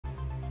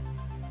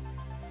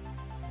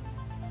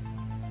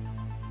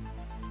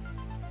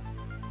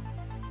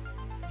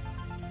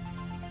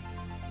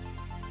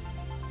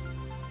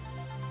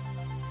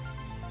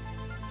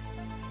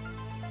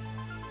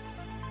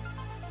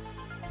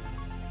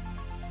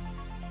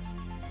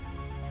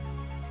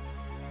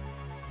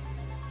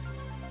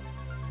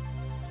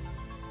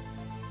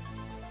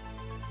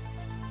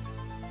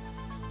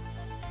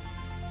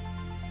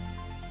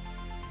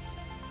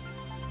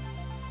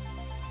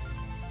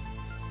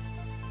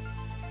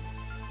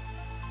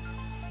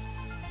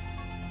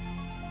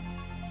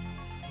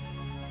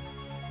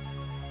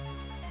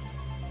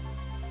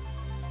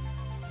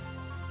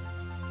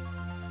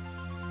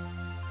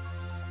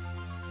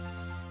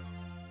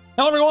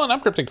Hello everyone, I'm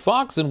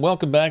CrypticFox and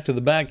welcome back to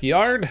the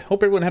backyard.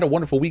 Hope everyone had a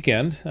wonderful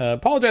weekend.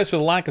 Apologize for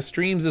the lack of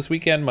streams this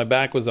weekend. My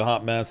back was a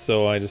hot mess,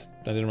 so I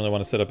didn't really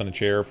want to sit up in a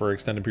chair for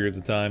extended periods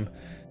of time.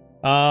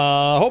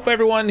 Hope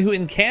everyone who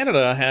in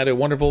Canada had a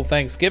wonderful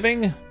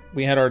Thanksgiving.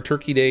 We had our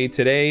Turkey Day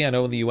today. I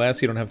know in the US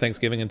you don't have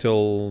Thanksgiving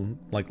until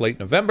like late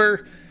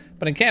November,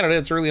 but in Canada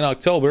it's early in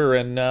October,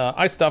 and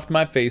I stuffed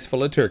my face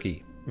full of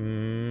turkey.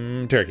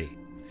 Turkey.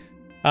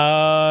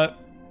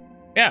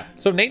 Yeah,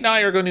 so Nate and I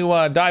are going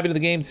to dive into the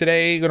game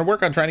today. Going to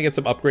work on trying to get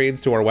some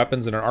upgrades to our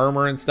weapons and our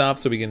armor and stuff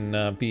so we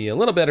can be a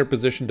little better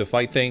positioned to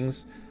fight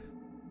things.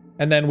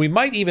 And then we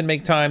might even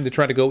make time to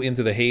try to go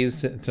into the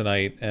haze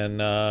tonight and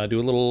do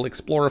a little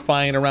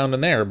explorifying around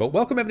in there. But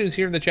welcome everyone who's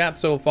here in the chat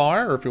so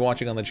far, or if you're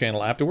watching on the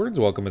channel afterwards,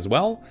 welcome as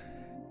well.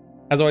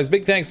 As always,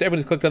 big thanks to everyone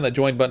who's clicked on that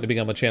join button to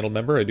become a channel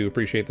member. I do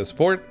appreciate the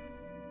support.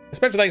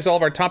 Especially thanks to all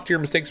of our top tier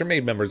mistakes are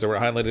made members that were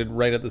highlighted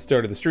right at the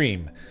start of the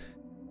stream.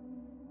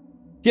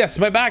 Yes,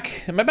 my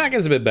back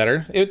is a bit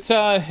better. It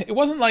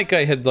wasn't like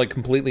I had like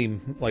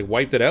completely like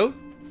wiped it out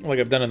like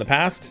I've done in the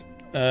past.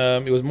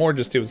 It was more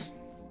just, it was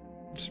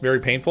just very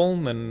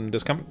painful and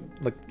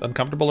like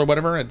uncomfortable or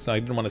whatever. I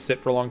didn't want to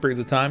sit for long periods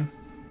of time.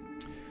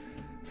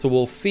 So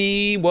we'll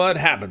see what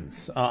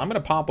happens. I'm gonna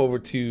pop over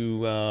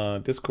to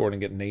Discord and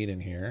get Nate in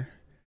here.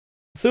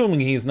 Assuming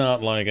he's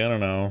not like, I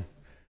don't know,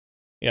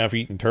 yeah, I've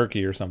eaten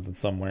turkey or something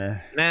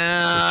somewhere.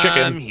 No,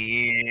 chicken. I'm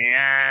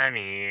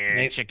here.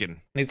 Nate, chicken.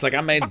 Nate's like,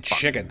 I made Buck,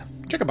 chicken.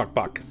 Chicken buck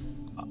buck.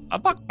 A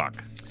buck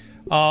buck.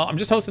 I'm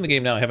just hosting the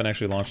game now. I haven't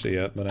actually launched it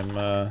yet, but I'm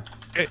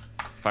Okay.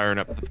 Firing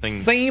up the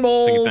things. Same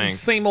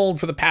old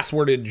for the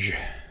passwordage.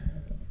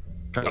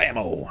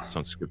 Blammo.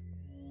 Sounds good.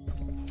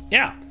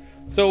 Yeah.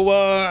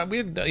 So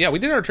we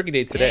did our Turkey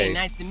Day today. Hey,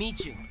 nice to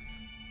meet you.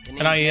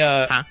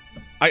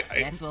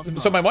 And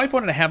so my wife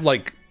wanted to have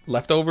like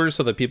leftovers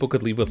so that people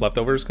could leave with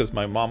leftovers because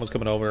my mom was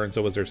coming over and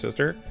so was her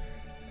sister.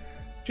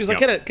 She's like,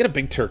 get a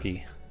big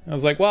turkey. I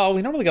was like, well,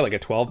 we normally get like a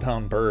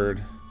 12-pound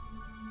bird.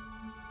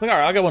 Like, all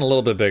right, I'll get one a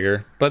little bit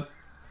bigger. But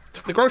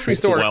the grocery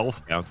store,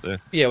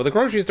 yeah, well, the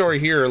grocery store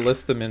here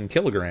lists them in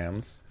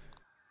kilograms.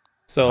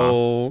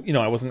 So you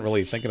know, I wasn't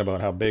really thinking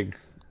about how big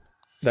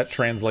that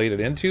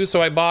translated into.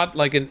 So I bought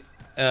like an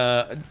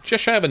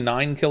just shy of a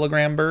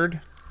 9-kilogram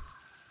bird.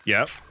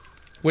 Yep.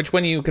 Which,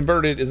 when you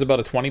convert it, is about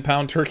a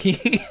 20-pound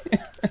turkey.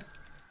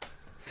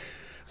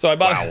 So I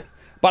bought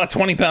a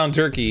 20-pound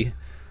turkey.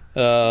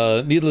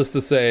 Needless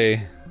to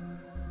say,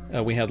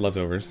 we had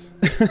leftovers.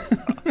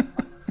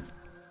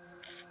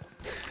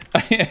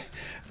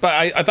 But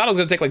I thought it was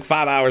going to take like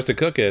 5 hours to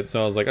cook it.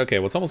 So I was like, okay,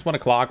 well, it's almost 1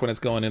 o'clock when it's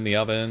going in the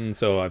oven.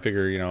 So I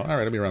figure, you know, all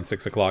right, it'll be around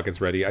 6 o'clock. It's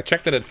ready. I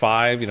checked it at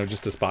 5, you know,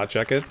 just to spot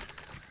check it.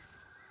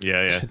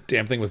 Yeah, yeah.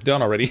 Damn thing was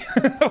done already.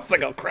 I was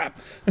like, oh, crap.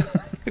 I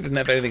didn't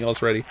have anything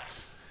else ready.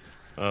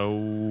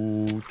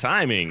 Oh,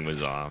 timing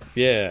was off.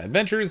 Yeah,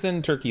 Adventures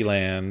in Turkey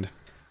Land.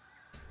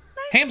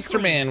 Hamster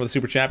Man with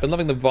Super Chat. Been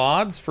loving the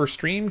VODs for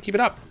stream. Keep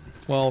it up.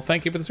 Well,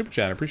 thank you for the Super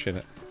Chat. I appreciate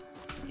it.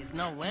 It's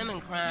no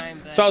women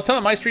crime, but So I was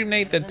telling my stream,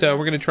 Nate, that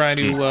we're gonna try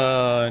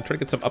to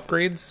get some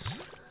upgrades.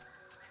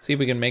 See if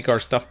we can make our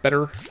stuff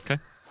better. Okay.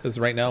 Because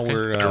right now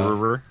we're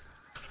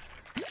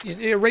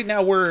right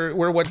now we're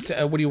what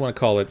do you want to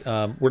call it?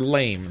 We're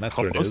lame. That's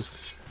what it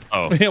is.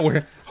 Oh. Yeah,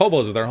 we're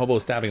hobos with our hobo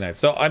stabbing knife.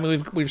 So I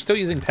mean, we're still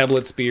using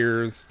pebblet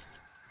spears.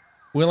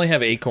 We only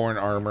have acorn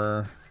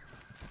armor.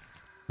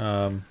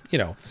 You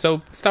know,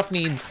 so stuff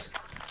needs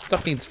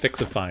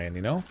fixifying,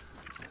 you know?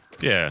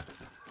 Yeah.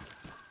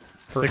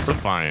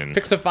 Fixifying.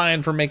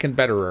 Fixifying for making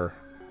betterer.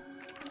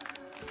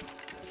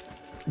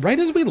 Right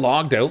as we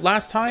logged out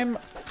last time,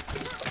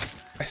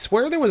 I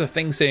swear there was a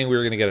thing saying we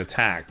were gonna get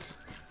attacked.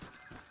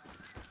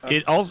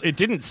 It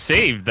didn't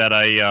save that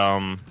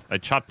I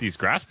chopped these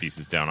grass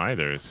pieces down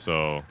either,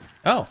 so.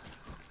 Oh.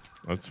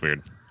 That's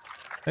weird.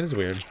 That is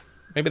weird.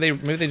 Maybe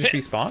they just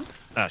respawned?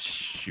 Ah,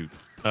 shoot.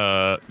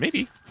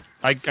 Maybe.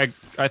 I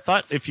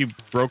thought if you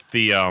broke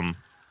the I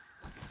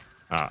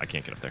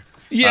can't get up there.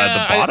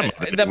 Yeah, the bottom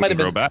of it that might have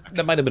been back.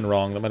 that might have been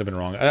wrong. That might have been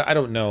wrong. I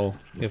don't know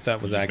if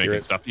that was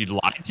accurate. Stuff. You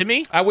lied to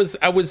me?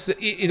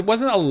 It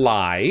wasn't a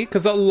lie,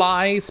 because a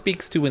lie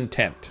speaks to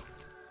intent.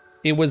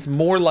 It was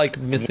more like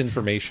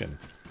misinformation.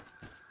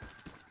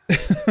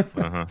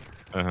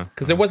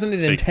 Because there wasn't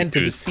an intent to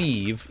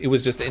deceive. It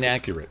was just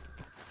inaccurate.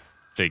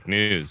 Fake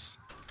news.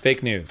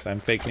 Fake news. I'm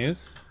fake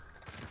news.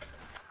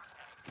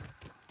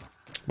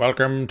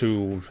 Welcome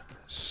to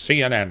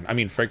CNN. I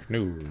mean, fake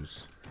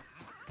news.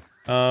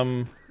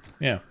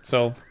 Yeah,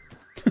 so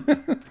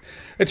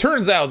it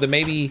turns out that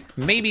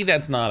maybe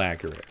that's not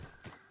accurate.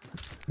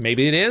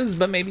 Maybe it is,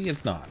 but maybe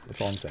it's not.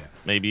 That's all I'm saying.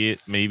 Maybe it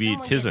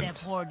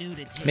isn't.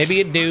 Maybe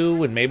it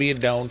do, and maybe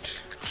it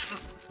don't.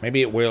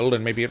 Maybe it will,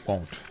 and maybe it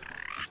won't.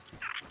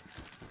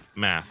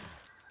 Math.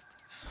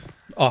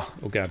 Oh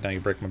god, now you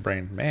break my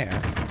brain.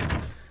 Math.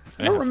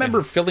 I don't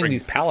remember filling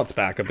these pallets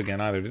back up again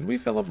either. Did we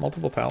fill up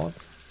multiple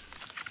pallets?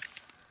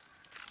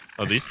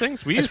 Oh, these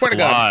things? We I swear to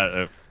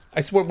God. I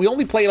swear, we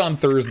only played on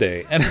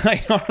Thursday, and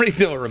I already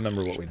don't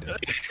remember what we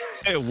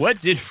did. What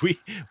did we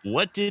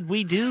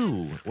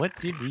do? What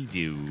did we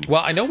do?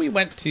 Well, I know we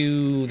went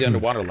to the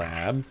underwater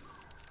lab.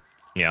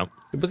 Yeah.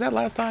 Was that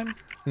last time?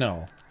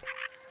 No.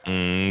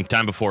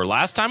 Time before.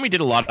 Last time we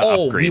did a lot of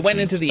upgrades. Oh, we went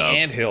into the stuff.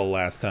 anthill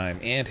last time.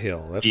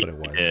 Anthill, that's what it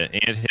was.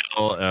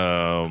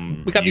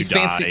 Anthill. We got these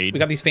fancy. We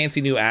got these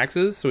fancy new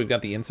axes. So we've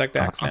got the insect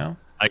axe now.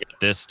 I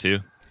got this too.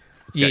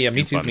 Yeah,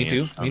 me too. Me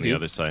too. On the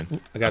other side.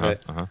 I got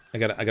I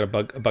got a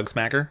bug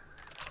smacker.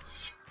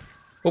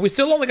 Well, we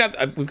still only got.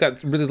 We've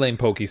got really lame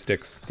pokey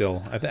sticks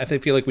still. I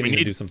feel like we need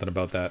to do something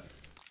about that.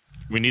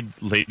 We need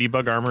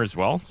ladybug armor as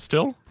well.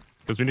 Still,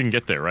 because we didn't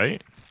get there,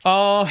 right?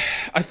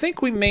 I think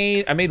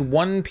I made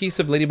one piece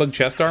of ladybug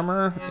chest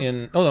armor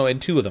in. Oh no, and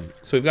two of them.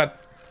 So we've got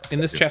in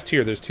this chest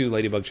here. There's 2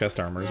 ladybug chest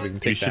armors. We can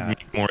take that. We should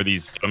make more of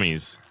these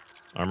dummies,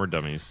 armor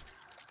dummies.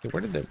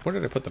 Where did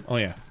I put them? Oh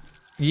yeah,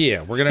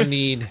 yeah. We're gonna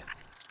need.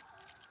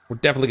 We're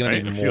definitely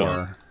gonna need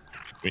more.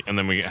 And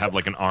then we have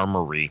like an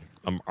armory,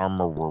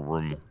 armor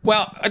room.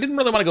 Well, I didn't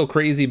really want to go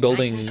crazy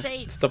building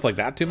stuff like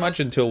that too much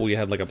until we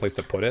had like a place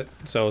to put it.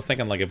 So I was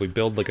thinking like if we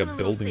build like a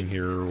building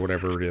here or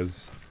whatever it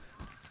is,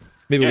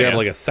 maybe we have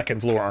like a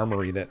 2nd floor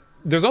armory that.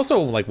 There's also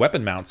like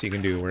weapon mounts you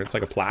can do where it's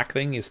like a plaque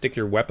thing. You stick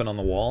your weapon on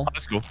the wall. Oh,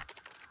 that's cool.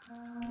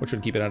 Which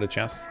would keep it out of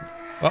chests.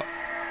 Oh.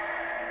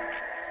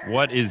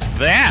 What is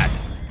that?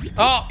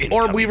 Oh,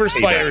 or Weaver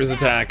Spider's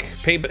attack.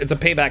 It's a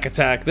payback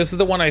attack. This is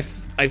the one I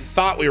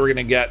thought we were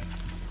gonna get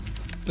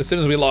as soon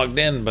as we logged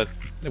in, but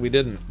we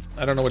didn't.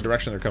 I don't know what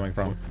direction they're coming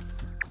from.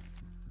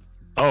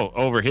 Oh,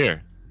 over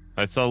here.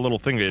 I saw a little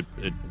thing that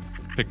it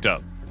picked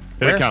up.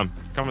 Here Where? they come.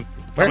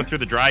 Coming through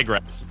the dry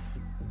grass.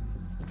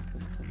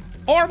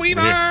 Or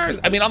Weavers!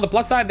 I mean, on the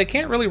plus side, they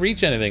can't really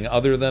reach anything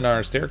other than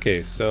our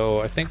staircase, so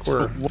I think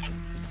we're... So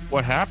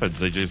what happens?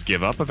 They just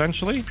give up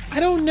eventually? I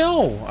don't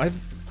know. I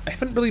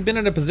haven't really been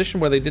in a position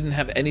where they didn't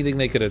have anything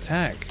they could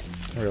attack,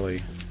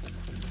 really.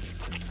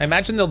 I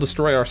imagine they'll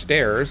destroy our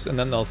stairs, and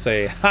then they'll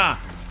say, ha!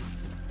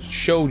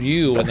 Showed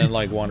you, and then,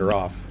 like, wander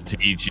off.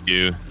 Teach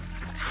you.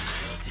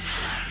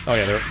 Oh,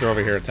 yeah, they're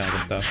over here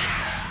attacking stuff.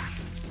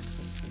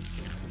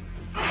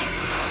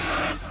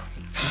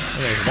 Oh,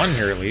 there's one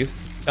here, at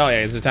least. Oh,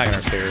 yeah, he's attacking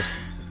our stairs.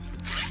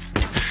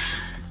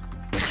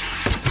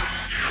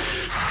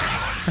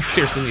 I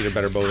seriously need a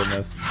better bow than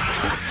this.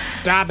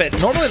 Stop it!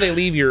 Normally they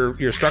leave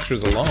your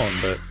structures alone,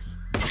 but...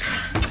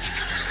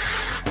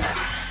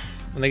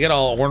 when they get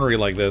all ornery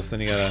like this, then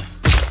you gotta...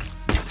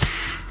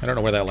 I don't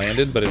know where that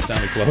landed, but it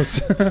sounded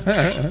close.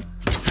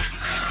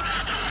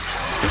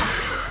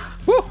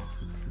 Woo!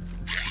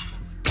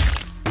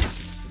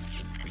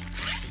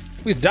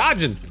 He's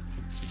dodging!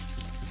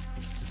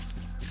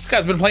 This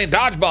guy's been playing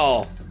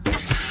dodgeball!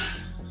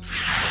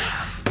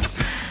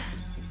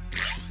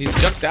 He's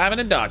duck diving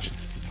and dodging.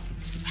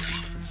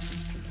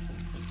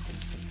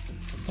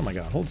 Oh my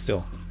god, hold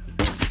still.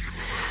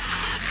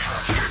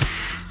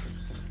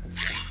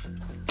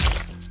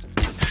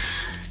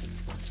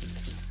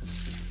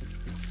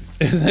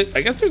 Is it?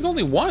 I guess there's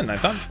only one. I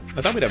thought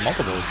we'd have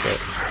multiples, but...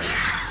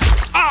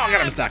 Oh, I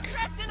got him stuck.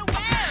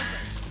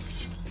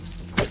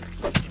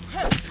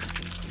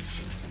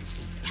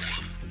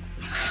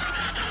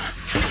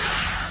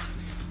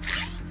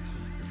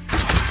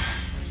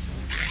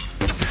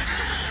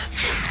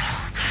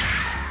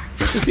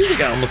 This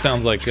music almost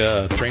sounds like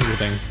Stranger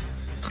Things.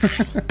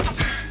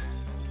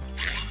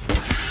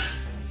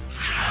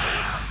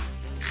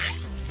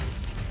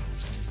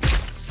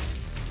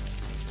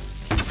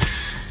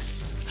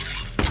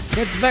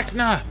 It's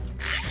Vecna!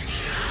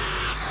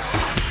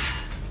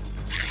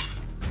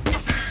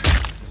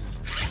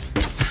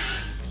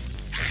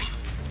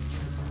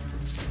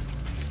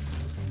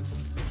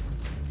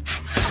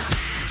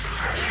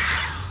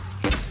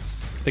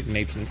 I think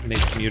Nate's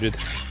muted.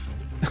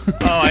 Oh,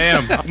 I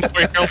am. I'm over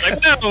here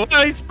like,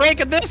 no, he's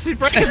breaking this, he's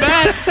breaking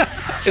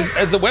that.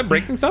 Is the web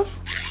breaking stuff?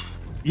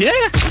 Yeah.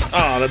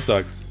 Oh, that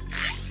sucks.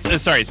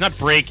 Sorry, it's not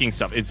breaking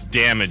stuff, it's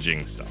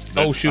damaging stuff.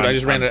 Oh shoot, I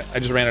just ran out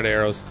of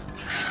arrows.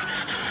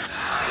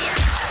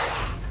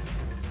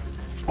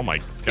 Oh my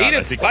god. Eat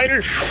it,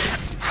 spider!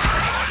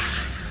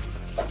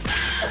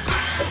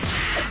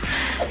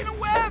 In a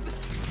web.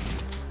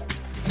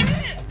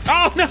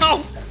 Oh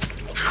no!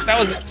 That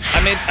was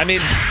I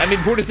made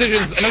poor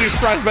decisions. I know you're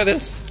surprised by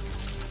this.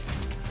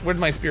 Where'd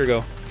my spear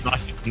go?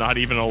 Not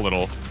even a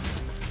little.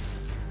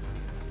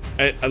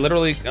 I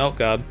literally, oh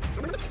god.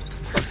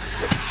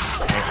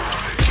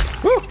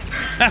 Woo!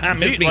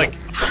 Missed me. Like,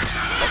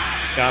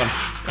 got him.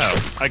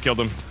 Oh, I killed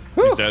him.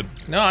 Woo. He's dead.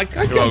 No, I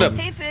killed him.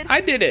 Hey, Finn.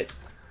 I did it.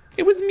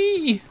 It was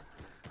me.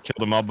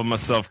 Killed him all by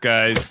myself,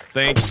 guys.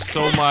 Thanks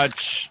so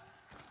much.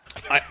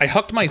 I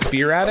hucked my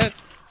spear at it,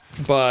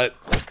 but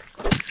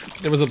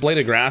there was a blade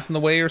of grass in the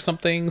way or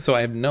something, so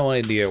I have no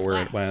idea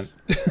where it went.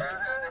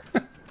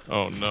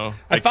 Oh no.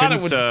 I thought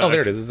it would. Oh,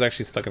 there it is. It's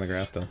actually stuck in the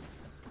grass still.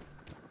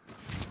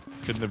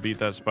 Couldn't have beat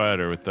that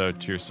spider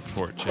without your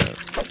support, chat.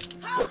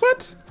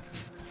 What?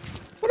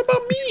 What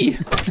about me?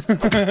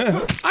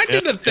 I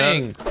did a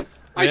thing.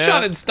 I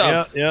shot at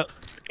stuffs. Yep.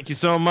 Thank you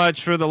so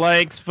much for the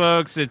likes,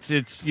 folks.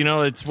 It's you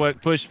know, it's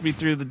what pushed me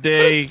through the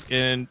day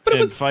and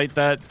fight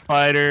that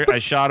spider. I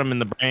shot him in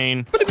the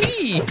brain. What at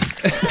me?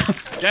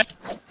 Yeah.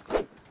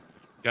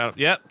 Got him.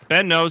 Yep.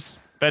 Ben knows.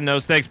 Ben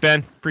knows. Thanks, Ben.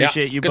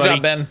 Appreciate you, Good buddy.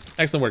 job, Ben.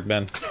 Excellent work,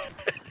 Ben.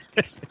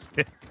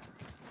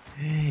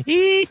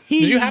 Did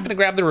you happen to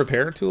grab the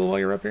repair tool while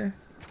you're up here?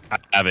 I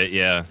have it,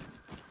 yeah.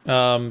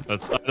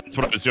 That's what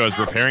I was doing. I was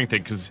repairing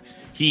things because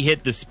he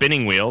hit the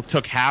spinning wheel,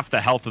 took half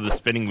the health of the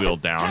spinning wheel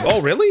down.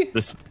 Oh, really?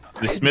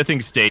 The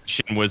smithing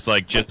station was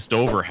like just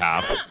over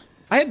half.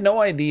 I had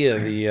no idea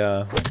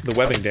the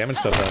webbing damaged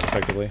stuff that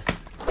effectively.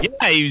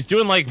 Yeah, he was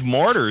doing like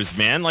mortars,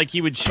 man. Like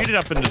he would shoot it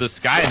up into the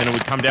sky and then it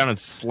would come down and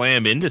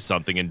slam into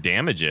something and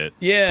damage it.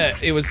 Yeah,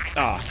 it was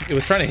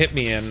trying to hit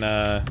me and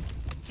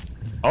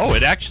oh,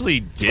 it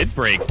actually did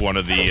break one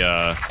of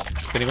the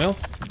spinning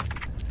wheels?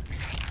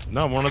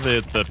 No, one of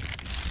the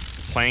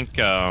plank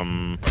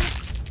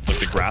like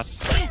the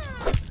grass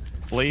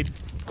blade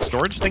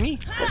storage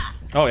thingy.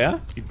 Oh yeah?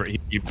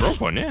 He broke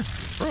one, yeah.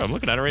 Bro, I'm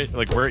looking at it right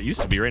like where it used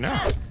to be right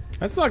now.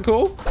 That's not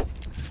cool.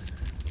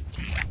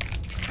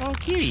 Oh,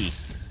 kitty.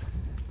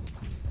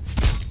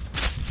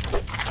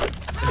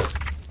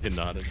 It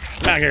nodded.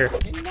 Back here.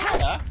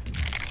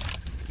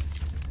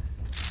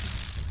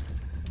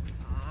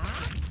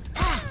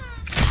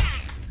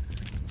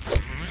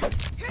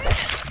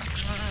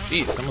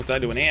 Jeez, almost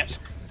died to an ant.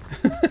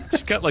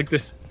 She's got like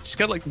this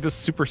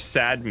super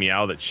sad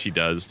meow that she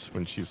does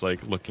when she's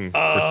like looking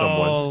for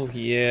someone. Oh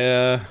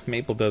yeah,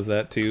 Maple does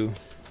that too.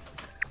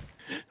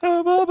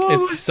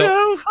 It's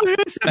so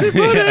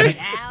yeah,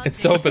 it's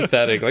so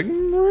pathetic. Like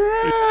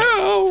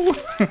meow.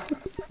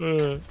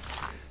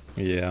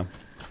 Yeah.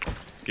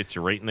 Gets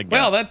you right in the gut.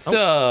 Well, that's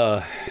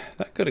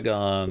that could have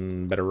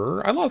gone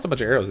better. I lost a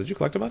bunch of arrows. Did you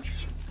collect a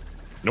bunch?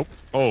 Nope.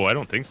 Oh, I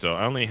don't think so.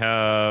 I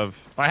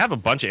have a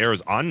bunch of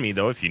arrows on me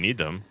though if you need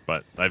them,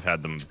 but I've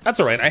had them. That's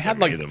all right. I had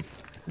like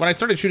when I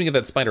started shooting at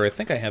that spider, I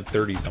think I had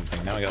 30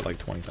 something. Now I got like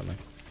 20 something.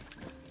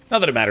 Not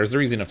that it matters.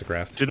 They're easy enough to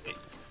craft.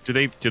 Do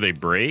they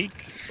break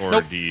or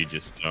Nope. do you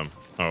just oh,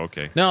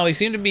 okay. No, they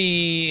seem to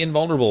be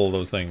invulnerable,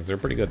 those things. They're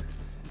pretty good.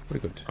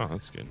 Pretty good. Oh,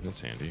 that's good. That's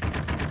handy.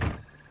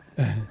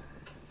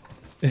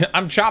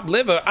 I'm chopped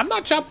liver. I'm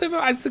not chopped liver.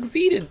 I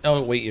succeeded.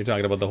 Oh, wait, you're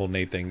talking about the whole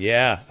Nate thing.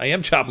 Yeah, I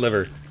am chopped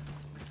liver.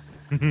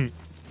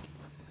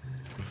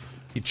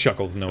 He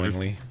chuckles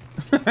knowingly.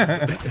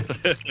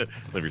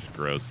 Liver's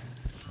gross.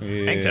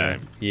 Yeah. Hang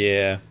time.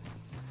 Yeah.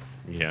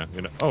 Yeah.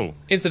 Oh.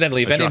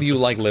 Incidentally, if any of you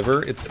like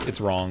liver, it's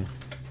wrong.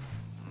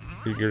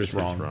 You're just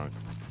wrong. It's wrong.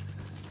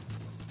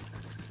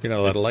 You're not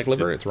allowed to like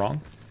liver. It's wrong.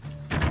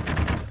 I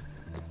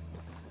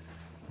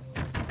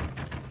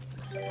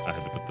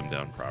had to put them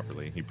down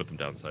properly. You put them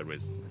down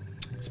sideways.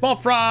 Small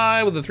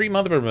Fry with a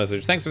 3-month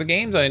message. Thanks for the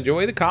games. I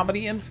enjoy the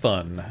comedy and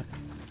fun.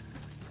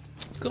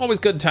 It's always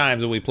good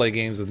times when we play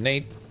games with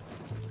Nate.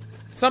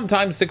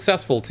 Sometimes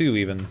successful too,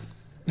 even.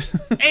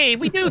 Hey,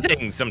 we do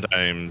things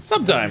sometimes.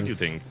 Sometimes. We do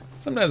things.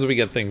 Sometimes we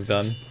get things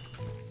done.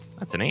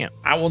 That's an ant.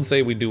 I won't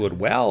say we do it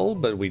well,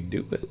 but we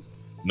do it.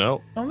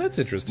 No. Oh, that's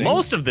interesting.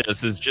 Most of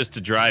this is just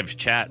to drive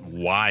chat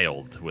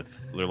wild.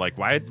 They're like,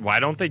 why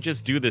don't they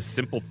just do this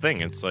simple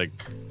thing? It's like,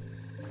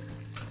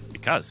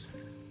 because.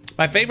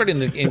 My favorite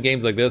in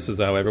games like this is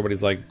how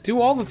everybody's like,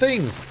 do all the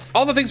things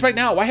right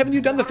now. Why haven't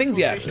you done the things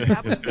yet?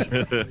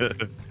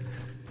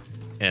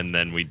 And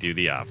then we do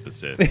the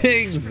opposite.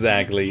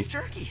 Exactly.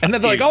 And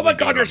then they're like, oh my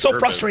god, you're so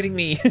frustrating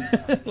me.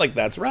 Like,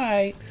 that's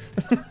right.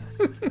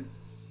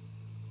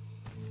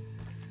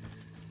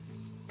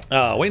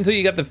 Wait until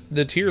you get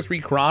the tier 3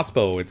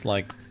 crossbow. It's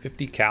like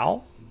 50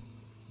 cal.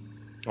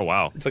 Oh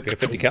wow. It's like a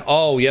 50 cal.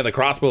 Oh yeah, the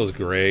crossbow is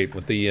great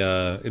with the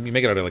you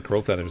make it out of like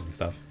crow feathers and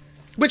stuff,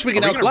 which we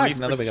can now collect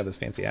now that we got this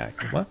fancy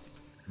axe. What?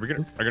 We're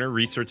gonna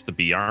research the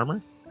bee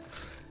armor.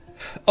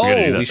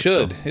 Oh, we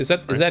should. Is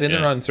that in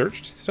there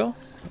unsearched still?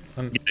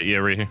 Yeah,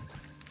 right here.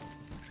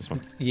 This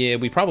one. Yeah,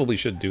 we probably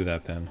should do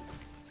that then.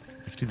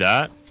 We could do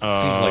that.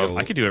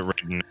 Like I could do it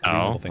right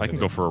now. I can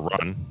go for a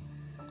run.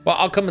 Well,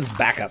 I'll come as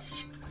backup.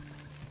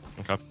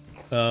 Okay.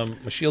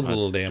 My shield's a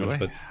little damaged,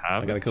 but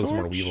I gotta kill some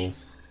more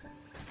weevils.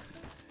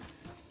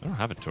 I don't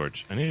have a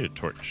torch. I need a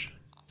torch.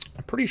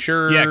 I'm pretty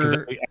sure. Yeah, because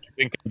I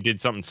think I did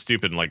something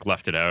stupid and like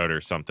left it out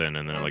or something,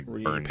 and then it like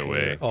burned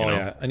away. Oh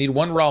yeah, I need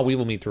 1 raw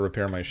weevil meat to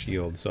repair my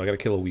shield, so I gotta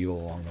kill a weevil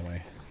along the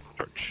way.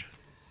 Torch.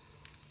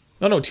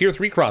 Oh no, tier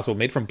 3 crossbow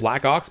made from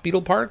black ox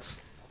beetle parts.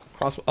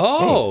 Crossbow.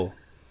 Oh.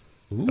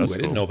 Ooh, I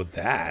didn't know about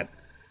that.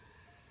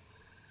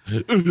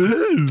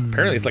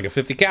 Apparently, it's like a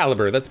 50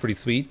 caliber. That's pretty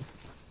sweet.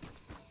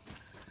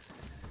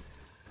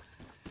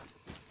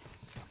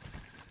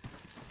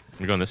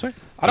 You going this way?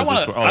 I don't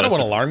want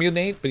to alarm you,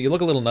 Nate, but you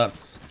look a little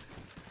nuts.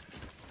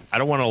 I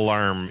don't want to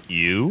alarm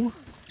you,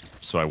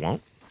 so I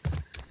won't.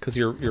 Because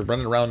you're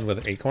running around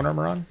with acorn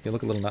armor on. You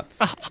look a little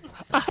nuts.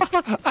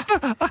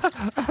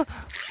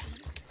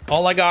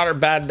 All I got are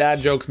bad dad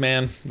jokes,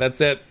 man. That's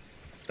it.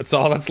 That's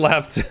all that's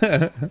left.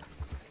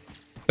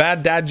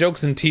 Bad dad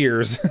jokes and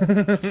tears.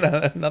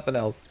 Nothing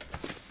else.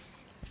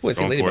 Wait,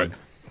 see ladybug.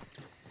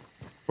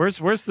 Where's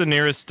the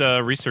nearest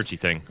researchy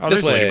thing? Oh,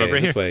 This there's a way, ladybug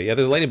right this here. way. Yeah,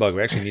 there's a ladybug.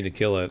 We actually need to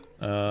kill it.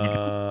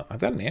 I've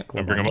got an ant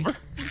club. Bring him on me. over.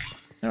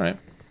 All right.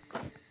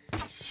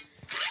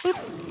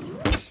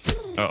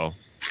 Uh-oh.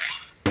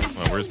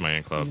 Oh, where's my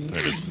ant club? There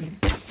it is.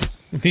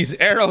 These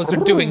arrows are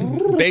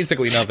doing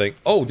basically nothing.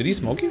 Oh, did he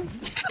smoke you?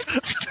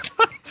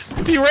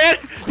 He ran.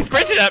 He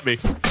sprinted at me.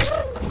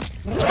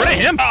 Sprint at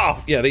him.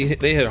 Oh, yeah, they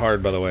hit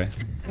hard, by the way.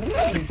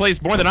 He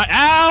plays more than I.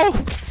 Ow!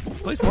 He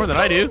plays more than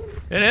I do.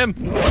 Hit him.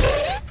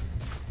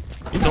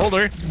 He's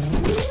older.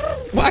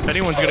 What? If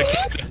anyone's gonna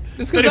kill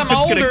Just because I'm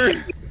older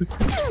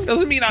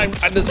doesn't mean I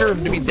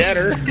deserve to be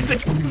deader.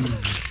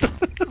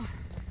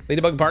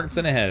 Ladybug parts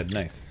in a head.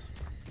 Nice.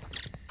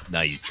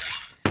 Nice.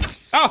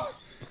 Oh!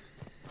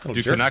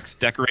 Do Canucks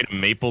decorate a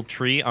maple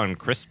tree on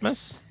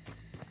Christmas?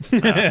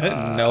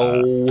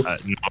 No. No,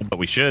 but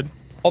we should.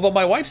 Although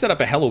my wife set up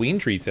a Halloween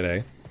tree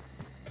today.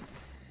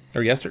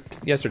 Or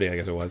yesterday, I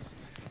guess it was.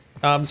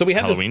 So we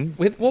had Halloween?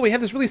 we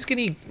had this really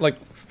skinny, like,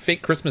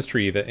 fake Christmas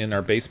tree that in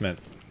our basement.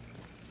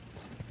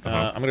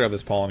 I'm gonna grab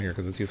this pollen here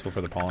because it's useful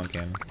for the pollen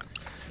can.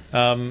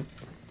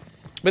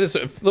 But this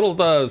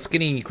little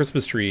skinny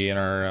Christmas tree in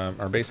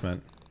our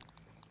basement.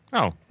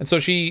 Oh. And so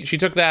she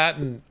took that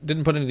and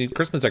didn't put any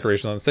Christmas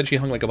decorations on it. Instead, she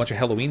hung like a bunch of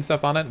Halloween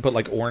stuff on it and put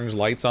like orange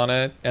lights on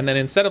it. And then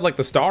instead of like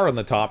the star on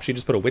the top, she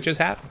just put a witch's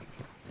hat.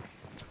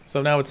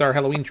 So now it's our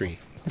Halloween tree.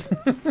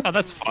 Oh,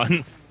 that's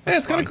fun. Yeah,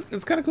 it's kind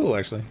of cool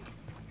actually.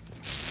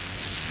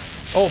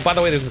 Oh, by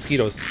the way, there's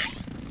mosquitoes.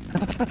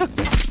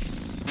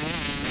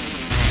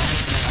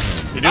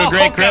 You're doing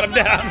great, got Crip. him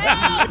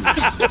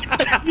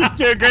down.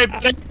 You're doing great.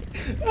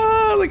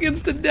 Oh, like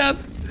instant death.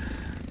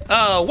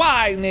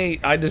 Why,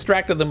 Nate? I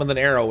distracted them with an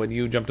arrow when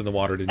you jumped in the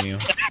water, didn't you?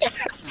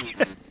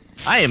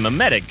 I am a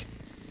medic.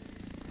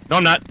 No,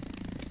 I'm not.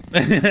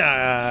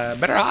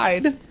 Better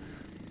hide.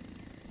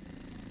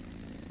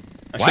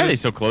 Why are they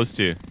so close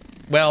to you?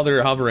 Well,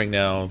 they're hovering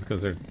now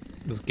because they're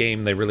this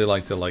game. They really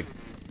like to like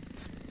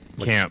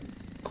Camp.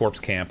 corpse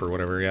camp or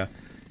whatever. Yeah.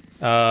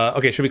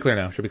 Okay, should be clear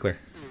now. Should be clear.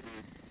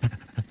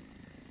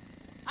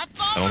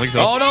 I don't think so.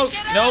 Oh no!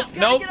 Nope!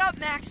 Nope! Get up,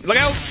 Max. Look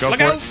out! Go Look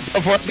for out! it. Go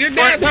for it. You're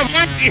dead! Go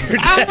for it. You're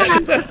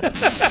dead!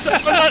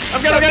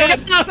 I'm gonna.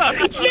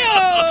 No!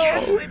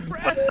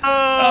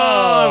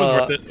 Oh, it was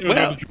worth it.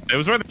 Well, It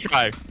was worth a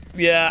try.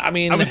 yeah, I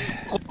mean, I was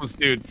so close,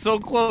 dude. So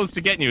close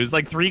to getting you. It was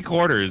like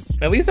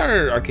 3/4. at least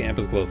our camp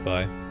is close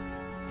by.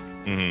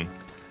 Mm-hmm.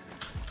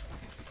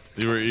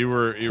 You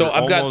were So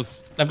I've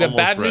almost, got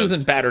bad news rezzed.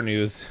 and badder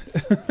news.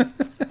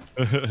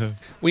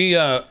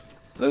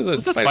 There's a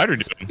What's the spider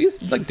doing?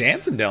 He's like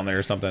dancing down there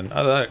or something.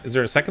 Is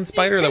there a second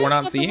spider that we're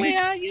not seeing?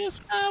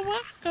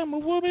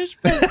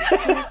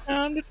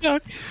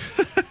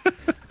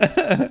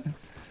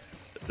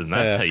 And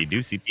that's how you do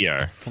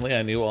CPR. If only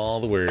I knew all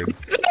the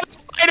words.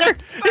 Spider!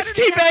 It's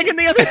teabagging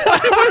the other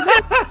spider. What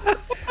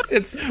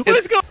is that? What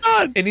is going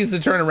on? It needs to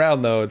turn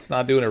around though. It's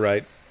not doing it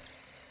right.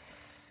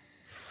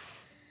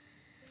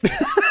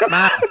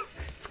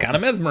 It's kind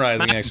of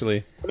mesmerizing,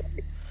 actually.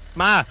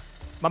 Mom.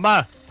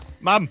 Ma,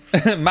 Mommy.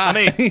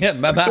 yeah,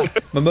 mama,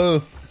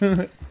 mamu.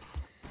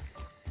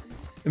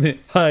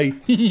 Hi.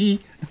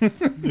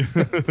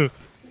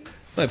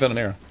 I found an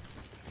arrow.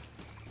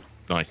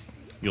 Nice.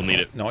 You'll need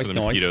it. Nice, for the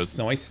mosquitoes.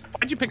 nice.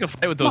 Why'd you pick a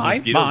fight with those Mine,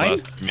 mosquitoes mine,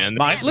 last time, man?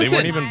 mine. They Listen,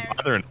 weren't even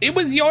bothering. It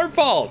was your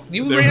fault.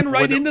 You They ran were-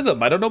 right what- into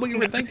them. I don't know what you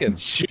were thinking.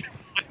 Shoot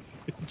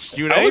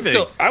I was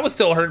anything.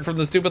 still hurt from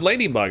the stupid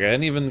ladybug. I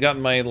hadn't even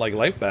gotten my like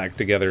life back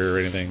together or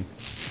anything.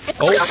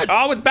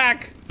 Oh, it's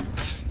back.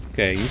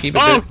 Okay, you keep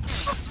it. Oh!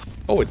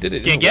 Oh, it did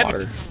it in Can't the get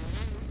water.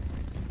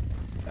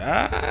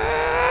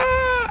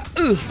 Ah!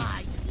 Ugh.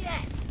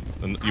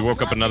 And you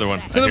woke up another one.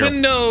 To the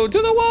window,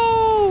 to the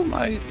wall.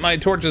 My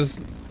torch is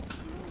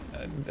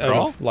out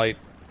Draw? of light.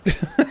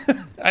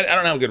 I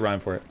don't have a good rhyme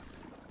for it.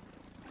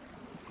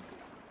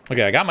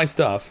 Okay, I got my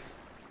stuff.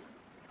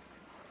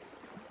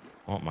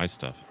 I want my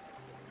stuff.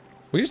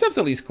 Well, your stuff's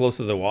at least close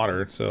to the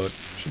water, so it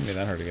shouldn't be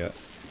that hard to get.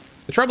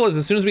 The trouble is,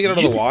 as soon as we get out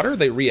of the water,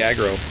 they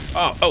re-aggro.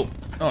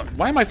 Oh,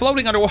 why am I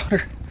floating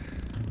underwater?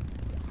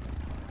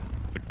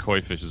 The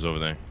koi fish is over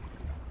there.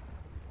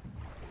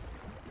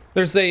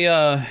 There's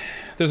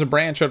a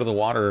branch out of the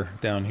water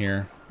down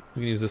here.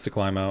 We can use this to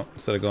climb out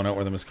instead of going out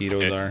where the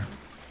mosquitoes are.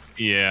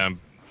 Yeah.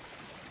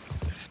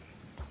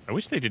 I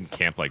wish they didn't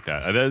camp like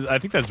that. I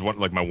think that's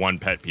my one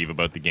pet peeve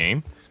about the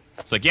game.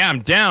 It's like, yeah, I'm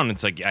down.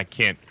 It's like I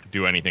can't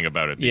do anything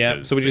about it.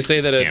 Yeah. So would you say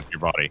that camp your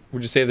body?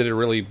 Would you say that it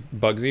really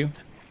bugs you?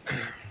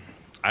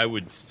 I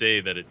would say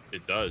that it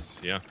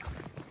does. Yeah.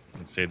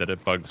 I'd say that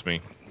it bugs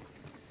me.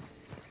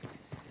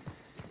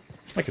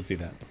 I can see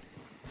that.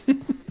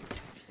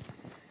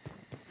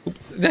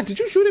 Oops. Did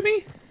you shoot at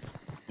me?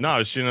 No, I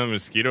was shooting a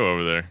mosquito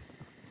over there.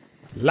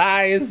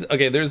 Lies.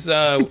 Okay, there's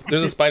a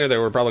spider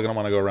there. We're probably gonna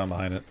want to go around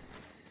behind it.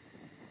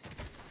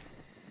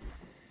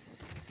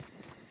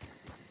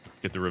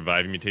 Get the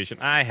reviving mutation.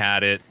 I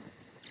had it.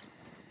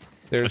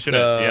 There's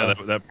yeah,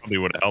 that probably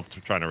would have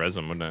helped trying to res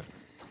him, wouldn't it?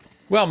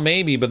 Well,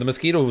 maybe, but the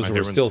mosquitoes My were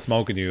difference- still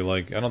smoking you.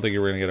 Like, I don't think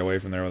you were gonna get away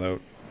from there without.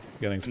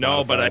 getting Spotify.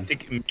 No, but I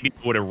think maybe it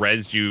would have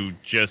rezzed you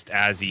just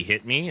as he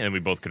hit me, and we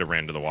both could have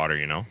ran to the water,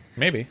 you know?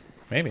 Maybe.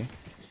 Maybe.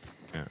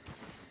 Yeah,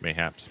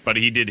 mayhaps. But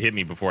he did hit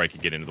me before I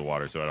could get into the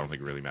water, so I don't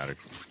think it really mattered.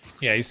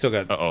 Yeah, you still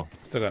got... Uh-oh.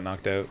 Still got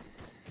knocked out.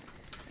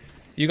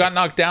 You got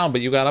knocked down,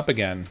 but you got up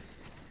again.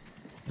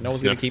 No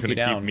one's going to keep you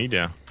down. Keep me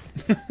down.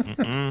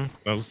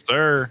 No,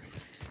 sir.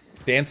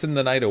 Dancing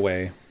the night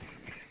away.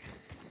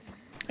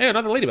 Hey,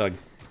 another ladybug.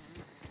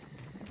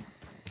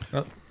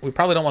 Well, we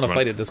probably don't want to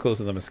fight it this close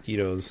to the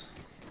mosquitoes.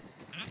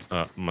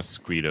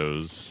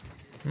 Mosquitoes.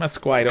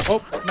 Mosquito.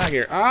 Oh, not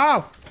here.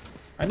 Oh!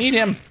 I need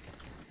him.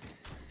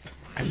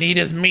 I need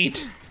his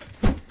meat.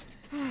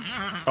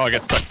 Oh, I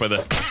got stuck by the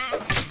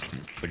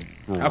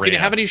How can you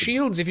have any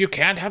shields if you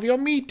can't have your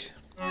meat?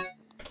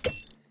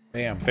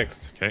 Bam,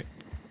 fixed. Okay.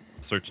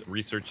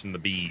 Researching the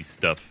bee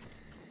stuff.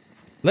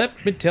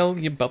 Let me tell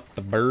you about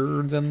the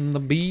birds and the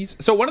bees.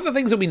 So one of the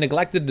things that we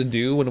neglected to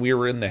do when we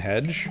were in the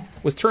hedge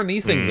was turn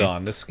these things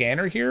on. The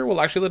scanner here will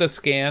actually let us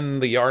scan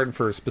the yard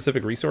for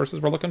specific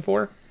resources we're looking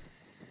for.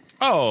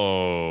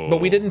 Oh.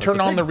 But we didn't turn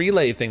on the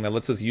relay thing that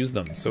lets us use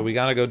them, so we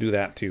gotta go do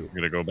that too.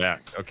 We're gonna go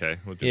back. Okay,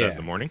 we'll do that in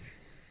the morning.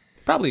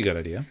 Probably a good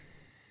idea.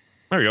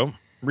 There we go.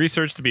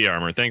 Research the bee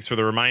armor. Thanks for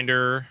the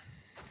reminder.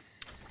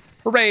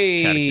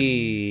 Hooray!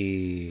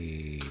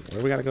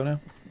 Where we gotta go now?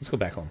 Let's go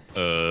back home.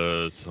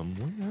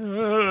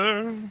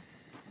 Somewhere.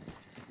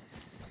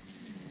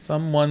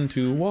 Someone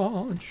to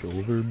watch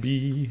over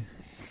bee.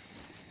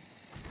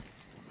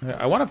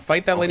 I want to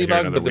fight that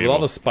ladybug, but with all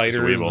the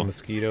spiders and the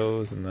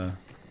mosquitoes and the...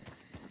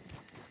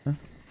 Huh?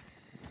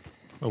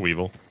 A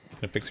weevil.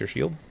 Gonna fix your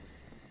shield?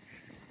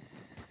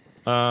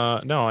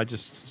 No, I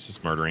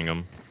just murdering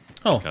them.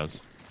 Oh.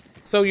 Because.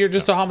 So you're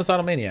just a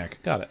homicidal maniac.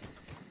 Got it.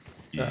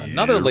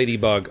 Another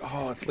ladybug.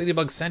 Oh, it's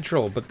Ladybug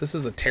Central, but this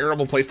is a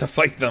terrible place to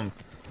fight them.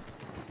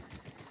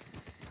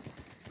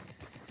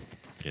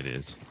 It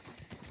is.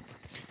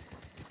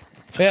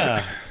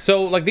 Yeah.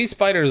 So, like, these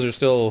spiders are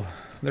still...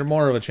 They're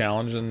more of a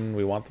challenge than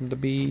we want them to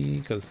be,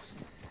 because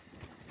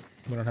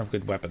we don't have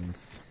good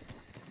weapons.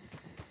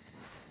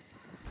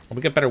 When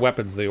we get better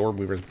weapons, the orb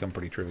weavers become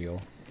pretty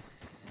trivial.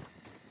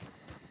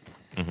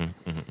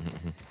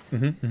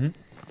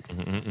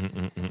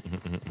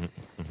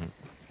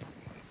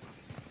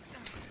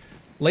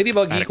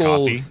 Ladybug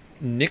equals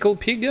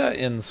Nickelpiga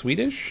in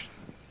Swedish?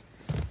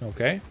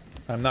 Okay.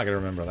 I'm not going to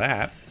remember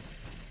that.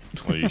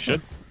 Well, you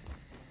should.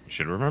 You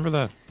should remember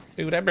that.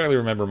 Dude, I barely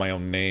remember my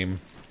own name.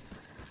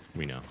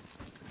 We know.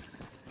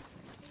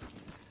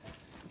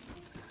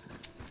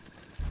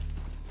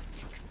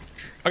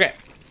 Okay.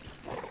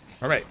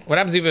 All right. What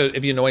happens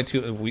if you annoy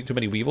too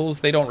many weevils?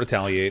 They don't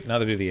retaliate.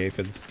 Neither do the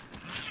aphids.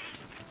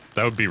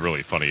 That would be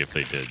really funny if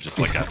they did. Just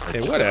like a,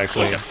 They would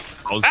actually. Like a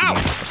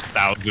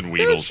thousand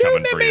weevils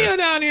coming for you.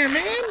 Down here,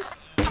 man.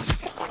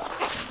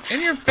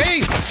 In your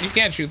face. You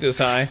can't shoot this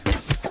high.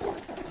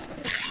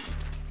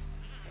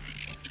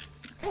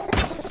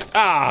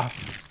 Ah.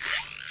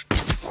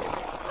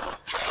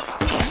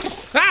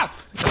 Ah.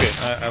 Okay,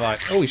 I lied.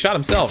 Oh, he shot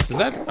himself. Does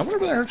that? I wonder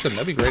if that hurts him.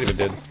 That'd be great if it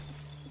did.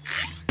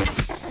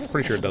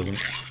 Pretty sure it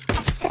doesn't.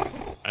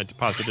 I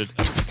deposited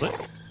a flip.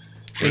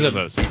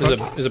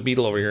 There's a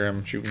beetle over here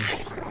I'm shooting.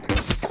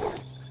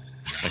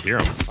 I hear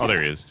him. Oh,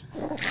 there he is.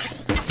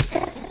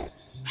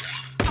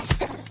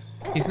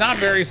 He's not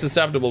very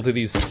susceptible to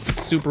these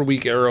super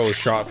weak arrows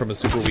shot from a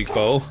super weak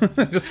bow,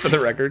 just for the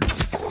record.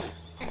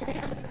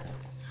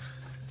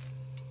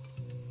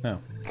 Oh,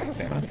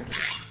 damn it.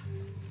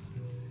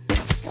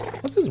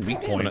 What's his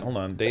weak point? Hold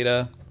on,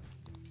 data.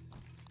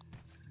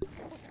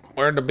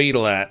 Where'd the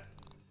beetle at?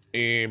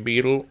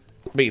 Beetle.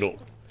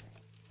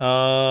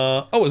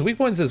 Oh, his weak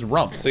point is his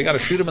rump, so you gotta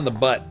shoot him in the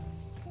butt.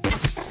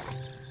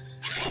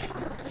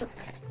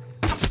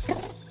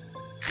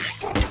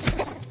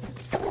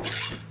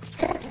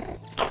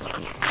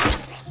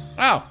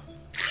 Ow!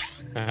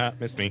 Haha,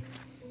 missed me.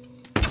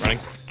 Running.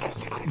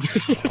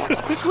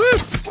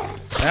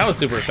 That was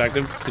super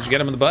effective. Did you get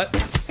him in the butt?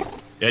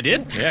 Yeah, I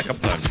did. Yeah, a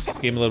couple times.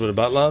 Gave him a little bit of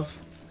butt love.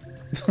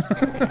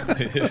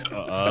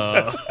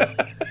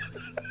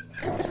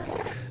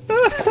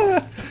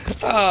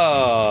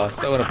 Oh,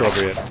 so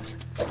inappropriate.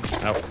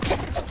 Ow.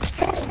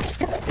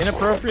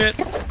 Inappropriate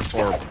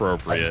or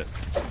appropriate?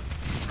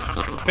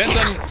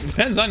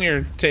 Depends on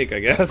your take, I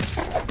guess.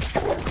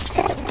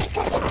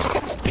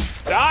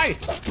 Die!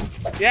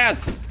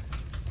 Yes!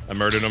 I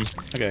murdered him.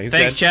 Okay, he's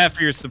Thanks, dead. Chad,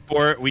 for your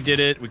support. We did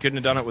it. We couldn't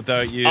have done it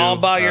without you. All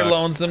by your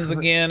lonesomes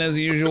again, as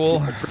usual.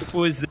 Proof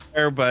was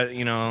there, but,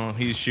 you know,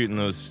 he's shooting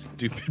those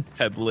stupid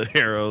pebblet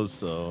arrows,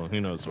 so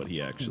who knows what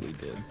he actually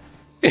did.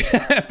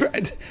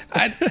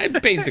 I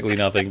basically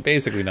nothing.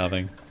 Basically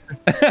nothing.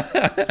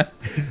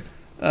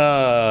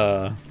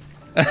 Oh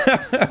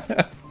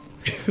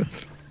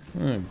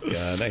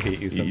God, I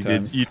hate you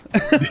sometimes.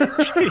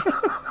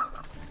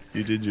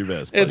 You did your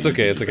best. Buddy. It's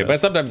okay, it's okay. But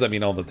sometimes I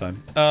mean all the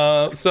time.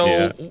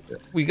 So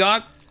we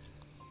got,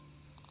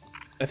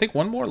 I think,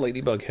 one more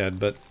ladybug head,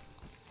 but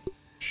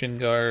shin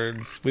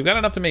guards. We've got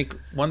enough to make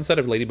one set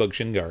of ladybug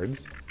shin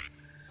guards.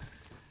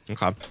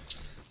 Okay.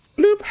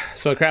 Bloop.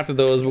 So I crafted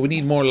those, but we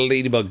need more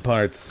ladybug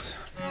parts.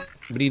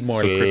 We need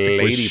more So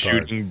Cryptic was lady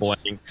shooting parts.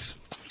 blanks.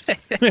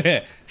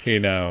 You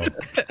know.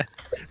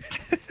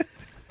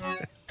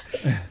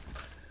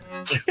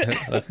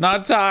 Let's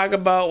not talk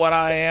about what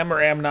I am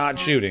or am not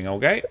shooting,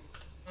 okay?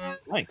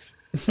 Blanks.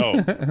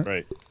 Oh,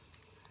 right.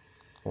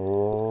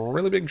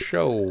 Really big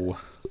show.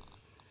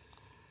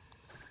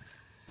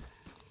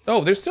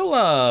 Oh, there's still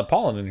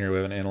pollen in here we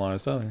haven't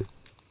analyzed. Oh.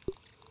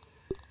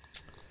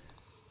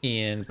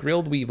 And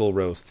grilled weevil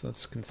roast.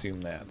 Let's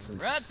consume that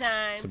since Rub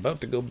time. it's about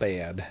to go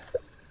bad.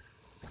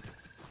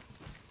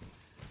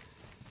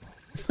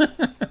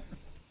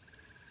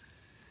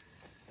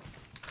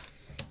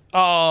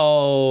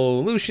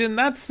 Oh, Lucian,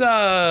 that's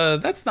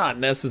not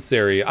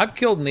necessary. I've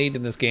killed Nate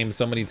in this game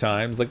so many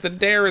times. Like, the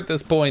dare at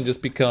this point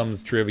just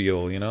becomes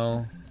trivial, you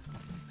know?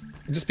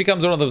 It just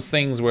becomes one of those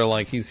things where,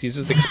 like, he's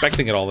just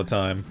expecting it all the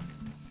time.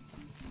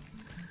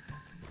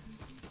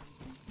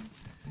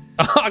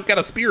 Oh, I've got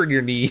a spear in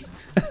your knee.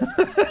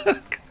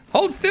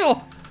 Hold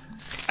still.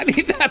 I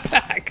need that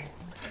back.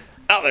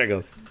 Oh, there it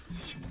goes.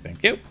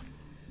 Thank you.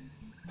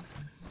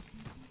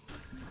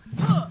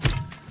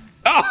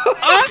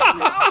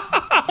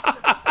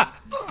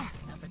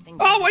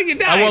 Oh, why you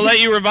died? I will let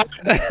you revive.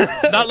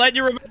 Not let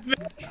you revive me.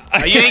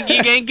 You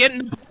ain't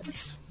getting the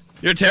points.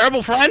 You're a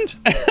terrible friend.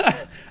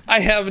 I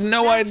have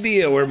no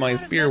idea where my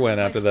spear went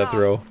after that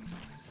throw.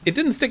 It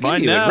didn't stick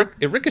into you.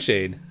 It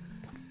ricocheted.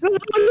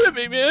 Don't hit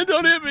me, man.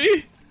 Don't hit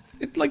me.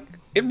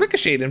 It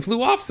ricocheted and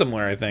flew off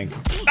somewhere, I think.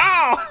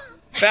 Oh!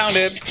 Found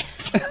it.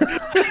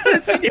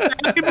 It's in your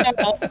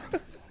eyeball.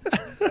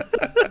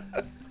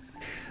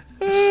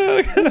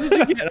 What did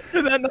you get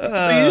after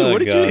that? What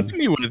did you hit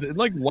me with? It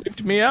like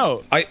wiped me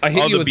out. I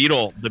hit you with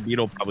beetle. The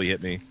beetle probably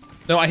hit me.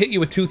 No, I hit you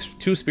with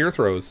two spear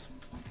throws.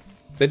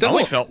 It I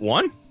only felt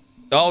one.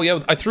 Oh yeah,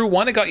 I threw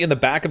one. It got you in the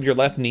back of your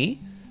left knee,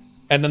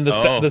 and then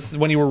this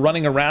when you were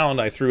running around,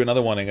 I threw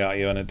another one and got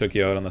you, and it took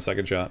you out on the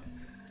second shot.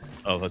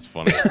 Oh, that's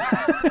funny.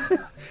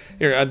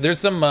 Here, there's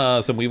some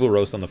weevil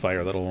roast on the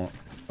fire. That'll.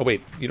 Oh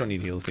wait, you don't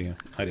need heals, do you?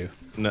 I do.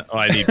 No,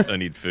 I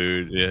need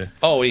food. Yeah.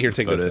 Oh wait, here,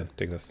 take this.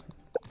 Take this.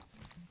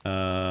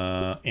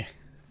 No, it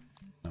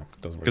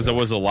doesn't work. Because I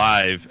was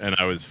alive and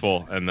I was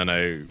full, and then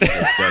I was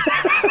dead.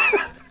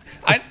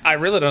 I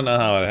really don't know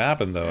how it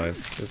happened though.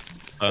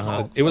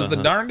 It was the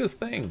darndest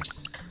thing.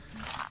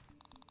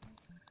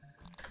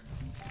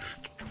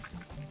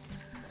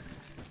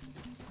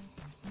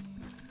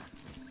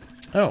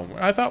 Oh,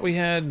 I thought we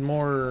had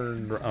more.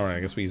 All right, I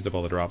guess we used up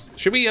all the drops.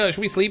 Should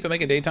we sleep and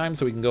make it daytime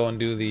so we can go and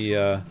do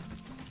the?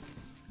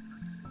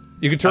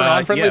 You can turn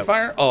on friendly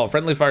fire. Oh,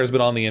 friendly fire's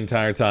been on the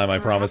entire time. I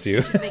promise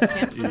you.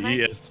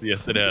 Yes,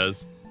 it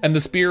has. And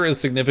the spear is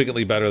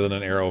significantly better than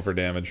an arrow for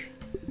damage.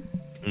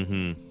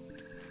 Mm-hmm.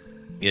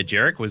 Yeah,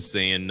 Jarek was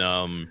saying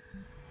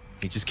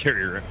he just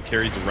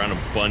carries around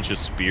a bunch of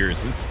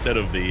spears instead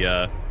of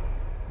the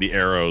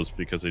arrows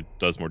because it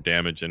does more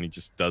damage, and he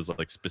just does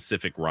like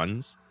specific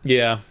runs.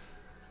 Yeah.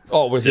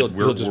 Oh,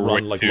 he'll just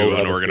run like load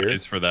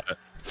unorganized for that.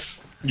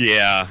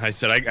 Yeah, I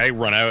said I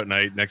run out,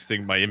 and next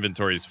thing my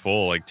inventory is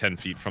full, like 10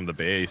 feet from the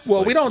base. Well,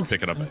 like, we don't.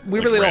 Pick it up We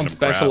really don't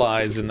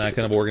specialize in that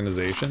kind of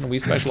organization. We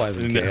specialize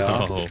in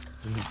chaos. No.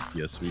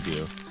 Yes, we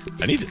do.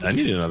 I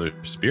need another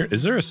spear.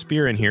 Is there a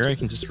spear in here I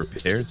can just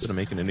repair instead of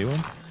making a new one?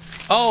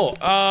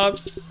 Oh,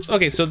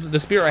 okay. So the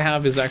spear I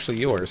have is actually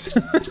yours.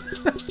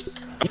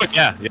 Oh,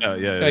 yeah. Oh,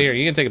 here,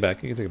 you can take it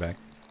back. You can take it back.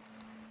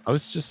 I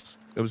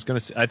was gonna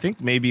say, I think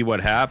maybe what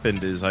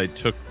happened is I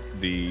took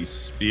the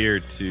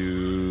spear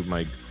to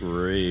my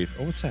grave.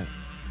 Oh, what's that?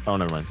 Oh,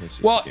 never mind. It's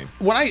just well,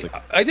 when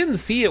I didn't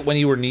see it when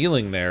you were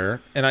kneeling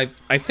there, and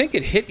I think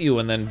it hit you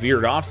and then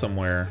veered off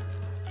somewhere.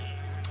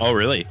 Oh,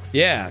 really?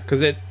 Yeah,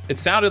 because it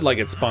sounded like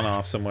it spun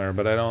off somewhere,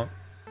 but I don't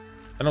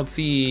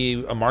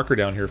see a marker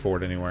down here for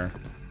it anywhere.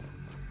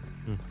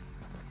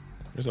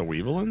 There's a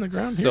weevil in the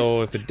ground here?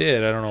 So if it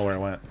did, I don't know where it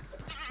went.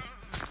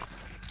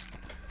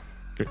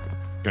 Come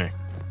here.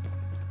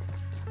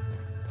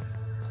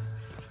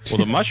 Well,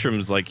 the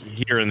mushrooms, like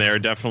here and there,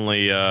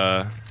 definitely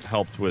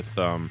helped with.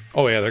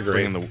 Oh yeah, they're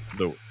great. Bringing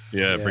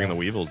bringing the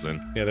weevils in.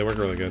 Yeah, they work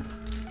really good.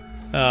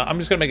 I'm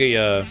just gonna make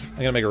a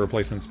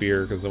replacement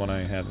spear because the one I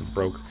had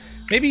broke.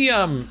 Maybe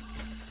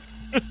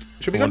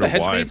should we go to the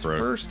hedge maze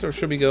first, or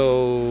should we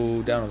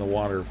go down in the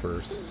water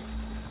first?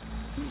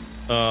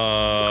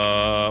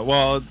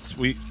 Well,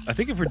 I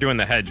think if we're doing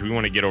the hedge, we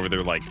want to get over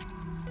there like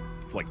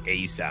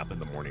ASAP in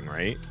the morning,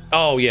 right?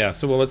 Oh yeah,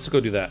 so let's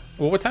go do that.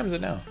 Well, what time is it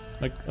now?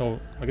 Like, oh,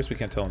 I guess we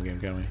can't tell in game,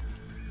 can we?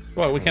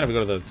 Well, we can't even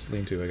go to the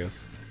lean-to, I guess.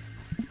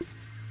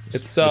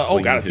 It's oh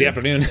god, it's the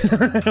afternoon.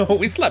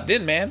 We slept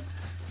in, man.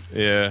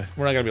 Yeah,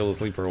 we're not gonna be able to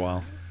sleep for a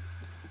while.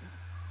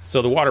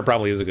 So the water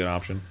probably is a good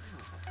option.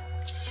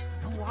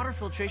 No water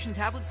filtration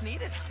tablets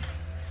needed.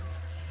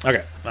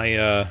 Okay,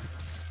 I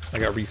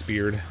got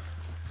re-speared.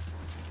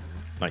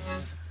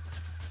 Nice.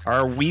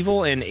 Are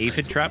weevil and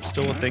aphid traps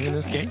still a thing in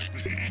this game?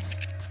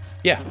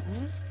 Yeah.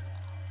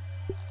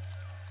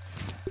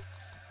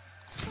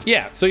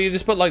 Yeah, so you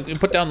just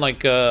put down like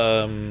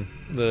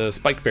the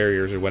spike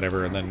barriers or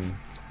whatever, and then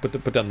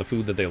put down the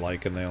food that they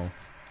like, and they'll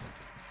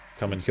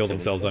come and kill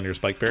themselves on your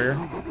spike barrier.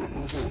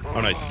 Oh,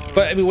 nice.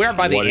 But I mean, we are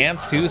by the What-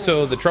 ants too,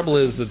 so the trouble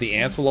is that the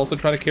ants will also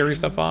try to carry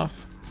stuff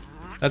off.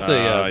 That's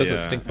a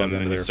stink bug and under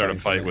then there. you start a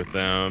fighting fight with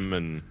them,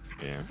 and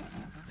yeah.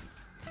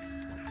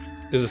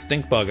 something. There's a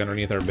stink bug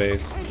underneath our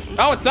base.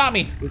 Oh, it saw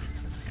me!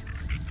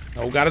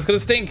 Oh god, it's gonna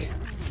stink!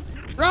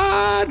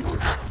 Run!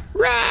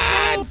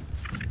 Run!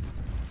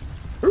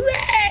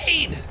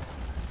 Raid!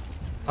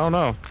 Oh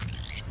no.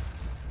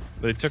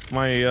 They took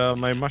my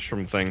my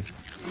mushroom thing.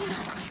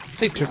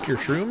 They took your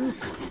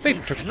shrooms? They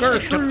took our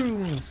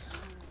shrooms!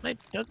 They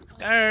took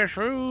our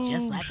shrooms.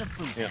 Just like a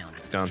fruit Yeah, pound.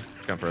 it's gone.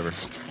 It's gone forever.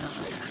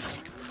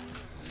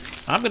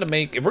 I'm gonna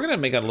make, if we're gonna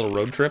make a little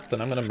road trip,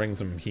 then I'm gonna bring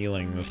some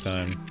healing this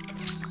time.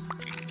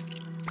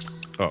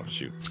 Oh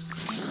shoot.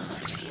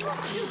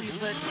 Chilly,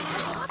 but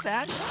not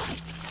bad.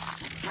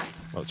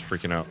 I was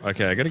freaking out.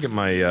 Okay, I gotta get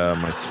my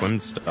my swim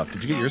stuff.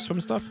 Did you get your swim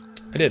stuff?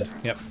 I did,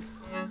 yep.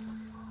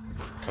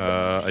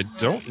 I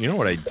don't. You know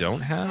what I don't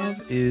have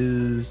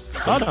is.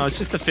 Oh no, it's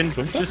just the fin.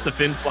 Just the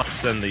fin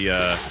fluffs and the.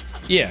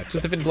 Yeah,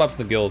 just the fin flaps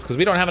and the gills, because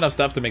we don't have enough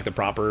stuff to make the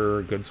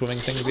proper good swimming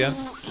things yet.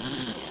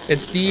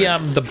 It's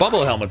the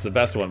bubble helmet's the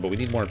best one, but we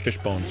need more fish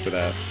bones for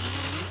that.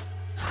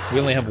 We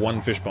only have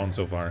one fish bone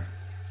so far.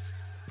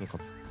 Okay.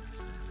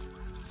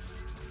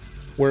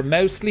 We're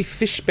mostly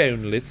fish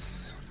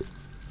boneless.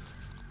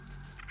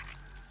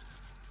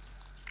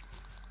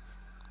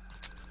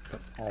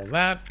 All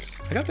that.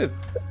 I got the.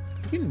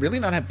 Do we really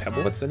not have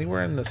pebblets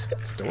anywhere in this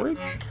storage?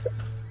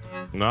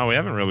 No, we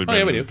haven't really been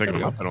yeah, we do. picking There we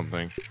them up. go. I don't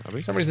think. Have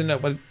we? For some reason, no.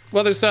 But,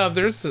 well, there's yeah,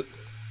 there's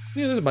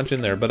a bunch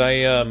in there, but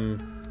I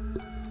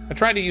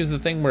tried to use the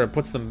thing where it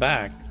puts them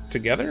back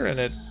together, and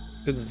it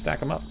didn't stack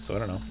them up. So I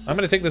don't know. I'm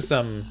gonna take this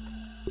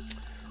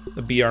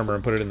the bee armor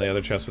and put it in the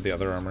other chest with the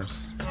other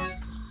armors.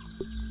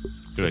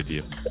 Good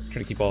idea.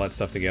 Trying to keep all that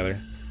stuff together.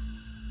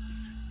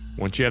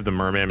 Once you have the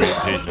merman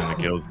mutation, the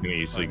gills can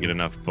easily get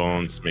enough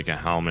bones to make a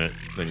helmet,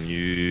 then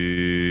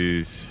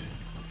use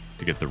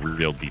to get the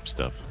real deep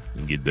stuff.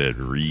 And get that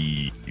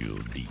real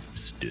deep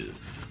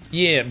stuff.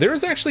 Yeah,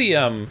 there's actually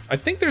I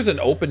think there's an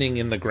opening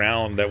in the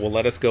ground that will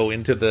let us go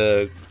into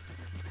the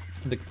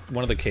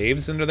one of the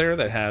caves under there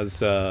that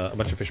has a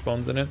bunch of fish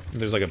bones in it.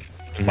 And there's like a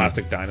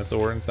plastic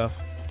dinosaur and stuff.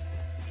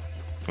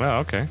 Oh,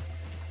 okay.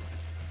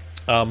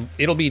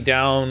 It'll be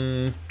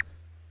down.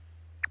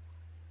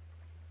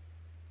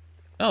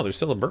 Oh, there's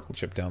still a Burgle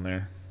chip down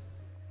there.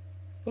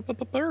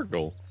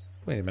 Burgle.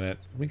 Wait a minute.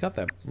 We got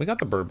that. We got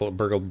the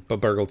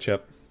Burgle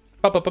chip.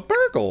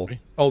 Burgle.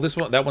 Oh, this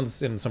one. That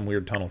one's in some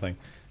weird tunnel thing.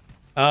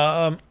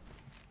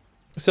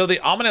 So the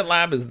Ominent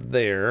Lab is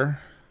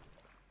there.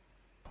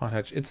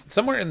 Pothatch. It's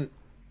somewhere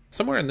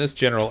in this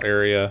general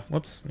area.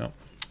 Whoops. No.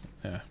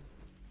 Yeah.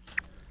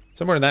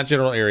 Somewhere in that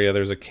general area,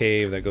 there's a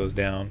cave that goes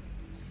down.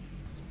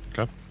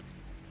 Okay.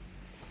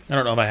 I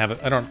don't know if I have it.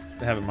 I don't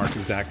have it marked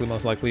exactly,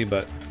 most likely,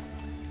 but.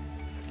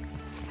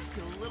 I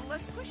feel a little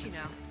less squishy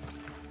now.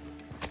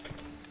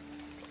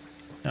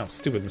 Oh,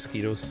 stupid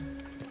mosquitoes.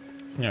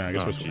 Yeah, I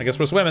guess Oh, I guess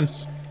we're swimming.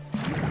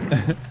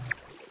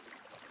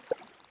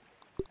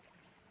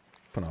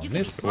 Put on You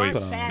this. can Wait,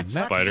 Put on fast,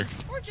 that. spider.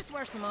 Or just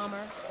wear some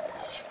armor.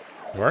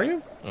 Where are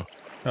you? Oh.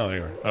 Oh, there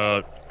you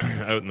are.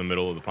 Out in the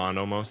middle of the pond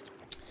almost.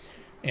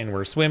 And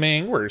we're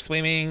swimming. We're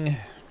swimming.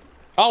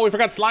 Oh, we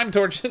forgot slime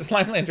torches,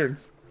 slime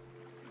lanterns.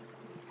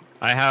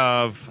 I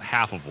have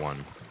half of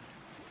one.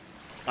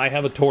 I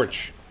have a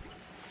torch.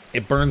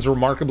 It burns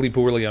remarkably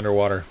poorly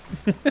underwater.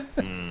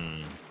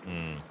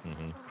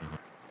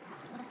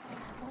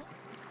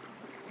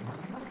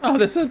 Oh,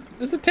 there's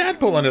a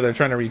tadpole under there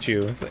trying to reach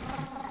you. It's like,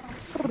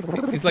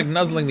 he's like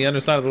nuzzling the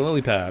underside of the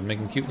lily pad,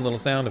 making cute little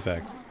sound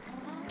effects.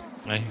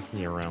 I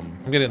hear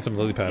I'm getting some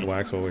lily pad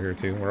wax while we're here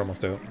too. We're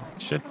almost out.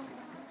 shit.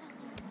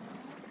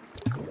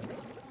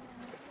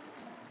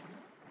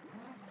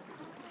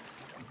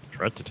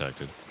 Threat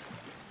detected.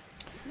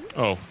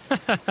 Oh,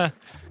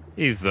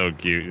 he's so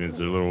cute, Mr.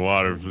 Little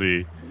Water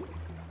Flea.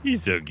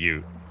 He's so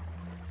cute.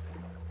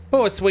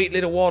 Oh, a sweet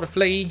little water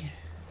flea.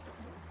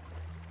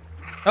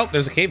 Oh,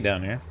 there's a cave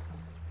down here.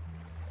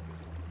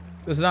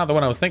 This is not the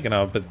one I was thinking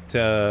of, but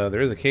there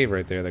is a cave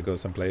right there that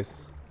goes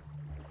someplace.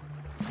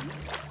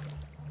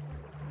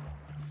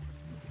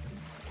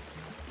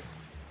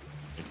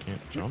 I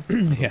can't jump.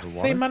 Yeah, The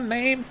say water? my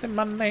name, say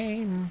my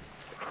name.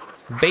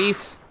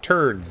 Base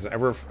turds. I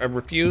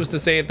refuse to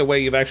say it the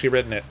way you've actually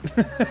written it.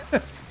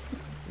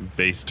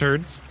 Base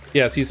turds.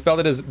 Yes, he spelled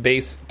it as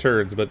base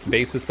turds, but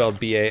base is spelled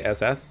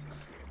B-A-S-S.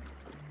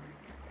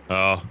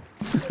 Oh.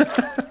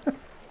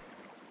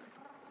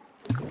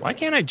 Why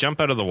can't I jump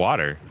out of the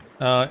water?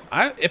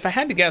 If I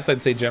had to guess,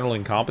 I'd say general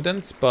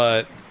incompetence,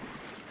 but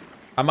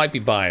I might be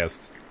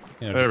biased.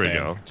 You know, There just we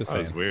saying, go. Just That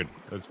was saying. weird.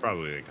 That's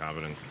probably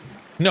incompetence.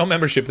 No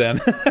membership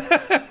then.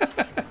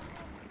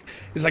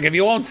 He's like, if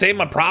you won't say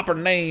my proper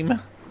name.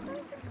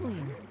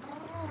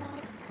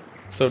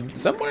 So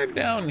somewhere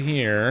down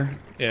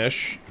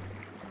here-ish,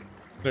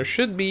 there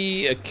should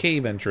be a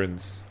cave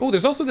entrance. Oh,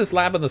 there's also this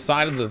lab on the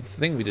side of the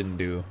thing we didn't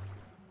do.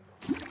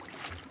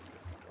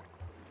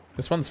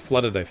 This one's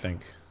flooded, I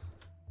think.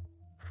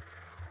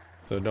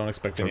 So don't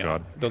expect any.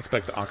 God. Don't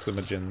expect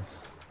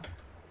oxymogens.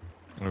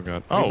 Oh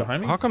god. Are you Oh,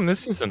 behind me? how come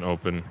this isn't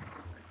open?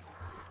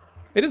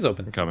 It is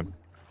open. I'm coming.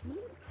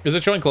 Is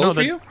it showing closed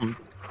for the, you?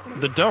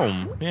 The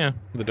dome, yeah.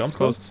 The dome's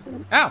closed.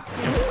 Ow!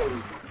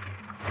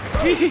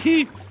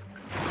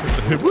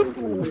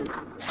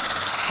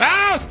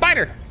 Ah,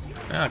 spider!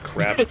 Ah,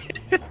 crap.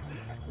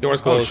 Door's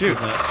closed, shoot.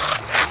 isn't it?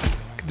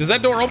 Does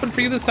that door open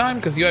for you this time?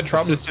 Because you had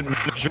troubles. Assistant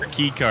manager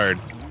key card.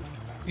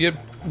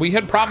 We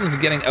had problems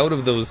getting out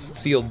of those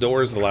sealed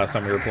doors the last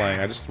time we were playing.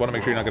 I just want to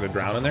make sure you're not going to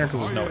drown in there because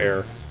there's no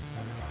air.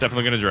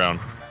 Definitely gonna drown.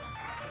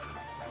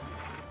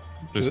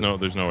 There's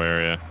no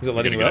area. Is it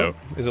letting you out?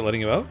 Is it letting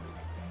you out?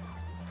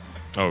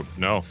 Oh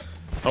no.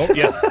 Oh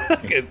yes.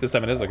 Okay, this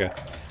time it is okay.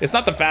 It's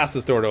not the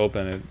fastest door to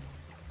open.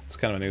 It's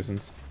kind of a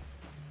nuisance.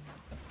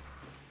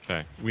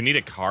 Okay. We need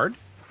a card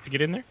to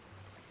get in there.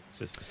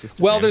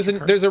 Well,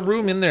 there's a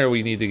room in there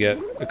we need to get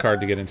a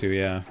card to get into.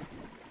 Yeah.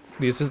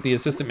 The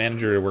assistant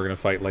manager we're gonna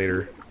fight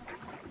later.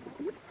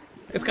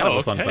 It's kind of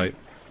a fun fight.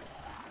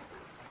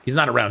 He's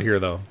not around here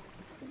though.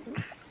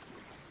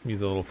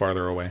 He's a little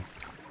farther away.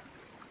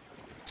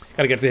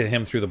 Gotta get to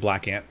him through the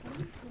black ant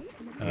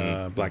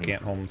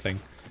home thing.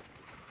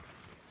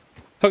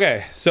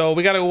 Okay, so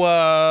we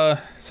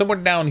gotta somewhere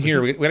down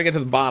here. We gotta get to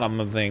the bottom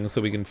of things so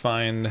we can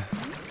find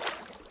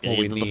what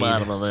we need. The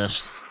bottom of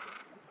this.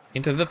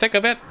 Into the thick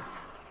of it.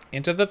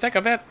 Into the thick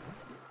of it.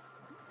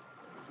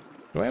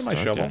 Do I have my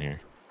Dark shovel? down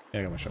here. Yeah,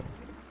 I got my shovel.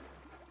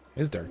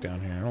 It's dark down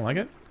here. I don't like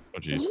it. Oh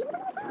jeez.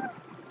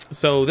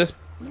 So this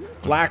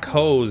black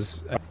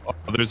hose. Oh,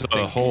 there's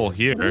a hole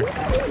here.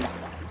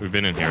 We've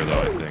been in here though,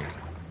 I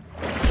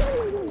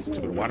think.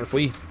 Stupid water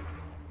flea.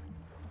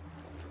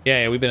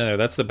 Yeah, we've been in there.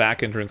 That's the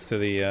back entrance to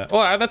the.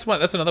 Oh, that's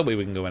another way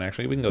we can go in.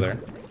 Actually, we can go there.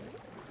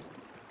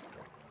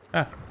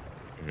 Ah.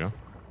 There you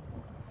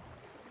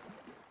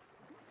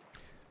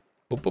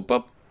go. Boop boop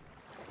boop.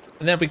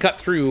 And then if we cut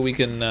through, we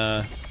can.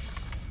 I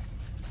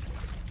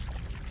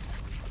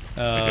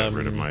got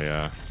rid of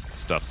my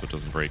stuff so it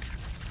doesn't break.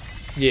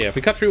 Yeah, if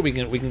we cut through, we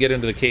can get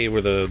into the cave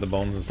where the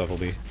bones and stuff will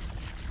be.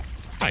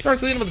 Nice.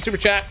 Marceline with the super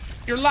chat.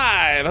 You're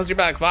live. How's your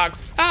back,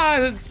 Fox? Ah,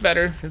 it's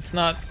better. It's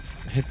not.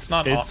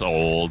 It's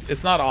old.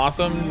 It's not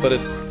awesome, but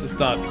it's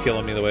not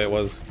killing me the way it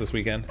was this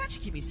weekend. That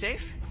should keep me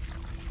safe.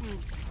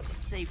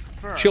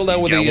 Safer. Chilled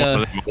out with One the.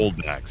 of them old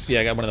backs.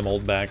 Yeah, I got one of them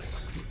old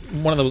backs.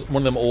 One of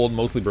them old,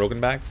 mostly broken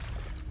backs.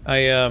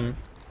 I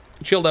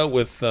chilled out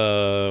with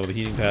the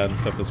heating pad and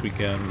stuff this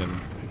weekend,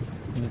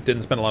 and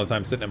didn't spend a lot of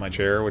time sitting in my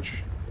chair,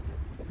 which,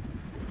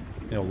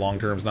 you know, long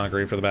term is not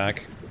great for the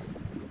back.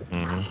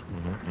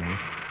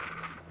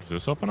 Does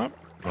this open up?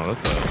 Oh,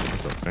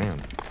 that's a fan.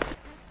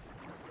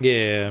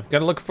 Yeah,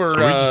 gotta look for.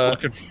 So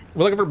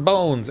we're looking for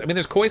bones. I mean,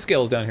 there's koi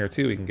scales down here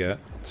too. We can get,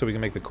 so we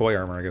can make the koi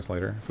armor, I guess,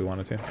 later if we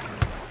wanted to.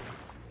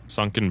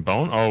 Sunken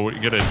bone? Oh,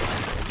 you gotta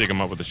dig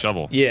them up with a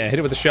shovel. Yeah, hit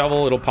it with a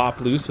shovel. It'll pop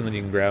loose, and then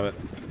you can grab it.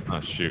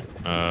 Oh shoot.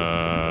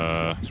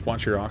 Just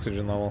watch your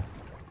oxygen level.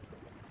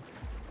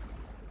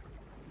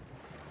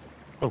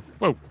 Whoa,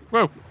 whoa,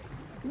 whoa!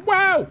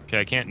 Wow! Okay,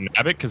 I can't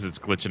nab it because it's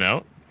glitching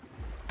out.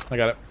 I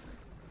got it.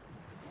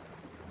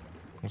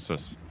 What's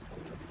this?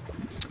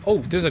 Oh,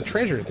 there's a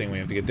treasure thing we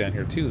have to get down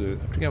here too.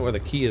 I forget where the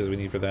key is we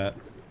need for that.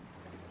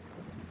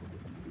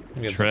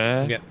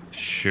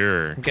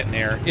 Sure. I'm getting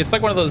there. It's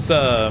like one of those,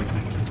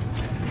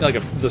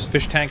 those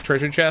fish tank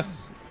treasure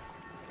chests.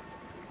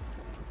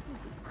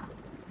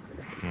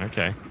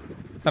 Okay.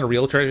 It's not a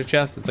real treasure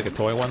chest. It's like a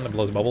toy one that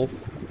blows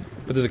bubbles.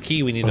 But there's a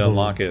key we need to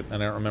unlock it,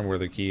 and I don't remember where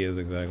the key is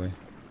exactly.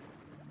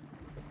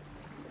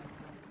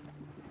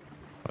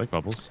 I like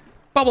bubbles.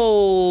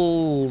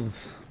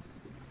 Bubbles!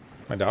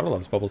 My daughter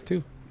loves bubbles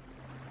too.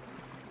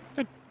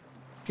 Good.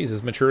 She's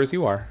as mature as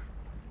you are.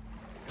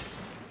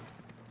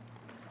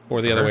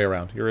 Or the other way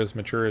around. You're as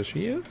mature as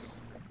she is?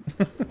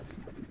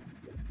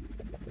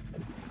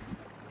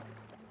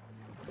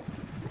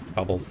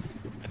 Bubbles.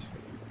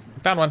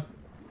 Found one.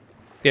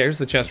 Yeah, here's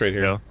the chest right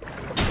here.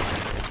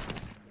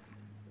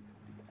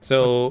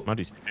 So...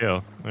 Muddy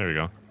scale. There we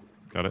go.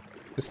 Got it.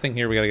 This thing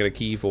here we gotta get a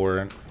key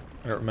for.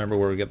 I don't remember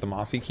where we get the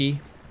mossy key.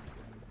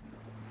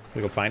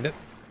 We go find it.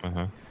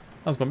 Uh-huh.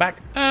 How's my back?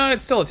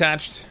 It's still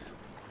attached.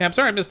 Yeah, I'm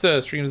sorry I missed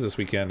streams this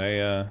weekend.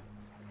 I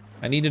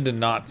needed to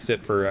not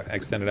sit for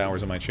extended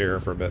hours in my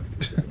chair for a bit.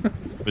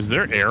 Is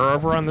there air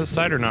over on this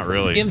side or not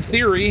really? In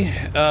theory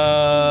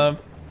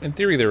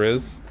there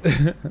is.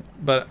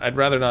 But I'd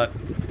rather not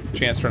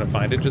chance trying to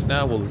find it just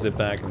now. We'll zip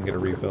back and get a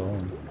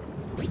refill.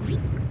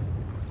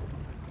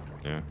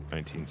 Yeah,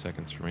 19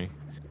 seconds for me.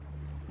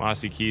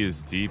 Mossy key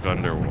is deep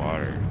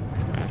underwater.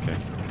 Okay.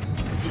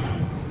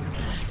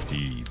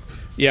 Deep.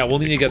 Yeah, we'll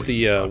need to get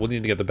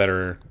the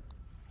better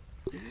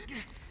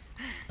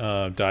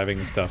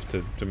diving stuff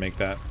to make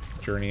that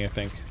journey, I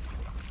think.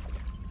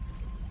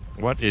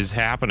 What is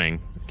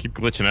happening? Keep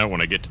glitching out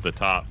when I get to the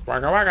top.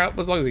 Waka waka.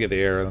 As long as you get the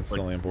air, that's the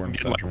only important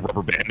stuff. Like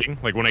rubber banding.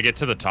 Like when I get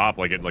to the top,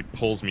 like it like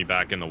pulls me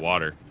back in the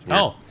water. It's weird.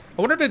 Oh,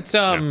 I wonder if it's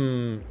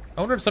I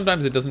wonder if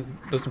sometimes it doesn't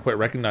quite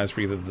recognize for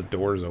you that the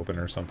door's open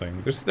or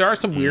something. There are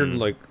some weird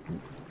like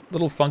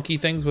little funky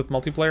things with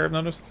multiplayer I've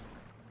noticed.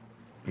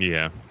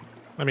 Yeah.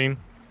 I mean,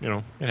 you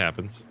know, it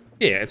happens.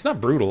 Yeah, it's not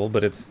brutal,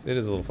 but it is a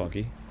little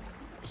funky.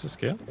 Is this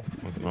scale?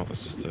 No,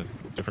 it's just a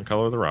different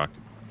color of the rock.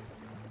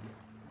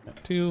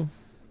 Got 2.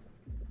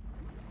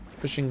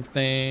 Fishing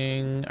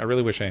thing. I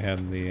really wish I had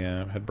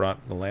had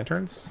brought the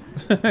lanterns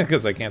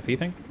because I can't see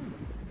things.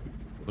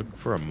 Look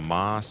for a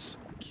moss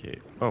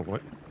cave. Oh,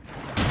 what?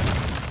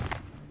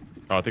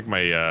 Oh, I think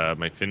my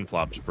my fin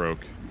flops broke.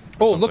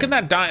 Oh, look in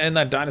that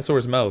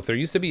dinosaur's mouth. There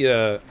used to be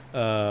a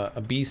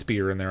bee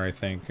spear in there, I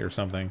think, or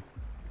something.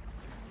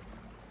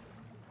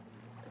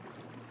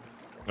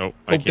 Oh,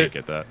 I can't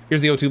get that.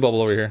 Here's the O2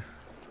 bubble over here.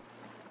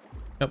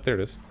 Nope, there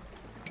it is.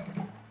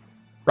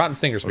 Rotten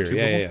stinger spear. O2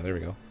 Yeah, bubble? there we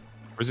go.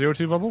 Where's the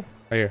O2 bubble?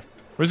 Right here.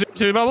 Where's the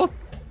O2 bubble?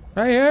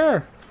 Right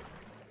here.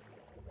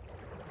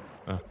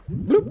 Oh.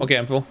 Bloop. Okay,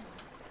 I'm full.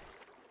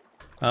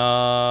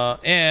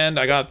 And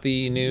I got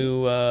the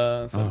new.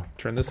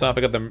 Turn this off.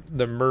 I got the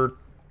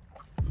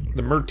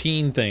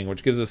Mertine thing,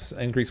 which gives us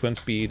increased swim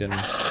speed and.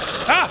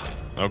 Ah!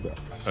 Oh,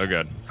 oh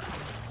god.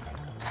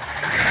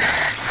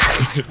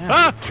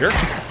 Ah! Jerk.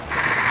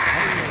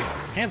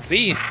 Can't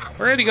see.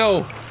 Where'd he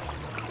go? Is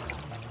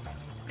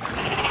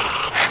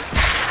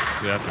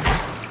he after me?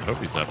 I hope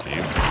he's after you.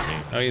 Not me.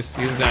 Oh, he's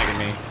attacking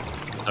me.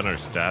 Is that our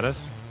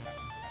status?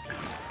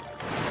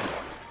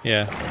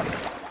 Yeah.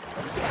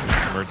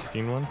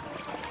 Mertine one?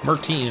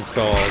 Mertine, it's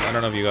called. I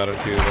don't know if you got it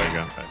too. There you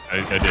go.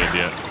 I did,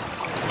 yeah.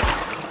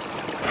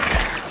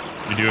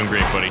 You're doing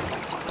great, buddy.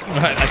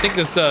 I think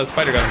this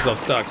spider got himself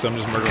stuck, so I'm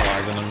just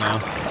murderizing him now.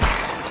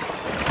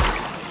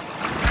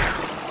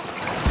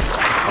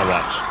 I'll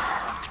watch.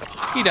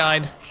 He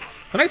died.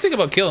 The nice thing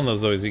about killing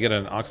those, though, is you get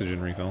an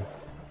oxygen refill.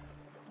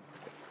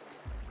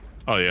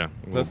 Oh, yeah.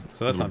 So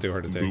that's not too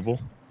hard to take. Booble.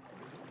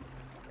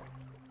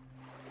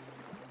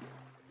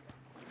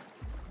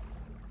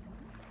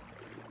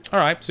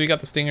 Alright, so you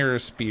got the stinger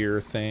spear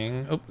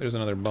thing. Oh, there's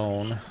another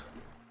bone.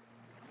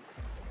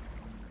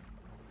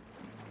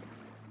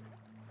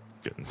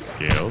 Getting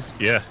scales.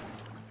 Yeah.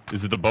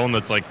 Is it the bone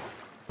that's, like,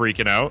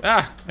 freaking out?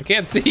 Ah, I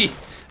can't see.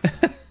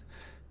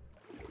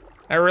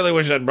 I really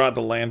wish I'd brought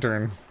the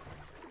lantern.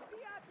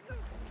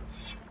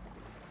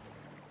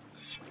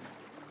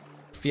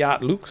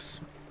 Fiat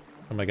Lux.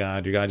 Oh my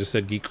god, your guy just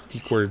said geek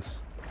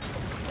words.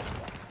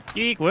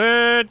 Geek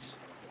words!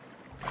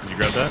 Did you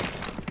grab that?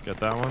 Got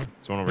that one?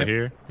 There's one over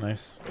here.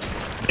 Nice.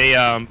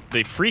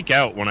 They freak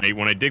out when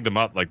I dig them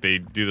up. Like, they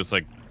do this,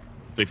 like,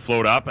 they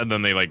float up and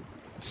then they, like,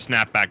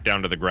 snap back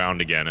down to the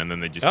ground again, and then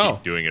they just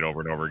keep doing it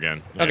over and over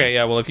again. Yeah. Okay,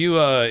 yeah, well, if you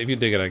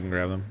dig it, I can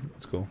grab them.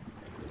 That's cool.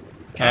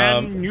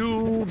 Can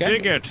you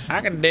dig it?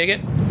 I can dig it.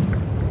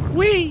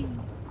 Whee!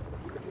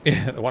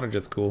 Yeah, the water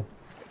jet's cool.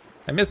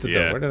 I missed it,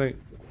 though. Where did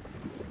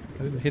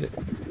I didn't hit it.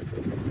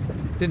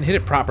 Didn't hit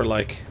it proper,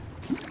 like.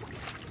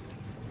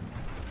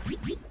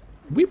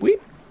 Weep,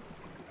 weep.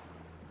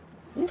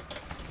 Whoop.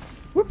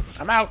 Whoop.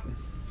 I'm out.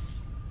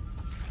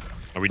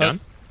 Are we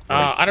done?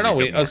 I don't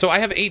know. So I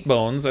have 8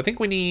 bones. I think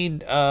we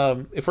need,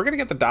 if we're gonna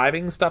get the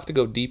diving stuff to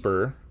go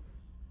deeper.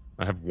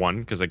 I have 1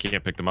 because I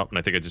can't pick them up, and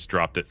I think I just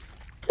dropped it.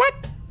 What?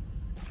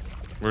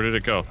 Where did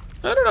it go?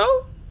 I don't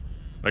know.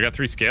 I got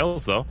 3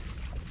 scales though.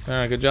 All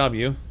right, good job,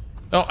 you.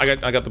 Oh,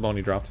 I got the bone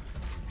you dropped.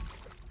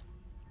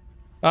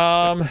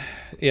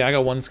 Yeah, I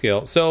got 1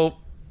 scale. So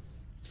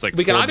it's like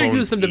we can either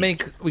use them each.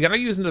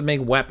 to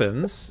make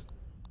weapons,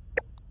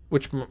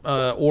 which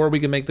or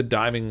we can make the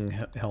diving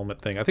helmet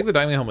thing. I think the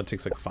diving helmet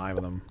takes like 5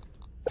 of them.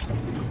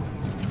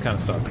 Which kind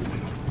of sucks.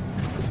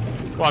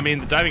 Well, I mean,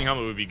 the diving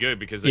helmet would be good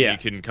because then you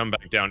can come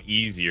back down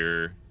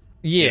easier.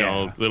 Yeah, you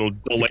know, it'll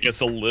delay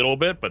us a little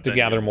bit, but to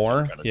gather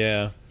more.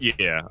 Yeah,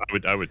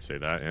 I would say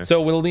that. Yeah.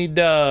 So we'll need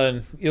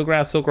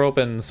eelgrass, silk rope,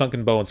 and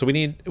sunken bone. So we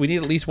need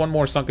at least 1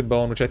 more sunken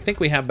bone, which I think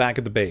we have back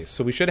at the base.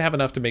 So we should have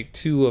enough to make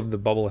 2 of the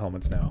bubble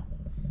helmets now.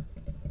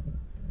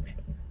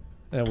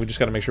 And we just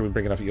got to make sure we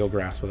bring enough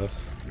eelgrass with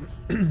us.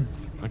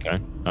 Okay.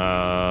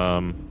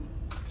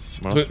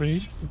 What else we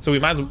need? So we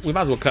might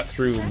as well cut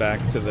through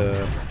back to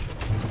the.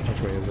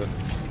 Which way is it?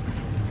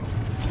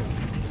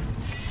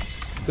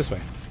 This way.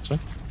 So?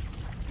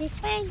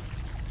 This way.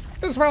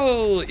 This way.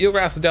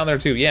 Eelgrass is down there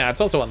too. Yeah,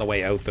 it's also on the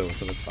way out though,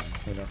 so that's fine.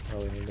 We don't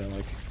really need to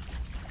like.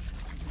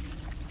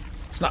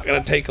 It's not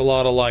gonna take a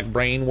lot of like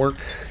brain work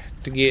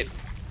to get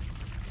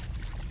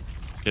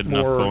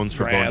enough more bones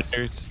for grass.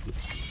 bonus.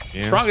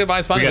 Yeah. Strong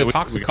advice finding the we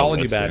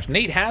toxicology got a badge. list,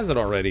 Nate has it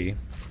already.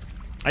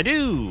 I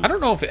do. I don't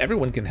know if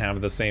everyone can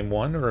have the same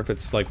one or if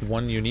it's like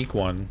one unique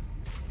one.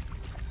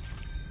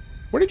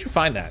 Where did you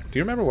find that? Do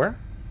you remember where?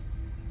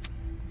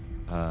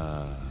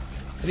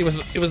 It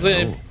was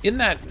in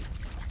that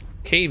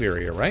cave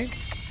area, right?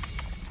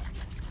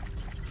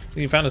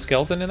 You found a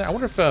skeleton in there. I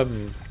wonder if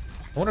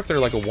they're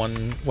like a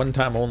one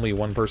time only,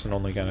 one person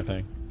only kind of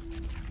thing.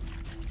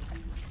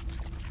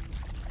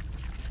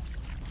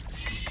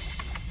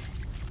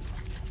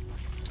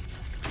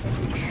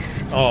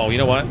 Oh, you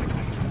know what?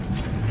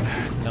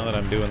 Now that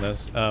I'm doing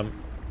this, I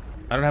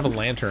don't have a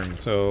lantern.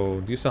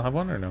 So, do you still have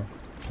one or no?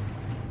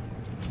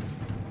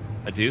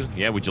 I do.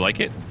 Yeah. Would you like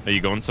it? Are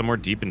you going somewhere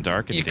deep and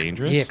dark and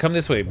dangerous? Yeah, come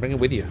this way. Bring it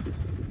with you.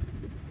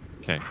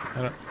 Okay.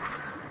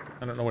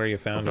 I don't know where you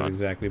found Oh, it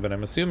exactly, but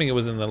I'm assuming it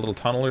was in the little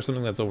tunnel or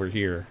something that's over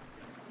here.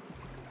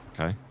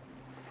 Okay.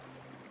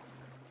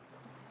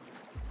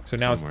 So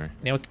now Somewhere.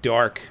 it's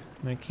dark.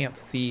 I can't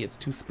see. It's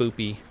too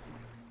spoopy.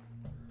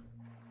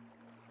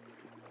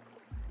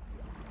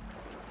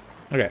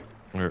 Okay.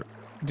 Where?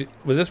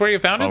 Was this where you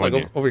found it? Following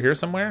Like you. over here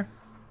somewhere?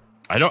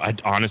 I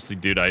honestly,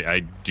 dude,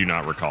 I do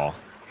not recall.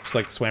 Just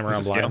like swam around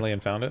this scale? blindly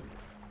and found it?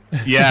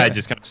 Yeah, I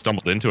just kind of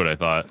stumbled into it, I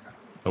thought.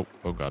 Oh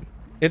god.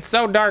 It's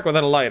so dark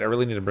without a light. I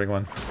really need to bring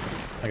one.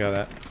 I got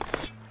that.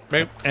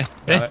 Got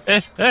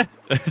it.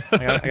 I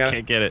got it.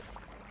 Can't get it.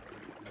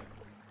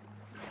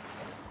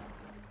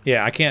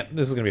 Yeah, I can't.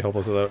 This is gonna be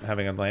hopeless without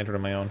having a lantern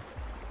of my own.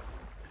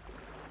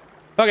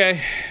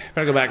 Okay,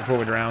 better go back before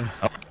we drown.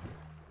 Oh.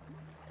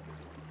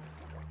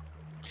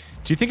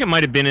 Do you think it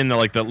might have been in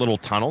the that little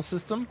tunnel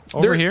system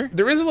over here?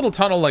 There is a little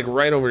tunnel like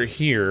right over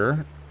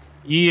here.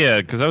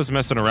 Yeah, because I was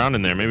messing around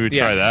in there. Maybe we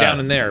try that. Down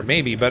in there,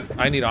 maybe. But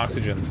I need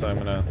oxygen, so I'm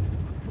gonna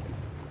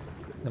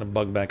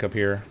bug back up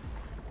here.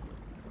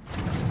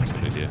 That's a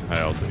good idea.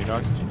 I also need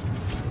oxygen.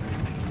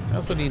 I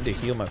also need to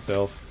heal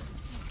myself.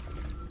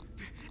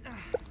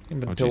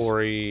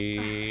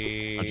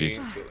 Inventory. Oh, jeez.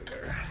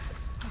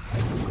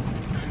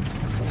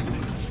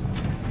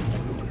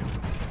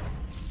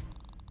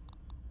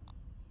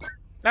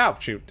 Oh,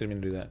 shoot. Didn't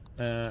mean to do that.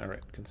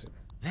 Alright, consume.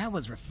 That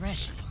was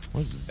refreshing.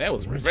 That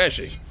was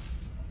refreshing.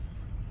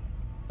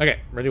 Okay,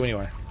 ready when you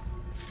are.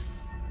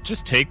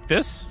 Just take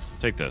this.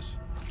 Take this.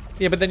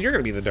 Yeah, but then you're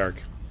gonna be in the dark.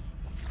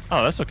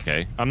 Oh, that's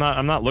okay. I'm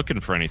not looking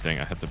for anything.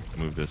 I have to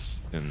move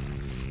this, and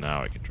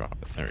now I can drop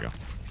it. There we go.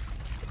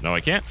 No, I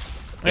can't.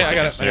 Yeah, I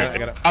got it. There I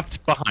got it. Up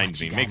behind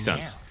me. Makes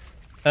sense.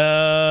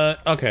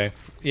 Okay.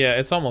 Yeah,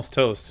 it's almost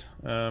toast.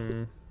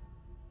 Yeah,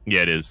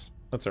 it is.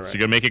 That's alright. So you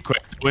gotta make it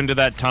quick. Go into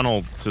that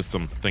tunnel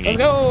system thingy. Let's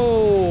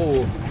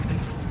go!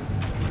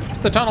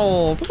 To the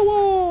tunnel! To the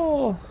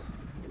wall!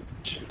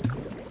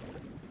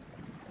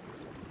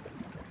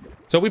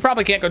 So we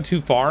probably can't go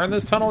too far in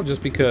this tunnel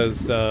just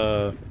because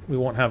we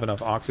won't have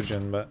enough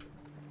oxygen, but...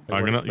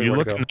 You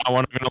look in that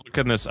one, I'm gonna look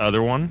in this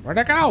other one. Where'd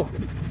I go?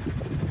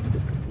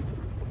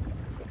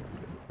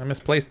 I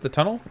misplaced the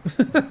tunnel?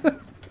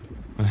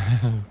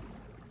 That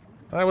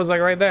was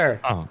like right there.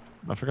 Oh,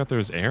 I forgot there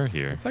was air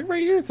here. It's like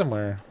right here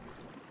somewhere.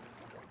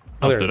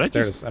 Oh, there did it I is.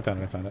 There it just- is. I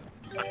found it.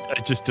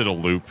 I just did a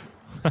loop.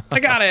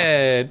 I got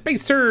it!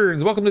 Base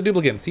turns! Welcome to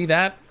Duplicate. See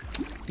that?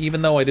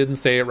 Even though I didn't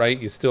say it right,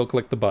 you still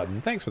click the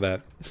button. Thanks for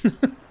that. Oh,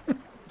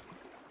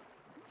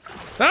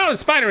 there's a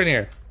spider in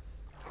here!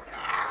 Oh,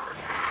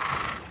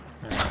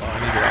 I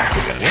need your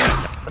oxygen.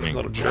 Yeah, you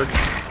little jerk.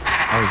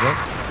 Oh, is that?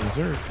 Is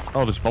there?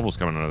 Oh, there's bubbles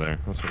coming out of there.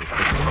 That's what it's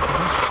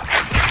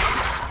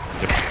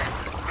yep.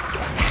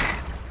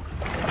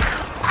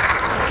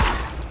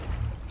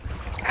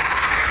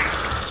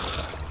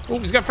 Oh,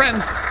 he's got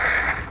friends. He's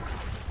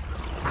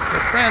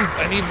got friends.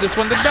 I need this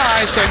one to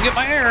die so I can get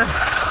my air.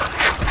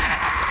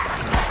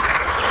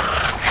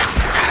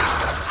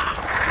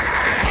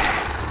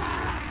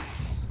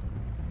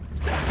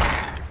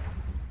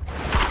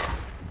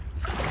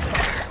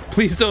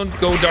 Please don't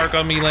go dark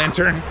on me,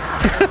 Lantern.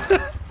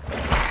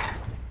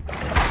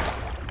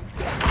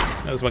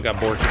 This one got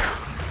bored.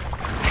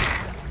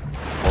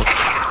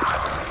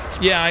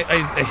 Yeah,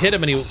 I hit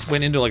him and he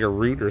went into like a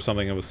root or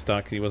something and was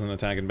stuck. He wasn't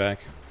attacking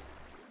back.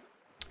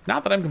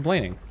 Not that I'm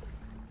complaining.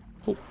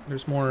 Oh,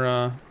 there's more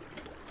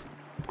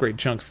upgrade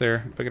chunks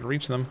there. If I could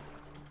reach them.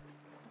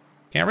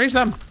 Can't reach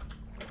them!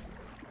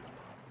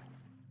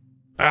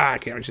 Ah, I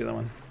can't reach the other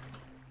one.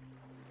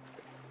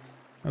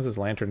 How's this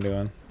lantern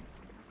doing?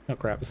 Oh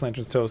crap, this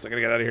lantern's toast. I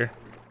gotta get out of here.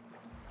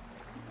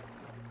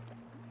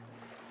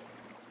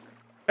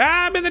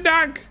 Ah, I'm in the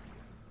dark!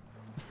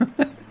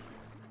 Well,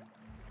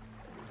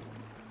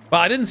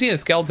 I didn't see a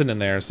skeleton in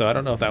there, so I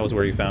don't know if that was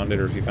where you found it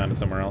or if you found it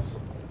somewhere else.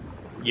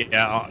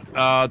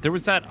 Yeah, there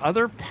was that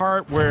other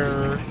part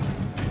where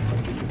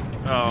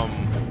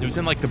it was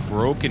in like the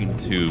broken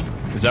tube.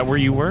 Is that where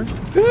you were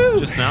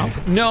just now?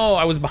 No,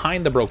 I was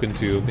behind the broken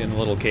tube in the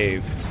little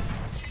cave.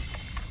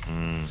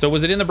 So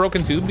was it in the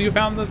broken tube you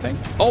found the thing?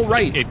 Oh,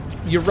 right.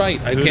 You're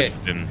right. Okay.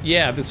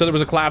 Yeah, so there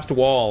was a collapsed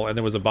wall and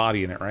there was a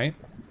body in it, right?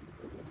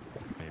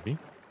 Maybe.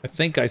 I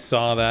think I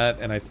saw that,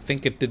 and I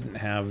think it didn't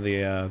have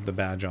the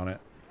badge on it.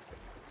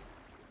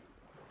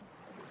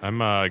 I'm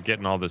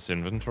getting all this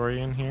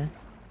inventory in here.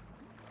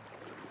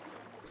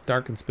 It's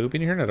dark and spoopy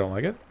in here, and I don't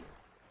like it.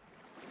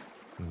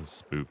 This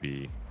is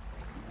spoopy.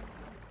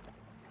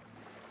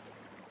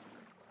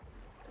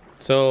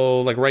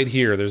 So, like right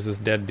here, there's this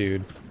dead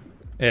dude.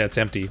 Yeah, it's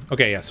empty.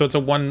 Okay, yeah, so it's a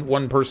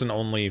one person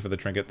only for the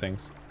trinket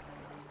things.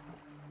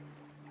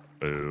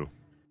 Boo.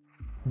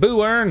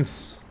 Boo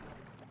earns!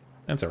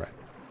 That's alright.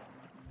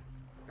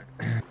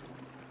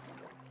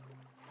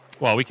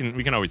 Well, we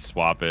can always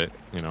swap it,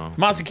 you know.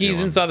 Mossy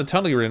Key's inside the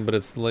tunnel you're in, but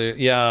it's...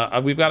 Yeah,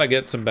 we've got to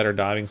get some better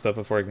diving stuff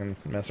before I can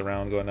mess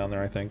around going down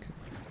there, I think.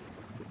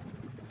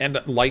 And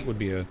light would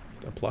be a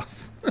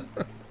plus.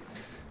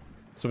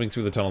 Swimming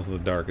through the tunnels in the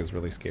dark is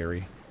really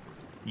scary.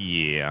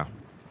 Yeah.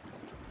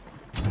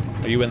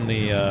 Are you in the,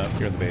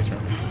 you're in the base,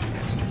 right?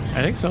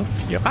 I think so.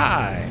 Yep.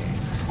 Hi!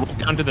 went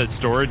down to the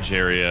storage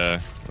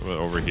area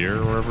over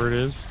here, or wherever it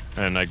is,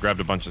 and I grabbed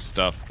a bunch of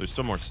stuff. There's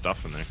still more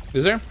stuff in there.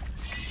 Is there?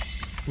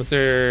 Was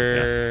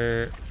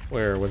there? Yeah.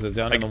 Where was it?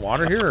 Down in the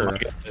water here? Or?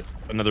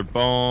 Another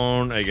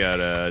bone. I got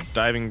a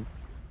diving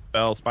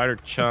bell, spider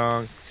chunk.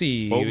 Let's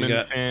see,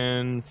 boatman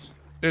fins.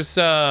 There's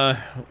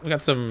we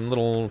got some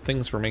little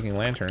things for making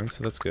lanterns,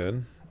 so that's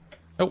good.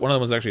 Oh, one of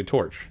them was actually a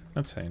torch.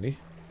 That's handy.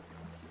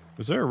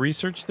 Is there a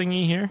research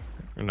thingy here?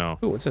 Or no?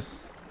 Ooh, what's this?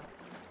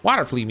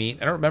 Water flea meat.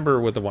 I don't remember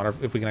what the water,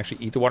 if we can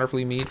actually eat the water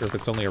flea meat or if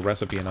it's only a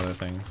recipe and other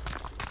things.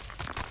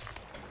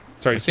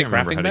 Sorry, you say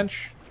crafting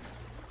bench?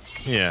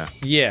 Yeah.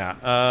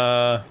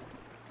 Yeah.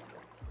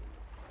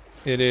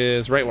 It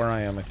is right where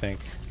I am, I think.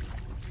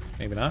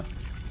 Maybe not.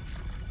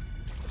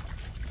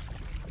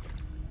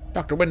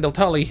 Dr. Wendell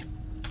Tully.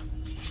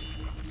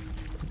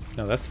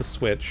 No, that's the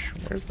switch.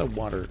 Where's the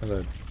water?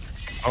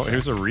 Oh,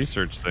 here's a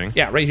research thing.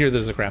 Yeah, right here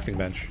there's a crafting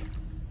bench.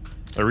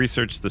 I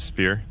researched the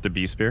spear, the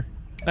bee spear.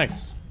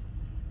 Nice.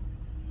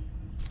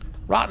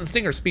 Rotten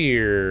Stinger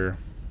Spear.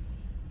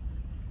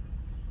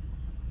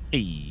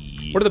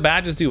 Hey. What do the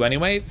badges do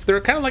anyway? So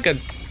they're kind of like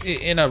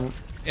in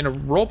a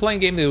role-playing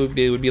game, it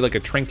would be like a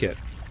trinket.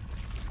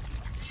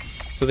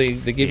 So they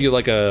give you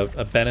like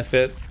a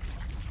benefit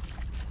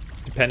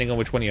depending on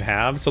which one you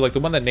have. So like the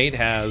one that Nate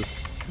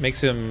has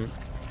makes him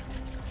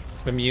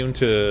immune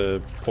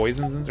to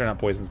poisons, or not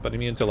poisons, but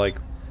immune to like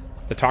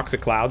the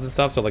toxic clouds and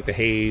stuff. So like the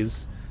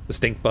haze, the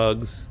stink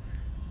bugs.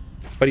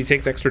 But he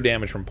takes extra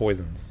damage from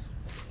poisons.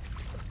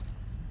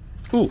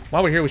 Ooh,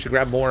 while we're here, we should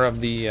grab more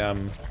of the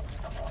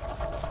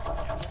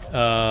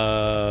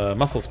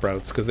muscle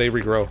sprouts because they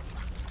regrow.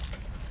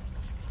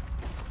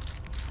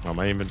 Oh,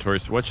 my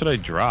inventory's. What should I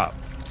drop?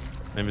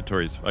 My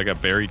inventory's. I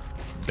got berry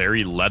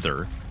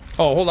leather.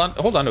 Oh,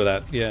 hold on to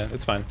that. Yeah,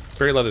 it's fine.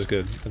 Berry leather's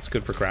good. It's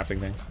good for crafting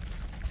things.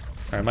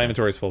 All right, my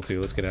inventory's full too.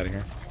 Let's get out of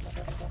here.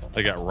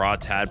 I got raw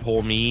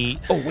tadpole meat.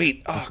 Oh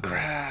wait. Oh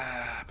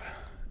crap.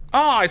 Oh,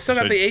 I still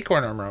got the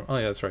acorn armor. Oh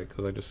yeah, that's right.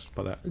 Because I just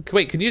bought that.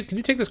 Wait, can you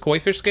take this koi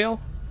fish scale?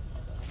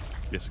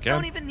 Yes, I can.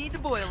 Don't even need to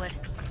boil it.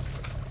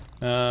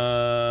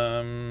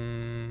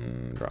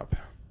 Drop.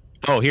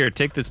 Oh, here,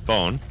 take this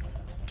bone.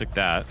 Take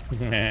that.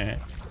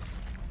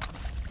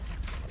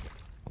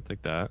 I'll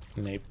take that.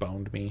 Nate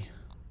boned me.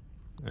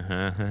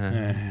 What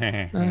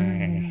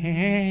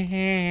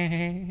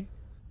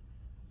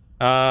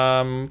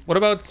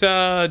about,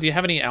 do you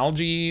have any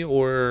algae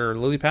or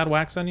lily pad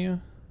wax on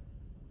you?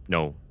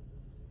 No.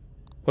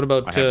 What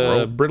about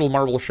brittle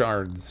marble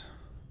shards?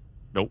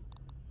 Nope.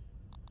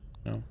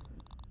 No.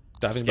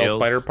 Diving bell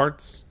spider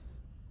parts?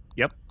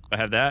 Yep, I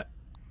have that.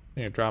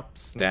 Here, drop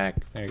stack.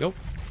 There you go.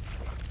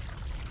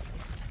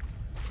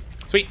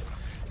 Sweet.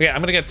 Yeah,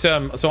 I'm gonna get,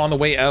 so on the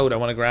way out, I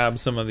want to grab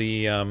some of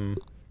the,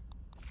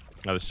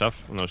 other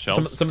stuff on those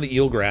shelves? Some of the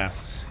eel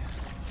grass.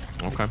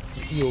 Okay.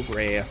 Eel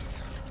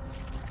grass.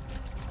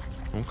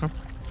 Okay.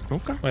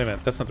 Okay. Wait a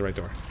minute, that's not the right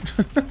door.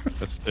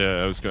 That's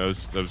I was gonna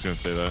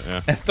say that.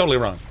 Yeah. That's totally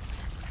wrong.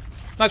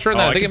 Not sure on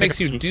that. I think it makes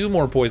you some... do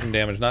more poison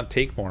damage, not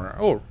take more.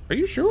 Oh, are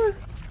you sure?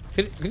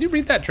 Can you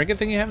read that trinket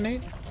thing you have,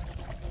 Nate?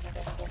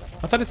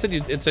 I thought it said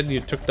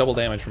you took double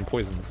damage from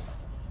poisons.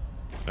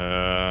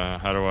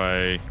 How do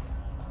I?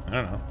 I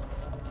don't know.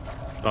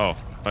 Oh,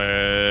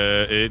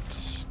 it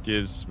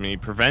gives me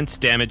prevents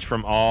damage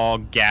from all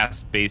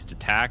gas-based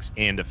attacks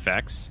and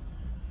effects.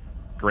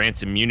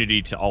 Grants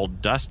immunity to all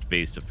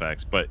dust-based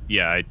effects, but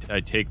yeah, I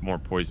take more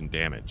poison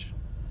damage.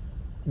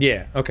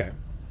 Yeah. Okay.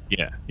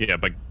 Yeah,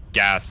 but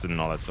gas and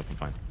all that stuff I'm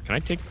fine. Can I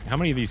take how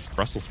many of these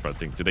Brussels sprout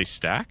things? Do they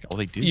stack? Oh,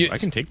 they do. I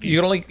can take these.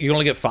 You can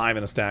only get 5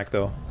 in a stack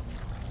though.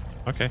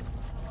 Okay.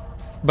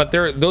 But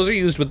those are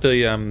used with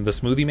the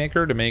smoothie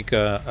maker to make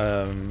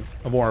a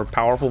more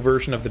powerful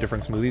version of the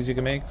different smoothies you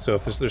can make. So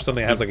if there's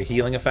something that has like a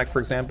healing effect, for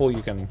example,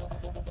 you can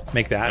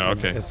make that. Oh,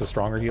 okay. And it's a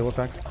stronger heal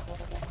effect.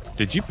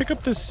 Did you pick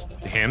up this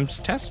hams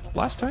test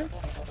last time?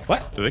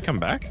 What? Did they come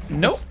back?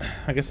 Nope.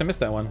 I guess I missed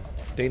that one.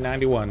 Day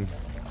 91.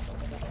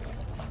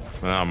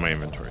 Oh, my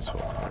inventory's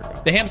full.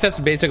 The hams test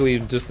is basically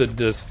just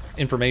this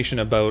information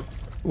about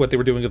what they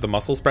were doing with the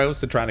muscle sprouts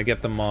to try to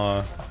get them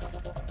to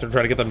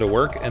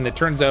work, and it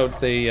turns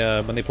out they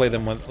when they play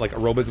them with like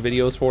aerobic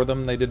videos for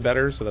them, they did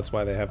better, so that's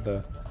why they have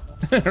the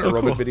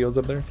aerobic videos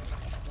up there.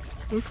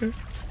 Okay.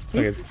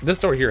 Okay, this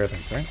door here, I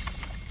think, right?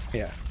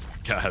 Yeah.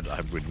 God,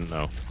 I wouldn't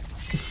know.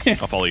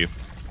 I'll follow you.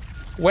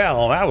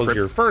 Well, that was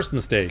your first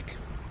mistake.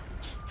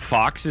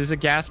 Fox is a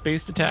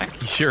gas-based attack?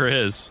 He sure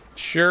is.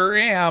 Sure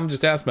am.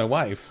 Just ask my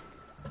wife.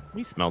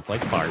 He smells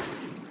like farts.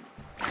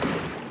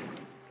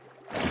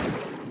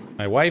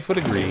 My wife would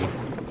agree.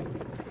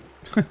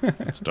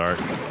 It's dark.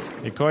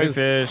 Hey, koi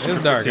fish. It's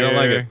dark. I don't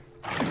like it.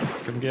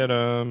 Come get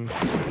him.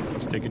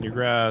 He's taking your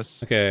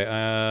grass. Okay,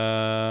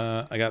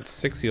 I got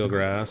 6 eel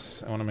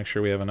grass. I want to make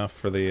sure we have enough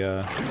for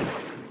the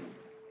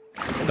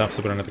stuff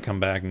so we don't have to come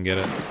back and get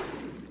it.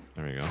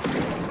 There we go.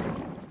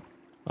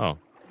 Oh,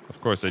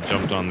 of course I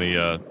jumped on the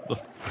oh,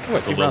 I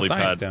see raw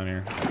science down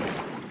here.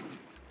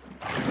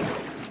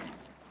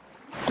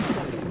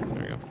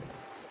 There we go.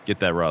 Get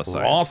that raw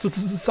science. Raw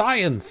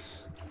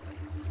science.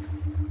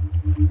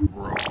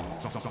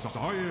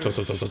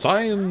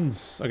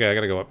 Science. Okay, I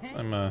gotta go up.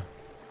 I'm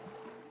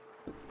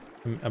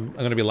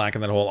gonna be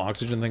lacking that whole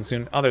oxygen thing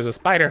soon. Oh, there's a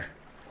spider.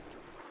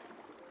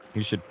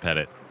 You should pet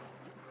it.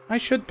 I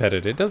should pet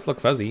it. It does look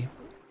fuzzy.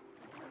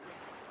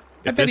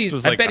 If I this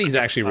was like bet he's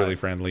actually really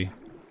friendly.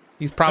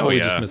 He's probably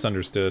just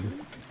misunderstood.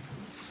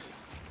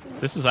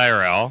 This is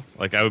IRL.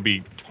 Like, I would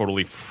be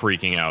totally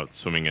freaking out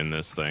swimming in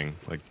this thing.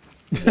 Like,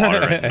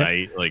 water at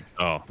night. Like,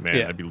 oh, man,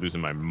 Yeah. I'd be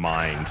losing my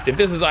mind. If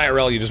this is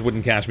IRL, you just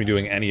wouldn't catch me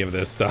doing any of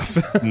this stuff.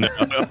 No,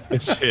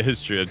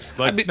 it's true. It's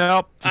like,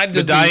 I'd just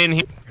just die be- in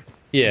here.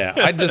 Yeah,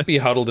 I'd just be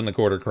huddled in the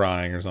corner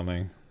crying or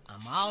something.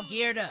 I'm all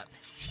geared up.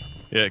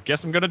 Yeah,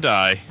 guess I'm gonna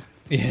die.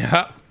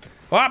 Yeah.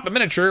 Well, I'm a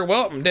miniature.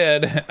 Well, I'm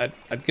dead.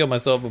 I'd kill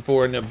myself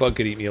before a bug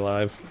could eat me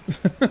alive.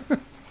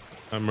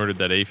 I murdered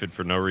that aphid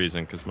for no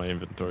reason because my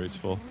inventory's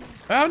full.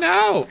 Oh,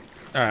 no!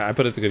 Alright, I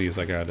put it to good use.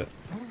 I grabbed it.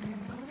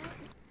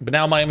 But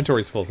now my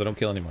inventory's full, so don't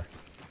kill anymore.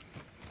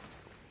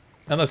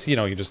 Unless, you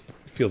know, you just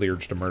feel the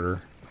urge to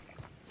murder.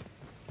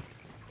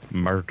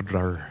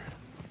 Murder.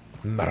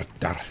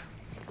 Murder.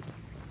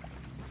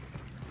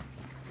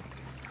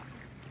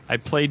 I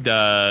played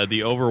the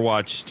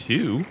Overwatch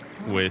 2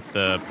 with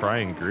Pry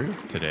and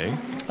Groot today.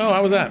 Oh,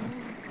 how was that?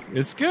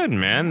 It's good,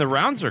 man. The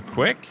rounds are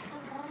quick,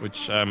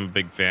 which I'm a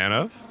big fan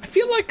of. I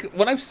feel like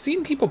when I've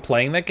seen people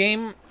playing that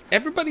game,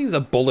 everybody's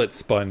a bullet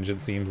sponge,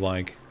 it seems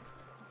like.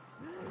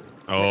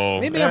 Oh,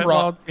 Maybe I'm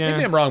wrong. well, yeah.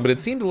 Maybe I'm wrong, but it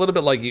seemed a little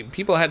bit like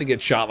people had to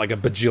get shot like a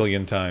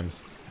bajillion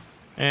times.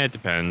 It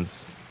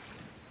depends.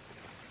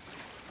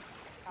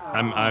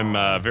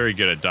 I'm very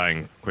good at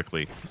dying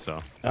quickly,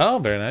 so. Oh,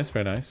 very nice,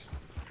 very nice.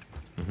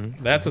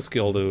 Mm-hmm. That's a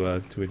skill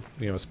to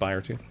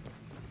aspire to.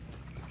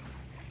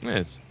 It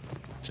is.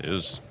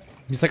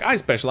 He's like, I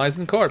specialize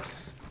in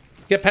corpse.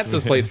 Get pets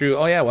this playthrough.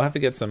 Oh yeah, we'll have to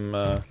get some.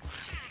 I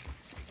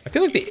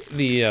feel like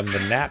the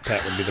gnat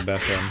pet would be the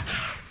best one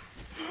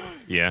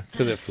Yeah.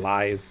 because it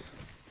flies.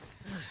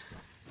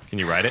 Can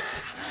you ride it?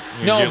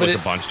 You No, get, but like,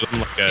 it- a bunch of them,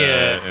 like,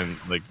 yeah. and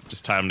like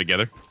just tie them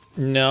together.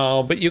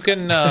 No, but you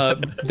can.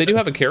 They do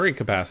have a carry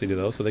capacity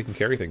though, so they can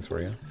carry things for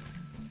you.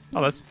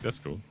 Oh, that's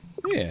cool.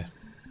 Yeah,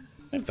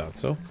 I thought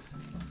so.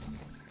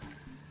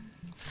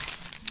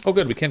 Oh,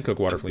 good. We can cook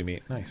water flea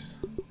meat. Nice.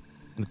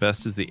 The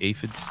best is the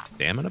aphid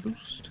stamina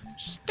boost.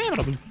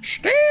 Stamina boost.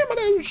 Stamina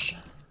boost.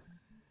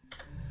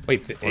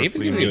 Wait, the Or aphid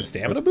flea gives you a meat.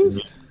 stamina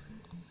boost?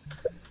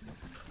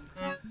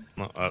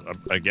 Well,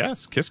 I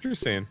guess Kisker's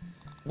saying.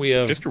 We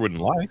have. Kisker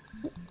wouldn't lie.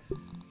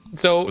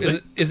 So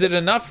Would is it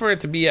enough for it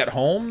to be at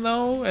home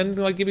though, and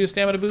like give you a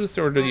stamina boost,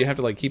 or do you have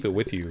to like keep it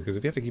with you? Because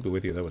if you have to keep it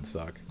with you, that would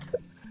suck.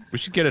 We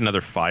should get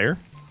another fire.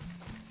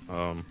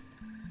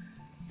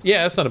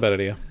 Yeah, that's not a bad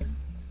idea.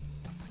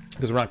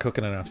 Because we're not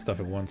cooking enough stuff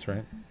at once,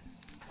 right?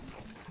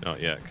 Oh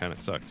yeah, it kind of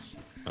sucks.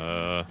 It's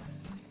I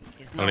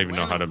no don't even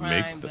know how to lemon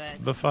make crime, but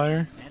the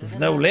fire. There's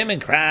no lemon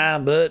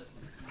crime, but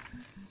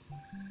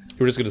you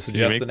were just going to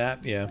suggest make- the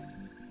gnat, yeah.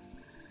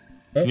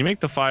 Can you make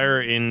the fire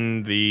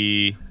in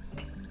the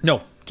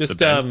No, just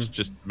bench?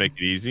 Just make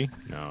it easy.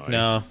 No.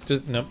 no,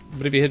 just no.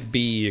 But if you hit B,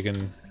 you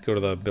can go to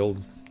the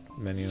build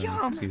menu.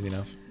 And it's easy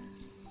enough.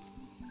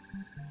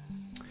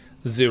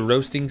 The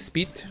roasting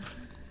speed.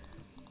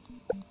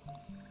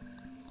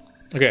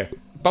 Okay,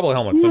 bubble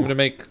helmets. I'm gonna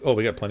make. Oh,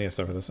 we got plenty of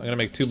stuff for this. I'm gonna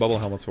make 2 bubble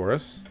helmets for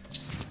us.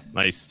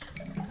 Nice.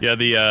 Yeah,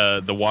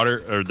 the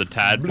water or the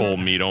tadpole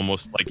meat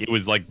almost like it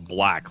was like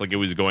black, like it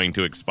was going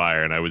to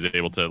expire, and I was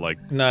able to like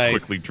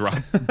Nice. quickly drop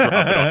it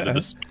onto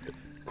the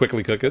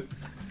Quickly cook it.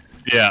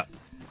 Yeah,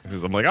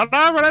 because I'm like, I'm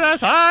not running out of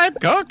time.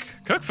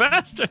 Cook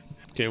faster.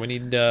 Okay, we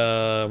need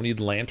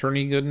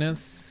lanterny goodness.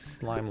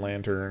 Slime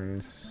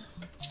lanterns.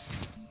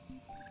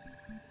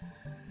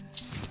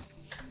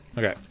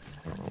 Okay.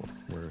 Oh,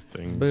 where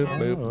things Boop are.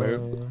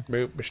 boop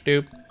boop boop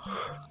stoop.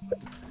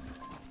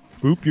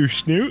 Boop your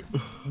snoot.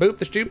 Boop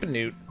the stupid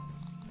newt.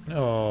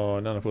 Oh,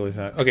 none of Willie's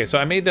not. Okay, so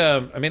I made a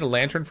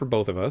lantern for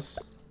both of us.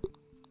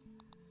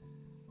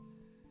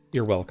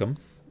 You're welcome.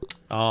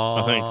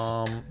 thanks.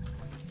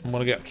 I'm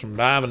gonna get some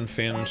diving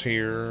fins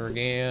here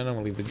again. I'm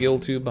gonna leave the gill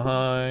tube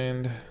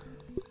behind.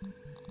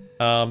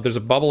 There's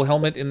a bubble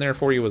helmet in there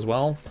for you as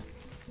well.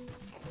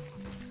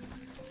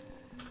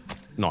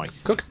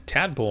 Nice. Cooked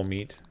tadpole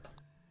meat.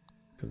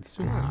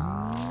 Consume.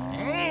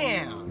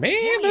 damn.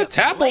 Man, the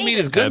tadpole meat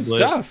is good Tablet.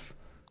 stuff.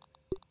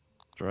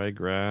 Dry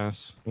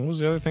grass. What was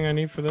the other thing I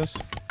need for this?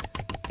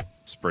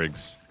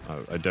 Sprigs.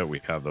 I doubt we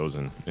have those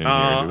in here,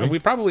 do we? We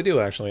probably do,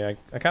 actually. I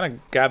kind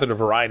of gathered a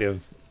variety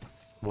of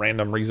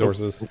random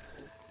resources.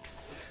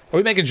 Are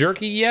we making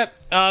jerky yet?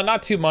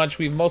 Not too much.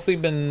 We've mostly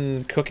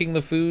been cooking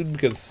the food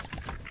because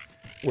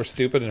we're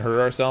stupid and hurt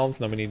ourselves,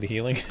 and then we need the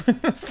healing.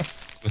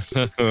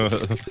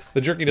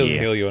 The jerky doesn't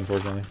heal you,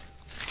 unfortunately.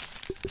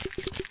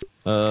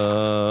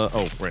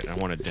 Oh, right. I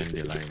want a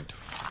dandelion.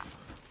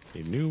 A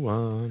new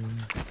one.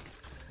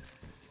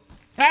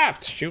 Ah,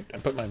 shoot. I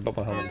put my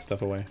bubble helmet and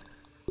stuff away.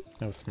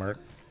 That was smart.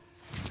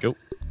 Go.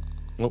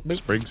 Well,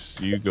 Sprigs,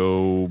 you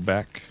go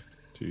back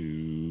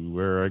to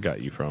where I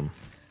got you from.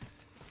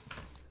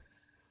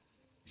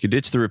 You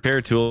ditch the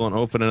repair tool and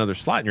open another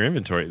slot in your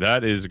inventory.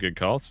 That is a good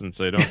call since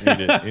I don't need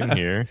it in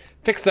here.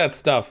 Fix that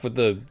stuff with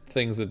the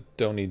things that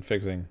don't need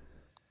fixing.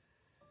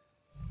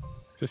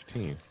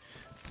 15.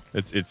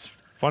 It's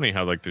funny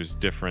how like there's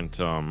different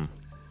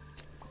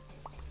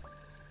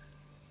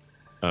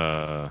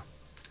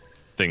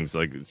things,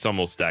 like some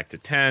will stack to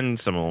 10,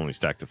 some will only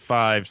stack to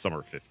 5, some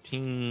are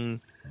 15.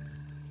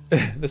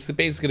 This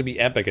base is gonna be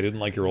epic. I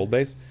didn't like your old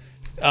base.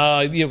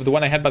 The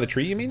one I had by the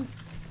tree, you mean?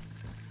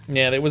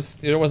 Yeah, there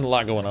wasn't a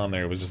lot going on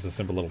there. It was just a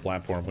simple little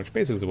platform, which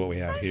basically is what we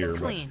have Nice here. and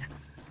clean.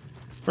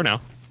 For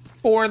now.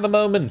 For the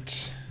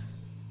moment.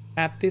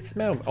 At this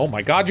moment. Oh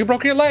my god, you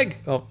broke your leg!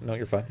 Oh, no,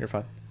 you're fine, you're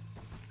fine.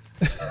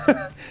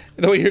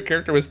 The way your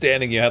character was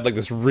standing, you had like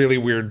this really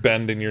weird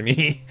bend in your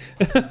knee.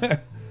 So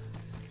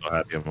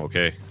happy I'm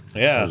okay.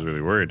 Yeah. I was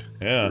really worried.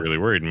 Yeah. It really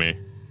worried me.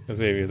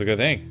 It's a good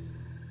thing.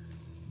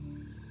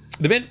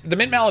 The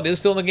mint mallet is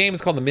still in the game.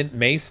 It's called the mint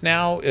mace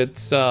now.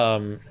 It's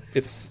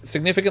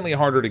significantly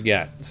harder to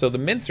get. So the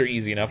mints are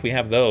easy enough. We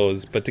have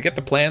those, but to get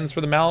the plans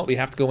for the mallet, we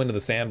have to go into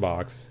the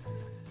sandbox.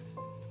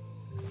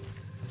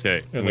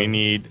 Okay, we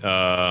need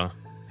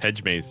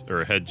hedge maze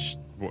or hedge,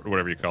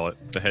 whatever you call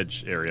it, the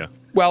hedge area.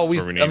 Well,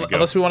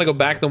 unless we want to go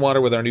back in the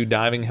water with our new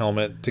diving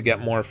helmet to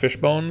get more fish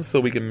bones, so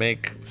we can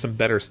make some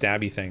better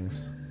stabby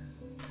things.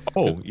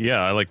 Oh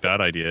yeah, I like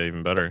that idea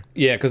even better.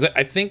 Yeah, because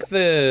I think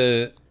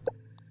the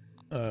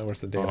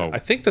where's the data? Oh. I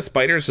think the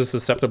spider is just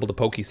susceptible to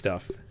pokey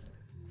stuff.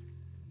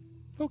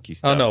 Pokey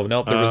stuff. Oh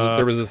no,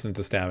 they're resistant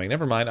to stabbing.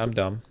 Never mind, I'm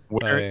dumb.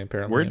 Where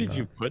did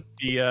you put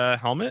the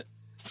helmet?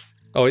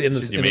 Oh, in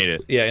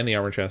the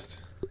armor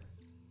chest.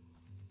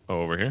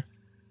 Oh, over here.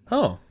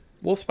 Oh,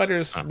 wolf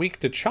spider's weak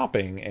to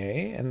chopping,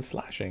 and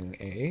slashing,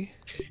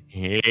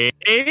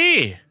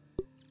 Hey!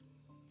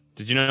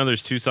 Did you know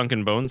there's 2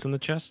 sunken bones in the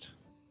chest?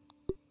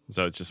 Is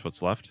that just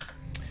what's left?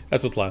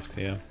 That's what's left.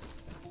 Yeah.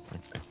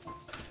 Okay.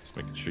 Just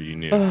making sure you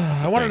knew.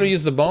 I wanted to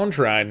use the bone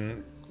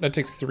trident. That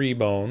takes 3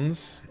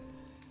 bones.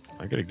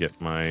 I gotta get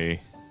my.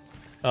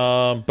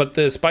 But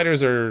the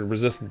spiders are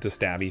resistant to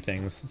stabby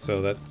things,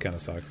 so that kind of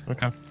sucks.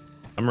 Okay.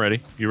 I'm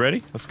ready. You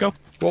ready? Let's go.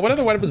 Well, what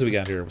other weapons we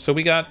got here? So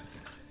we got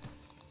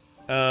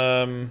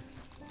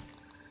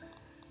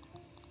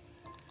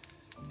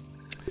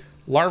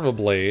larva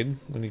blade.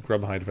 We need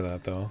grub hide for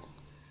that though.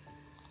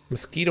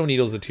 Mosquito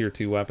needle's a tier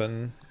 2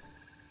 weapon.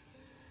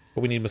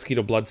 But we need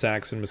mosquito blood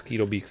sacks and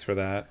mosquito beaks for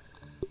that.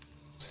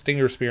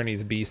 Stinger spear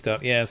needs bee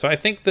stuff. Yeah, so I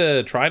think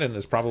the trident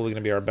is probably going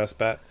to be our best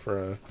bet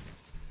for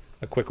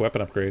a quick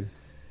weapon upgrade.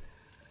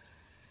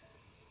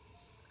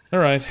 All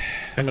right,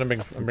 I'm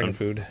bringing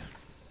food.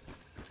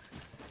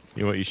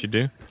 You know what you should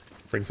do?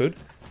 Bring food?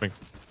 Bring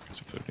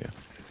some food, yeah.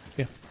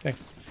 Yeah,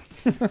 thanks.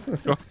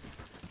 Go.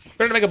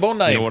 Better to make a bone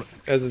knife, You know what?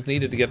 as is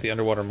needed to get the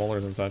underwater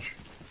molars and such.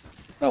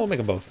 Oh, we'll make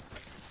them both.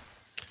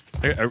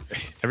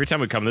 Every time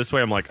we come this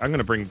way, I'm like, I'm going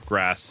to bring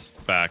grass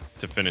back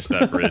to finish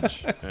that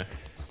bridge.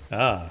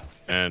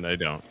 And I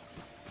don't.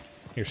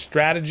 You're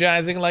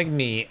strategizing like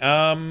me.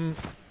 I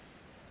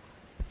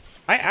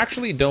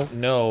actually don't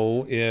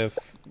know if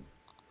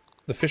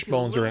the fish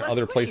bones are in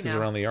other places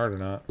around the yard or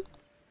not.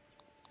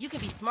 You can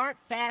be smart,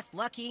 fast,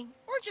 lucky,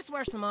 or just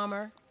wear some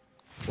armor.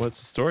 What's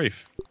the story,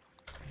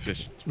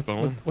 fish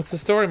bone? What's the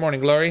story,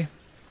 Morning Glory?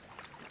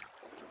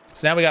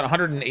 So now we got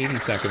 180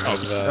 seconds of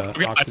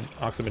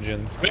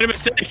oxymogens. Made a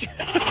mistake.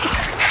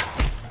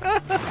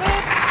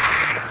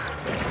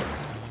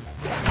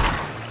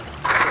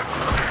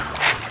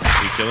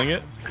 Are you killing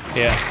it?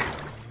 Yeah.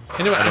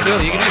 You can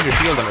use your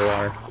shield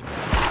underwater.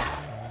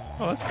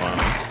 Oh, that's fun.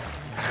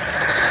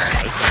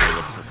 I just gotta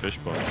look for fish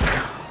bones.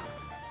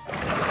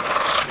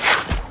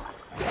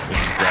 I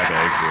just grab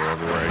eggs here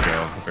everywhere I go,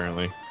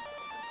 apparently.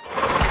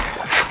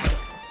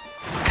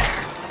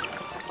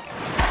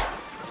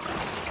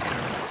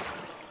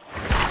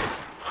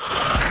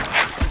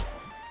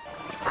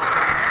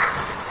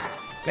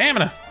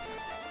 Stamina!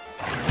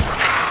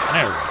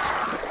 There we go.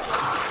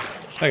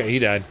 Okay, he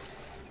died.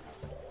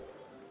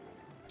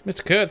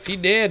 Mr. Kurtz, he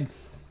did.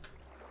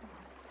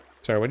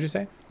 Sorry, what'd you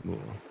say?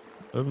 Ooh.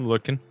 I'm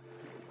looking.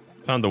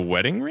 Found the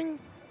wedding ring?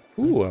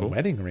 Ooh, a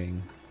wedding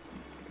ring.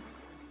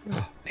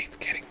 Oh, Nate's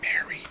getting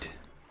married.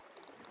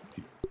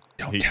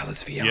 Don't tell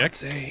his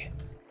fiance.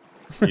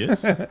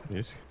 Yes,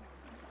 yes.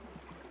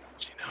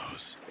 She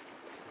knows.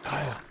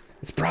 Oh,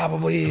 it's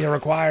probably a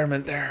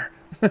requirement there.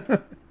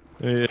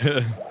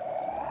 Yeah.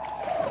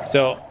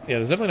 So, yeah,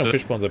 there's definitely no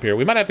fish bones up here.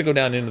 We might have to go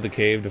down into the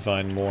cave to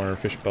find more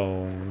fish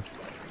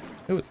bones.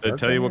 Ooh, it's Did I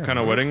tell you what kind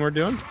of wedding we're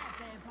doing?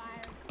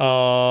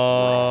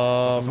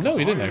 No,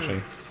 we didn't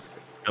actually.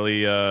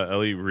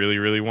 Ellie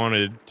really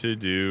wanted to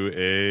do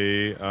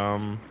a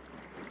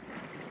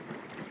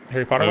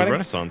Harry Potter wedding?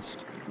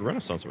 Renaissance.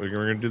 We're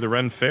gonna do the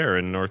Ren Fair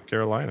in North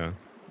Carolina.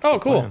 Oh,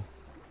 cool.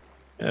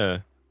 Yeah.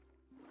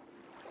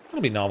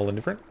 That'll be novel and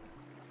different.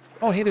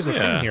 Oh, hey, there's a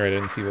thing here I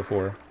didn't see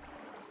before.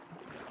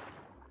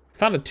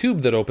 Found a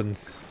tube that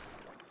opens.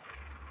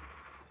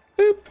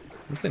 Boop.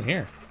 What's in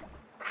here?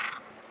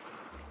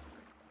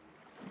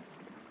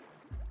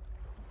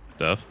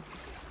 Stuff.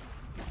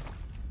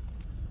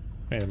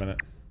 Wait a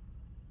minute.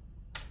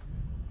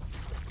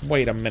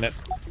 Wait a minute.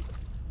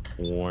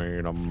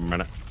 Wait a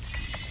minute.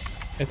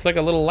 It's like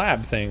a little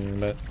lab thing,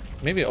 but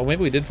maybe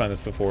we did find this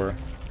before.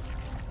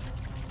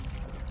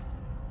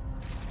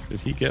 Did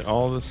he get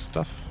all this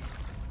stuff?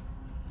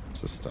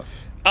 What's this stuff?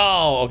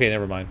 Oh, okay,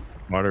 never mind.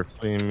 Water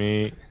flea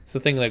meat. It's the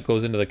thing that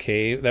goes into the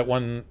cave. That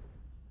one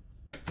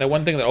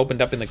thing that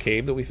opened up in the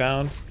cave that we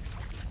found.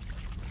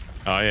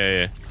 Oh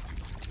yeah.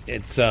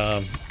 It's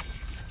I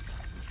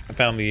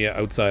found the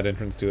outside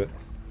entrance to it.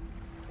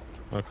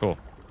 Oh cool.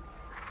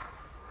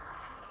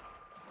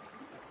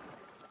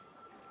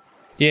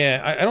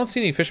 Yeah, I don't see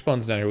any fish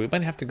bones down here. We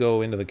might have to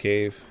go into the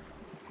cave.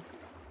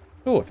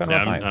 Oh, I found all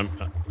signs.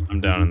 I'm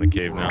down in the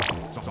cave now.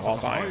 All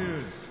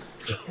signs.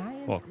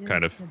 Well,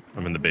 kind of.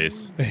 I'm in the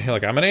base. You're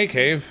like, I'm in a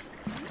cave.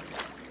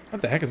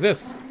 What the heck is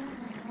this?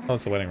 Oh,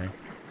 it's the wedding ring.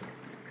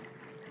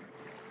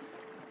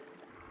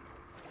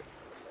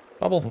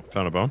 Bubble.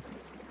 Found a bone.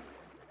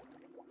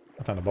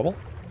 I found a bubble.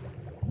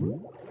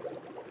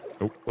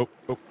 Oh.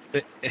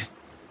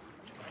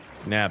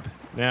 Nab.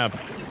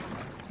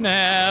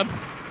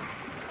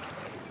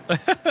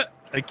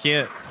 I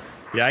can't.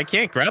 Yeah, I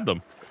can't grab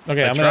them.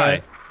 Okay, I'm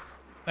try.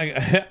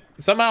 gonna.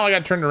 Somehow I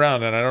got turned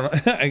around and I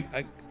don't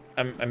know.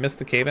 I missed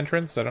the cave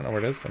entrance. I don't know where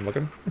it is. I'm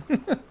looking. What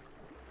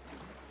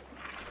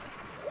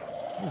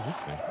is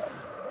this thing?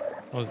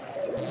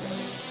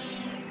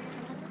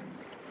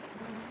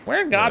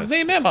 Where in God's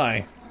name am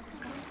I?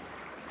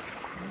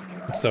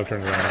 I'm so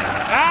turned around.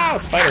 Ah,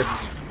 spider!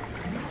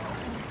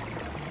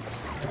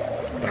 Stupid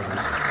spiders.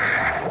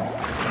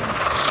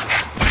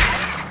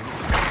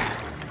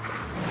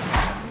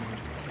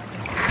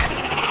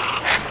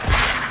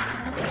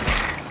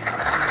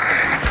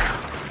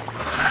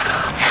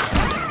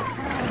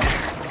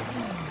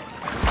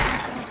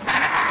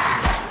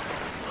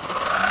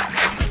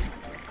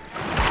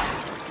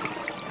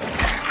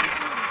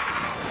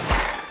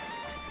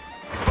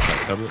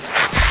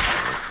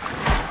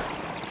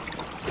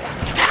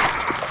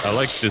 I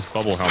like this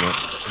bubble helmet.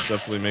 It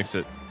definitely makes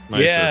it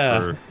nicer.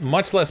 Yeah,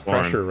 much less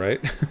pressure, right?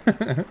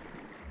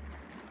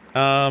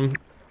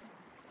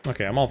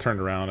 Okay, I'm all turned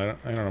around. I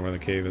don't know where the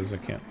cave is. I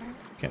can't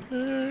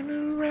turn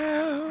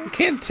around. I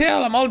can't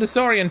tell. I'm all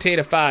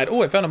disorientated.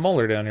 Oh, I found a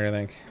molar down here, I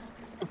think.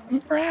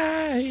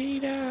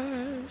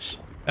 Bright-ish.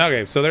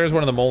 Okay, so there's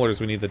one of the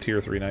molars we need the tier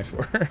 3 knife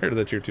for, or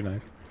the tier 2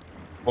 knife.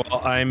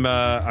 Well,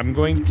 I'm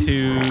going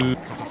to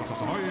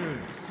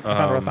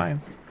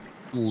science.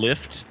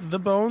 Lift the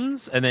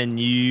bones, and then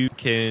you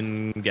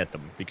can get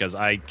them because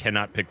I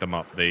cannot pick them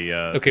up. They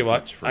okay,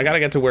 well, I gotta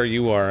get to where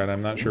you are, and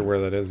I'm not sure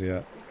where that is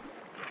yet.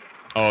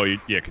 Oh, yeah,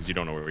 because you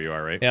don't know where you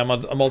are, right? Yeah, I'm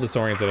all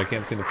disoriented. I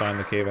can't seem to find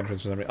the cave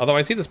entrance for some reason. Although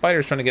I see the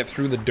spiders trying to get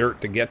through the dirt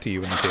to get to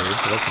you in the cave,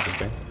 so that's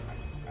interesting.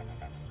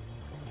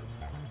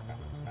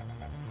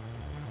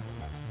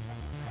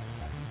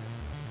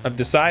 I've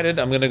decided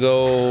I'm gonna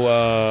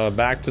go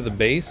back to the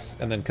base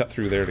and then cut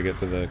through there to get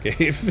to the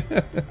cave.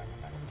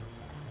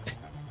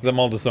 Because I'm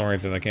all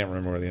disoriented. I can't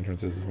remember where the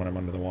entrance is when I'm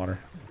under the water.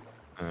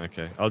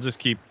 Okay, I'll just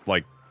keep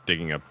like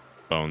digging up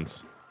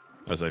bones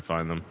as I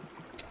find them.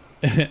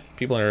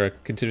 People are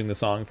continuing the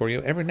song for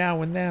you. Every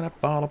now and then I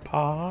fall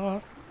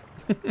apart.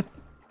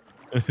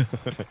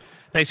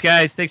 Thanks,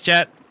 guys. Thanks,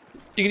 chat.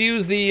 You can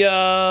use the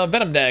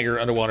venom dagger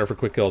underwater for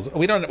quick kills.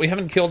 We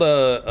haven't killed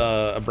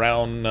a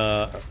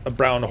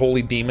brown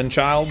holy demon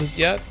child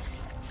yet,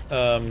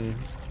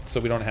 so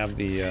we don't have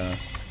the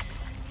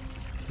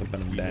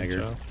venom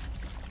dagger.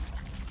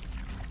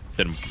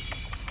 Hit him.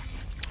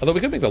 Although we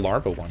could make the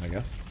larva one, I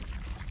guess.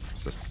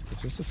 Is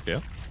this a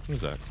scale? What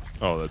is that?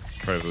 Oh, that's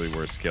probably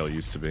where scale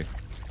used to be.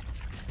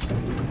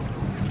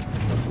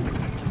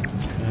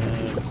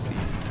 Let's see.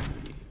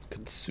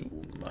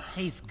 Consume.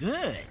 Tastes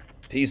good.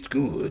 Taste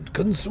good.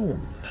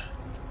 Consumed.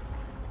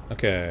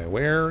 Okay,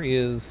 where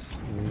is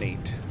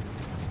Nate?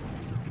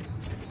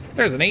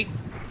 There's a Nate.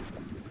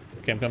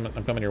 Okay,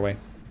 I'm coming your way.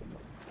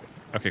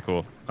 Okay,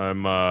 cool.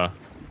 I'm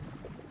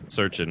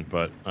searching,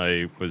 but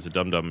I was a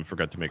dum-dum and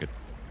forgot to make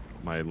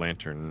my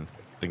lantern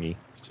thingy,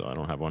 so I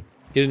don't have one.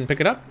 You didn't pick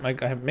it up? I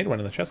have made one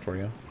in the chest for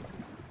you.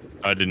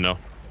 I didn't know.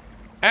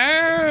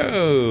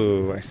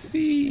 Oh, I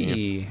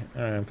see. Yeah.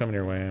 All right, I'm coming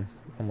your way. I'm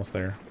almost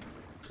there.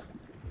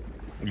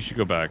 You should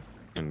go back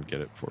and get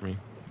it for me.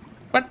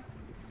 What?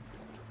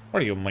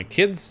 What are you, my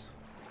kids?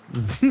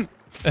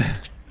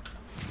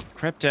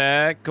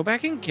 Cryptic, go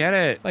back and get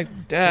it.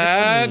 Like,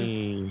 Dad,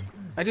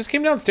 I just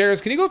came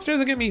downstairs. Can you go upstairs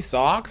and get me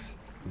socks?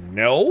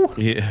 No.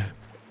 Yeah.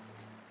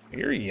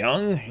 You're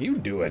young. You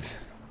do it.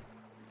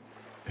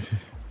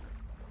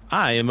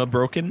 I am a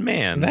broken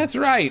man. That's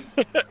right.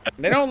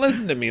 They don't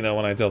listen to me, though,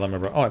 when I tell them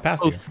about... Oh, I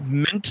passed both you.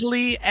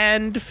 Mentally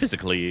and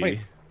physically. Wait.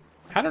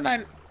 How did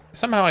I...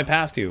 Somehow I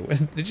passed you.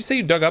 Did you say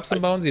you dug up some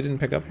bones you didn't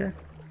pick up here?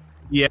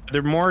 Yeah,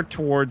 they're more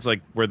towards,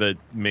 like, where the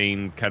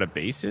main kind of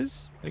base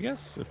is, I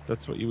guess, if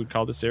that's what you would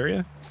call this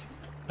area.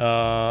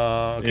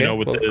 Okay. You know,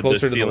 with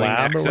closer the to the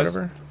lab access.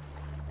 Or whatever?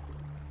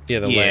 Yeah,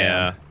 the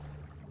lab.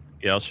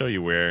 Yeah, I'll show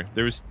you where.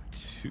 There was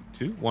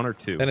one or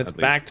two. Then it's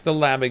back to the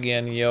lab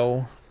again,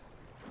 yo.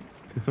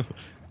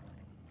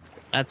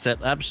 That's it.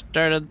 I'm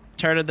started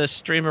turning the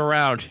stream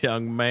around,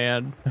 young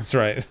man. That's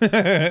right.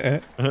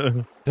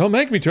 Don't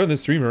make me turn the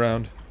stream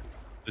around.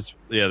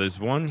 There's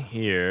one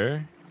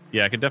here.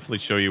 Yeah, I can definitely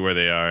show you where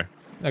they are.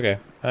 Okay,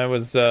 I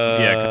was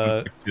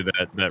come to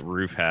that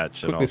roof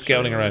hatch. Quickly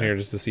scouting around here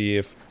just to see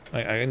if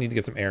I need to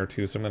get some air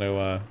too. So I'm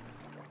gonna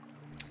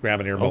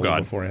grab an air bubble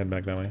before I head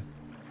back that way.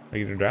 Are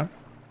you gonna drown?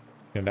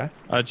 You gonna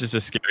die? Just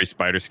a scary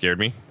spider scared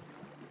me.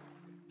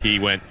 He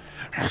went.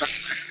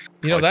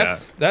 You know, like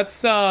that's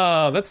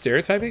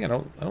stereotyping. I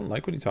don't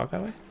like when you talk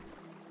that way.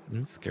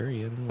 I'm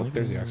scary.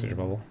 There's the oxygen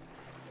bubble.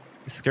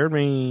 It scared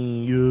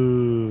me.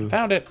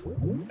 Found it.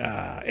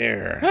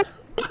 Air.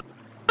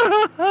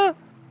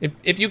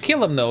 If you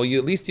kill him though,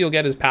 at least you'll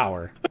get his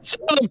power.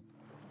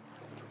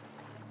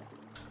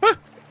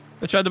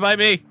 They tried to bite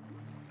me.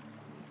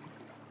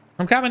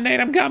 I'm coming,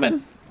 Nate. I'm coming.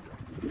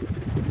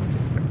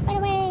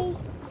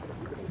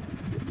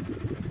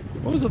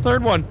 What was the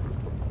third one?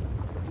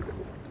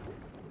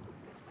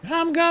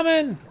 I'm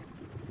coming.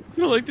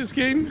 You like this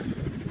game?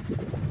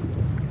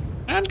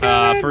 I'm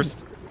coming.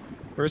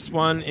 First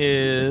one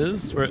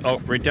is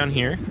right down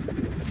here.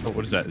 Oh,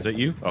 what is that? Is that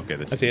you? Okay,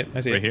 I see it. I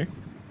see right it. Right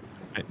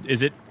here.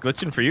 Is it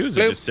glitching for you? Or is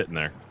it just sitting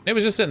there? It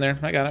was just sitting there.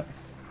 I got it.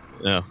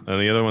 No,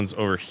 and the other one's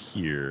over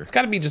here. It's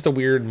got to be just a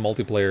weird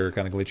multiplayer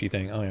kind of glitchy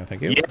thing. Oh yeah,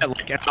 thank you. Yeah,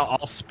 like I'll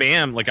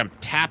spam, like I'm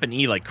tapping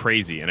E like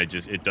crazy, and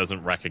it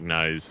doesn't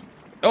recognize.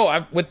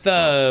 Oh, with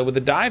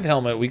the dive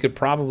helmet, we could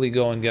probably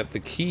go and get the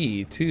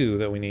key too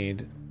that we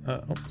need.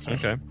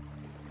 Okay. Can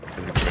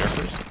we get some air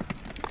first?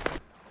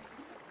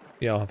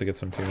 Yeah, I'll have to get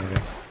some too, I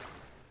guess.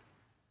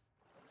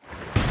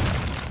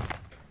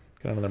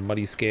 Get another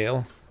muddy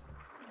scale.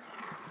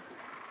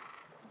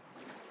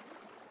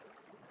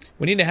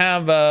 We need to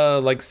have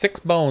like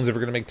 6 bones if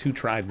we're gonna make 2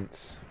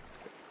 tridents.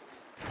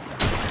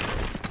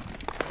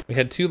 We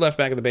had 2 left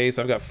back at the base.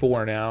 I've got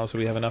 4 now, so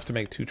we have enough to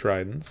make 2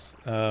 tridents.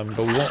 But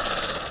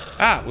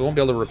we won't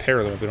be able to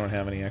repair them if we don't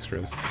have any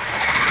extras.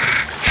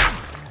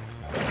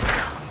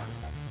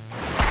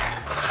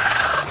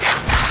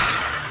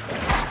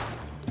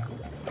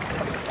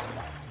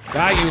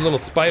 Die, you little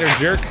spider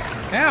jerk!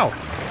 Ow!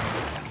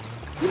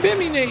 You bit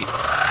me, Nate!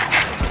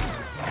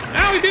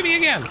 Ow, he bit me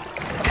again!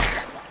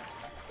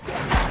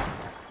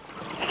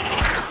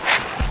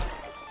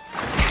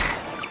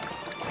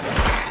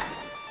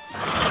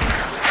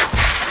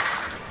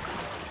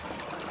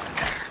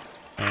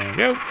 There we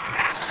go.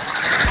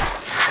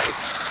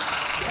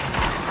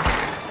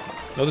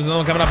 Oh, there's another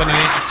one coming up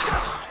underneath.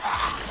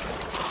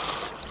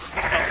 Oh,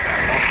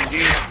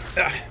 jeez.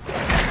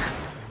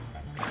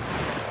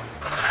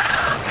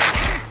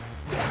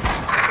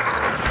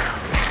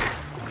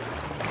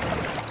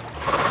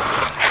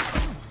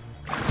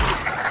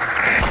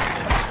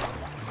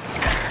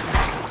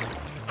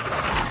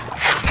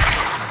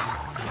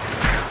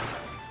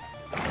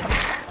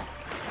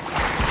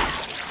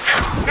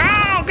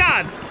 Oh,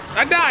 God!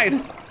 I died!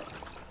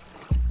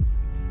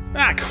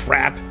 Ah,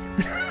 crap.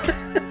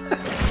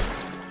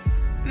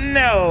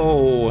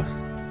 No.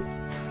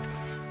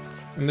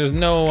 And there's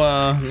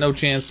no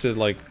chance to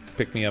like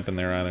pick me up in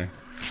there either.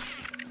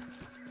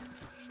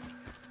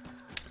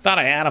 Thought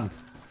I had him.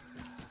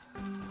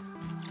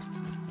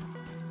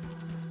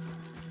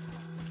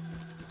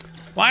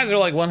 Why is there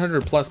like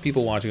 100 plus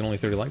people watching and only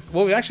 30 likes?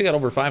 Well, we actually got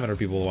over 500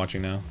 people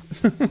watching now.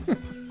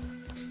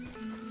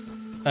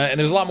 And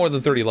there's a lot more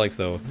than 30 likes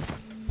though.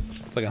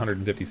 It's like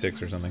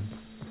 156 or something.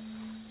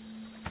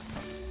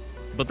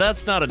 But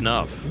that's not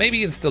enough.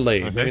 Maybe it's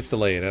delayed. Okay. Maybe it's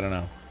delayed. I don't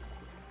know.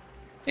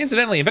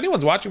 Incidentally, if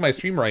anyone's watching my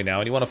stream right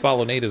now and you want to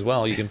follow Nate as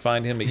well, you can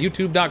find him at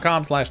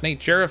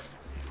youtube.com/NateSheriff.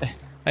 I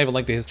have a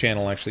link to his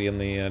channel actually in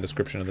the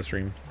description of the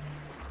stream.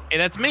 Hey,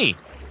 that's me.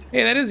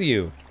 Hey, that is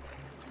you.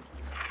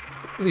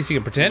 At least you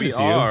can pretend it's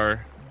you.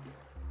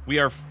 We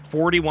are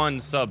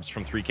 41 subs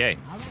from 3K.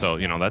 So,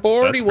 you know, that's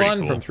 41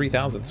 cool. from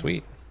 3,000.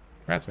 Sweet.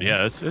 Congrats, man. Yeah,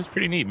 that's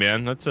pretty neat,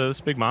 man. That's a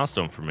big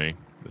milestone for me.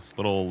 This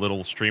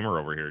little streamer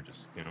over here,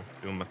 just, you know,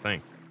 doing my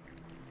thing.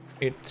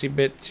 Itsy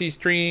bitsy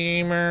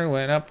streamer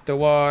went up the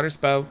water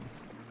spout.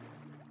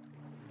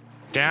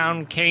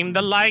 Down came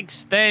the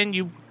likes, then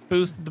you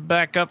boosted the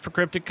back up for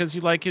Cryptic because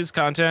you like his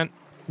content.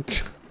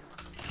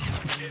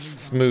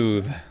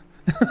 Smooth.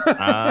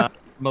 I'm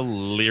a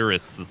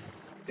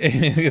lyricist.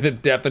 The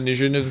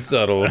definition of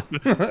subtle.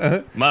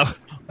 my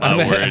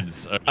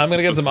words. I'm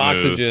gonna get some smooth.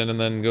 oxygen and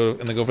then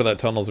go for that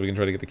tunnel so we can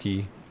try to get the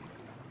key.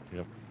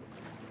 Yep.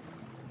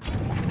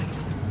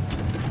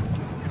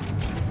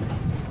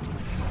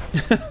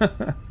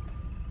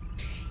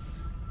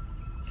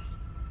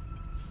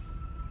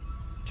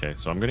 Okay,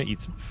 so I'm gonna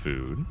eat some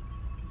food.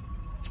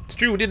 It's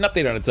true, it did an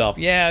update on itself.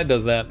 Yeah, it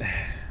does that.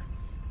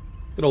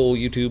 Good old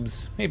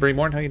YouTubes. Hey,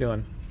 Braymorn, how you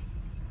doing?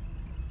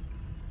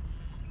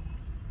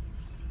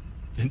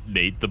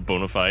 Nate, the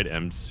bona fide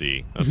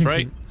MC. That's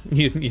right.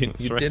 you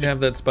right. did have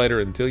that spider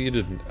until you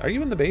didn't. Are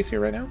you in the base here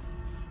right now?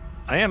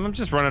 I am. I'm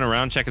just running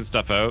around checking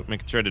stuff out,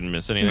 making sure I didn't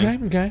miss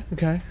anything.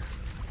 Okay.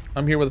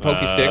 I'm here with a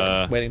pokey stick,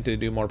 waiting to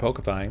do more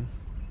pokifying.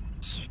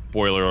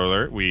 Spoiler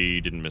alert,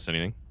 we didn't miss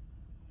anything.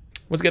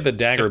 Let's get the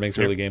dagger, makes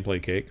early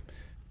gameplay cake.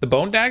 The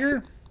bone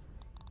dagger?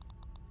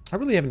 I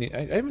really haven't.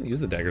 I haven't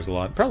used the daggers a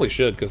lot. Probably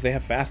should because they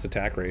have fast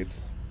attack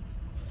rates.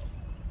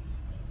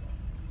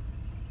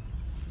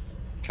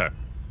 Okay.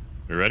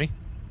 You ready?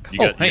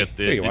 Hey,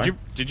 there you are.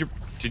 Did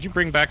you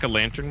bring back a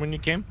lantern when you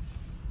came?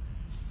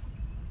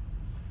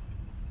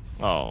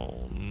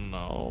 Oh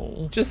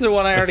no. Just the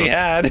one I already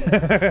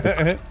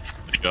had.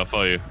 I'll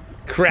follow you.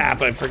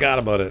 Crap, I forgot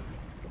about it.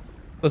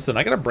 Listen,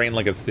 I got a brain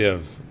like a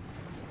sieve.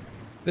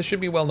 This should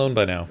be well known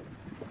by now.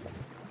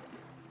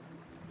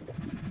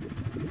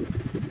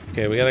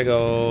 Okay, we gotta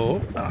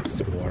go. Oh,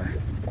 stupid water.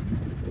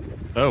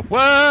 Oh,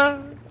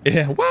 what?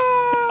 Yeah,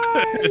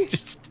 why?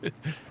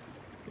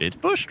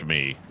 It pushed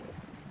me.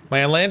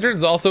 My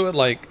lantern's also at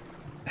like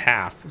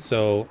half,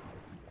 so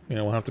you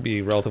know we'll have to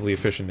be relatively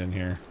efficient in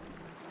here.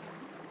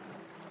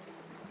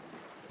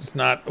 It's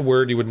not a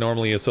word you would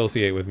normally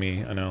associate with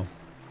me, I know.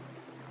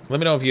 Let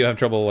me know if you have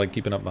trouble like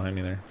keeping up behind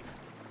me there.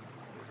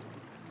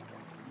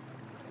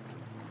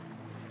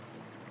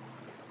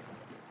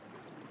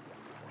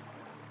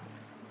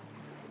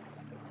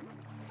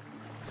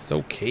 It's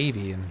so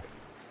cavey and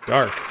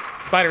dark.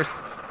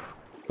 Spiders!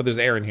 But there's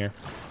air in here.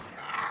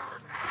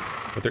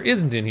 What there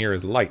isn't in here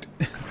is light.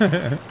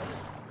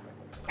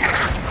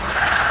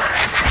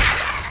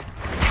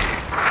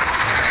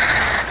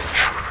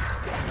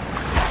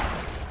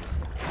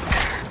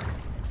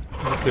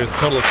 There's a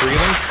total of 3 of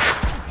them.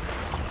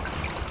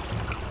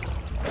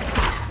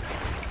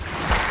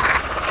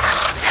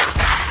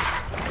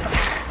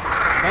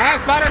 Ah,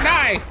 spider,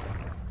 die!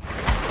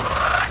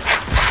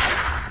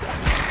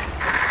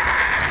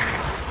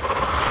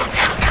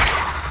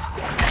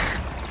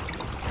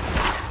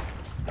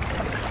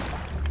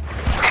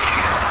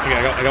 Okay,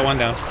 I got one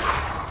down.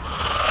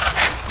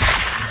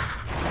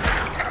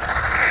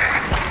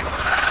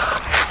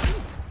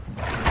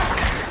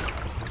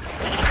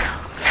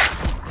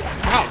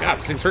 Oh god,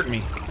 this thing's hurting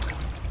me.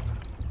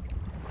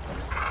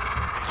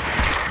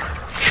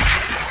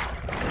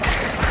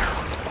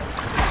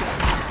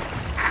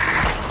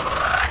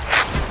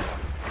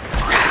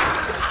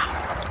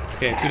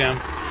 Okay, 2 down.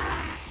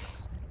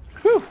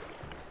 Whew.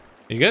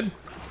 You good?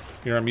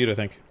 You're on mute, I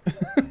think.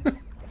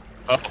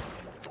 Oh.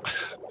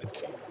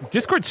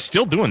 Discord's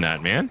still doing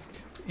that, man.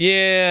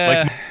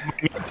 Yeah.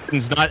 Like,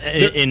 it's not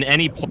in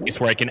any place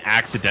where I can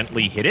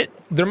accidentally hit it.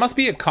 There must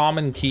be a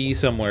common key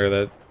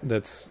somewhere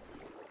that's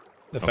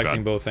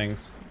affecting both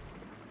things.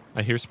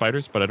 I hear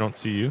spiders, but I don't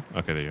see you.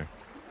 Okay, there you are.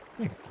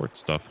 Hey, port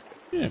stuff.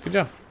 Yeah, good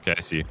job. Okay,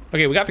 I see you.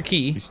 Okay, we got the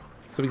key, so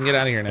we can get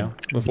out of here now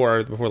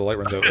before the light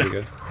runs out. Really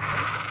good.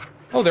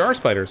 Oh, there are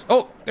spiders.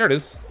 Oh, there it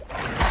is.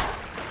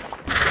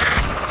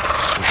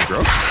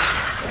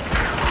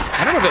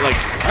 I don't know if it, like,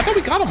 I thought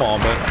we got them all,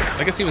 but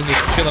I guess he was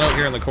just chilling out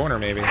here in the corner,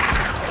 maybe. There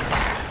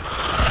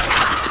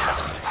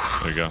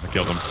you go. I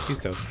killed him. He's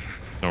toast.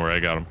 Don't worry, I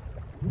got him.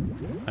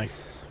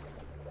 Nice.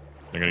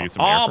 You're gonna get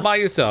some air All first? by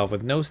yourself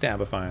with no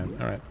stabifying.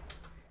 All right.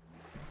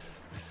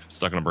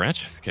 Stuck on a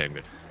branch? Okay, I'm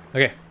good.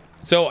 Okay.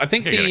 So I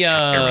think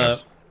Okay,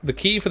 the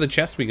key for the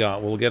chest we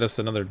got will get us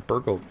another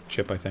Burgle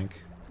chip, I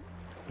think.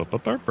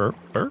 Burgle.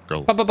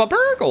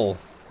 Burgle.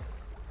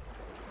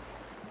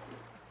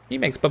 He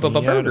makes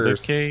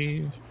burgers.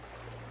 Cave.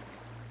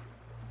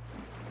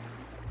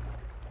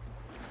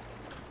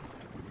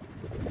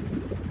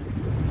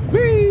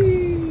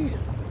 Whee!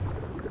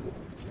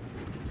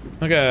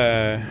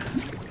 Okay.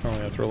 Oh, I'm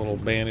gonna throw a little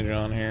bandage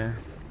on here.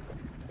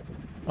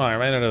 Oh, I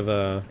ran out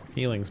of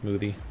healing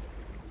smoothie.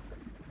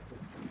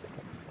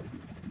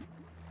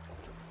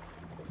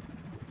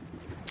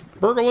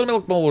 Burgle and a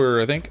milk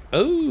molar, I think.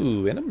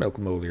 Oh, and a milk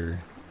molar.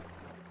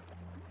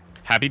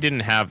 Happy didn't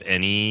have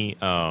any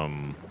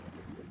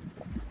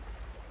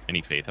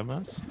faith in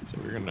us, so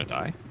we were gonna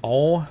die.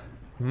 Oh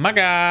my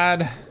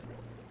god.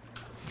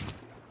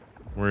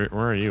 Where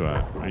are you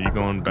at? Are you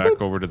going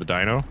back over to the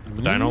dino?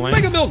 The dino land?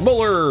 Mega milk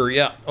molar!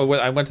 Yeah. Oh,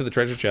 I went to the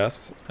treasure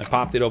chest. I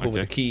popped it open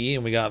with the key,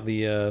 and we got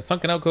the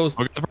sunken outpost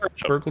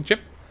Burgle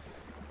chip.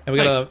 And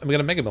we got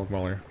a mega milk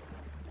molar.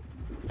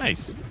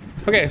 Nice.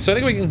 Okay, so I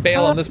think we can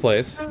bail on this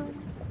place.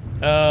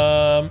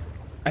 I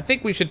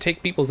think we should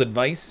take people's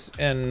advice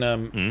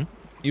and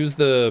use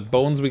the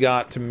bones we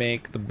got to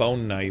make the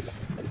bone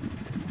knife.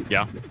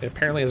 Yeah. It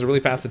apparently has a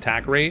really fast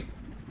attack rate.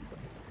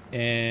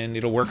 And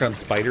it'll work on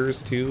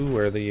spiders too,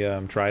 where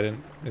the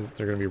trident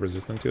they're gonna be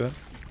resistant to it.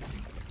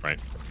 Right.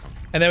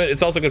 And then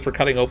it's also good for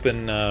cutting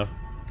open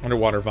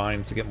underwater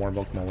vines to get more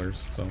milk molars,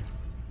 so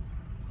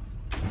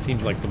it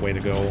seems like the way to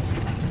go.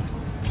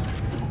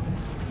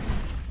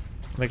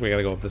 I think we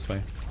gotta go up this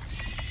way.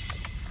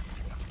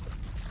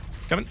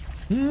 Coming.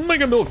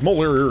 Mega milk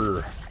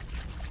molar.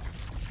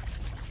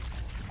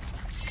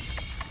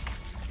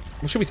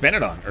 What should we spend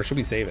it on, or should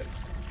we save it?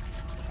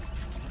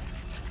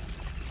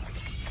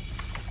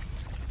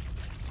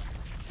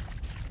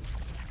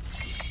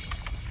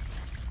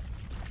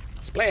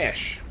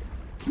 Splash.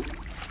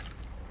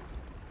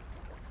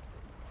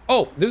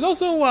 Oh, there's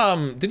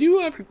also did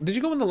you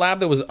go in the lab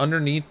that was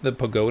underneath the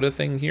pagoda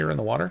thing here in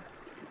the water?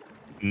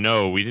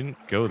 No, we didn't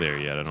go there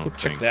yet. Let's go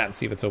check that and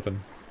see if it's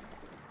open.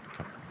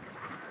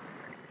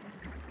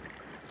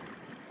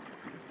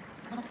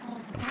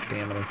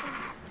 Spamming us.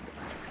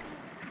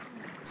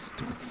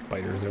 Stupid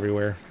spiders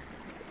everywhere.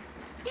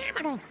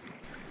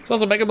 It's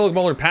also Mega Milk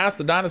Molar past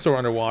the dinosaur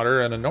underwater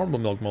and a normal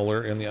Milk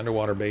Molar in the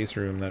underwater base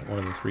room that one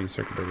of the 3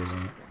 circuit breakers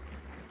in.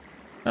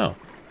 Oh.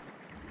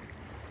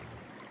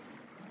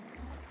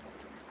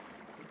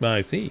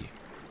 I see.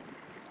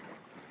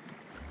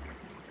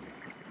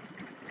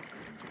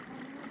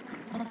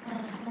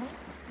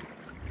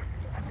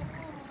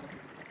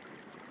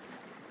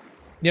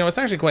 You know, it's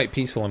actually quite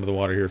peaceful under the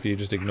water here if you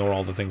just ignore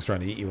all the things trying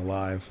to eat you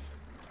alive.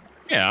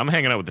 Yeah, I'm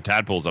hanging out with the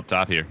tadpoles up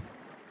top here.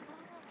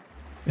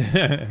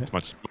 It's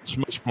much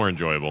more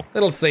enjoyable. A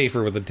little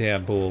safer with the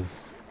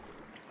tadpoles.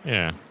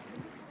 Yeah.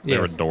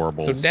 They're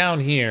adorable. So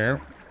down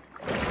here,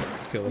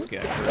 kill this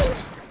guy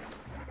first.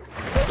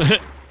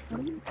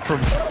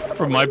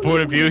 From my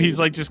point of view, he's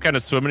like just kind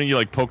of swimming and you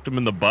like poked him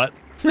in the butt.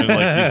 And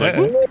like he's like,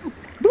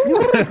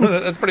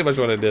 that's pretty much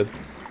what I did.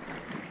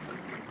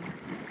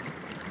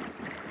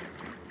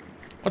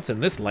 What's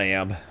in this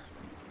lab?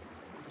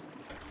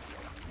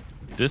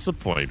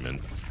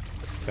 Disappointment.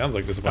 Sounds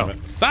like disappointment.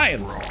 Oh.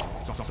 Science!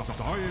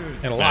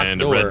 And a locked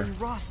and door. a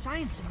red. Raw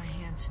science in my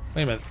hands.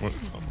 Wait a minute. What does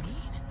it even mean?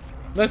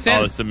 Let's in.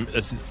 Oh,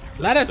 it's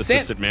Let us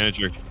assistant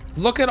manager.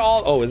 Look at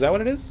all. Oh, is that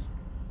what it is?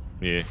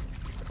 Yeah.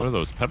 What are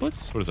those?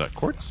 Pebblets? What is that?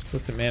 Quartz?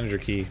 Assistant manager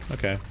key.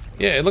 Okay.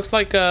 Yeah, it looks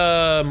like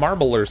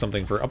marble or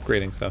something for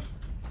upgrading stuff.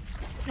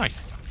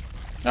 Nice.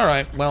 All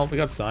right. Well, we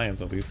got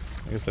science at least.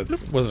 I guess that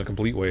wasn't a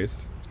complete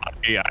waste.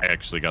 Yeah, I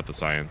actually got the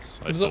science.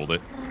 I sold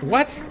it.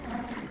 What?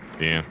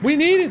 Yeah. We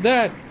needed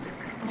that.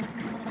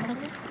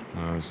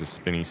 There's a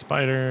spinny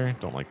spider.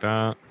 Don't like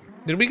that.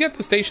 Did we get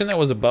the station that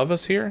was above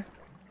us here?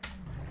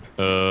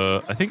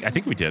 I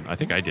think we did. I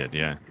think I did.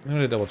 Yeah. I'm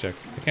gonna double check.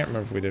 I can't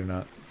remember if we did or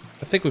not.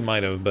 I think we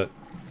might have, but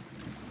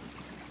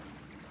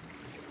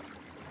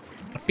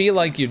I feel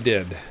like you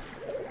did.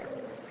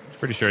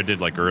 Pretty sure I did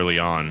like early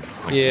on.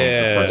 Like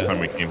yeah. The first time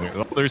we came here.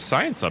 Oh, there's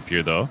science up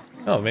here though.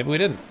 Oh, maybe we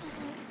didn't.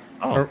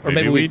 Oh, or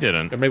maybe we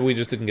didn't. Or maybe we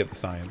just didn't get the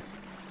science.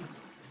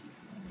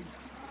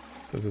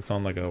 Because it's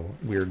on like a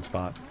weird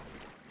spot.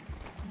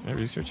 Can I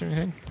research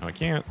anything? No, I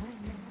can't.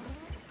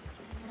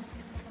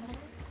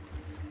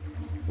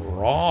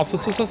 Raw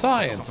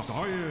science.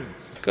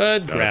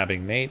 Good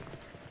grabbing, Nate.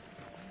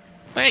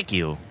 Thank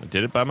you. I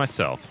did it by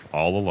myself,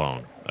 all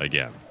alone,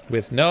 again.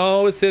 With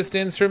no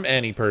assistance from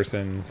any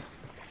persons.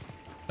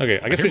 Okay,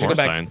 I guess we should go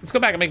back. Science. Let's go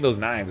back and make those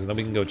knives, and then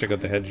we can go check out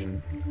the hedge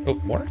and... Oh,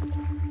 more?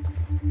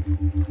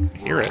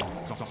 Hear it.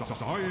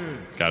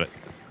 Got it.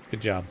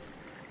 Good job.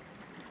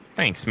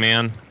 Thanks,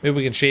 man. Maybe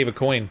we can shave a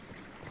coin.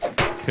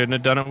 Couldn't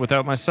have done it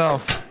without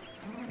myself.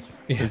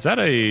 Yeah. Is that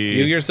a...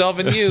 You, yourself,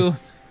 and you.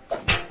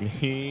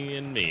 Me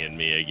and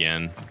me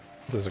again.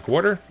 Is this a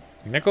quarter?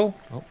 Nickel?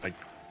 Oh,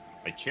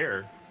 my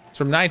chair. It's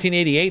from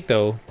 1988,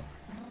 though.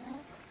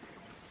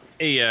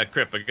 Hey,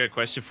 Crip, I got a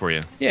question for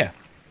you. Yeah.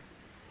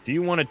 Do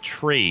you want to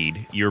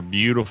trade your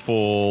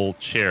beautiful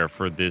chair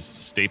for this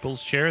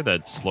Staples chair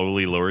that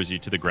slowly lowers you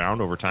to the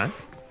ground over time?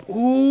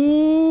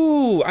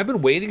 Ooh, I've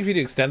been waiting for you to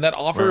extend that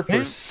offer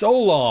for so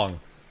long.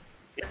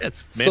 Yeah,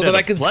 it's so that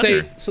I can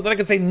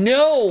say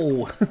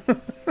no.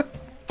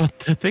 But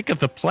think of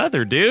the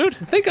pleather, dude.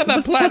 Think of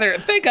the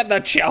pleather. Think of the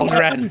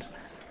children.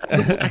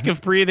 The lack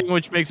of breathing,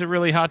 which makes it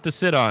really hot to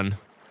sit on.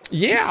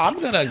 Yeah, I'm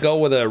gonna go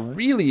with a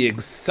really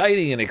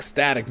exciting and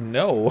ecstatic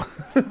no.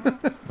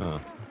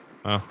 Oh,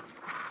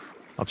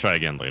 I'll try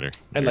again later.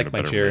 I like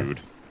my chair. Mood.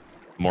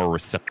 More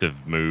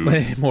receptive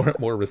mood.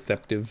 more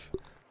receptive.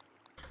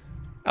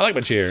 I like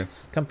my chair.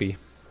 It's comfy.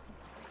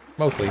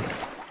 Mostly.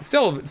 It's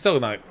still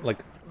not like,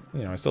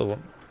 you know,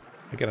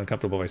 I get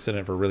uncomfortable if I sit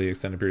in it for really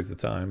extended periods of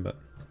time, but.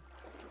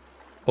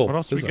 Oh, what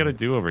else do we gotta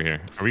do over here?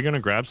 Are we gonna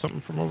grab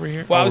something from over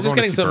here? Well, I was just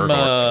getting some.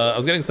 I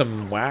was getting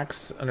some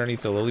wax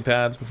underneath the lily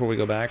pads before we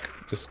go back.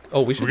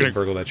 We should get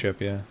burgle that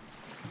ship. Yeah.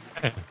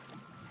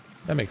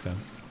 That makes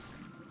sense.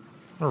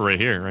 We're right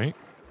here, right?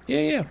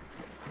 Yeah.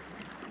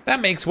 That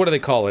makes, what do they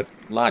call it?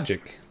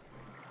 Logic.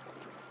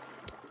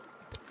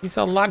 He's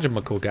all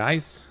logical,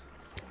 guys.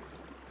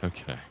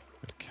 Okay.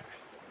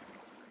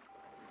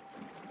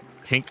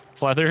 Pink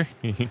pleather.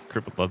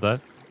 Crip would love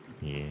that.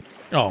 Yeah.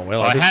 Oh,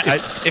 well,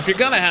 if you're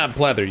gonna have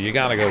pleather, you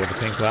gotta go with the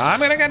pink pleather. I'm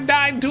gonna get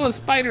dyed into a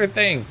spider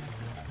thing.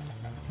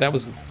 That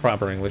was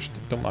proper English.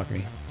 Don't mock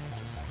me.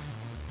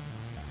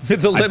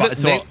 It's a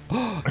limited.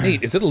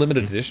 Nate, is it a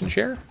limited edition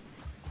chair?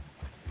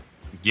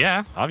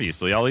 Yeah,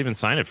 obviously. I'll even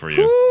sign it for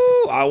you.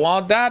 Ooh, I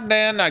want that,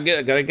 Dan. I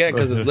gotta get it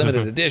because it's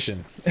limited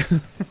edition.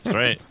 That's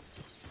right.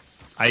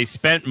 I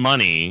spent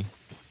money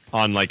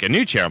on like a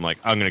new chair. I'm like,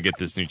 I'm gonna get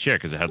this new chair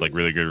because it had like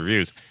really good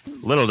reviews.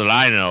 Little did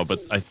I know, but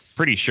I'm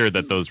pretty sure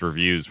that those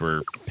reviews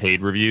were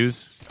paid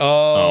reviews.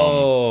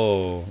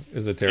 Oh,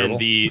 is it terrible? And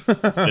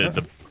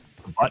the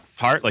butt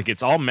part, like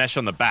it's all mesh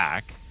on the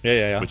back.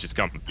 Yeah. Which is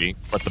comfy,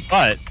 but the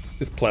butt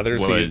is pleather.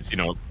 Was,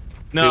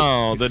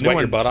 the new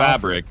one's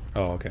fabric.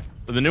 Oh, okay.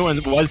 The new one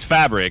was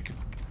fabric,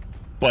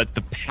 but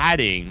the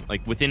padding,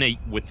 like within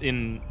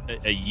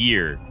a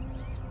year,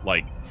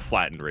 like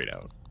flattened right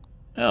out.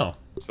 Oh.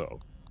 So,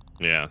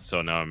 yeah.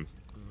 So now I'm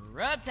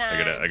Rub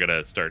time. I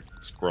gotta start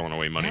squirreling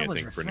away money. That I was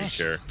think for a new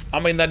refreshing. chair. I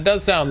mean, that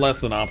does sound less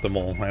than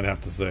optimal, I'd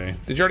have to say.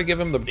 Did you already give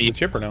him the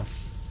chip or no?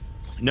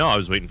 No, I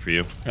was waiting for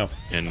you. Oh.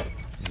 And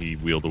he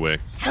wheeled away.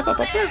 Hello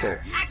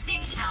there.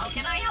 Acting, how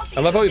can I help you?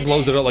 I love how he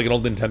blows it out like an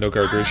old Nintendo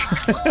cartridge.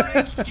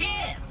 Orange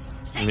chips.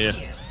 Thank Yeah.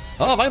 you.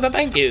 Oh,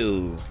 thank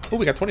you. Oh,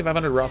 we got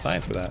 2,500 raw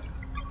science for that.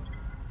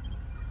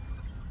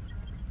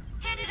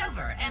 Hand it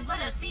over and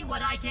let us see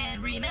what I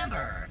can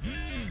remember.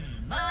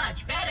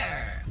 Much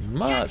better.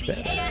 Much Check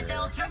the better.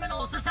 ASL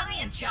Terminal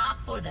Science Shop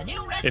for the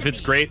new recipe.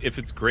 If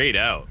it's grayed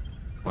out,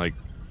 like,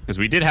 because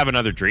we did have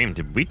another dream.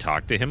 Did we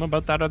talk to him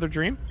about that other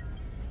dream?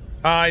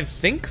 I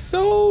think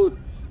so.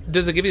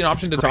 Does it give you an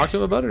option to talk to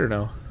him about it or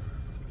no?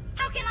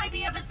 How can I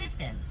be of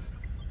assistance?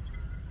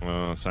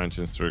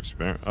 Scientists to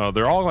experiment. Oh,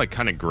 they're all like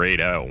kind of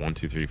grayed out. 1,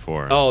 2, 3,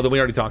 4. Oh, then we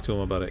already talked to him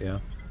about it, yeah.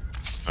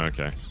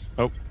 Okay.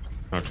 Oh,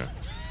 okay.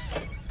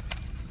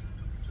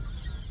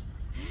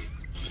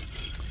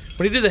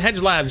 When you did the hedge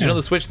labs, you know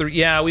the switch.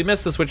 Yeah, we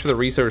missed the switch for the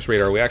resource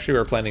radar. We actually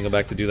were planning to go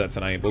back to do that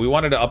tonight, but we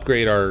wanted to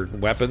upgrade our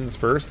weapons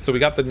first. So we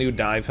got the new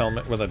dive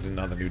helmet. Well,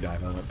 not the new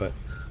dive helmet, but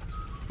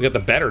we got the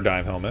better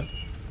dive helmet.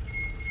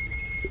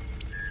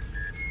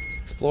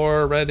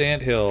 Explore Red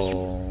Ant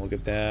Hill. Look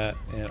at that.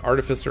 And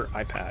Artificer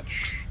Eye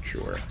Patch.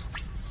 Sure.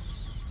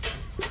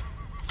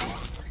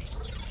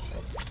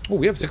 Oh,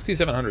 we have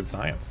 6,700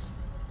 science.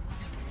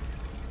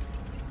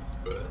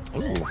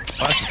 Ooh,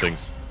 lots of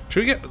things.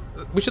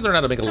 We should learn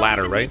how to make a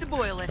ladder, right? To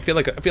boil it. I feel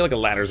like a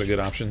ladder's a good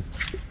option.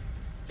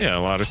 Yeah,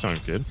 a ladder sounds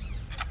good.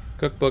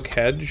 Cookbook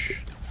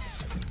hedge.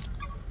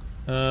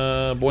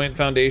 Buoyant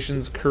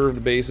foundations,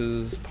 curved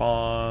bases,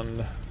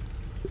 pond.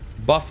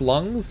 Buff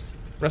lungs.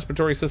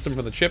 Respiratory system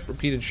from the chip.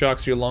 Repeated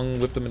shocks to your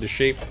lung, whip them into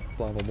shape.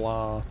 Blah, blah,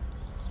 blah.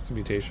 It's a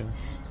mutation.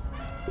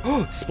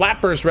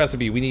 Splat burst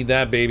recipe. We need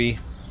that, baby.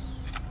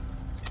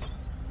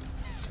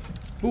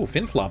 Ooh,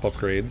 fin flop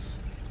upgrades.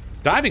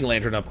 Diving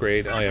lantern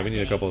upgrade. Oh yeah, we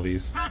need a couple of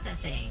these.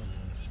 Processing.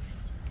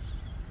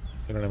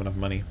 We don't have enough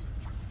money.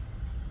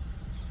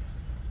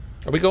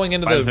 Are we going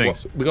into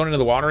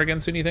the water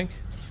again soon, you think?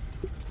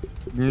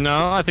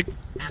 No, I think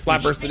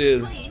Splat burst it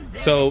is.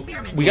 So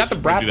we got the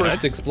brat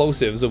burst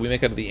explosives that we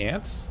make out of the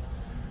ants,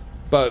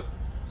 but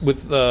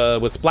with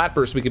splat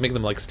burst we can make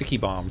them like sticky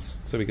bombs,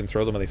 so we can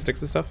throw them and they stick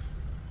to stuff.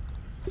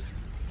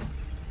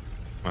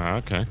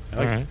 okay.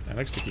 I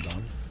like sticky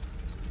bombs.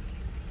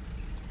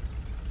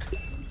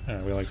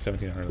 Alright, we have like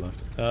 1,700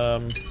 left.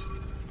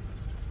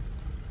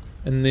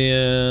 And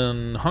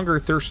then hunger,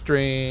 thirst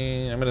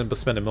drain. I'm gonna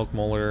spend a milk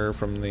molar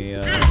from the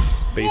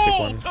basic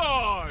ones.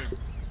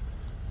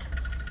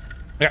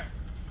 Yeah.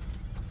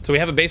 So we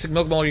have a basic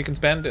milk molar you can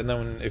spend, and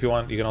then if you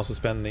want, you can also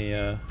spend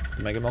the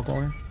mega milk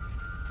molar.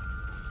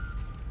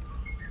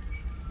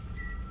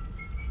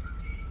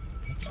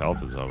 His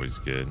health is always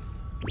good.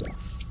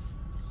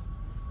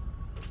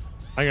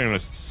 I'm gonna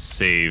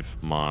save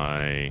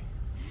my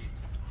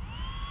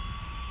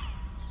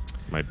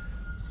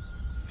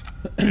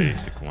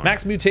basic one.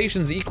 Max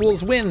mutations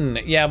equals win.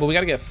 Yeah, but we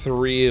gotta get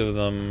 3 of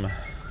them.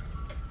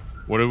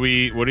 What do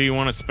you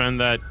want to spend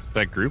that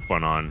group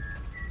one on?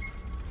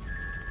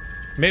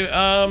 Maybe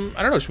I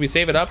don't know. Should we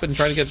save it up and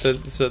try to get the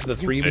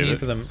 3 we need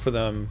for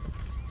the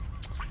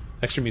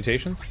extra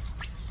mutations?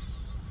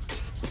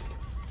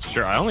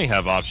 Sure. I only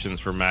have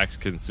options for max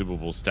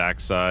consumable stack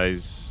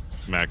size,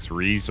 max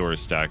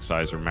resource stack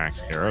size, or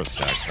max arrow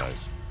stack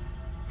size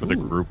for the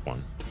group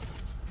one.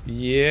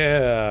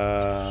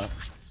 Yeah.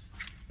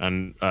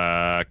 And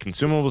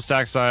consumable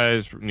stack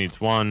size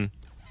needs 1,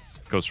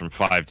 goes from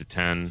 5 to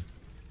 10,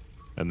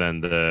 and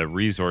then the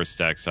resource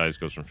stack size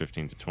goes from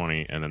 15 to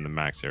 20, and then the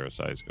max arrow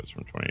size goes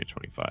from 20 to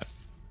 25.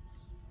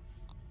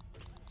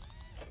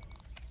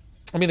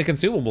 I mean, the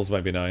consumables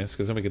might be nice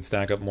because then we could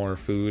stack up more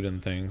food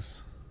and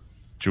things.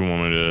 Do you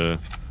want me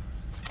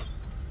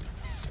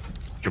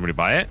to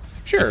buy it?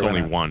 Sure. It's why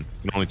only not? 1.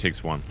 It only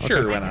takes 1.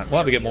 Sure, why not? We'll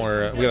have to get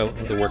more. We gotta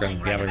have to work on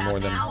gathering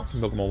more than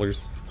milk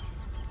molars.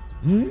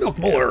 Milk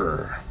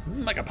molar,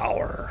 mega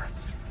power.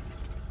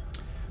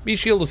 Bee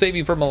shield will save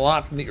you from a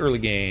lot from the early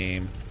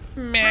game.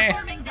 Meh.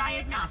 Performing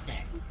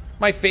diagnostic.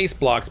 My face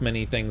blocks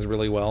many things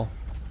really well.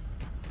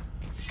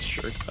 It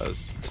sure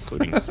does,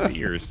 including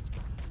spears.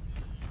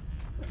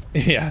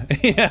 Yeah,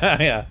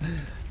 yeah.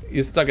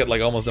 You stuck it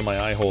like almost in my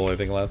eye hole, I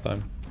think, last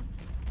time.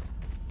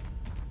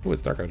 Ooh,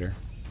 it's dark out here.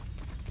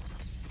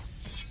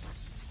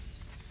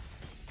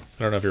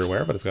 I don't know if you're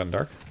aware, but it's gotten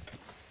dark.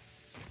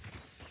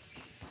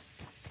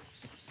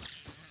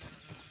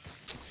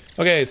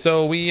 Okay,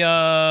 so we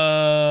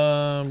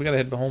gotta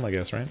head home, I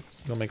guess, right?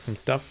 Go make some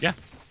stuff. Yeah,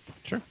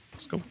 sure.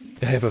 Let's go.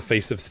 I have a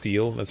face of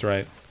steel. That's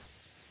right.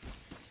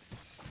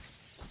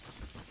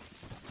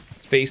 A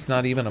face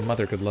not even a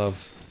mother could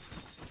love.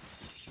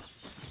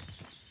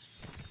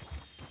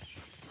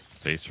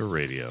 Face for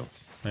radio.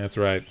 That's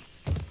right.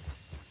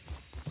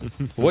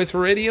 Voice for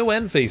radio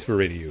and face for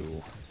radio.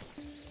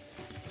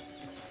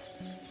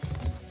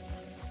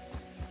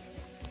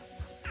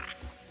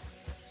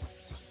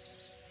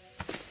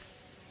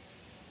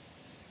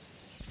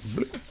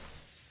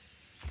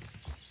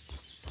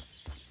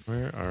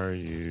 Where are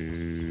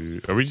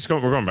you? Are we just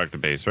going? We're going back to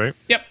base, right?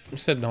 Yep, I'm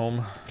just heading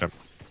home. Okay.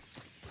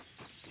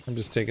 I'm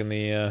just taking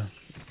the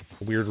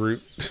weird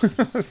route.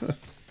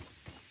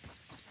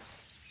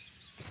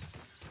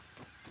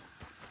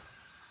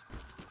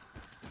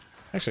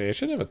 Actually, I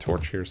should have a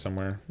torch here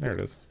somewhere. There it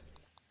is.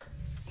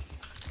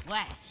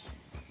 Flash.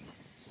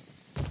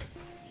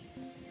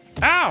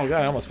 Ow!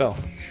 God, I almost fell.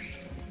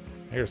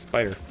 I hear a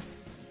spider.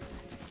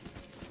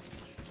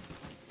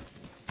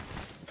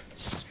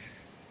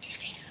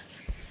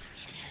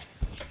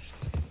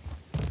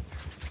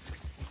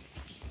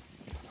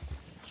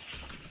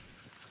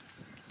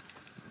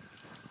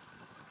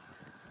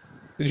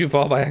 Did you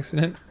fall by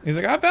accident? He's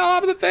like, I fell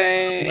off the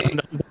thing!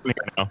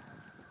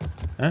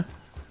 Huh?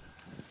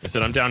 I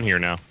said I'm down here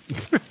now.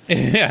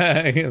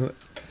 Yeah,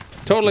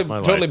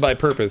 totally by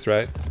purpose,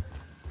 right?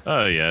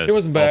 Oh yeah. It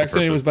wasn't by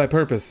accident, it was by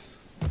purpose.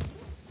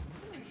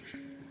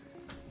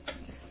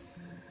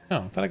 Oh,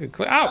 I thought I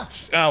could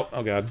ouch! Ow!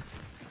 Oh god.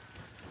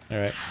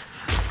 Alright.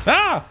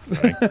 Ah!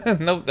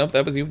 Nope,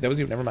 that was you. That was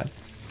you. Never mind.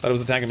 Thought it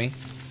was attacking me.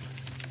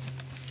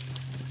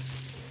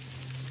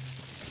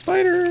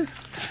 Spider!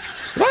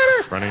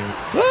 Spider! Running.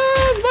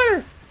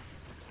 Ah,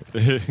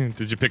 spider!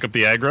 Did you pick up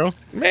the aggro?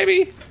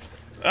 Maybe.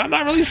 I'm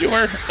not really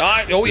sure.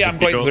 Oh yeah, I'm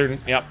quite certain.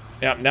 Yep.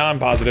 Now I'm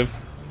positive.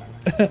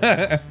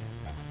 There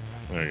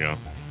you go.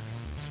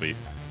 Sweet.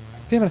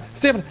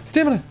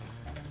 Stamina!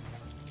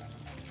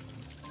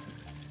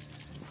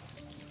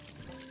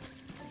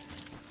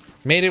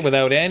 Made it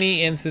without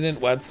any incident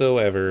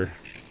whatsoever.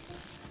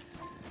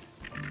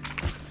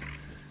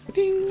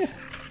 Ding.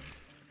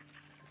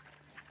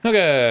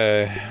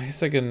 Okay, I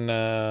guess I can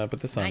put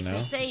this on Nice now. and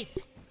safe.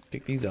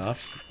 Take these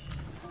off.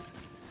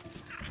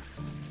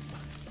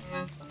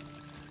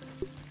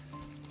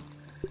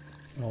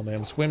 All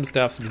them swim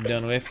stuff's been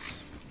done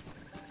with.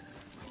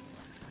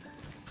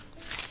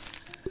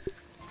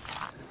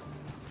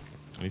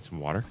 I need some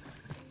water.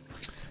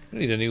 I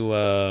need a new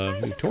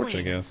torch,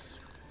 I guess.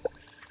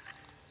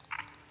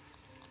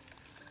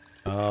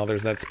 Oh,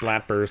 there's that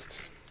splat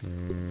burst.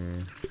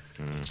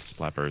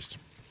 Splat burst.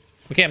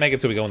 We can't make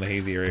it till we go in the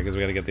hazy area because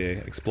we gotta get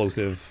the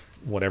explosive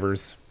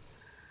whatevers.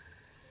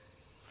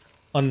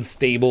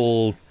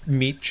 Unstable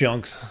meat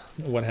chunks,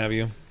 what have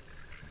you.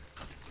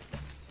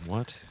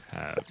 What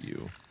have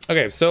you?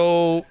 Okay,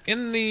 so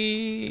in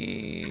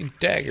the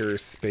dagger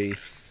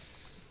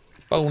space,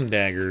 bone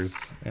daggers.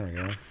 There we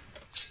go.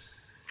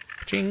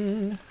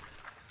 Ching.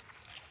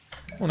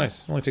 Oh,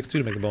 nice. Only takes 2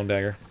 to make a bone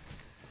dagger.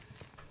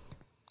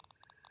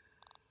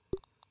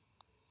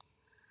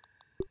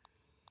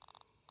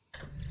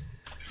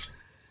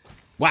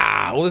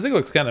 Wow, well, this thing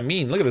looks kind of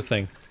mean. Look at this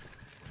thing.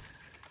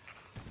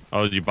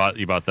 Oh, you bought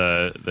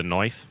the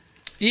knife?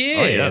 Yeah,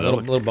 oh, yeah,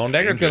 little bone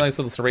dagger. It's got a nice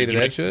little serrated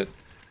edge to it.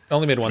 I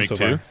only made one so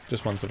far.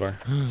 Just one so far.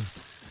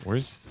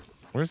 Where's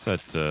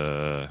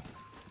that?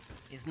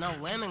 It's no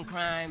lemon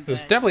crime.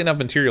 There's but definitely enough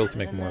materials to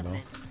make more though.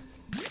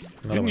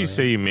 Didn't you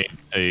say you made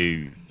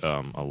a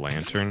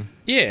lantern?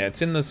 Yeah,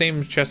 it's in the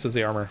same chest as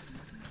the armor.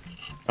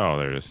 Oh,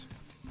 there it is.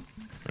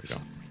 There we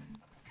go.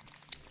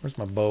 Where's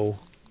my bow?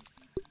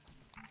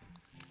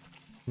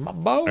 My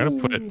bow. I'm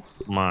gonna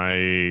put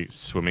my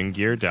swimming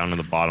gear down in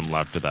the bottom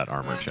left of that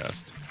armor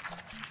chest.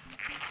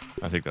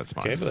 I think that's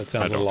fine. Okay, but that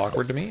sounds a little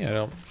awkward to me.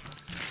 I'm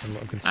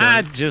concerned.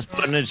 I'm just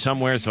putting it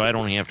somewhere so I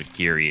don't have to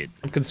carry it.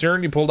 I'm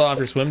concerned you pulled off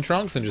your swim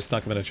trunks and just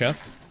stuck them in a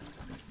chest.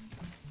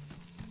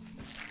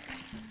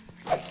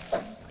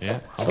 Yeah.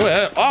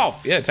 Oh,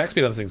 yeah, attack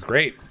speed on this thing's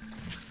great.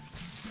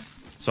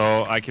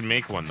 So I can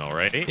make one though,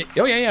 right?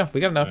 Oh yeah,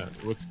 we got enough.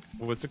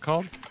 What's it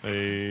called?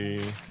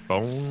 A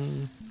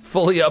bone.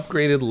 Fully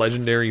upgraded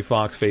legendary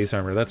fox face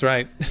armor. That's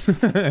right.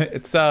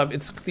 it's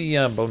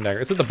the bone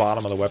dagger. It's at the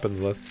bottom of the weapons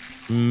list.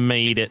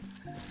 Made it.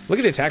 Look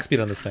at the attack speed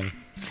on this thing.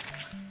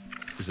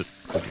 Is it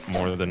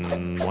more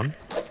than one?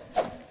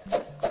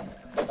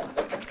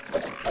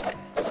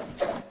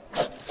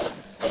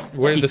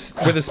 Where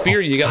the spear,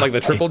 you got like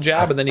the triple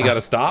jab, and then you got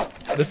to stop.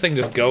 This thing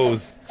just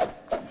goes.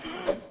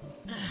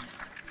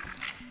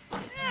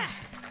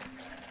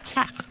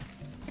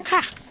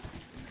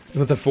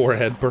 With a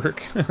forehead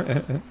perk.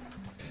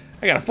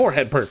 I got a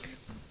forehead perk.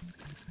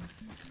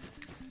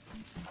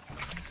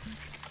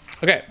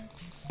 Okay.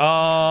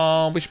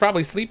 We should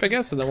probably sleep, I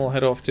guess, and then we'll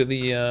head off to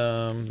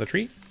the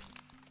tree.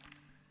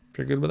 If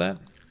you're good with that.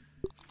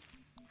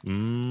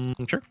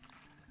 Sure.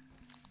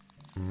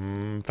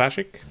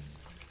 Fashik.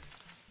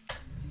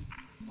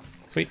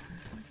 Sweet.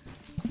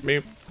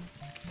 Beep.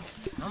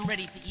 I'm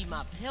ready to eat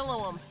my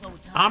pillow. I'm so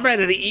tired. I'm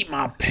ready to eat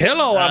my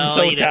pillow. I'm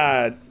so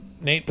tired.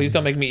 Nate, please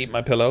don't make me eat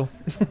my pillow.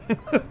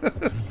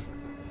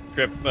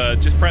 Grip,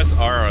 just press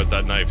R on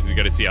that knife because you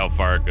got to see how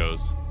far it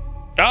goes.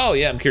 Oh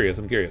yeah, I'm curious.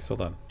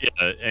 Hold on.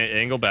 Yeah,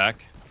 angle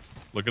back,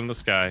 look in the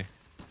sky,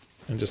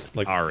 And just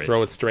like R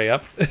throw it straight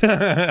up.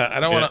 I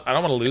don't want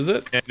to lose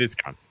it. and it's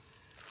gone.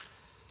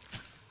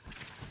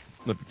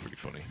 That'd be pretty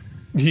funny.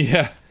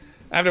 Yeah.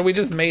 After we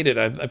just made it,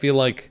 I feel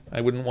like I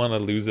wouldn't want to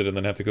lose it and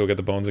then have to go get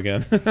the bones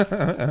again.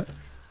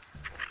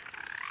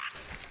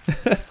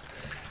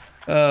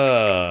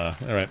 All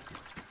right.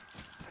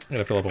 I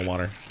gotta fill up on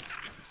water.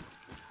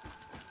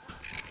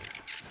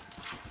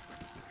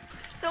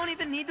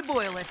 need to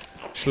boil it.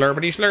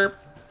 Slurpity slurp.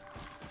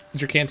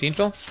 Is your canteen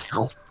full?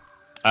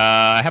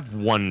 I have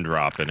 1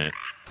 drop in it,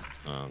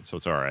 so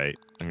it's all right.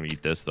 I'm gonna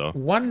eat this though.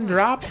 1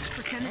 drop. Just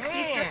pretend it's beef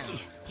Man, jerky.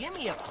 give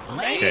me a Man,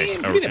 plate.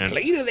 give me the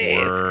plate of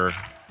this.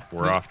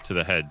 We're off to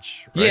the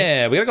hedge. Right?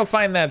 Yeah, we gotta go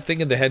find that thing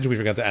in the hedge we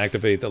forgot to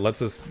activate that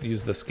lets us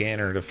use the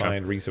scanner to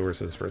find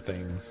resources for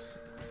things.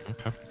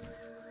 Okay.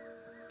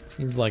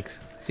 Seems like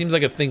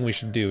a thing we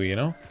should do, you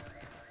know?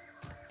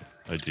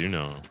 I do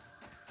know.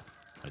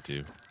 I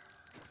do.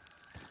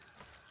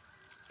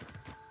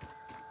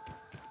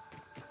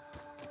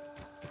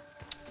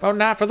 Oh,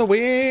 not for the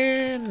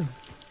win!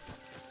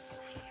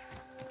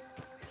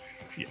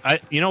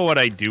 You know what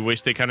I do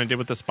wish they kind of did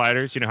with the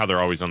spiders? You know how they're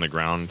always on the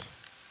ground?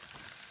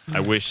 I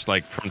wish,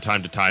 like, from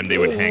time to time they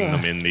would hang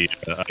them in the...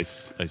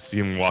 I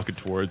see them walking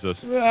towards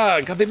us.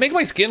 God, they make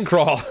my skin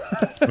crawl.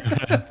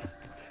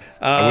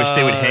 I wish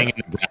they would hang in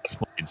the grass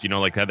blades. You know,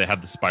 like how they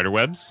have the spider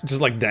webs?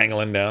 Just, like,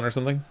 dangling down or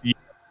something? Yeah,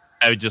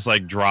 I would just,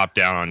 like, drop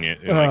down on you.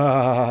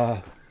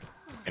 Like,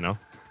 you know?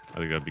 I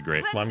think that'd be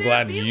great. Well, I'm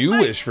glad you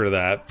wish for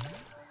that.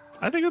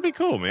 I think it'd be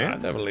cool,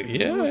 man. Definitely.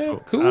 Yeah,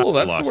 cool.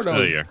 That's the word I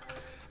was...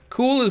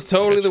 Cool is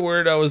totally the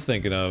word I was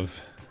thinking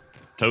of.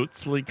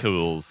 Totally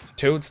cools.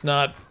 Totes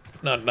not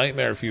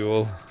nightmare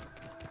fuel.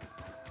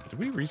 Did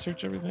we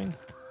research everything?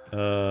 I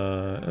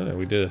don't know,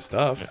 we did a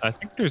stuff. I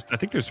think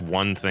there's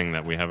one thing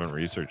that we haven't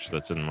researched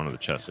that's in one of the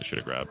chests I should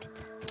have grabbed.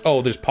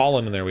 Oh, there's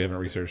pollen in there we haven't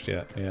researched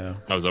yet. Yeah.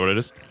 Oh, is that what it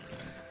is?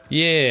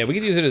 Yeah, we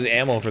could use it as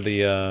ammo for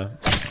the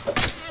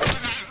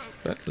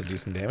that was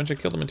decent damage. I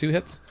killed him in 2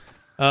 hits.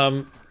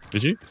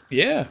 Did you?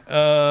 Yeah.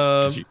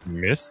 Did you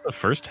miss the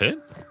first hit?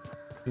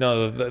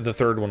 No, the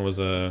third one was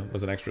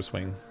an extra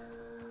swing.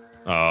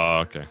 Oh,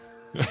 okay.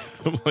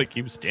 Like,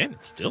 he was standing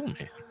still,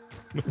 man.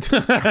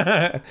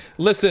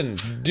 Listen,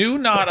 do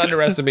not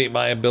underestimate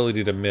my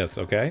ability to miss,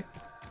 okay?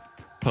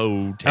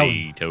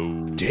 Potato.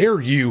 How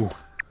dare you?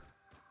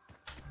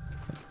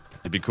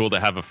 It'd be cool to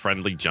have a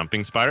friendly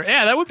jumping spider.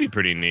 Yeah, that would be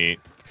pretty neat.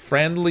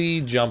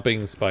 Friendly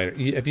jumping spider.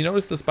 Have you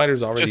noticed the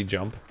spiders already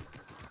jump?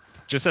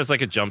 Just as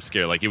like a jump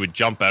scare, like it would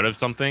jump out of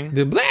something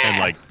Blah! and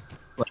like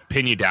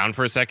pin you down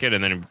for a second,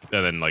 and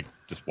then like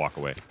just walk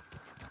away.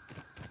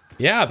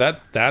 Yeah,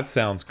 that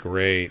sounds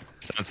great.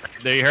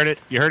 There, you heard it.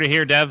 You heard it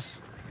here,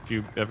 devs. If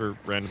you ever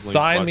randomly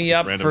sign me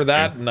up for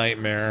that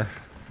nightmare.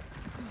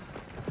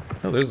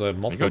 Oh, there's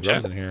multiple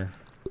grubs in here.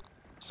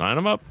 Sign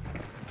them up.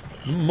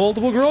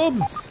 Multiple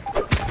grubs.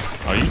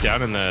 Are you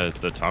down in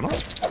the tunnel?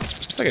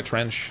 It's like a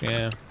trench,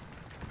 yeah.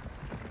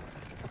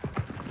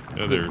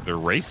 No, they're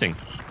racing.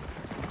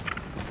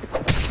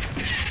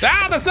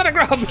 Ah, that's not a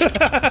grub!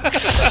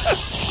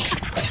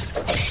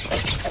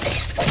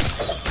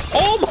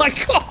 Oh my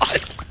god!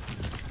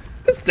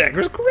 This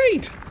dagger's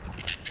great!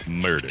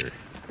 Murder.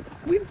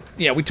 We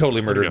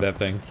totally murdered that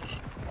thing.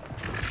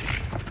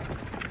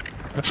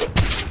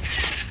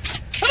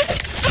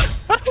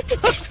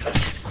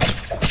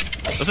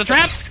 That's a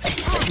trap!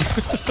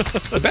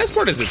 The best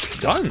part is it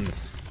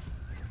stuns.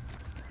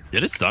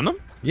 Did it stun them?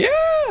 Yeah!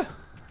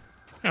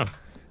 Oh.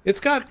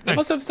 It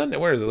must have stunned it.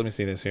 Where is it? Let me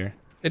see this here.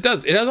 It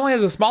does. It only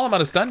has a small amount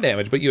of stun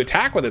damage, but you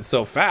attack with it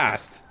so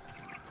fast.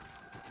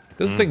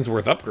 This thing's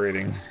worth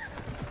upgrading.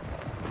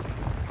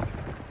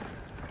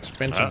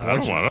 Spend some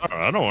points.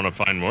 I don't want to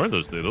find more of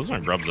those. Those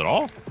aren't grubs at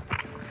all.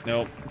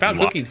 No. Found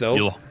cookies,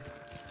 though.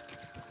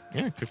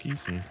 Yeah,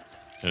 cookies and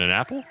an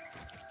apple.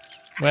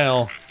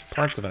 Well,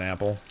 parts of an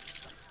apple.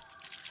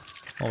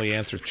 All the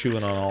ants are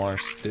chewing on all our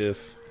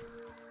stuff.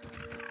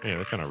 Yeah,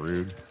 they're kind of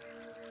rude.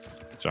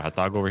 Is there a hot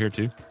dog over here,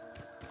 too?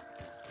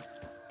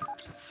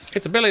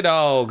 It's a Billy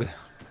Dog.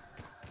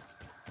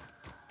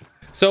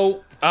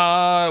 So,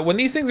 when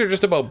these things are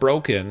just about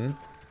broken,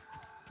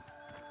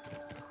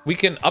 we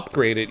can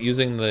upgrade it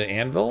using the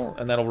anvil,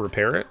 and that'll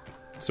repair it.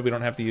 So we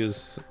don't have to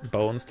use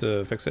bones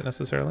to fix it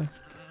necessarily.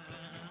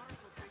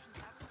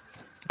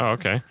 Oh,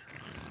 okay.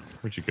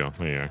 Where'd you go?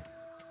 There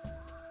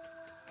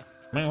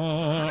you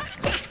are.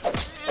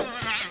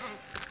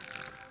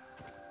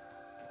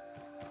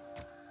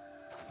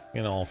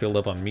 You know, all filled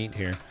up on meat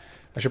here.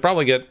 I should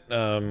probably get,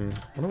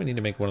 what do we need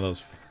to make one of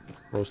those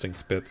roasting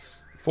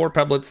spits? 4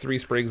 pebblets, 3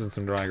 sprigs, and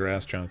some dry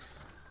grass chunks.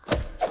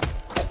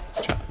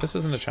 This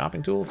isn't a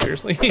chopping tool?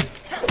 Seriously?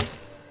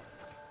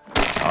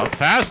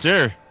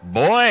 Faster,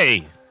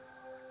 boy!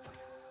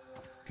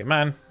 Come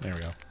on. There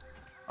we go.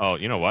 Oh,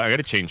 you know what? I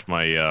gotta change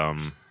my,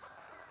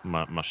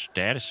 my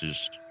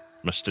statuses.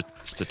 My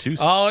status.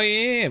 Oh,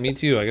 yeah, me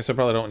too. I guess I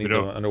probably don't need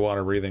the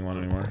underwater breathing one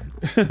anymore.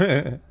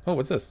 Oh,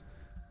 what's this?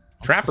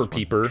 Trapper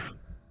Peeper.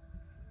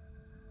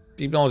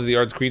 Deep knowledge of the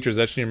yard's creatures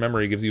etched in your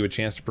memory gives you a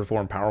chance to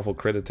perform powerful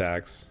crit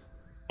attacks.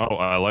 Oh,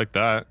 I like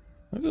that.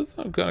 That does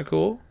sound kind of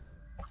cool.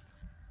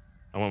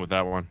 I went with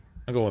that one.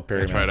 I'm going with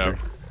Parry Try it Master. out.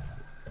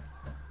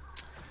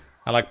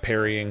 I like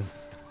parrying.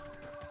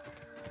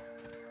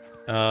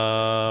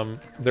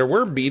 There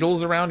were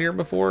beetles around here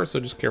before, so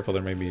just careful.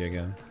 There may be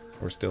again.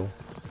 Or still.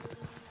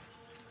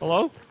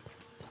 Hello?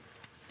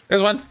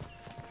 There's one.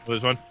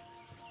 There's one.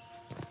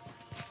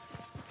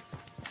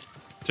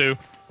 2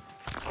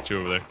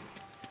 over there.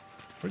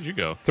 Where'd you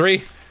go?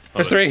 3.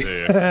 There's three.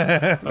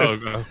 Yeah. Oh,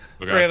 okay.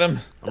 Three of them.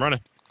 I'm running.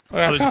 Oh,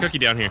 Oh, there's a cookie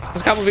down here.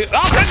 There's a couple of you.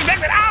 Oh,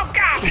 oh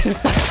God!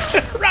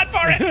 Run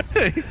for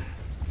it!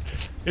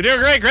 You're doing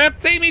great, Grip.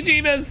 See me,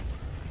 Jeebus!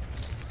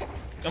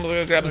 I'm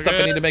gonna grab the stuff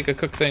I need to make a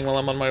cook thing while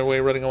I'm on my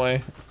way running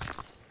away.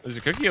 There's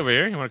a cookie over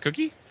here. You want a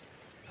cookie?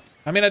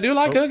 I mean, I do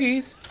like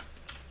cookies.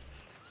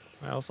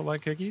 I also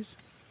like cookies.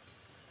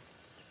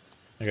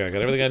 Okay, I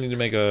got everything I need to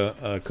make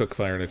a cook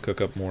fire to cook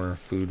up more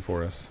food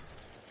for us.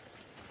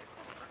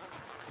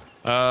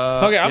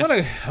 Okay, I'm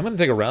gonna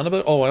take a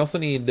roundabout. Oh, I also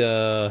need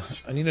I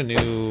need a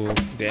new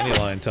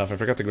dandelion tuff. I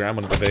forgot to grab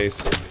one at the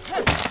base.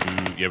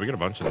 Yeah, we got a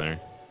bunch in there.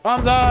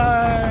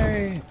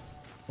 Bonsai!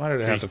 Why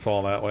did it have to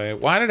fall that way?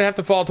 Why did it have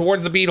to fall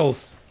towards the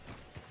beetles?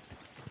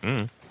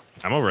 I'm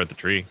over at the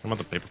tree. I'm at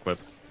the paperclip.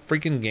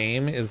 Freaking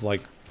game is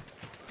like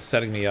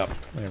setting me up.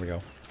 There we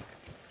go.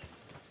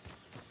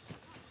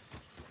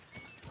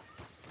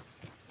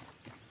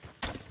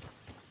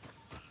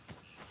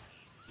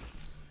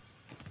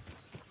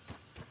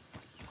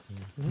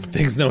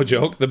 Thing's no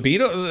joke. The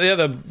beetle, yeah,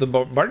 the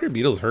barnyard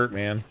beetles hurt,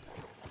 man.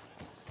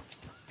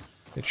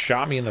 It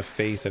shot me in the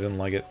face. I didn't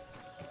like it.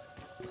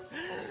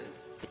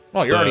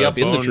 Oh, you're already up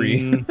in the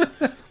tree.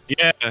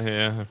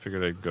 yeah. I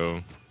figured I'd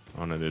go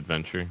on an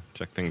adventure,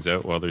 check things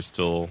out while there's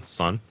still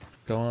sun.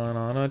 Going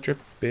on a trip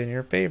in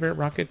your favorite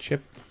rocket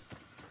ship.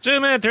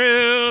 Zooming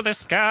through the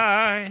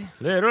sky,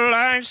 little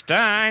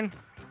Einstein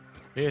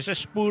is a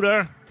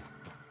spooter.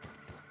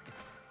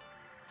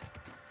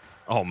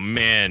 Oh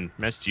man,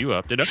 messed you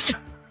up, did I?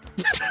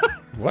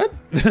 What?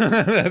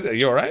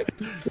 You alright?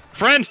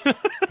 Friend!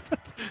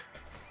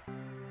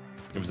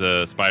 It was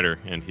a spider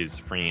and his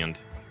friend.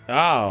 Oh,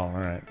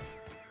 alright.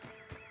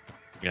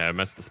 Yeah, I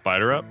messed the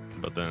spider up,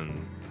 but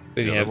then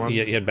You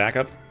had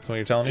backup? That's what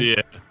you're telling me?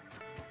 Yeah.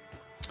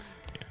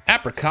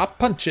 Apricot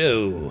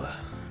Puncho. I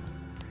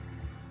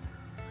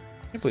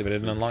can't believe I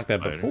didn't unlock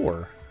that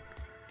before.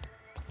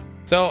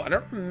 So, I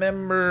don't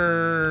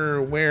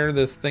remember where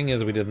this thing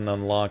is we didn't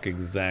unlock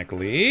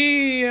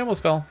exactly. I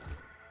almost fell.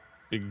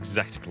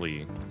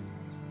 Exactly.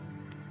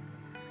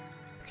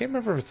 I can't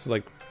remember if it's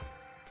like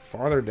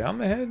farther down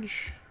the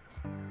hedge.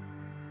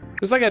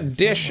 There's like a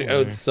dish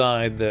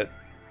outside that...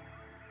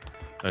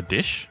 A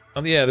dish?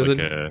 Oh yeah, there's like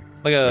a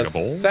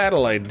bowl?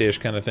 satellite dish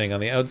kind of thing on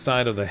the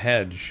outside of the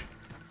hedge.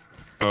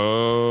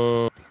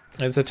 Oh.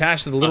 And it's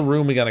attached to the little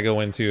room we gotta go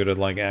into to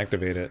like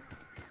activate it.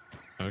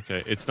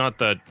 Okay, it's not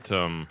that.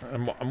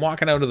 I'm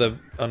walking out of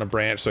on a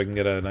branch so I can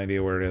get an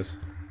idea where it is.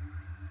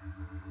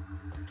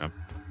 Okay.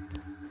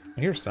 I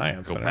hear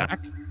science, Go but back.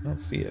 I don't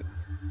see it.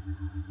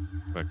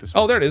 Back this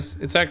way. Oh, there it is.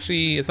 It's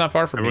actually not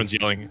far from me.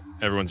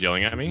 Everyone's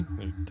yelling at me.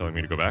 They're telling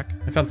me to go back.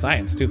 I found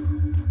science too.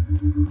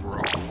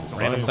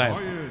 Random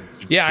science.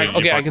 Yeah,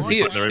 okay, I can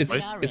see it.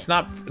 It's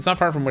not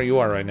far from where you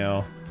are right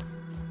now.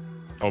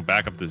 Oh,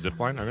 back up the zip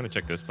line? I'm gonna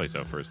check this place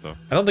out first, though.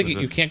 I don't think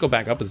you can't go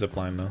back up a zip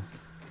line though.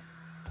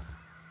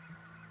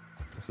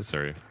 What's this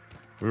area?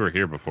 We were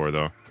here before,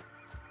 though.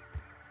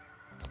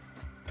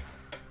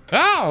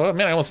 Oh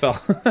man, I almost fell.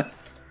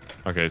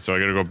 Okay, so I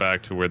gotta go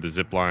back to where the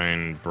zip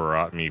line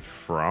brought me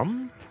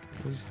from.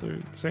 Is there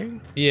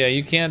saying? Yeah,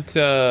 you can't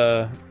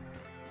travel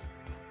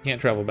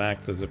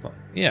back the zip line.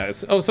 Yeah, it's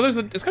so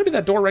it's gotta be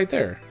that door right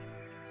there.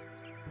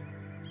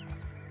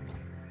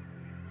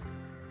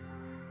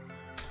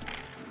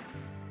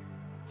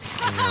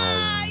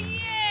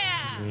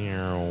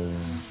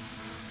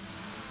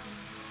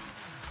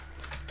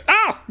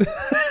 Ah! I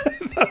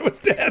thought I was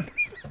dead.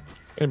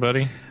 Hey,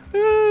 buddy.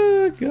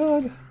 Oh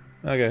god.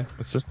 Okay.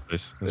 What's this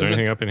place? Is there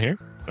anything up in here?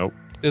 Nope.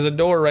 There's a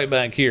door right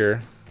back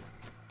here.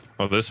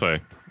 Oh, this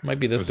way. Might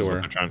be this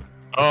door.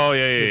 Oh,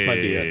 yeah. This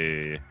might be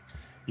it.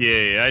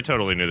 Yeah, I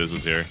totally knew this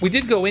was here. We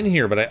did go in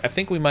here, but I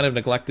think we might have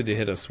neglected to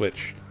hit a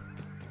switch.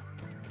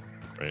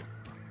 Right.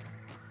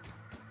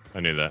 I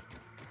knew that.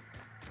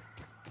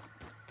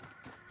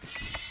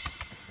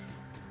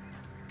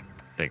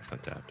 Thanks,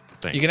 Untapped.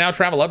 Thanks. You can now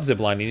travel up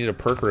zipline. You need a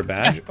perk or a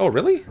badge. Oh,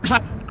 really?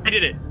 I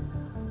did it.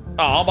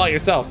 Oh, all by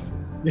yourself.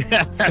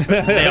 Yeah,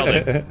 nailed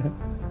it.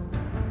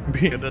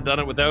 Couldn't have done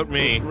it without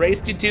me.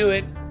 Raced you to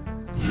it.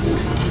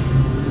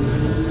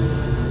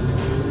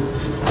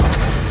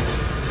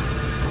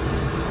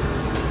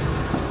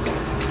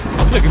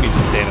 Look at me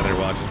just standing there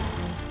watching.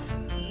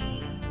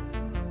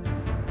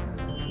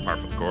 Par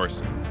for the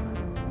course.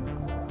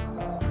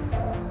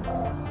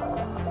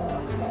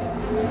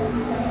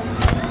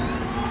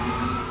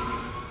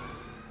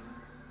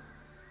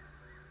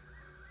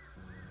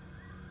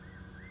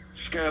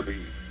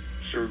 Scabby,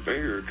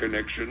 surveyor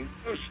connection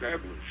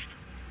established.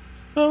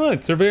 All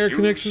right, surveyor Use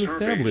connection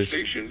survey established.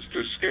 stations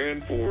to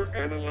scan for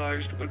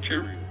analyzed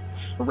materials.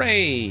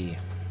 Hooray!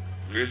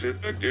 Visit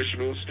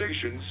additional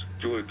stations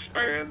to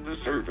expand the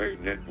survey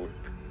network.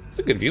 It's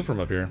a good view from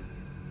up here.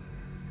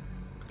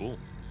 Cool.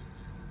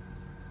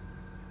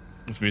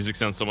 This music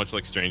sounds so much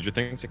like Stranger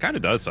Things. It kind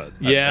of does.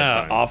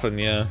 Yeah, often,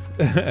 yeah.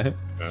 Yeah.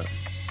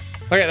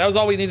 Okay, that was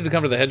all we needed to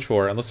come to the hedge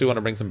for, unless we want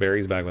to bring some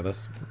berries back with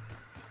us.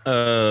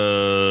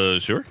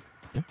 Sure.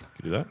 Yeah,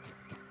 can do that.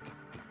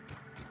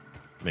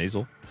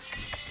 Mazel.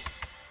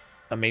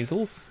 A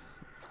Mazels?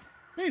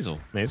 Mazel.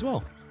 May as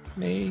well.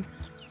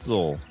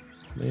 Mazel.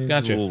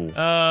 Gotcha.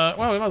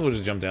 Well, we might as well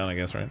just jump down, I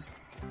guess, right?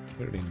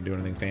 We don't need to do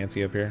anything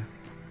fancy up here.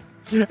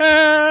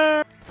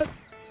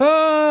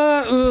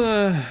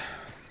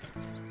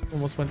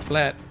 Almost went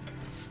splat.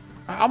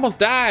 I almost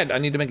died. I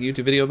need to make a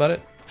YouTube video about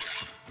it.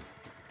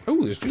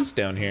 Oh, there's juice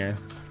down here.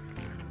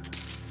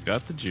 It's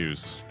got the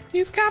juice.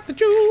 He's got the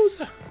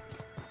juice.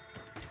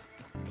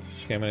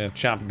 Okay, I'm gonna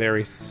chop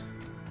berries.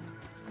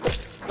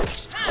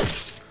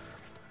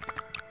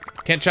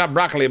 Can't chop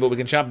broccoli, but we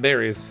can chop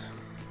berries.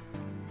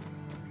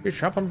 You're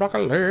chopping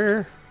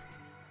broccoli.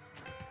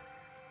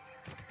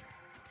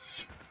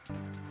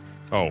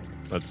 Oh,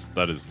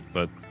 that is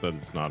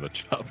not a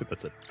chop.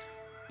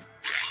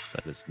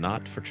 That is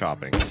not for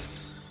chopping.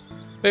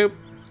 Boop.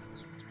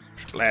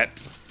 Splat.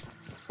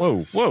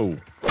 Whoa, whoa.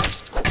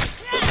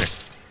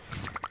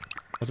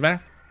 What's the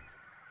matter?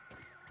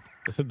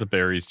 The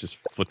berries just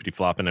flippity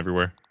flopping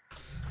everywhere.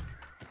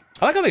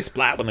 I like how they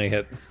splat when they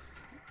hit.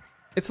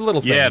 It's a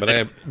little thing, Yeah,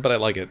 but I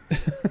like it.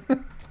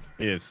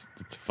 Yeah, it's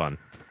fun.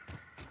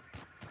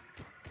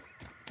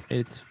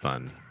 It's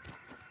fun.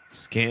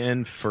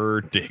 Scan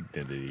for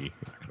dignity.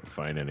 I'm not gonna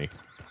find any.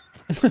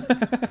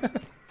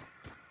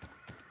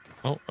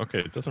 Oh, okay.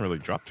 It doesn't really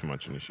drop too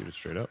much when you shoot it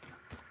straight up.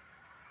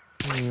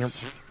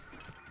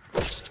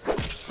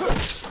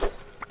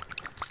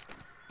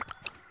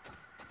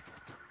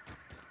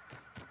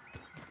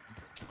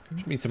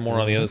 Should be some more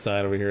on the other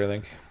side over here, I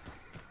think.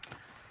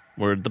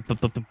 Where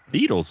the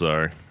beetles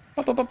are.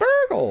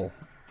 Burgle.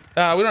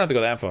 We don't have to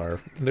go that far.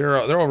 They're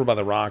over by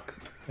the rock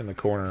in the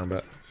corner,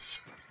 but.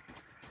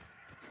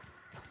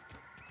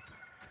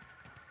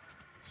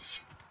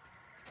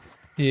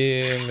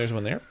 Yeah, there's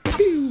one there.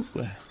 Pew.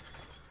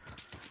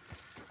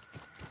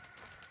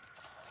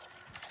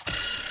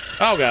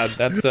 Oh god,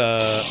 that's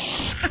I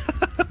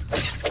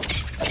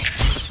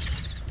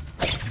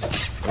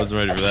wasn't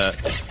ready for that.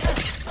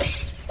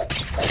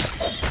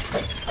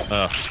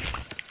 Oh,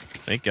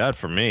 thank God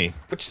for me.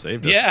 which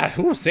saved us. yeah,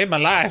 ooh, saved my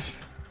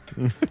life.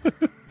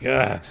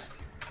 God.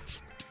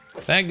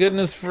 Thank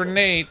goodness for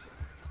Nate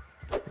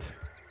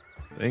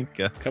Thank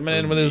God. coming for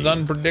in with his me.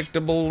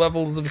 unpredictable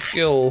levels of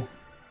skill.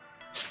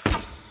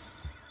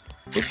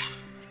 Oops.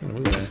 I'm gonna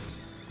move there.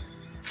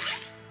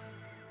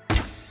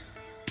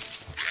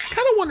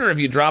 Kind of wonder if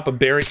you drop a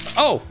berry.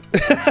 Oh,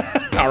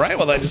 all right.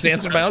 Well, that just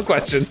answered my own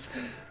question.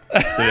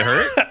 Did it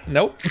hurt?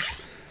 Nope.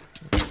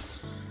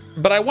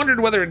 But I wondered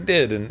whether it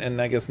did,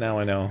 and I guess now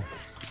I know.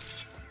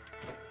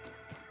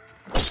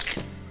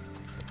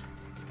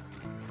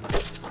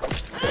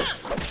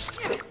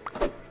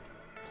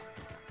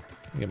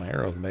 Get my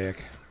arrows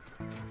back.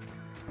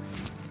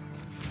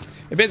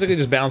 It basically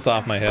just bounced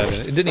off my head,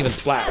 and it didn't even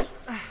splat,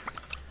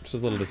 which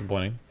is a little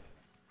disappointing.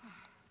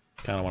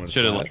 Kind of wanted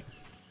to splat.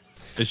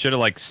 It should have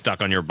like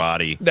stuck on your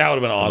body. That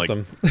would have been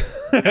awesome.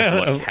 Like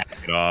hack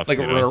it off. Like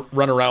you know?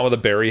 run around with a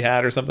berry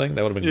hat or something.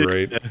 That would have been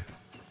great.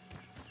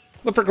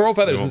 Look for grow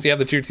feathers since you have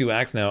the tier 2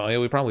 axe now. Oh, yeah,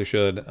 we probably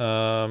should.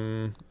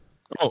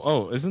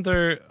 Oh, isn't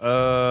there?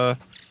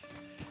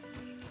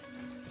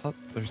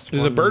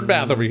 There's a bird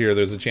bath over here.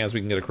 There's a chance we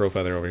can get a crow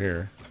feather over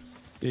here.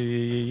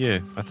 Yeah.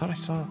 I thought I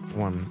saw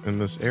one in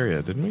this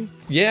area, didn't we?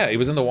 Yeah, it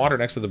was in the water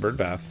next to the bird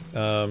bath.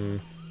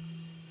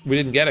 We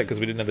didn't get it because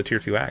we didn't have the tier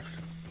 2 axe.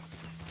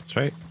 That's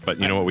right. But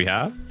you know what we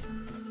have?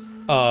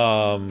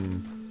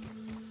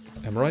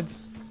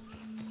 Hemorrhoids?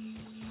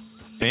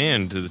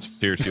 And the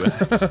tier 2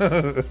 axe.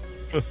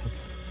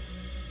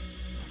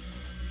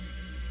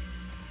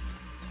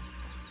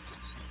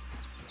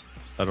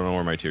 I don't know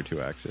where my tier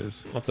 2 axe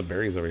is. Lots of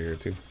berries over here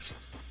too.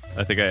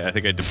 I think I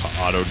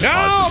auto deposit.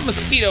 No,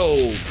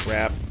 mosquito!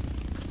 Crap.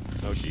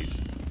 Oh jeez.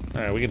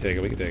 All right, we can take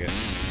it. We can take it.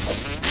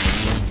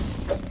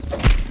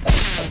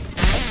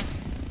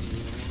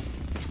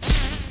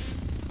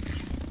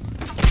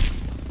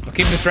 I'll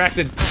keep him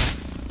distracted.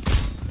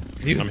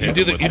 You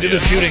do the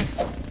shooting.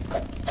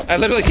 I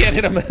literally can't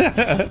hit him.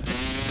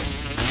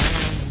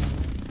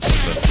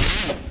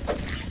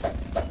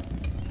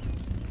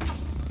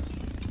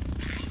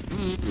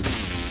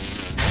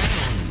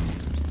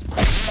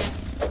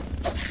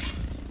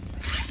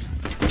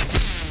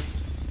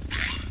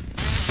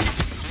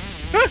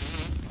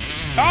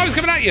 Oh, he's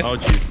coming at you. Oh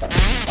jeez.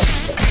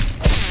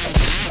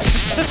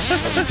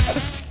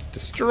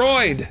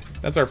 Destroyed.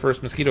 That's our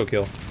first mosquito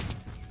kill.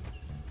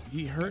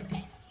 He hurt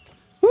me.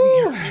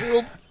 Woo.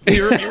 He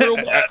hurt me real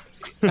bad.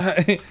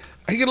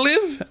 Are you gonna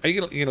live? Are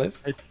you gonna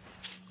live?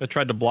 I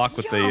tried to block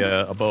with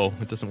a bow.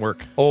 It doesn't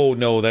work. Oh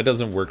no, that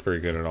doesn't work very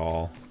good at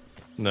all.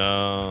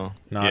 No.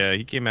 Yeah,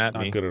 he came at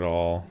me. Not good at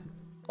all.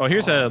 Oh,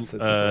 here's Oh,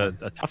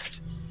 a tuft.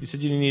 You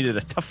said you needed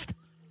a tuft.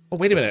 Oh,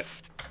 wait a minute.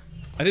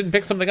 I didn't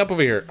pick something up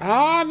over here.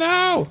 Oh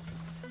no!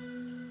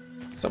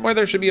 Somewhere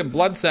there should be a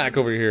blood sack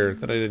over here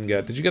that I didn't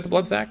get. Did you get the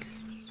blood sack?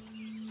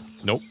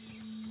 Nope.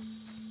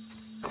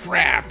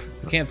 Crap!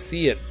 I can't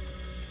see it.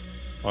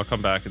 I'll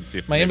come back and see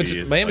if My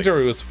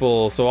inventory was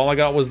full, so all I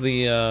got was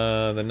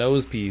the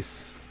nose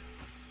piece.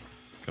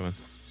 Come on.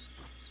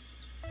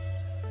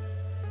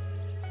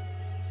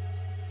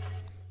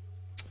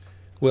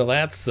 Well,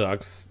 that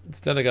sucks.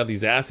 Instead, I got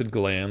these acid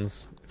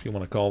glands, if you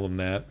want to call them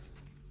that.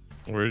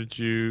 Where did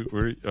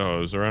you? Oh,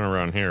 it was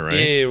around here, right?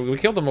 Yeah, we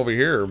killed them over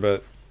here,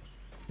 but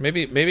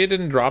maybe it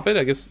didn't drop it.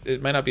 I guess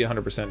it might not be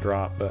 100%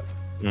 drop, but.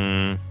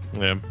 Yeah.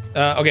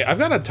 Okay, I've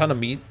got a ton of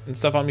meat and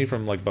stuff on me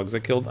from like bugs I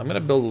killed. I'm gonna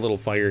build a little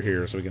fire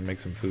here so we can make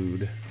some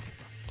food,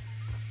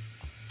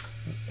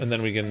 and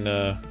then we can.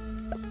 Yeah,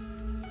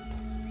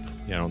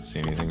 I don't see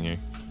anything here.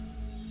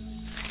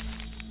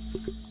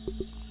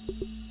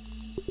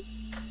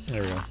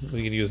 There we go.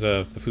 We can use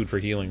the food for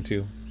healing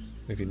too,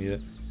 if you need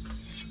it.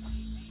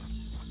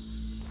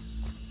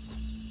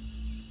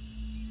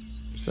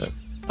 What's that?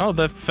 Oh,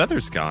 the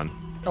feather's gone.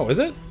 Oh, is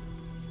it?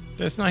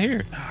 It's not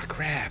here. Oh,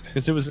 crap.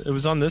 Because it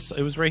was on this.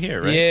 It was right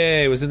here, right?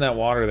 Yeah, it was in that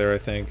water there, I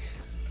think.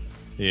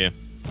 Yeah.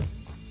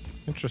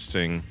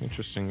 Interesting.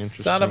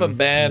 Son of a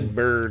bad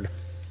bird.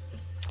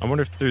 I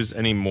wonder if there's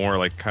any more,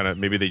 like, kind of,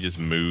 maybe they just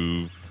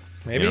move.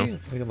 Maybe? You know?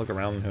 We can look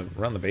around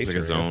the base. Like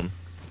a zone.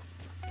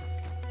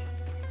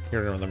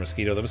 Here, the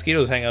mosquito. The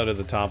mosquitoes hang out at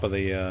the top of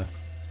the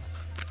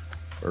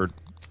bird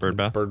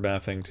bath? Bird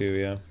bath thing, too,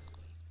 yeah.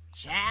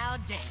 Chow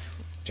down.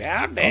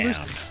 Chow Oh, down.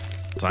 there's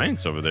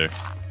science over there.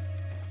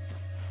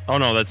 Oh,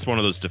 no, that's one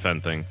of those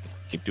defend thing.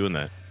 Keep doing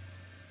that.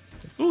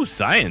 Ooh,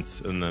 science.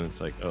 And then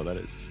it's like, oh, that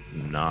is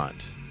not.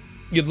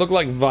 You'd look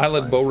like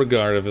Violet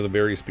Beauregard if the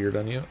berry speared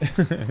on you.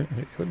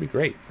 It would be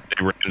great.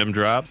 They random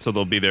drop, so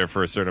they'll be there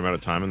for a certain amount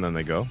of time, and then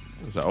they go.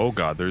 It's like, oh,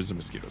 God, there's a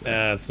mosquito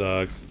there. That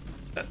sucks.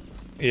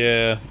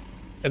 Yeah.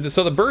 And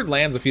so the bird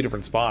lands a few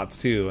different spots,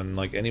 too, and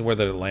like anywhere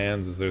that it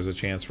lands, there's a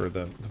chance for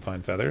them to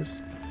find feathers.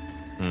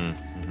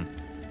 Mm-hmm.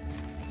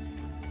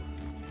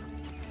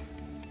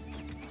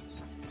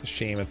 It's a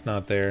shame it's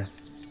not there.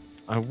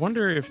 I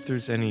wonder if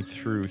there's any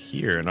through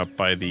here and up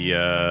by the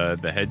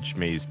hedge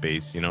maze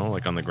base, you know,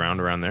 like on the ground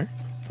around there.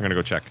 We're gonna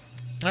go check.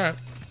 All right.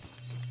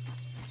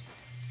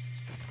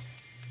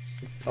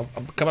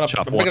 I'm coming up.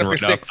 Chop I'm one picking up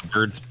your right off 6. the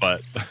bird's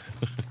butt.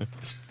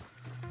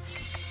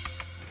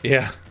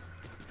 Yeah.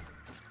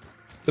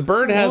 The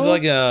bird has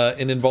like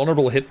an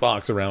invulnerable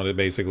hitbox around it,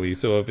 basically.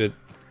 So if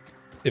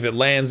it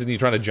lands and you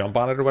try to jump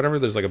on it or whatever,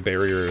 there's like a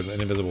barrier,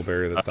 an invisible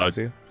barrier that stops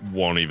you.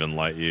 Won't even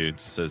let you. It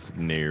just says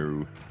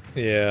no.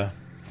 Yeah.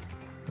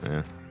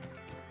 Yeah.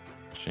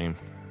 Shame.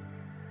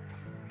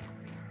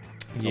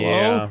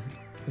 Yeah. Hello?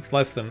 It's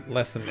less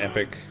than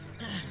epic.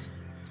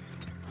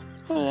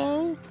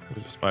 Hello.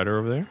 There's a spider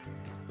over there,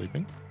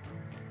 sleeping.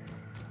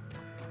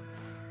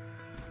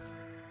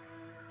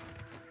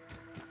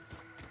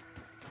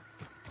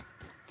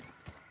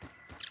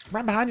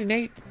 Right behind you,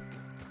 Nate.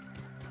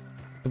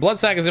 The blood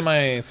sack is in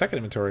my second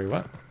inventory.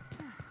 What?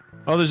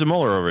 Oh, there's a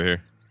molar over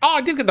here. Oh,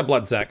 I did get the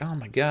blood sack. Oh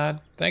my god.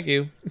 Thank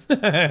you.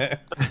 I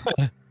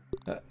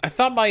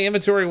thought my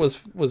inventory was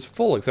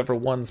full except for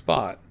one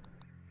spot.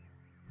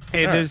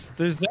 Hey, there's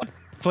that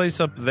place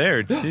up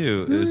there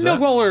too. Is Milk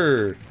that?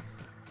 roller.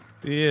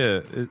 Yeah.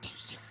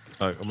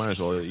 I might as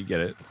well let you get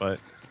it, but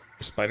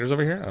There's spiders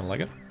over here. I don't like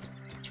it.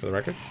 Just for the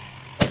record.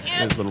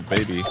 there's a little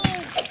baby.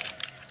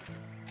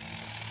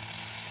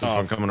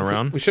 I'm coming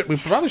around. We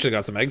probably should have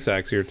got some egg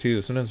sacs here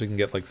too. Sometimes we can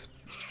get like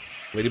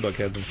ladybug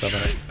heads and stuff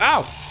in it.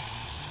 Ow!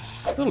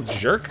 Little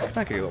jerk. Come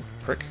back here, you little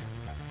prick.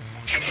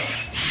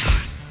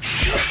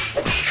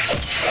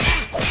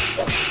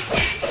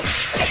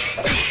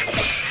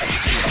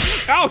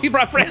 Oh, he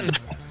brought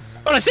friends!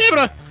 Oh,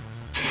 stamina!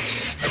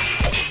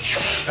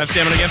 I have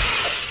stamina again.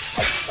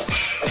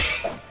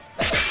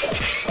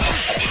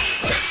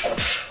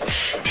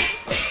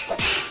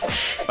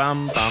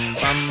 Bum, bum,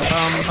 bum,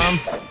 bum, bum.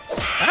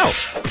 Ow!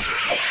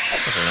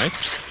 That's very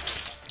nice.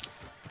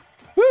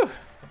 Woo!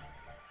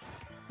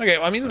 Okay,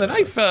 well, I mean, the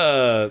knife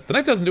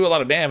doesn't do a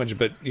lot of damage,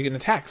 but you can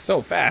attack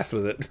so fast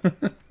with it.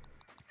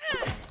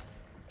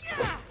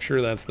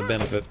 Sure, that's the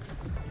benefit.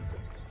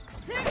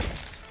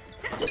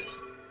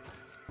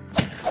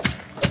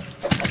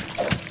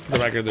 For the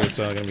record, there's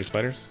gonna be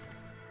spiders.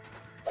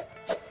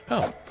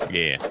 Oh.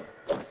 Yeah.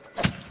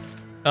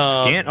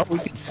 Scan. Oh, we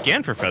can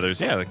scan for feathers.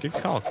 Yeah, good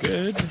call.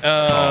 Good.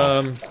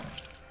 Uh-huh.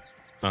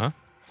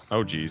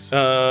 Oh, jeez.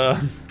 Ah!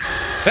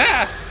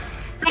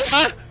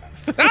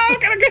 Oh,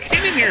 gotta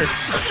get in here!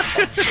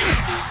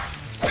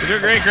 You're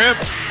doing great, Grip.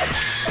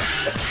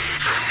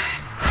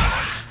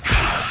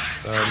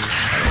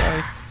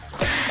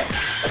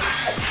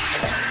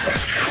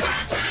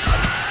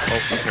 Oh,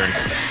 my turn.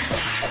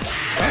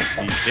 Oh,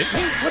 he hit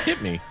me? What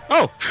hit me?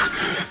 Oh!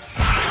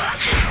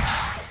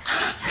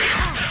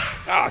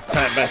 Ah,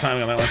 bad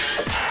timing on that one.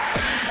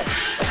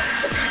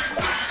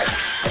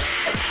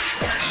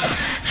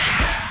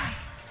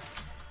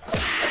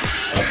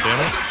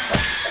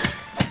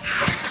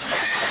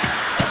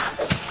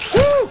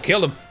 Woo!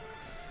 Killed him.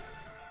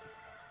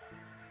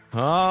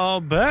 Oh,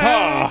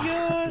 bad.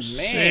 Oh,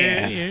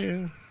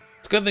 man.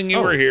 It's a good thing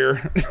you were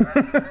here.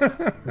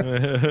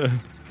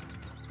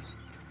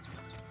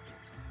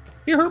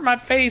 You hurt my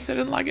face. I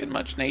didn't like it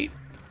much, Nate.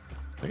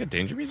 I got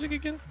danger music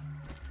again?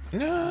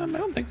 No, I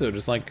don't think so.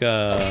 Just like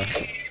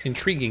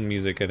intriguing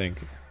music, I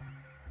think.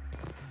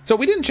 So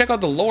we didn't check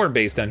out the lower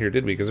base down here,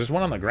 did we? Because there's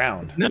one on the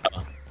ground. No.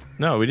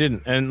 No, we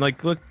didn't. And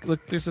like, look,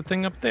 there's a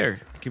thing up there.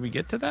 Can we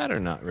get to that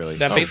or not really?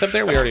 That base up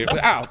there, we already.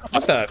 Ow!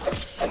 What's that?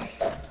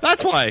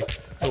 That's why.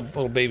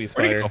 Little baby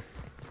spider.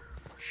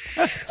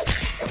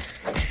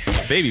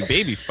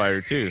 Baby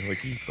spider too. Like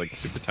he's like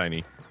super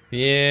tiny.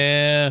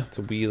 Yeah, it's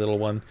a wee little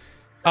one.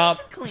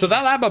 So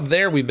that lab up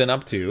there we've been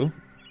up to.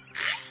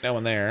 That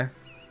one there.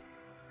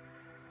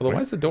 Although,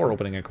 why is the door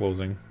opening and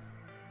closing?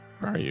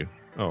 Where are you?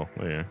 Oh,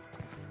 there.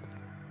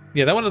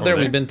 Yeah, that one up there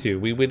there? we've been to.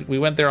 We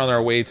went there on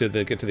our way to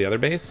get to the other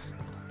base.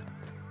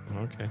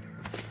 Okay.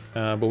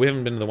 But we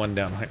haven't been to the one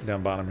down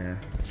bottom here.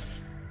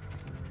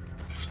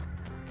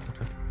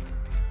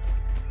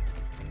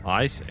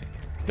 I see.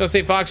 Go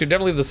say, Fox, you're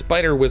definitely the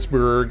spider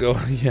whisperer. Go,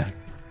 yeah.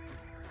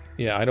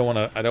 Yeah, I don't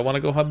wanna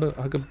go hug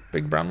a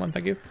big brown one,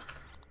 thank you.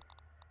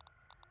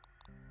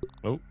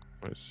 Oh,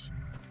 there's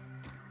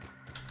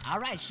All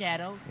right,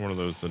 Shadows. one of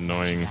those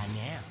annoying.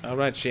 All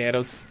right,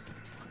 Shadows.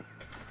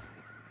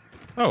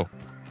 Oh,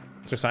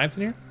 Is there science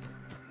in here?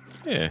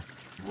 yeah.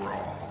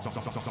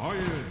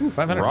 Ooh,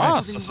 500 Raw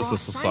points.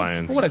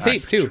 science. Oh, what a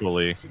tape, too.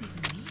 actually.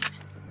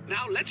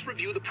 Now let's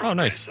review the Oh, progress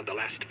nice. of the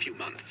last few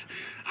months.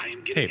 I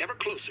am getting Tape. ever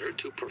closer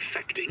to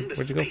perfecting the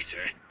Where'd you go? spacer.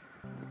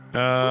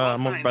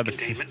 I'm over by the Science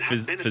containment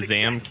has been a success.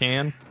 Fizam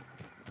can.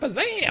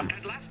 Bazam!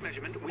 At last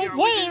measurement, we are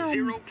within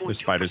 0.2% There's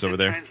spiders over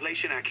there.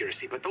 translation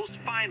accuracy, but those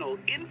final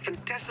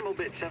infinitesimal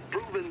bits have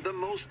proven the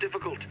most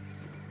difficult.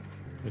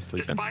 We're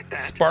sleeping. Despite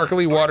that,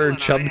 Sparkly water Michael and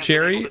I chub have been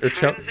cherry able to or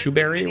transit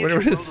chewberry, the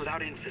whatever it miniature is. world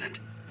without incident.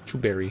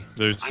 Chewberry.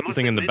 There's I must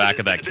something in the admit, back it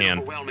of has that been a bit can.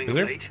 overwhelming Is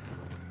there? of late.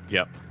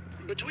 Yep.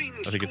 Between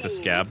I think it's a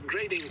school, scab.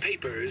 grading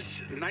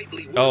papers,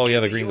 nightly Oh, work yeah,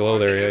 in the New green glow York,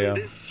 there, yeah, and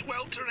yeah. this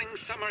sweltering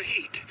summer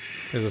heat.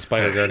 There's a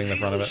spider guarding the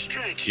front of it.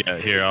 Stretched. Yeah,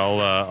 here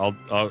I'll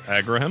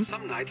aggro him.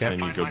 Some nights and I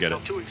you find go get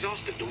myself it. too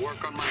exhausted to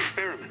work on my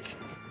experiments.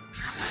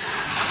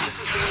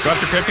 Go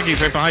after Cryptic,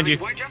 he's right behind you.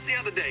 Why, just the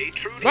other day,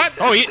 Trudy What?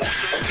 said Oh,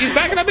 that he's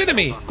backing up into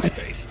me. on my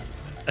face.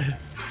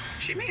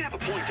 She may have a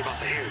point about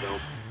the hair, though.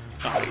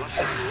 As much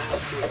as I'm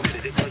loath to admit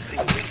it, it does seem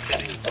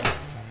refitting.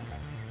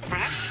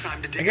 Perhaps it's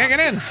time to dig I can't out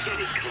get in. the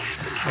sketty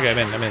clamp and try Okay, I'm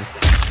in, it I'm in.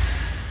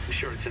 myself. I'm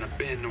sure it's in a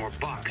bin or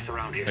box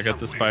around here I got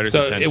the somewhere. spider's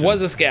So attention. it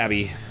was a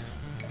scabby.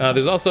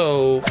 There's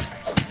also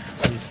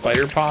some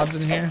spider pods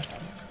in here.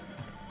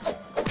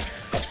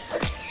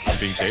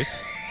 being chased.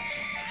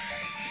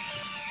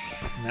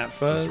 Gnat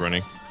fuzz. It's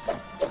running.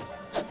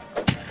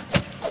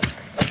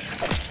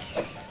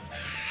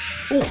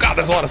 Oh god,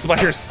 there's a lot of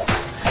spiders.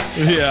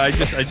 Yeah, I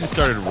just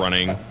started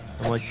running.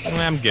 I'm like,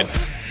 I'm good.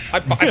 I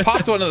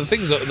popped one of the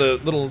things, the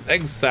little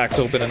egg sacs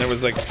open, and there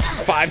was like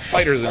 5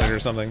 spiders in it or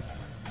something.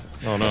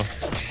 Oh no.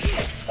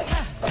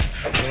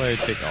 How do I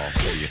take all?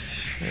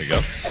 There you go.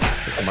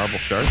 Get some marble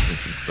shards and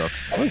some stuff.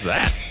 What is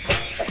that?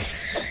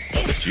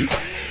 The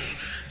juice?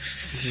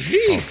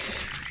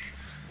 Jeez.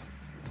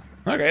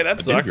 Okay, that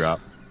A sucks. dewdrop.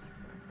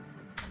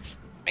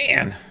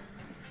 Man.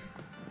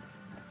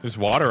 There's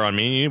water on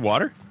me. You need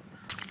water?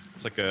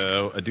 It's like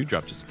a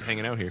dewdrop just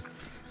hanging out here.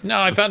 No,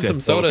 I Looks found some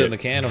dead soda delicate. in the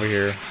can over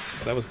here,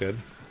 so that was good.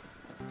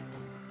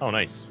 Oh,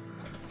 nice.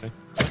 Okay.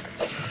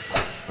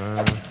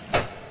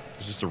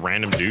 There's just a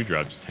random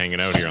dewdrop just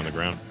hanging out here on the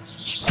ground.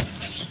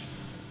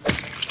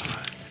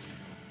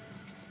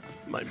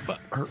 My butt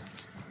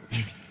hurts.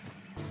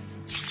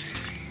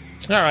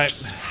 All right.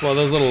 Well,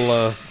 those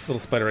little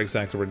spider egg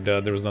sacs were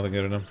dud. There was nothing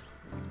good in them.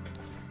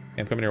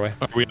 I'm coming your way.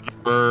 Are we on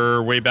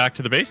our way back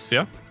to the base?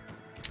 Yeah.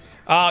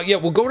 Yeah.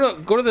 We'll go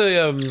to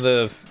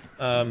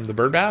the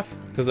bird bath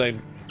because I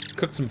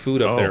cooked some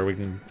food up Oh. there. We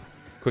can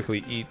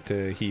quickly eat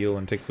to heal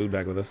and take food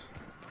back with us.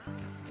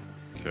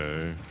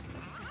 Okay.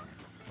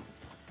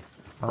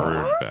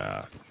 Bird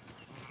bath.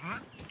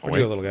 Where'd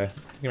you go, little guy?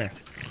 Come here.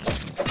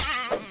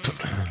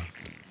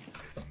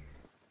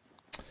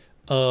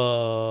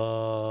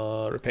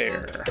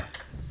 Repair.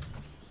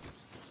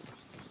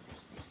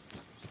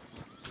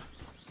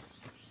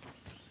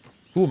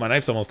 Ooh, my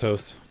knife's almost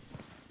toast.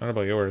 I don't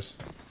know about yours.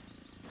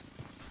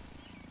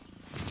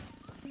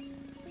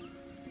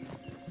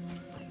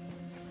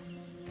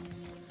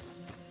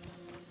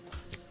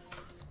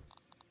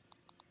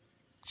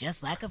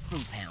 Just like a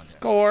fruit pounder.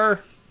 Score.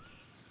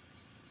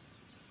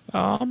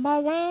 On my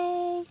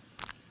way.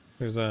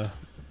 There's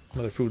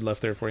another food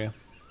left there for you.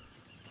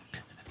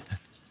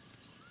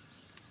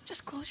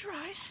 Just close your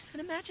eyes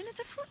and imagine it's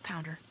a fruit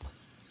pounder.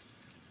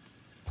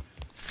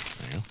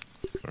 There you go.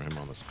 Throw him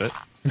on the spit.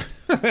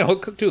 I'll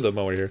cook 2 of them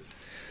over here.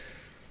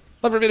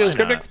 Love your videos, Why not?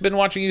 Cryptic's been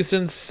watching you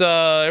since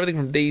everything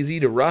from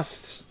DayZ to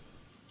Rust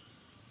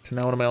to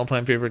now one of my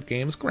all-time favorite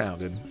games,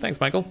 Grounded. Thanks,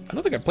 Michael. I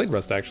don't think I played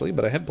Rust actually,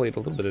 but I have played a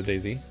little bit of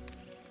DayZ.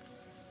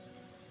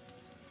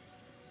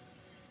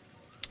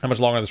 How much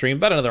longer on the stream?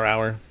 About another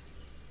hour.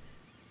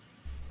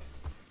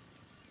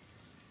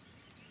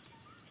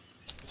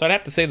 So I'd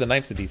have to say the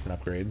knife's a decent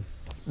upgrade.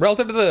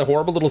 Relative to the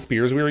horrible little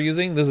spears we were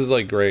using, this is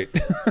like great.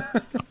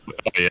 Oh,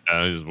 yeah,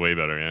 this is way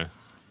better, yeah.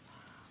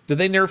 Did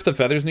they nerf the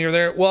feathers near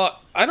there? Well,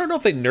 I don't know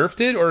if they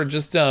nerfed it or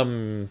just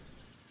despawned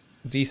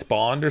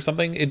or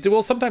something. It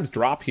will sometimes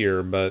drop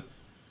here, but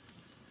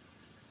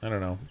I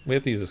don't know. We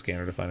have to use a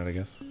scanner to find it, I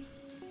guess.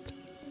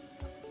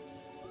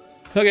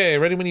 Okay,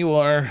 ready when you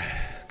are,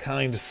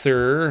 kind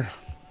sir.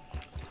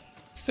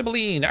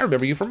 Sibylline, I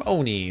remember you from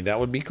Oni.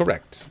 That would be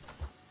correct.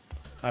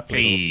 I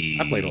played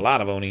a lot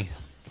of Oni.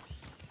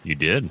 You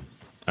did.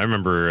 I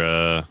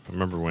remember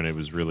when it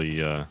was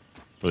really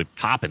really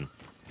popping.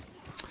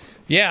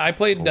 Yeah, I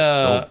played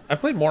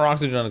more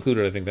Oxygen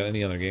Unincluded, I think, than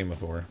any other game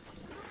before.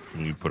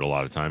 You put a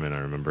lot of time in,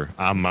 I remember.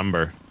 I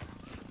remember.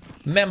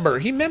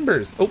 He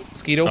members. Oh,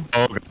 Skeeto.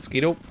 Oh, okay.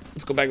 Skeeto.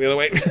 Let's go back the other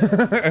way.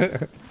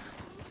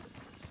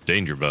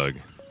 Danger bug.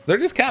 They're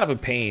just kind of a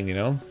pain, you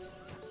know?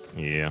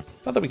 Yeah.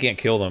 It's not that we can't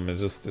kill them,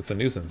 it's a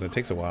nuisance. It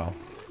takes a while.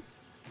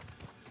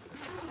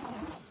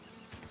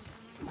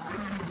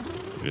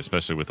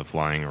 Especially with the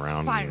flying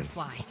around.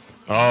 Firefly.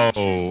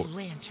 Oh.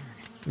 Lantern.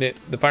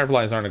 The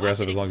fireflies aren't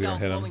aggressive as long as you don't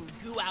hit them.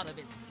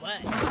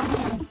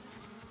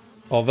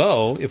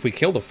 Although, if we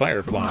killed a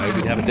firefly,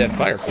 we'd have a dead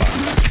firefly.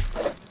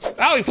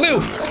 Oh, he flew!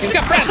 He's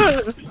got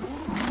friends!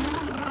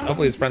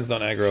 Hopefully his friends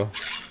don't aggro.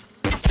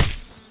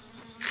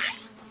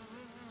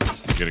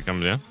 Get it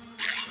coming down?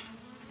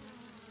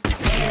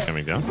 He's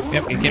coming down?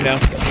 Yep, he came down.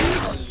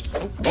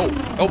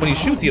 Oh, when he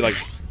shoots, he like...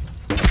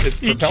 It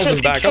propels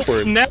him back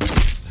upwards.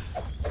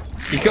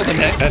 He killed the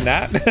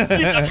gnat?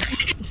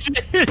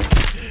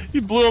 He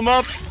blew him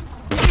up.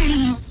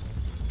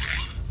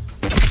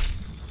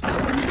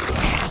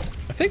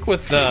 I think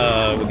with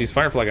these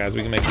firefly guys,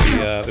 we can make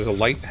there's a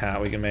light hat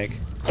we can make.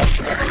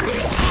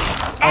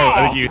 Oh,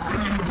 I think you...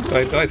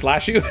 Did I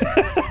slash you?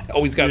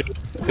 Oh, he's got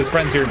his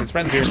friends here. His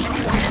friends here.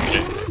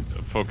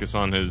 Focus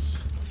on his...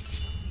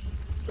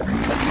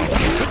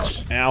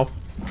 Ow.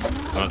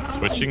 It's not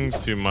switching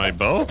to my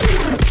bow? Okay.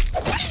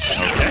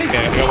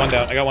 Okay,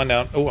 I got one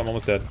down. Oh, I'm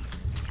almost dead.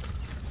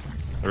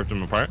 I ripped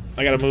him apart?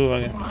 I gotta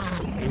move.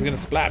 He's gonna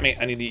splat me.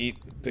 I need to eat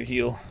to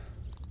heal.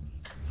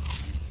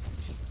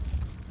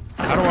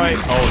 How do I...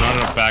 Oh, not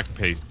enough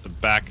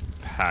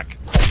backpack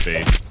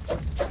space.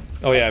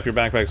 Oh yeah, if your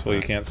backpack's full,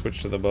 you can't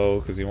switch to the bow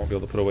because you won't be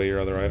able to put away your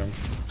other item.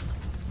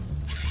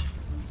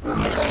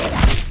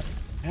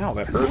 Ow,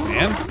 that hurt,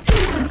 man.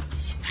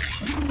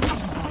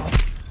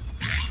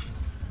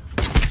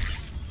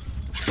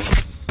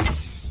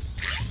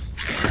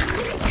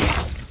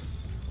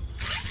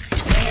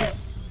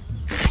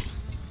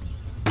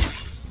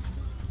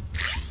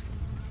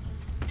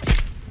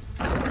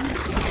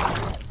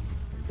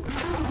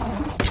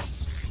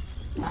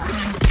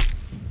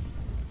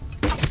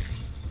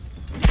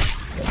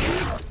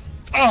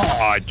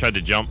 I tried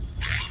to jump.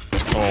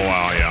 Oh,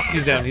 wow, yeah.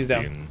 He's down.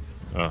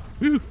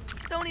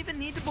 Don't even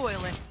need to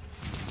boil it.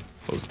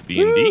 Supposed to be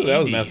indeed. That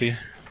was messy.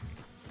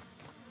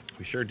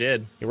 We sure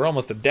did. You were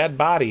almost a dead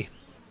body.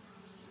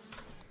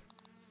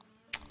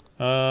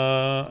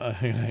 I'm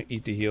gonna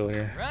eat to heal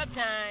here. Rub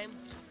time.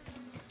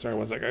 Sorry,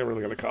 one sec. I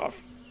really got a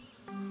cough.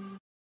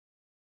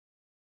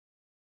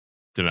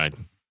 Denied.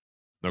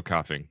 No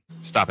coughing.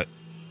 Stop it.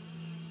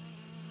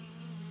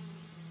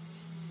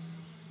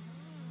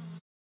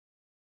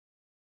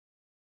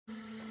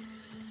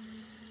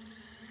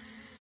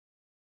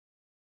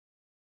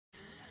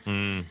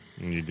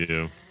 You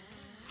do.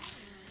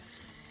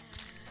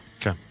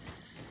 Okay.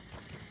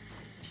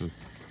 This is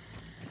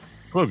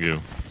Grogu.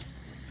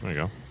 There you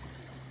go.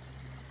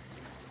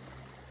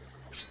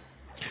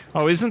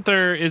 Oh, isn't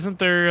there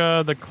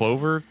the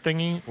clover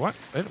thingy? What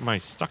am I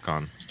stuck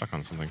on? Stuck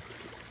on something.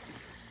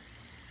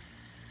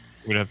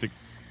 We'd have to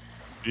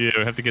we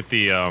have to get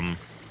the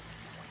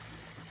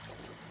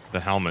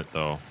helmet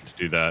though to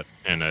do that,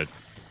 and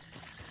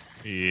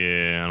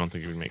yeah, I don't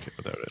think we would make it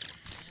without it.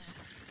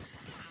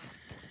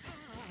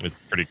 It's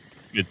pretty.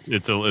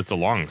 It's a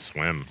long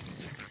swim.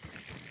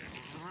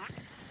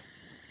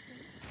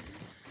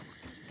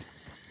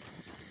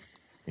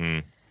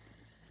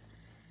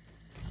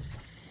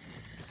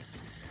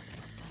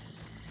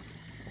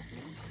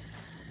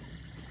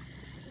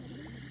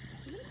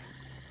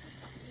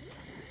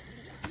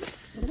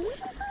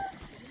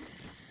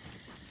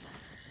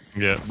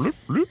 Yeah. Bloop,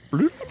 bloop,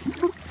 bloop,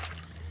 bloop.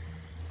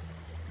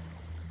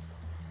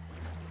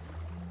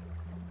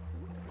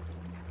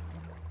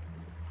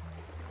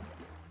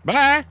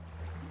 Bye.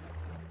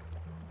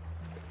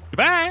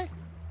 Goodbye.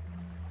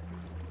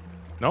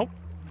 Nope.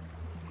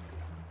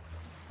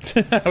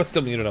 I was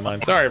still muted on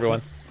mine. Sorry,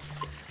 everyone.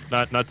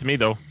 Not to me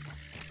though. I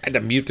had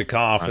to mute to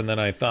cough, and then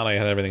I thought I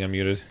had everything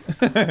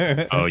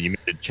unmuted. Oh, you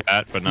muted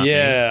chat, but not me.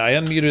 Yeah, I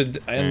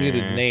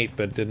unmuted Nate,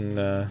 but didn't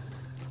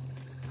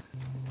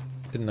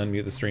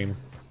unmute the stream.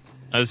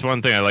 That's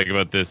one thing I like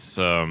about this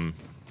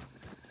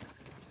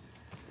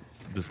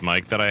this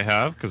mic that I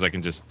have, because I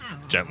can just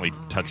gently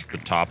touch the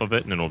top of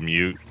it and it'll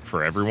mute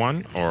for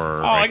everyone.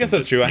 Or I guess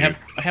that's true. I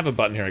have a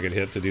button here I could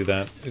hit to do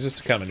that. It's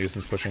just kind of a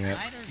nuisance pushing it.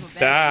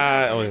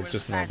 Oh, it's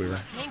just an orb weaver.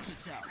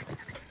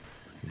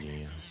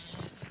 Yeah.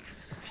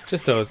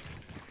 Just a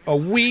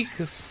weak,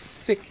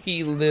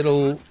 sicky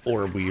little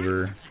orb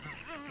weaver.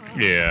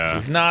 Yeah.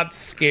 It's not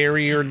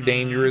scary or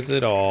dangerous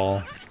at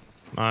all.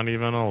 Not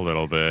even a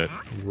little bit.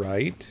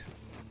 Right?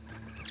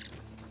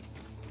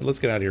 But let's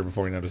get out of here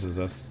before he notices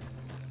us.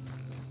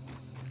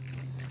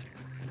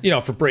 You know,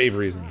 for brave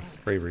reasons.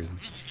 Brave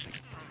reasons.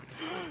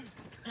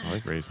 I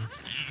like raisins.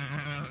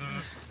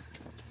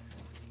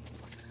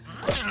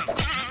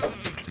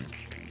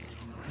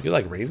 You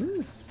like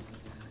raisins?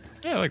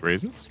 Yeah, I like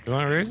raisins. You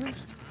want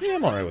raisins? Yeah,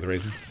 I'm alright with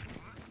raisins.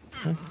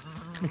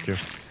 Me too.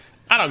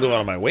 I don't go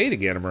out of my way to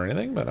get them or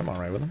anything, but I'm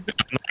alright with them. I'm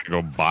not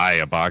gonna go buy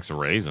a box of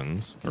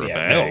raisins or a Yeah,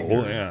 bag. no,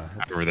 or yeah.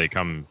 however they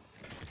come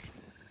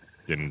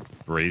in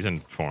raisin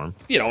form.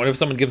 You know, and if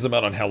someone gives them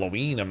out on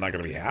Halloween, I'm not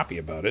going to be happy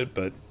about it,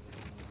 but...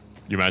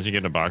 You imagine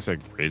getting a box of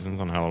raisins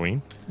on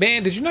Halloween?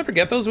 Man, did you never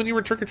get those when you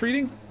were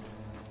trick-or-treating?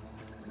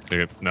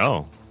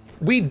 No.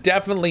 We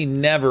definitely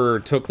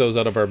never took those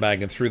out of our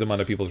bag and threw them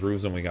onto people's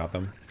roofs when we got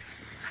them.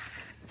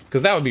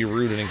 Because that would be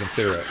rude and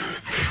inconsiderate.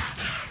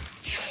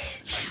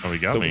 Oh, you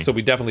got me. So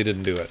we definitely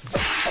didn't do it.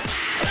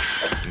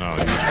 No, you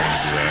didn't want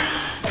to do that.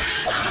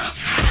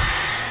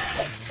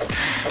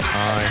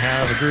 I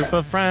have a group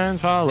of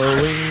friends following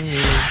me.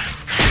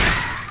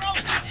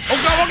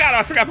 Oh god,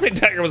 I forgot my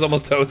dagger was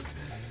almost toast.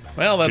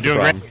 Well, that's a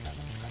problem. Great.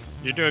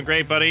 You're doing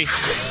great, buddy.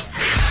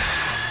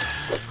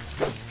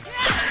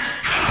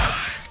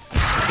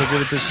 So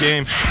good at this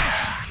game.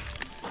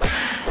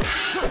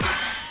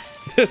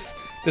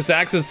 This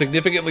axe is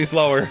significantly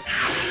slower.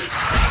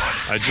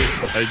 I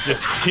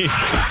just see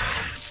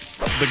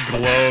the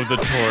glow of the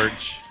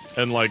torch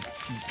and like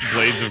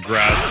blades of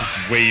grass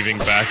just waving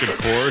back and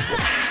forth.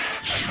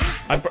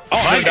 I'm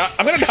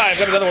gonna die. I've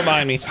got another one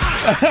behind me.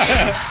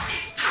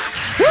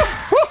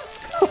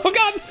 Oh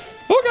god!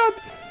 Oh god!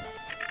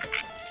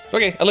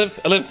 Okay, I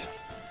lived.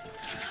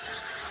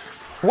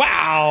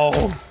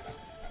 Wow!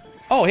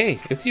 Oh hey,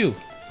 it's you.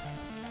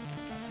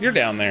 You're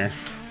down there.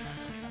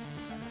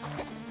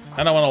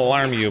 I don't want to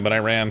alarm you, but I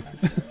ran.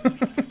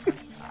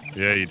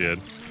 Yeah, you did.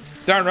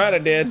 Darn right I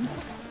did.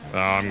 Oh,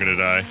 I'm gonna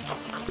die.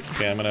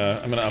 Okay, I'm gonna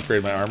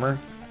upgrade my armor.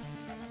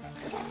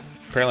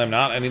 Apparently I'm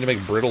not. I need to make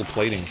brittle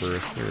plating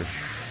first. Here.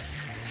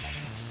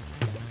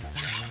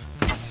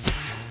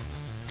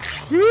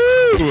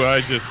 Woo!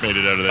 I just made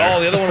it out of there. Oh,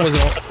 the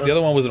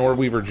other one was an Orb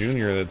Weaver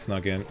Jr. that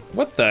snuck in.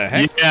 What the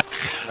heck? Yeah,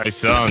 I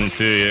saw him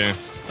too. Yeah.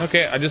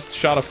 Okay, I just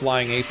shot a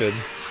flying aphid.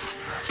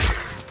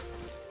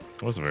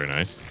 That wasn't very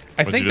nice.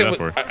 I What'd you do that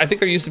for?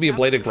 think there used to be a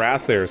blade of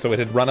grass there, so it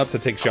had run up to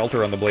take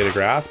shelter on the blade of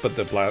grass, but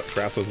the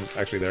grass wasn't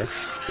actually there.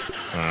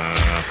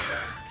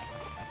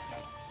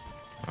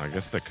 I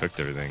guess that cooked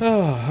everything.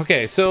 Oh,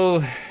 okay,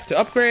 so to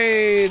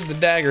upgrade the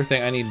dagger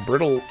thing, I need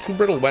two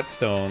brittle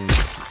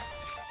whetstones,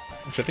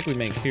 which I think we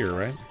make here,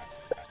 right?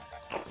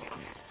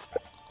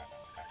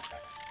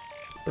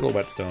 Brittle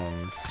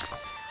whetstones.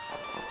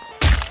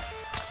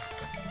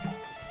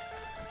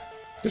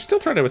 They're still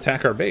trying to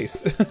attack our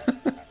base.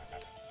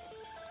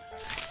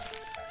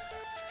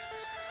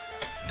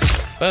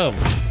 Boom.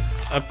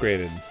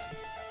 Upgraded.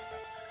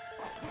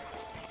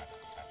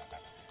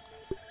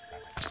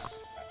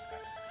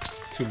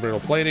 Two brittle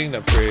plating to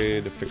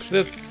upgrade to fix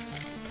this.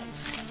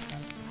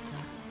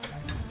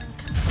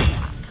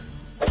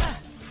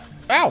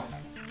 Ow!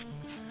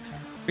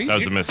 That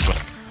was a miss.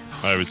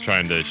 I was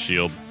trying to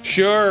shield.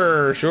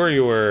 Sure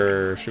you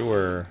were.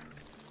 Sure.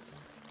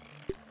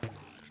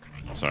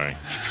 Sorry.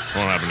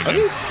 Won't happen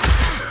again.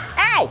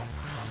 Ow!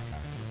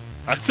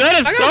 I said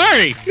it.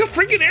 Sorry. You got a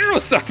freaking arrow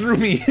stuck through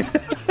me.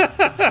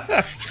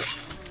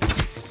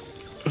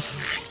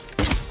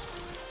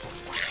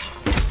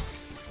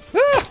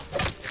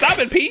 Stop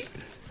it, Pete.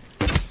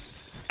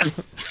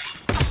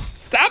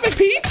 Stop it,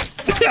 Pete.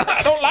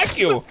 I don't like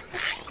you.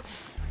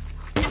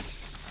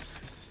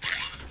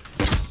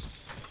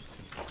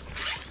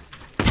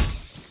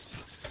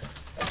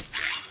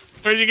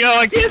 Where'd you go?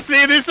 I can't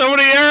see. There's so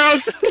many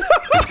arrows.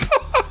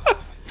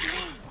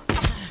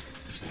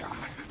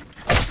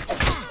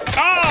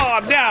 Oh,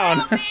 I'm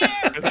down.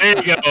 There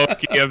you go.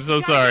 Okay, I'm so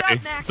sorry.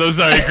 So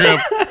sorry, Grip.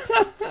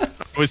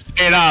 I was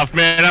paid off,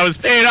 man. I was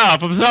paid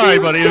off. I'm sorry,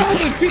 buddy.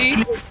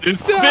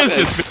 It's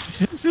business.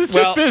 This is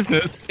just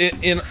business.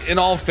 In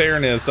all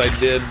fairness, I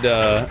did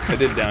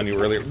down you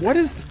earlier.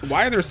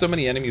 Why are there so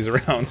many enemies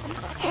around?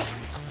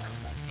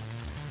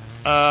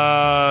 They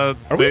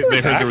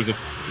heard there was a.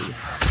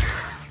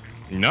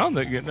 No,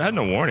 they had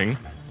no warning.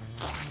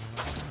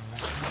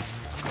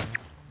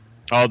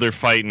 Oh, they're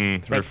fighting.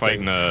 They're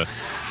fighting a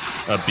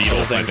beetle.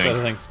 I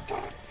think.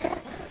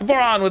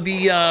 Boron with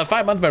the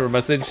 5-month member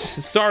message.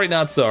 Sorry,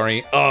 not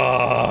sorry.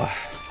 Oh.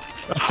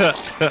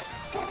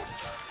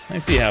 I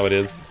see how it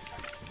is.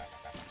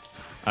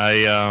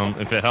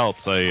 If it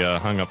helps, I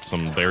hung up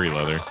some berry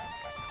leather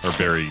or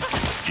berry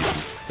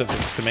pieces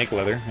Stuff to make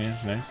leather. Yeah,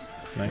 nice.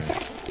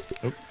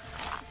 Oh,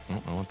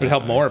 It'd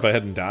help more if I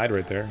hadn't died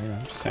right there. Yeah,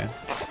 I'm just saying.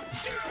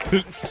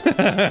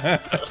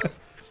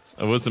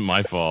 It wasn't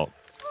my fault.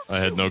 I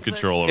had no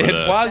control over that.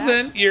 It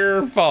wasn't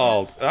your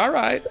fault. All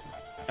right.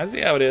 I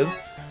see how it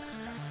is.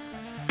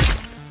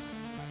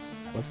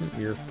 Wasn't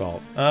your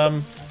fault. Yeah,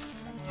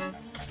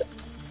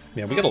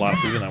 we got a lot of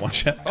food in that one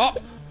shot.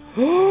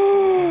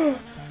 Oh!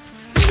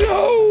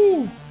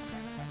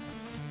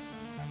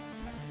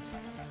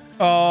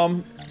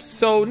 No!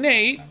 So,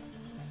 Nate,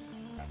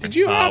 did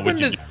you happen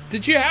to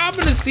Did you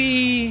happen to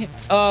see?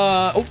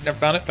 Oh, never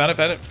found it. Found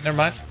it. Never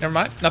mind.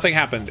 Nothing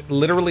happened.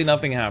 Literally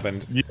nothing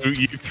happened. You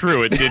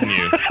threw it, didn't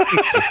you?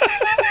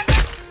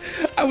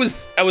 I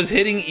was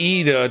hitting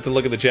E to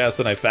look at the chest,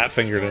 and I fat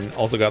fingered and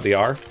also got the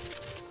R,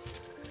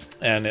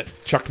 and it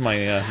chucked my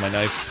my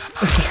knife.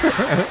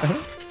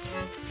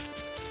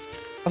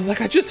 I was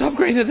like, I just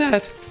upgraded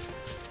that.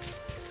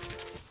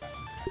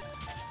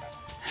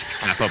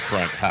 Half up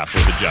front, half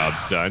where the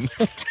job's done.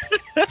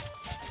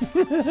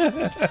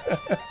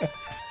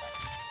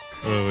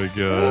 Oh my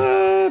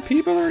god.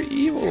 People are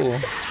evil.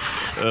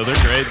 Oh,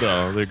 they're great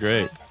though. They're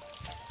great.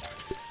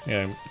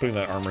 Yeah, I'm putting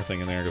that armor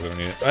thing in there because I don't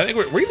need it. I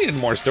think we needed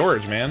more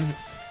storage, man.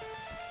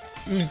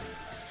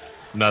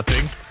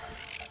 Nothing.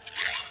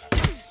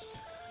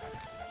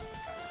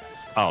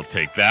 I'll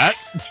take that.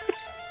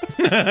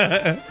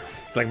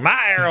 It's like my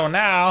arrow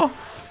now.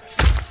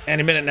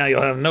 Any minute now,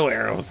 you'll have no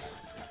arrows.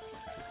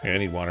 Okay, I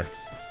need water.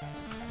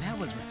 That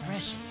was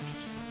refreshing.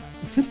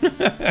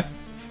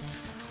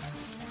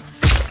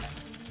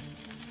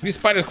 You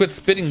spiders quit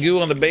spitting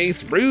goo on the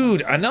base.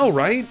 Rude. I know,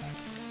 right?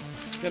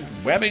 Got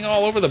webbing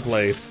all over the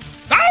place.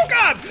 Oh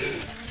god!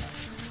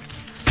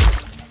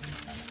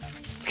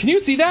 Can you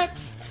see that?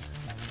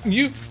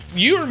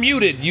 You're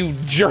muted, you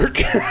jerk.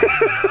 No,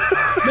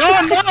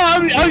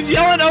 I was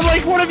yelling. I'm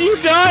like, what have you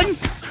done?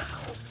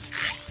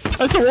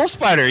 That's a wolf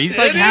spider. He's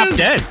like half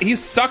dead.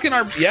 He's stuck in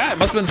our. Yeah, it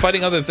must have been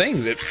fighting other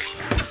things. It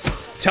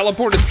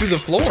teleported through the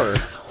floor.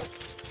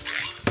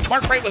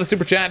 Mark Wright with a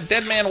super chat.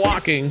 Dead man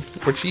walking.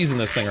 We're cheesing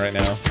this thing right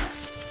now.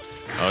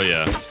 Oh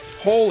yeah.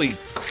 Holy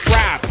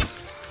crap!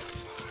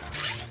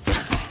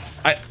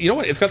 You know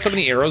what? It's got so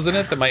many arrows in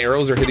it that my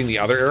arrows are hitting the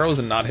other arrows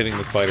and not hitting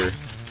the spider.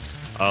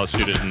 I'll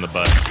shoot it in the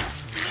butt.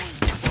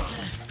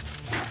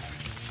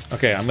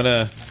 Okay, I'm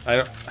gonna.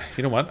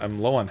 You know what?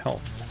 I'm low on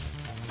health.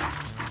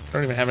 I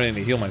don't even have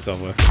anything to heal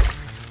myself with.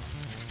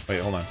 Wait,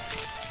 hold on.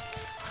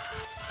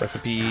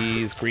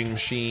 Recipes, green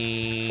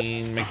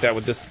machine. Make that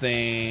with this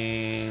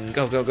thing.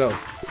 Go, go, go.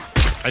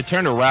 I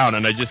turn around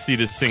and I just see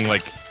this thing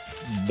like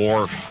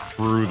morph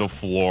through the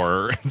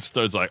floor, and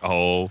so it's like,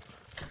 oh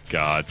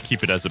god,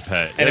 keep it as a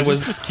pet. And yeah, it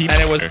was just keep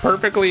and it was there.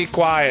 perfectly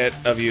quiet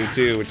of you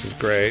too, which is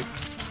great.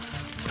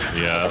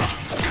 Yeah.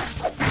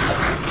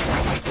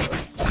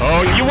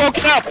 Oh, you woke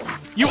it up!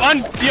 You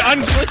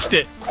unglitched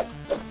it!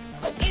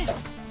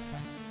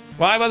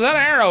 Why was that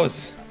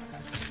arrows?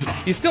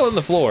 He's still in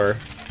the floor.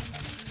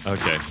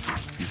 Okay,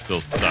 he's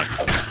still stuck.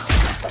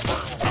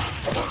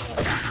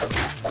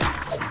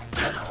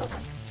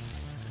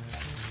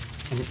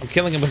 I'm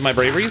killing him with my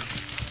braveries.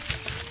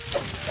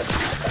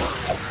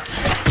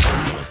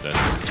 Almost dead.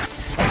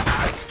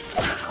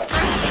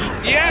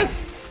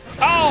 Yes!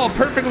 Oh,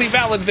 perfectly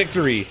valid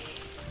victory.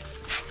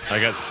 I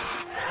got a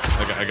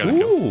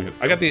Ooh, kill.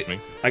 I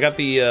got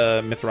the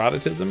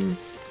Mithrodatism I need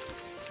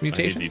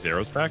mutation. these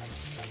arrows back.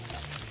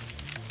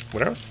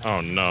 What else?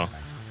 Oh no.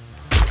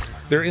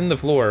 They're in the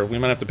floor. We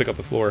might have to pick up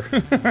the floor.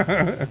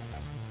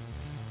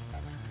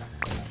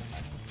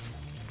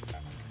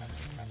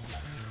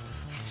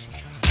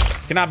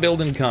 Cannot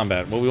build in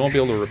combat. Well, we won't be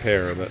able to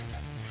repair, but...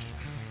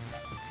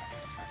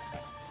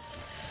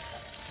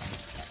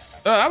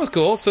 Oh, that was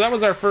cool. So that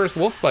was our first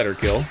wolf spider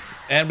kill.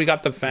 And we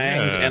got the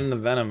fangs Yeah. and the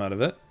venom out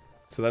of it.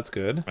 So that's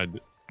good. I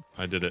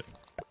did it.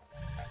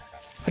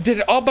 I did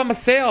it all by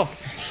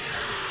myself.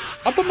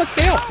 All by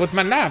myself with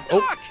my knife.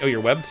 Oh, you're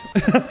webbed.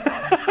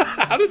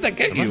 How did that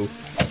get you?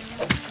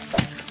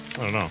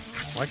 I don't know.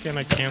 Why can't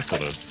I cancel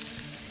this?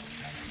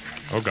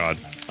 Oh god.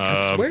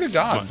 I swear to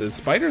God, the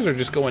spiders are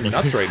just going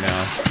nuts right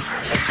now.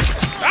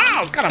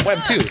 Oh, God, I'm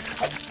webbed too.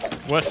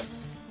 What?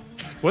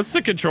 What's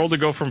the control to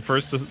go from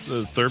first to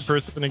third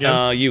person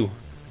again? You.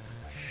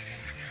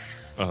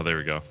 Oh, there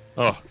we go.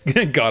 Oh,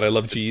 God, I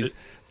love cheese.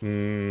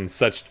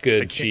 Such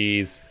good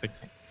cheese. I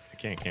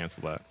can't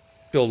cancel that.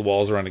 Build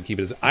walls around and keep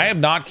it as... I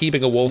am not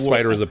keeping a wolf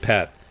spider as a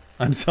pet.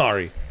 I'm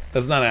sorry.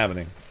 That's not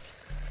happening.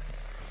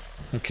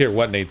 I don't care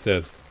what Nate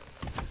says.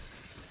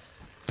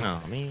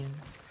 Oh, man.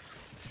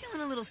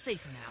 Feeling a little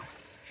safer now.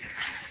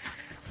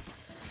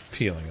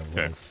 Feeling a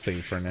little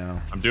safer now.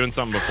 I'm doing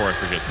something before I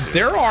forget to do it.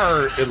 There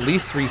are at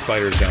least 3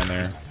 spiders down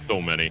there. So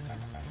many.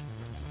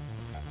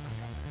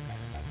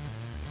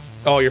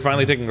 Oh, you're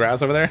finally taking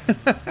grass over there?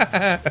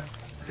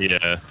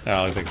 Yeah. Oh,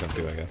 I'll take some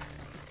too, I guess.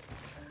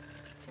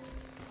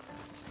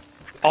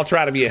 I'll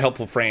try to be a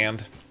helpful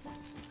friend.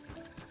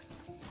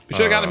 We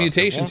should have gotten a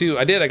mutation too.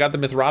 I did. I got the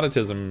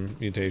Mithrodatism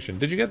mutation.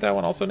 Did you get that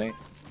one also, Nate?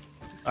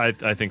 I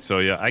think so,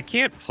 yeah. I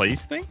can't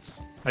place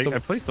things. So- I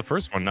placed the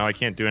first one. Now I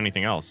can't do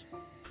anything else.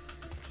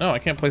 No, I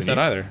can't place that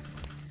either.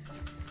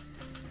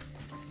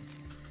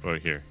 Oh,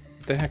 here.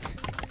 What the heck?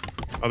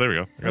 Oh, there we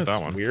go. I got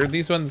that one. Weird.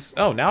 These ones.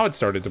 Oh, now it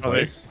started to Oh,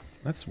 place.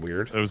 That's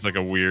weird. It was like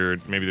a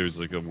weird... Maybe there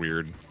was like a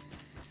weird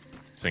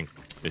sync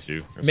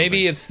issue. Or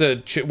Maybe it's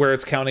the where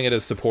it's counting it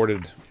as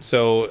supported.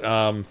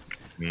 So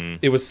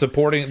it was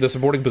supporting. The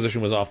supporting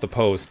position was off the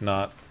post,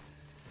 not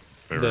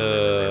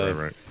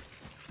the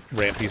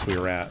ramp piece we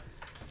were at.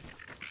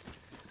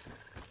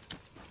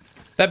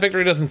 That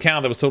victory doesn't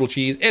count. That was total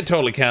cheese. It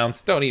totally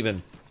counts. Don't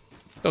even.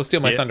 Don't steal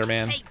my Yeah. thunder,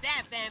 man. Take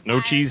that, vampire.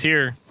 No cheese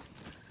here.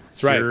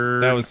 That's right.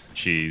 Pure That was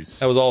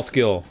cheese. all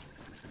skill.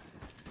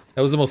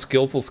 That was the most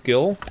skillful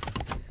skill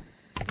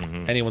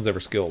anyone's ever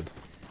skilled.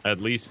 At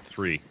least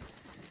 3.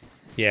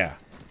 Yeah.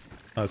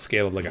 On a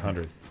scale of like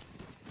 100.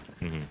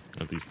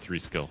 At least 3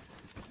 skill.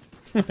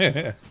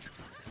 Might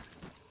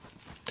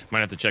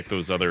have to check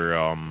those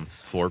other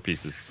floor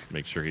pieces.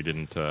 Make sure he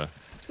didn't.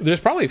 There's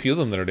probably a few of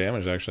them that are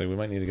damaged, actually. We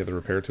might need to get the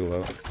repair tool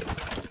out.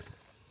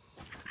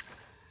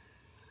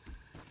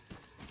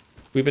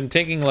 We've been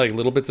taking, like,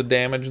 little bits of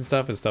damage and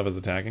stuff as stuff is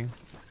attacking.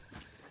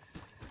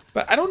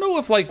 But I don't know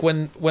if, like,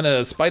 when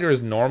a spider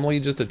is normally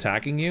just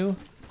attacking you...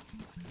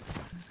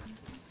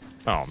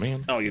 Oh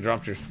man. Oh, you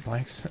dropped your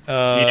planks.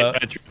 Yeah, I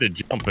tried to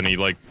jump and he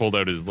like pulled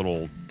out his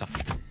little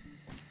tuft.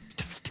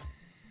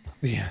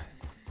 Yeah.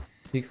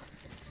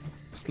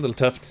 Just a little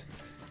tuft.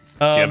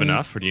 Do you have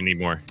enough, or do you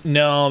need more?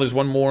 No, there's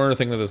one more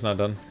thing that's not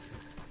done.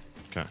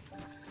 Okay.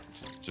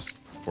 Just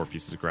 4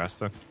 pieces of grass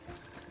then.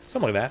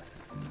 Something like that.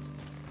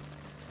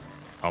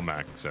 I'll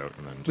max out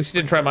and then. At least you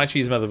didn't try my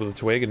cheese method with a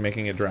twig and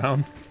making it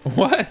drown.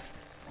 What?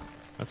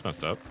 That's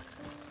messed up.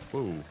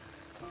 Whoa.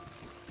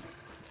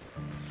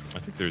 I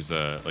think there's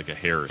like a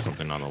hair or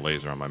something on the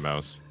laser on my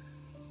mouse.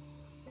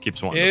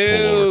 Keeps wanting to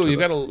pull over. Ew, To you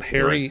got a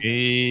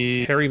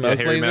hairy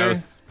mouse hairy laser?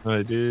 Mouse.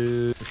 I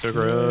do. It's so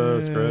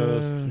gross,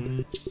 gross.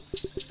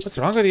 What's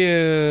wrong with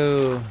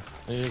you?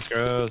 It's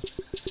gross.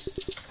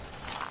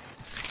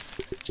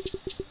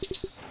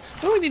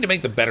 What do we need to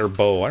make the better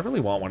bow? I really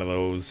want one of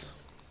those.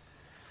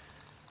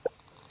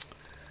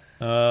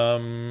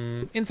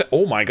 Inside.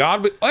 Oh my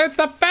god, it's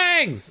the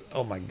fangs!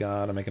 Oh my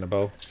god, I'm making a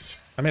bow.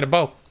 I made a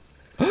bow.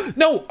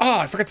 No! Oh,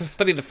 I forgot to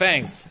study the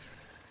fangs.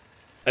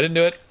 I didn't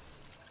do it.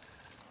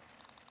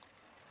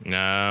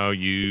 No,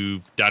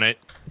 you've done it.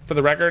 For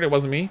the record, it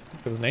wasn't me.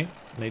 It was Nate.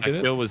 Nate did That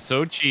it. kill was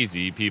so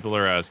cheesy, people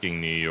are asking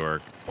New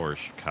York or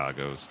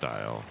Chicago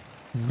style.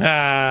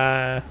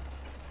 Ah.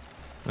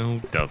 Oh,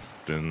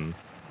 Dustin.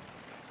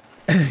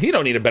 You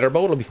don't need a better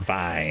bow, it'll be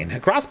fine. A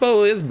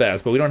crossbow is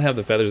best, but we don't have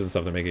the feathers and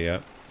stuff to make it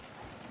yet.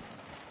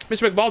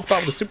 Mr. McBaldspot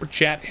with a super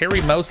chat.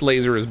 Hairy mouse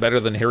laser is better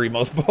than hairy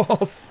mouse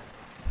balls.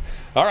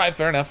 Alright,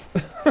 fair enough.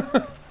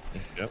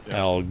 Yep.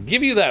 I'll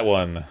give you that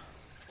one.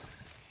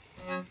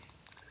 There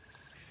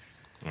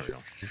we go.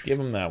 Give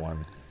him that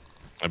one.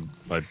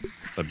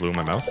 I blew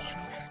my mouse.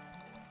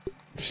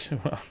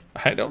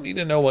 I don't need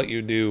to know what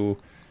you do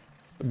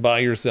by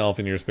yourself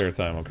in your spare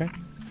time, okay?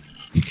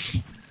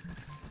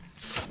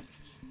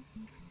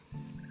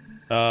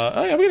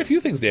 Oh yeah, we got a few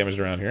things damaged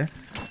around here.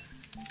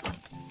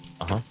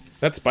 Uh-huh.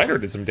 That spider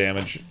did some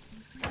damage.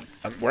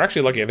 We're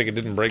actually lucky, I think it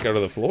didn't break out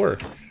of the floor.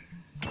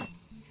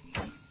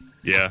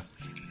 Yeah,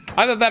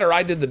 Either that or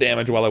I did the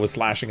damage while I was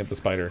slashing at the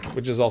spider,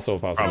 which is also a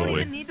possibility.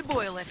 Probably. Even need to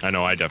boil it. I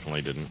know I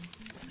definitely didn't.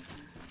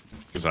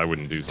 Because I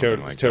wouldn't do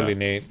something like It's totally that.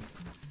 Nate.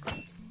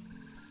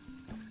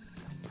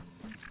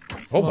 A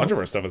whole bunch of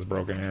our stuff is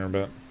broken here,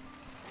 but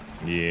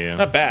Yeah,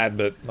 not bad,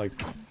 but like,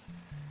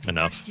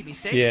 enough. Keep me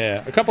safe.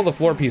 yeah, a couple of the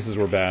floor pieces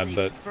were bad, Safe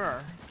but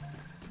fur.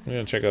 I'm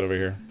gonna check out over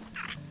here.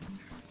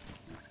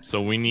 So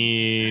we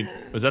need...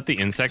 Was that the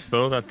insect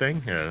bow, that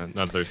thing? Yeah,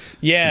 no, there's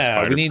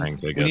Yeah, two we spider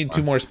fangs, I we guess, need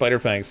 2 huh? more spider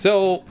fangs.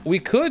 So we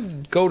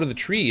could go to the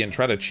tree and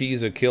try to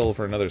cheese a kill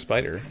for another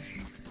spider.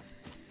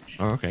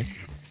 Oh, okay.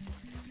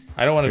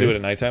 I don't want to do it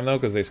at nighttime though,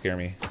 because they scare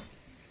me.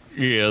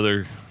 Yeah,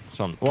 they're...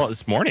 Well,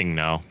 it's morning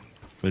now.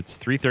 It's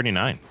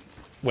 3:39.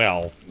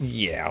 Well,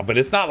 yeah, but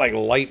it's not like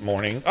light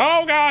morning.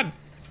 Oh god!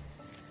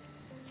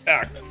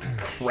 Ah,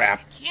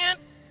 crap. Can't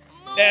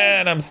move.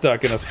 And I'm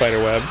stuck in a spider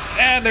web.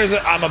 And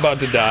I'm about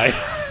to die.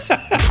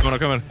 Come on,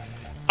 come on.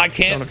 I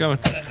can't. Come on,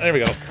 come on. There we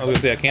go. I was gonna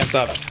say I can't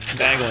stop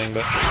dangling,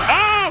 but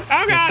oh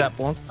god! Stop,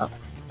 won't stop.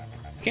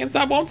 Can't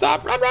stop, won't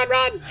stop. Run, run,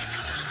 run!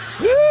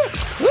 Woo!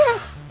 Woo!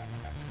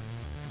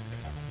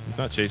 He's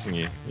not chasing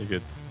you. You're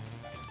good.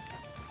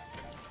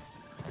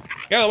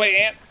 Get out of the way,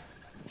 ant.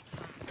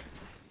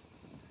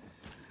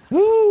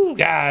 Woo!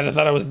 God, I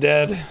thought I was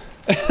dead.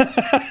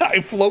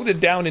 I floated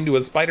down into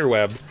a spider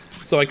web,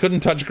 so I couldn't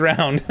touch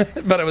ground,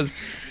 but I was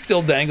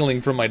still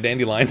dangling from my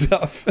dandelion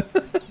tuft.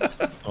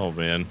 Oh,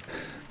 man.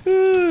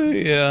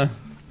 Yeah,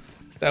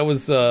 that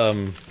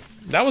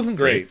wasn't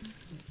great.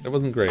 That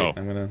wasn't great. Oh.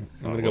 I'm gonna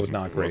Oh, go it with wasn't-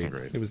 not it great. wasn't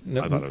great. It was.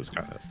 I thought it was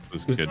kind of... It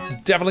was It was good.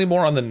 definitely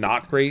more on the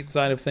not great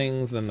side of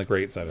things than the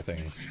great side of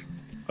things.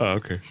 Oh,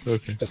 okay.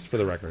 Okay. Just for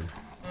the record.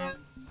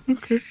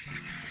 Okay.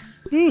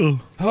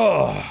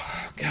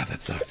 Oh, God,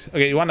 that sucked.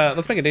 Okay, you wanna?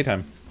 Let's make it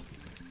daytime.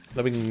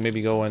 Then we can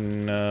maybe go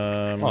and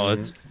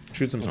let's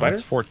shoot some No, spider.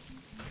 it's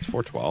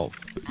 4:12.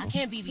 I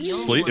can't be the only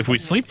Sleep. one If we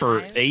fucking sleep for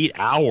alive. 8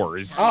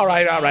 hours, All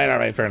right.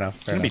 Fair enough.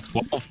 Fair it's gonna be enough.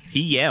 12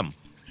 p.m.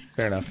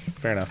 Fair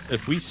enough.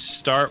 If we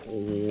start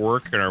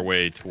working our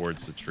way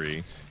towards the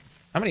tree,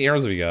 How many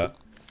arrows have you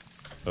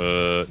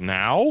got?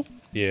 now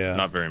Yeah,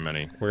 not very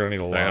many. we're gonna need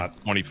a I lot.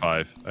 have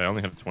 25. I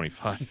only have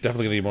 25.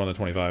 Definitely gonna need more than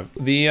 25.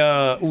 The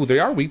ooh, they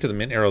are weak to the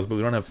mint arrows, but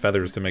we don't have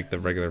feathers to make the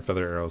regular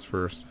feather arrows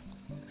first.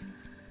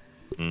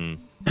 Mm.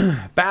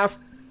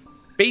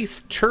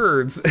 Base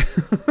turds.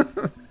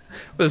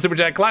 With a super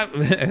chat, climb.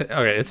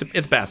 Okay,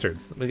 it's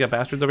bastards. We got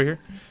bastards over here.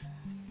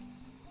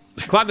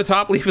 Climb the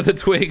top leaf of the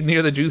twig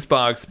near the juice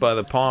box by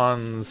the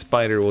pond.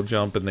 Spider will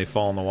jump and they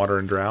fall in the water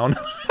and drown.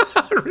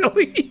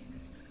 Really?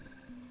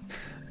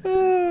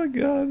 Oh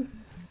god.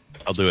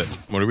 I'll do it.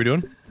 What are we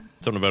doing?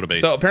 Something about a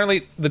base. So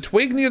apparently, the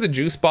twig near the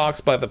juice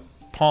box by the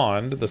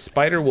pond, the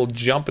spider will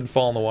jump and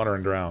fall in the water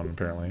and drown.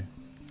 Apparently.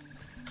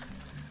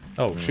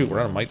 Oh shoot, we're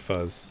on a mite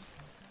fuzz.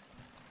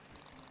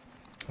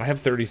 I have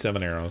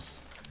 37 arrows.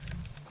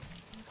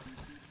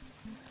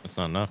 That's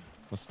not enough.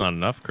 That's not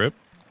enough, Crip.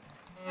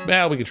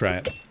 Well, we could try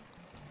it.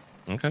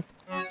 Okay.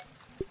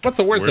 What's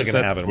the worst that Where's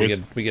can that- happen?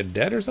 We get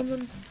dead or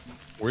something?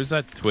 Where's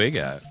that twig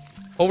at?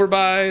 Over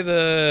by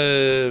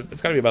the...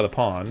 It's gotta be by the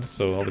pond,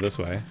 so over this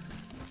way.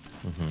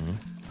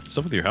 What's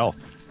up with your health?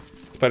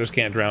 Spiders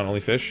can't drown, only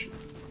fish.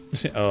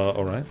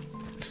 Alright.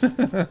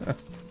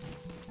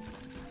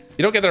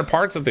 You don't get their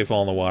parts if they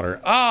fall in the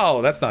water.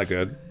 Oh, that's not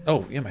good.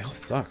 Oh, yeah, my health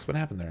sucks. What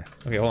happened there?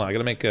 Okay, hold on. I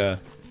gotta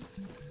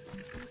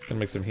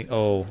make some heat.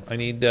 Oh, I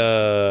need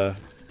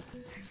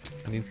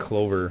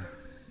clover.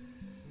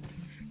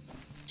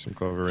 Some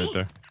clover right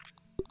there.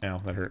 Ow,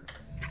 that hurt.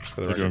 Just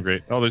for the You're doing record.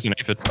 great. Oh, there's an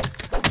aphid.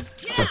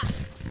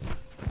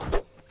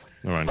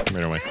 Never mind. Come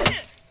here, away.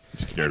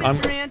 Scared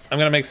of I'm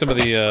gonna make some of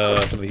the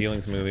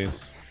healing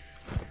smoothies,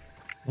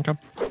 Okay.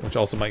 which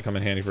also might come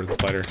in handy for the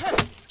spider.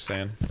 Just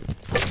saying.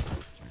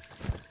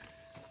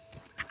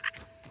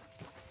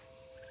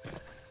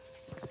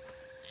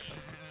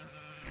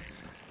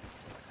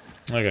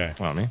 Okay.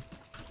 Wow, me.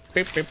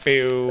 Pew, pew,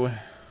 pew.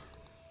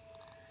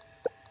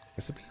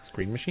 Recipe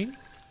screen machine.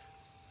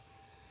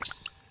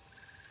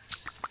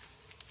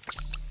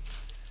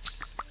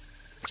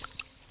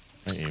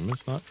 My aim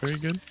is not very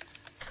good.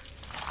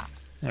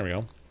 There we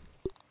go.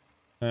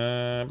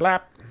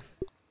 Blap.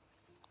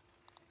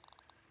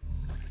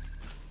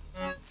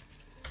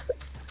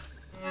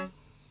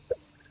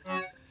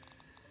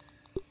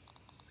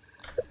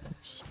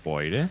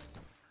 Spider.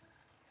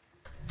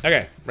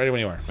 Okay, ready when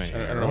you are. Wait,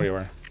 I don't know where you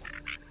are.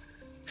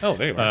 Oh,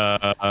 there you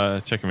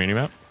are. Check your mini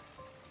map.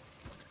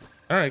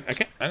 All right,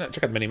 I don't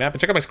check out the mini map and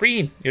check out my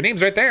screen. Your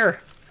name's right there.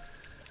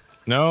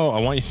 No,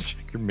 I want you to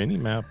check your mini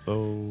map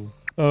though.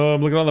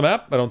 I'm looking on the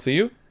map. I don't see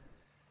you.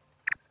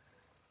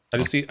 I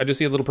just see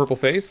a little purple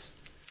face.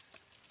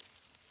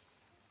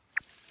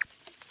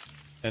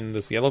 And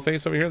this yellow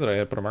face over here that I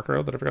had put a marker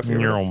out that I forgot to get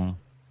rid of.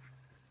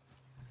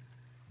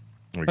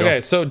 There we go. Okay,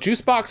 so juice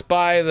box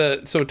by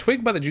the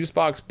twig by the juice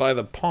box by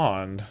the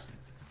pond.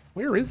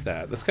 Where is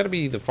that? That's got to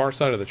be the far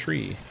side of the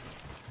tree.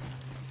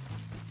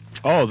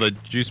 Oh, the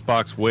juice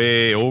box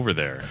way over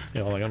there.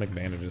 Yeah, well, I gotta make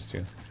bandages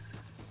too.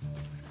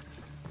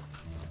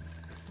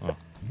 Oh.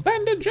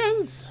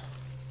 Bandages.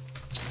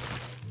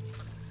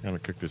 I'm gonna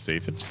cook this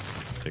aphid.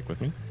 Take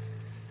with me.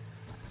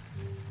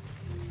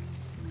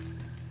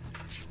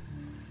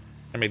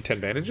 I made 10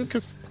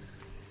 bandages.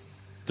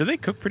 Do they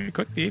cook pretty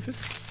quick, the aphids?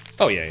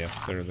 Oh yeah.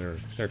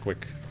 They're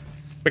quick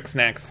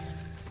snacks.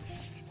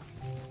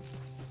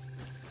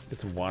 Get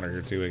some water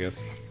here too, I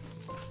guess.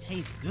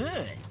 Tastes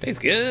good. Tastes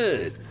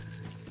good.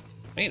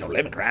 Ain't no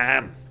lemon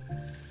crime.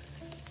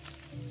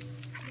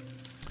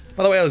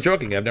 By the way, I was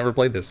joking. I've never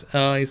played this.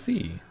 I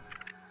see.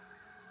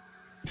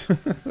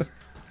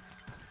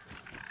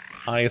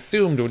 I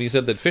assumed when you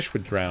said that fish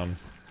would drown.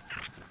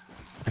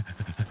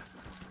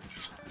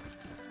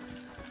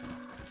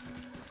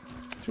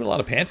 Doing a lot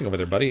of panting over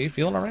there, buddy. You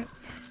feeling all right?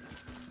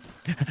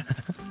 I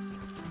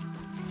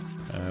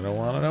don't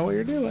want to know what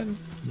you're doing.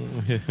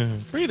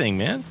 Breathing,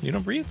 man. You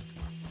don't breathe?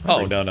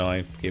 Oh, no.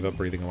 I gave up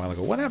breathing a while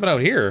ago. What happened out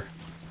here?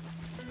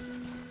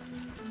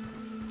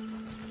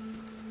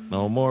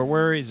 No more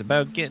worries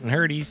about getting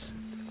hurties.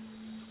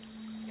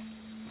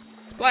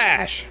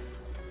 Splash!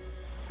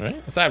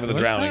 Right? Aside from the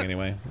Like drowning, that.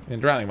 anyway.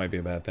 And drowning might be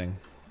a bad thing.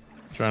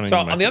 Drowning So,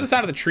 might on the be- other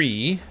side of the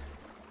tree,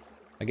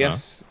 I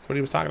guess that's what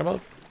he was talking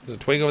about. There's a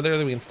twig over there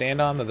that we can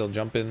stand on that they'll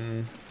jump in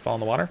and fall in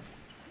the water.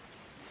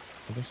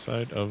 Other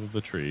side of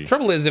the tree.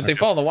 Trouble is, if they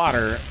fall in the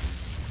water,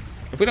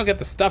 if we don't get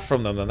the stuff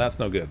from them, then that's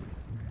no good.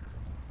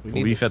 We The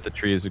need leaf the, at the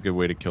tree is a good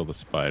way to kill the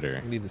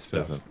spider. we need the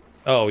Says stuff. it.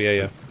 Oh,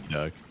 yeah. Says the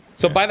duck.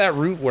 So Yeah. by that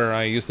route where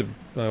I used to,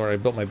 where I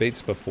built my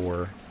baits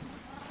before,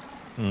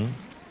 Mhm.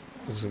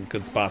 there's some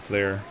good spots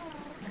there.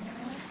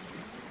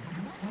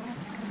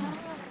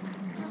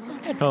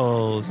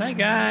 Apples. Hi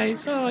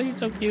guys. Oh, he's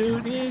so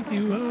cute. Yes,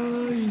 you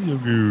are. He's so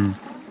cute.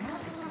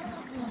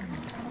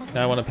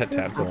 Now I want a pet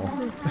tadpole.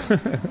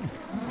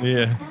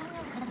 Yeah.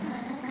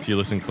 If you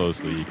listen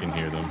closely, you can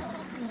hear them.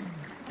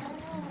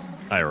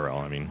 IRL,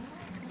 I mean.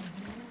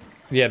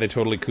 Yeah, they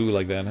totally coo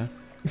like that, huh?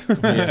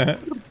 Yeah.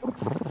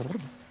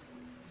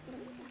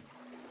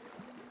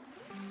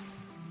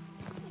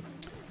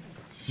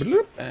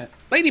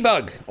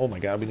 Ladybug! Oh my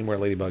god, we need more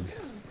ladybug.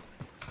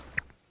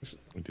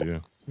 We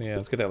do. Yeah,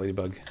 let's get that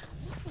ladybug.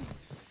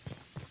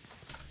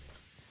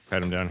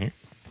 Pat him down here.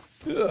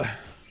 Ugh.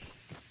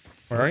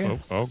 Where are you?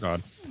 Oh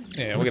god.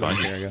 Yeah, we'll get on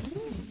here, I guess.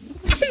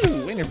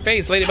 Ooh, in your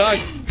face, ladybug!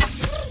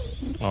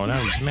 Oh, now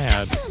he's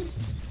mad. Here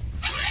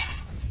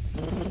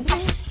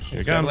He's he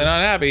comes. definitely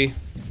not happy.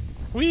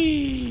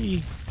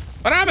 Whee!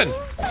 What happened?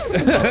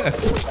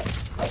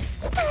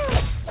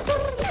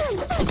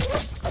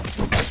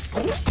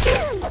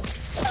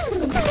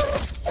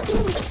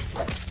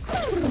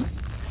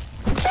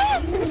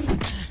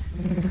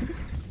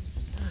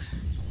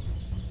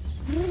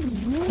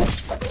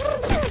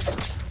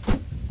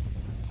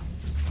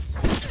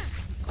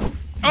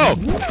 Oh,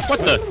 what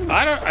the?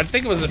 I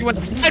think it was. He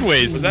went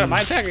sideways. Was that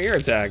my attack or your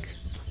attack?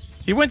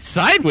 He went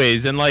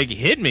sideways and like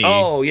hit me.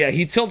 Oh yeah,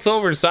 he tilts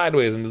over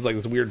sideways and does like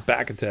this weird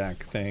back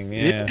attack thing.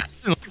 Yeah. I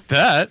didn't like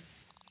that.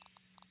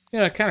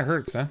 Yeah, it kind of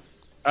hurts, huh?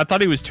 I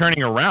thought he was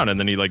turning around and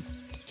then he like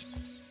just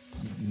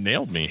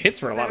nailed me. Hits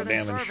for a lot of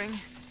Better than damage. starving,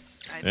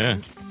 I Yeah.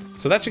 think.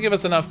 So that should give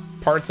us enough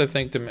parts, I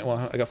think, to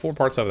well, I got 4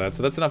 parts of that,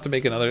 so that's enough to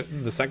make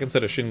the second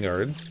set of shin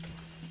guards.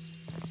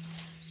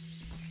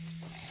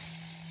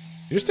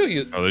 You're still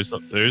Oh,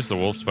 there's the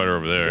wolf spider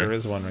over there. There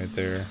is one right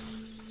there.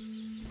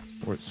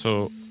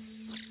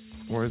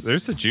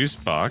 There's the juice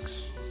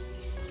box.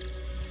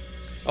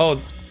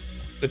 Oh,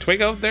 the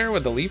twig out there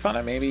with the leaf on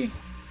it, maybe?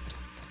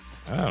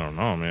 I don't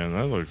know, man.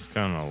 That looks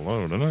kind of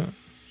low, doesn't it?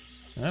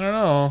 I don't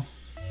know.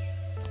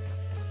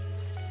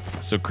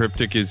 So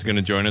Cryptic is going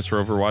to join us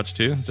for Overwatch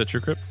 2? Is that true,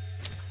 Crypt?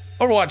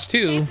 Overwatch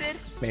 2, David.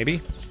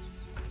 maybe.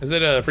 Is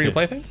it a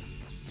free-to-play thing?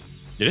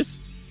 It is?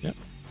 Yeah.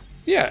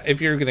 Yeah,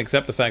 if you're gonna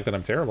accept the fact that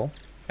I'm terrible.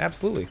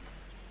 Absolutely.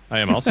 I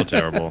am also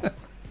terrible.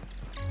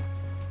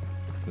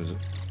 Is it?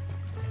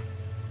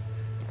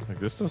 Like,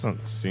 this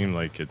doesn't seem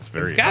like it's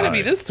very It's gotta high.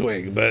 be this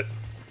twig, but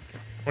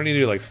what do you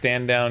do, like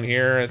stand down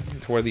here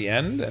toward the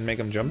end and make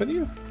them jump at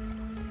you?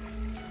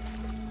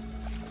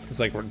 It's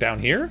like we're down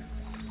here?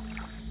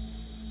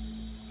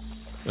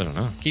 I don't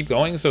know. Keep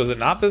going, so is it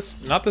not this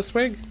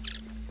twig?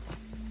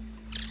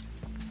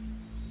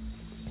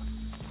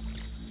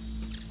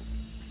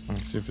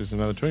 Let's see if there's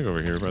another twig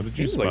over here by the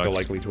Seems juice like box. the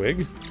likely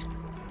twig.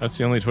 That's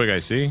the only twig I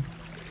see.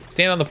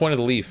 Stand on the point of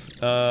the leaf.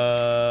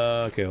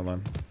 Okay, hold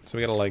on. So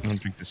we gotta like... I'm gonna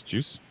drink this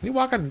juice. Can you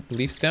walk on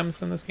leaf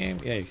stems in this game?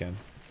 Yeah, you can.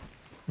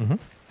 Mm-hmm.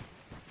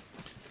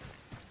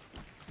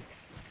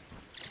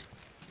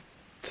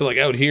 So like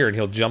out here and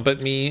he'll jump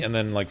at me and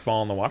then like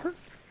fall in the water?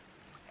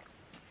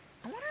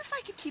 I wonder if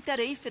I could keep that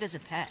aphid as a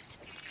pet.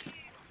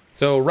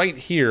 So right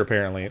here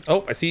apparently.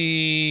 Oh, I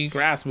see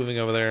grass moving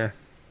over there.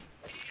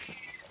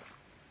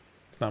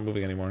 It's not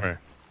moving anymore.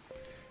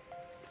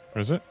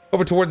 Where is it?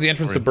 Over towards the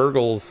entrance to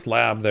Burgle's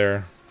lab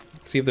there.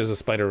 See if there's a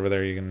spider over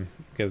there you can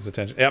get his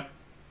attention. Yep.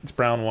 It's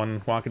brown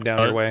one walking down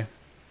your way.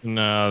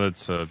 No,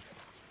 that's a...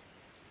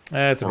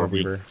 It's a Or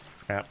Weaver.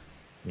 Crap.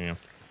 Yeah.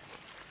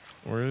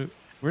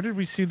 Where did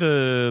we see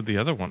the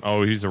other one?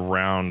 Oh, he's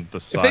around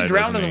the side. If they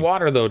drown in wasn't the he?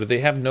 water though, do they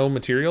have no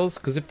materials?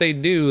 Because if they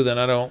do, then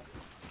I don't...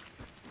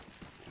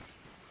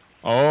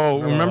 Oh,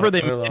 don't remember wanna-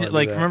 I don't they wanna do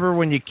like that. remember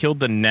when you killed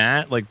the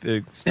gnat? Like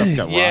the stuff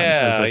got rotten.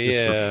 Yeah, Or was that just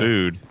yeah. for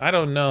food? I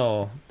don't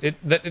know. It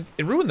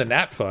ruined the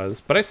gnat fuzz,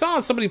 but I saw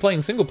somebody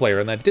playing single player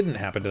and that didn't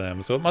happen to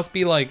them. So it must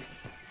be like,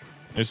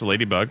 There's a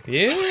ladybug.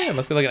 yeah, it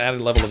must be like an added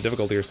level of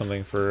difficulty or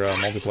something for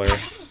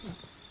multiplayer.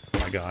 Oh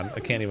my god, I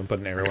can't even put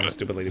an arrow on a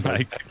stupid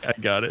ladybug. I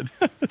got it.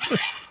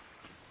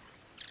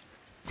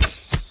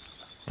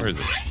 Where is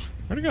it?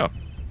 Where'd it go?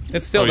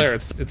 It's still Oh, there.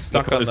 he's- It's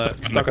stuck on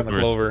the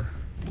clover.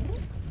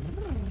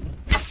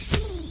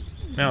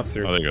 Now it's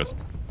through. Oh, there it goes.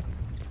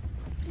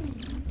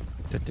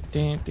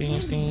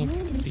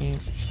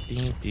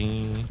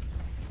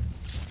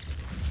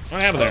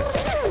 What happened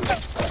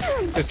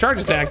there? His charge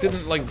attack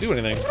didn't like do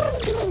anything.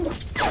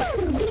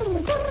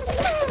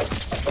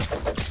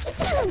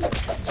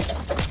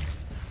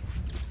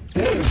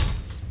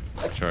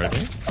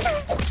 Charging.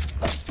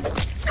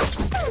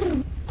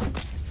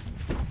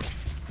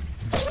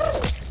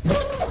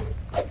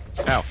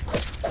 Ow.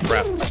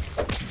 Crap.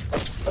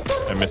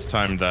 I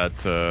mistimed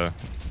that,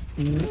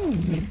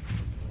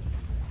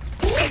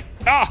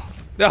 Ah!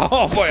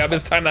 Oh boy, I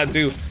mistimed that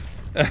too.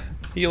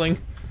 Healing.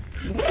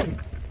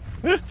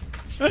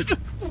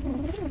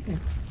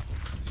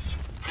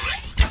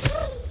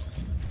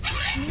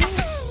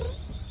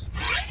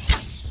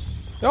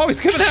 Oh,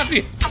 he's coming after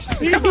you!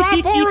 He's coming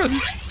right for us!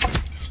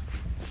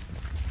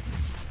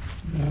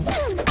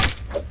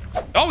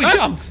 Oh, he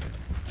jumped!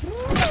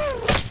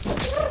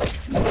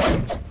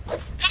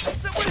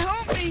 Someone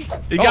help me!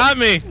 He got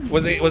me!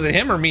 Was it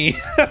him or me?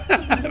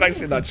 I'm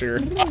actually not sure.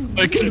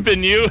 It could have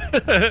been you.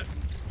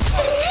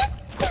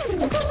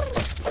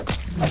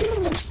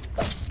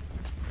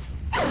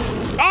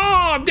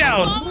 Oh, I'm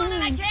down! Falling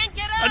and I can't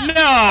get up! No!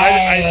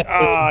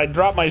 I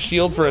dropped my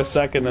shield for a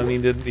second and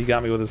he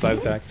got me with a side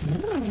attack.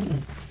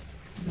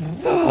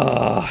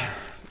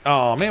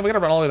 Oh man, we gotta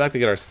run all the way back to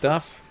get our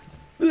stuff.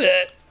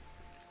 Blech.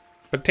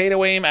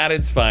 Potato aim at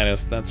its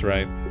finest, that's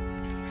right.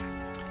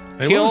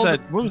 Hey,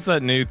 what was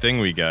that new thing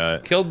we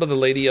got? Killed by the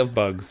Lady of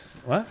Bugs.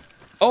 What?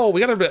 Oh, we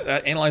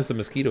gotta analyze the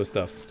mosquito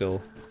stuff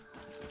still.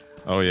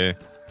 Oh, yeah.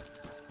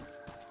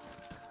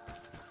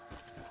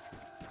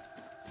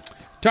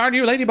 Darn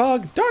you,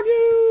 Ladybug! Darn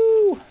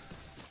you!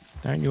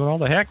 Darn you all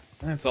the heck.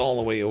 That's all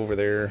the way over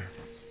there.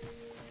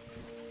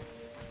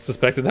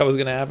 Suspected that was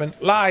gonna happen?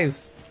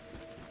 Lies!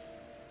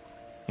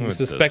 We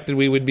suspected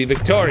we would be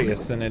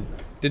victorious, and it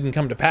didn't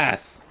come to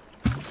pass.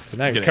 So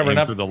now you're Gonna covering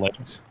aim up. for the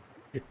legs.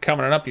 You're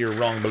covering up your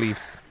wrong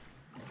beliefs.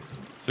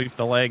 Sweep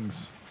the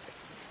legs.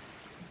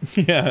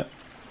 Yeah.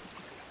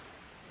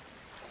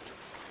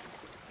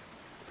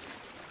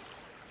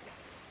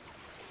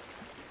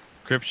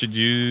 Crypt should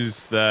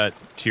use that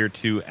tier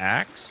 2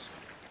 axe.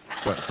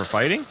 What, for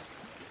fighting?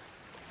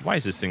 Why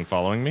is this thing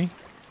following me?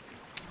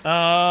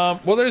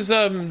 Well, there's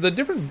the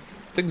different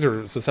things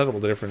are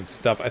susceptible to different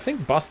stuff. I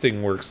think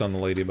busting works on the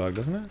ladybug,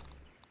 doesn't it?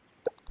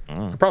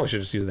 I probably should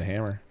just use the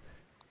hammer.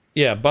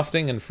 Yeah,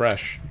 busting and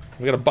fresh.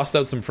 We gotta bust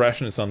out some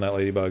freshness on that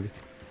ladybug.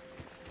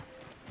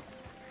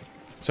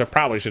 So I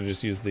probably should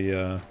just use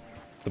the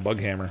bug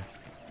hammer.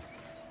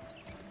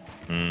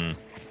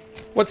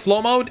 What's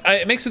slow mode?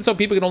 It makes it so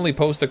people can only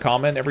post a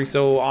comment every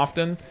so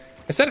often.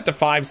 I set it to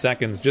 5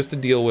 seconds just to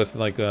deal with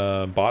like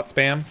bot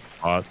spam.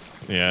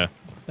 Bots, yeah.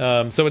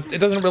 So it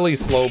doesn't really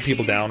slow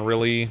people down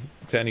really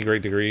to any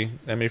great degree.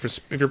 I mean, if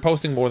you're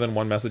posting more than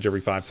one message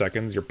every 5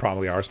 seconds, you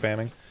probably are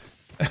spamming.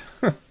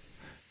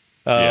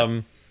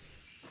 Yeah.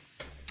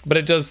 But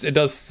it does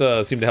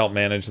seem to help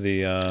manage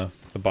the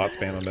bot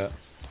spam a bit.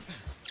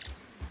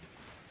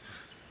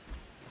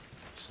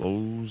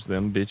 Slows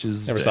them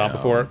bitches Never saw it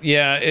before.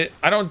 Yeah,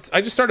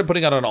 I just started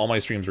putting it on all my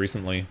streams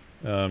recently.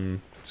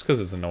 Just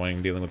because it's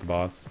annoying dealing with the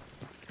bots.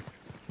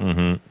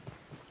 And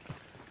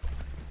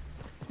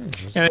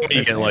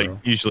you get like,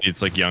 usually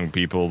it's like young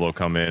people, they'll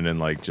come in and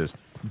like just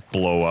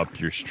blow up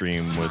your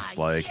stream with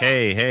like,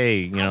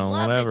 hey, you know,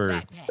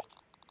 whatever.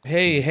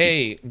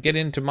 Hey, get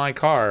into my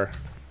car.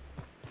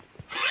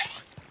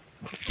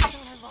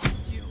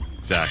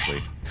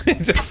 Exactly.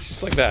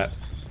 just like that.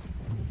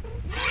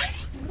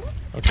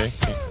 Okay,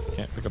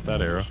 can't pick up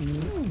that arrow.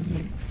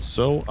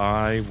 So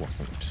I won't.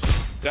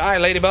 Die,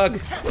 ladybug.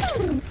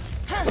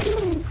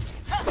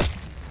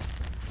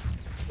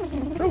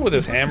 The trouble with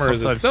this hammer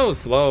is it's so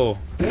slow.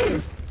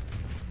 You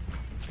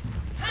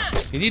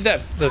need the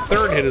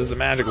third hit is the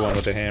magic one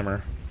with the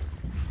hammer.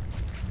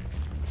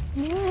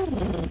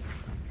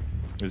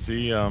 Is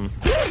he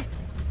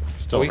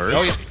still hurt?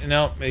 Oh,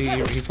 no,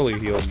 he fully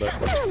healed, but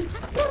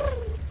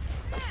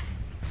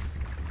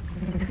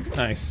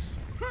nice.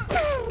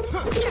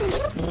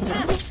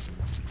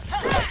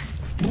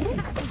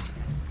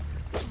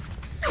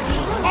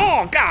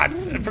 Oh God!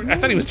 I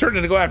thought he was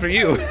turning to go after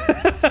you.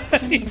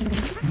 He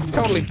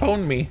totally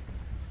pwned me.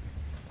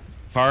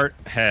 Part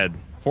head.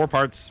 4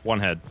 parts, 1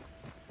 head.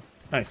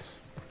 Nice.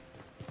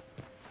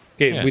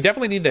 Okay, Yeah. we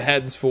definitely need the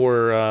heads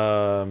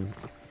for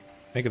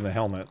making the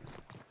helmet.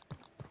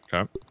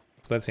 Okay.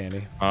 So that's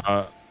handy.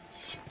 Let's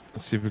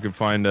see if we can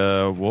find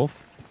a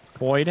wolf.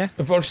 Boy.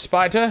 For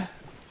Spider.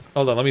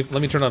 Hold on,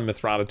 let me turn on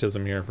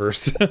Mithrodotism here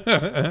first. I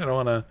don't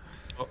want to.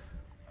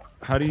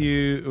 How do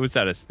you? What's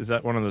that? Is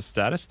that one of the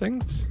status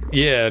things?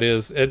 Yeah, it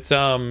is. It's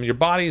your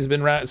body's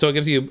been so it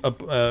gives you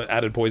a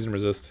added poison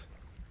resist.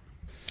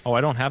 Oh,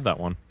 I don't have that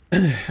one.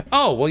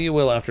 Oh, well, you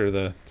will after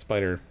the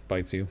spider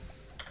bites you.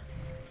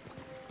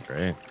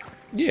 Great.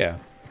 Yeah,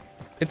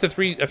 it's a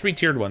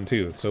 3-tiered one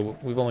too. So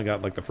we've only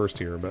got like the first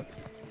tier,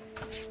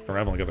 or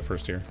I've only got the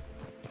first tier. Is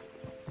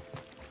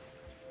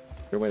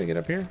there a way to get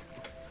up here?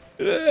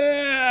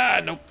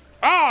 Nope.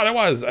 Oh, there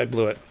was. I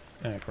blew it.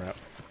 Ah, crap.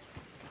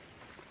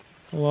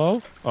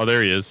 Hello? Oh,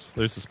 there he is.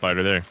 There's the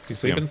spider there. Is he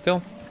sleeping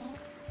still?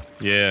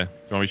 Yeah. You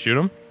want me to shoot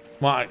him?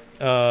 Why?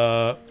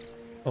 Hold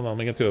on. Let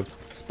me get to a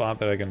spot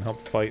that I can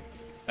help fight.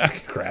 Ah,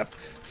 crap.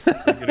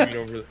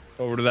 Getting it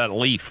over to that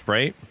leaf,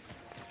 right?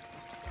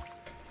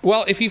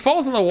 Well, if he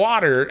falls in the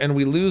water and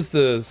we lose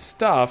the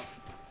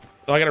stuff,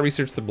 oh, I gotta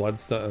research the blood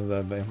stuff,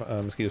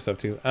 the mosquito stuff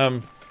too.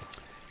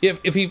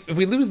 If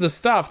we lose the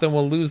stuff, then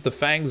we'll lose the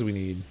fangs we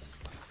need.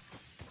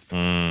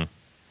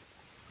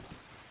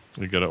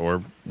 We got an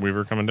orb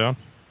weaver coming down.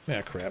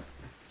 Yeah, crap.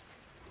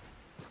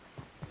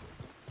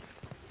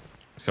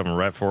 It's coming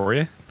right for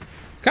you.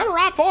 Coming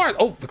right for it.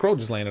 Oh, the crow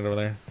just landed over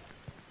there.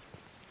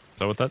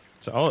 So what that?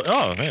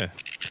 Oh, yeah.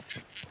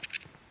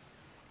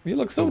 You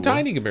look so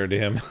tiny compared to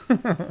him.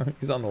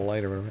 He's on the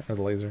light or whatever, or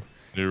the laser.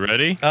 You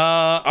ready?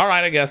 All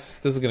right, I guess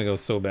this is gonna go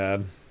so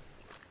bad.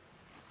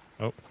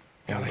 Oh,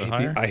 God,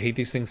 I hate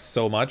these things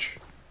so much.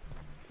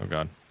 Oh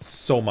God,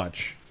 so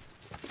much.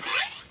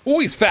 Oh,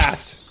 he's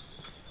fast.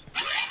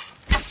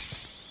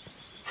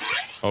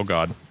 Oh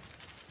God.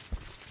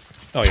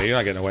 Oh yeah, you're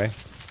not getting away.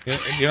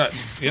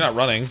 You're not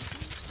running.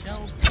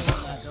 Don't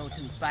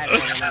go-to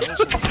Spider-Man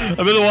animation.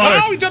 I'm in the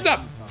water. Oh, he jumped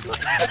up.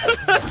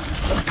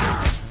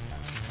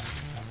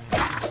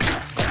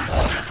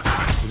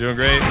 You're doing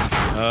great.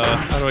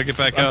 How do I get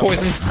back I'm up?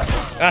 poisoned.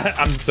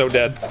 I'm so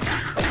dead.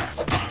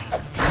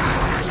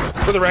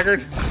 For the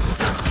record.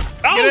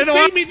 Oh,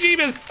 save me,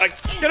 Jeebus!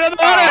 Get in the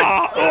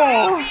water!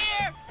 Oh.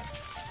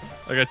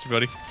 I got you,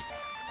 buddy.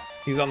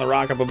 He's on the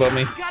rock up above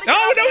me.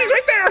 Oh, no, he's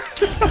right there!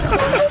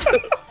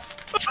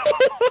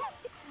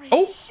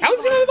 Oh,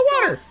 how's he under the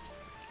water?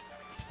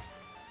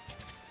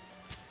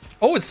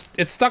 Oh,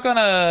 it's stuck on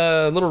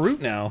a little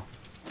root now.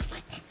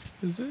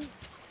 Is it?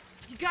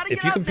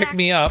 If you can pick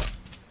me up,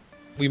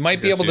 we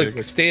might be able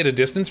to stay at a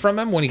distance from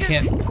him when he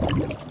can't.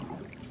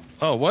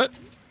 Oh, what?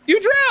 You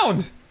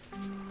drowned!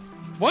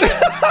 What?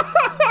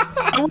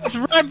 I was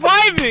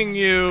reviving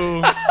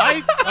you.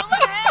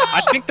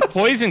 I think the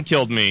poison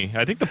killed me.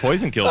 I think the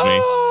poison killed me.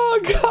 Oh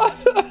god.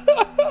 I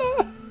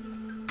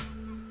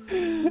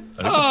think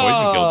the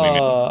poison killed me.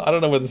 Man. I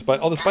don't know where the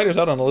spider. Oh, the spider's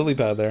out on the lily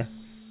pad there.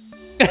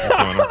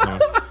 Okay.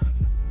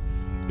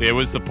 It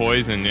was the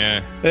poison,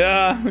 yeah.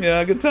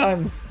 Yeah, good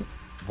times.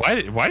 Why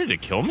did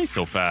it kill me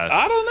so fast?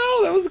 I don't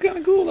know. That was kind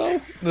of cool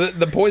though.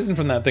 The poison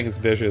from that thing is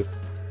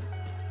vicious.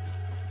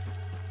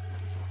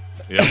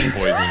 Yeah,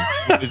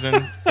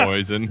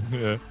 poison.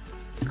 Yeah.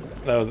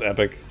 That was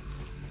epic.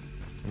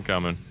 I'm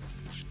coming.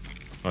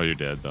 Oh, you're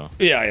dead though.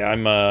 Yeah,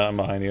 I'm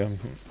behind you.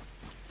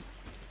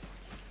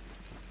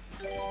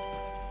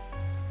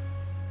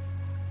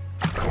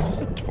 Is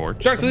this a torch?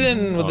 Starts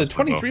in with Oh, the it's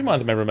my bow.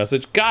 23-month member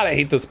message. God, I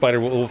hate the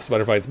wolf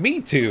spider fights. Me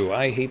too.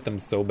 I hate them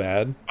so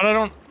bad. But I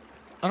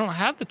don't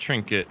have the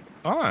trinket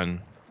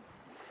on.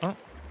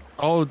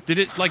 Oh, did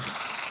it like?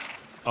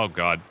 Oh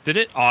god, did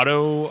it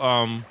auto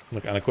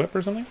Like unequip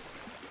or something?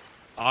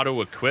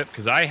 auto equip?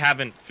 Because I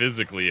haven't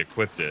physically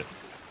equipped it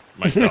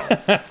myself.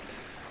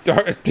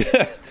 Dark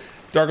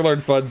Lord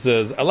Fudd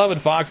says, I love it,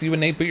 Fox. You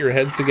and Nate put your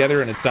heads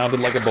together and it sounded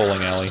like a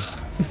bowling alley.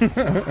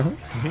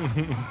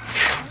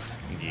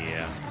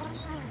 Yeah.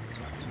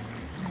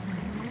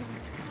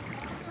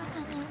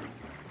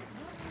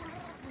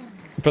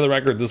 For the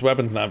record, this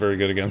weapon's not very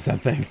good against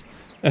that thing.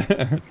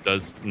 It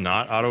does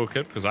not auto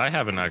equip because I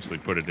haven't actually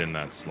put it in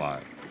that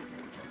slot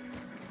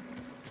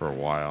for a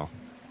while.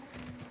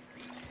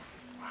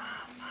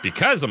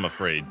 Because I'm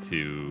afraid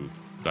to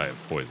die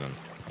of poison.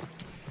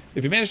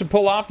 If you manage to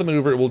pull off the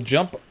maneuver, it will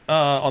jump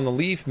on the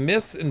leaf,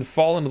 miss, and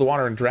fall into the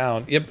water and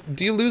drown. Yep.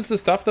 Do you lose the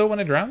stuff though when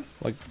it drowns?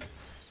 Like,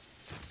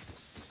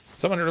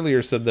 someone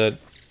earlier said that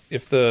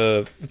if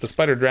the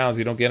spider drowns,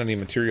 you don't get any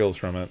materials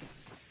from it.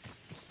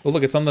 Oh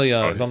look, it's on the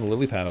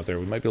lily pad out there.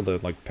 We might be able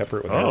to like pepper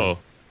it with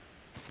arrows.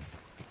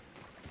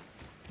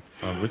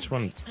 Which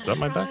one? Is that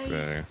my back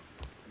there?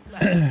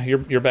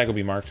 Your bag will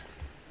be marked.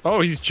 Oh,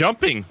 he's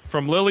jumping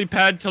from lily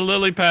pad to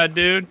lily pad,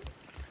 dude.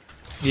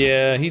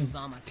 Yeah, he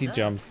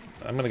jumps.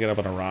 I'm gonna get up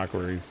on a rock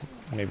where he's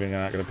maybe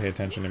not gonna pay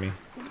attention to me.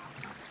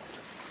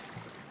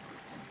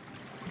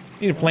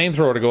 You need a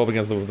flamethrower to go up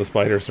against the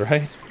spiders,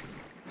 right?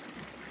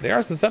 They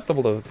are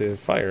susceptible to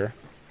fire.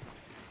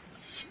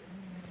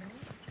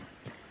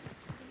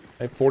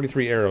 I have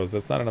 43 arrows.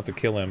 That's not enough to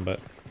kill him, but...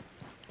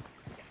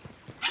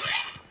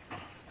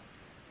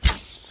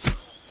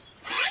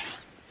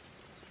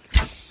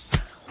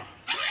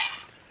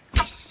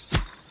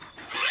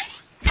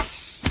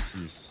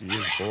 He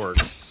is bored.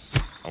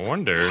 I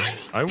wonder.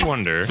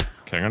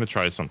 Okay, I'm gonna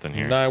try something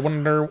here. I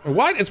wonder...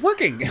 What? It's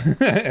working!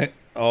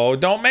 Oh,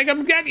 don't make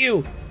him get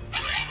you!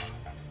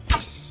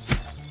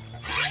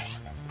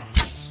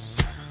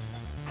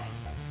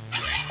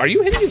 Are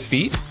you hitting his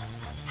feet?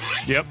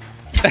 Yep.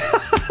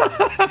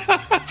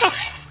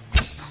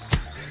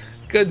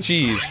 Good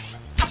cheese.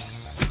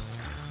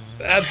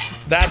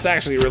 That's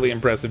actually really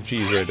impressive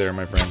cheese right there,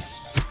 my friend.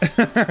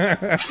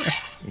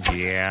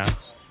 Yeah.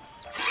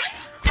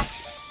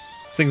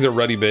 Things are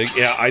ruddy big.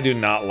 Yeah, I do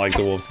not like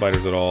the wolf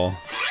spiders at all.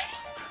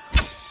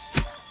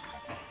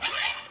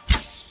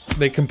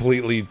 They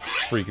completely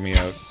freak me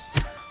out.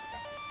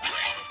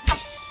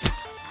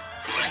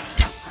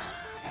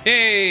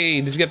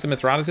 Hey, did you get the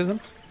Mithrodotism?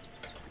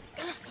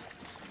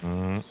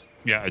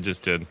 Yeah, I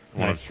just did.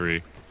 One of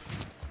 3.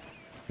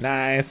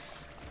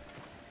 Nice.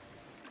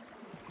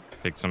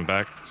 Take some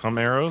back, some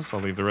arrows. I'll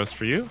leave the rest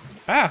for you.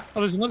 Ah, Oh,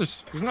 there's another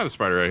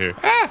spider right here.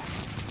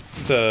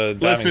 it's a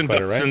diving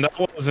spider, right? That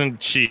wasn't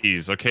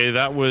cheese, okay?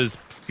 That was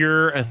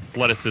pure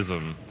athleticism.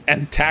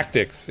 And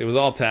tactics. It was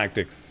all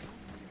tactics.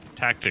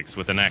 Tactics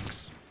with an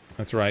X.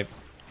 That's right.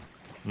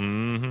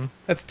 Mm-hmm.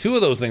 That's 2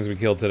 of those things we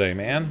killed today,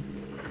 man.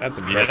 That's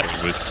impressive.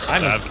 Yes, with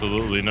I'm-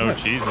 absolutely no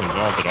cheese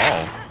involved at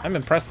all. I'm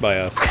impressed by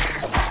us.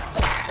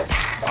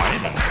 I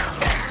am impressed.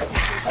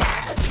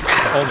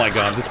 Oh my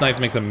god, this knife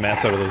makes a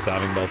mess out of those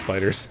diving bell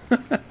spiders.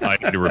 I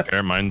need to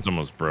repair. Mine's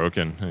almost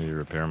broken. I need to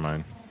repair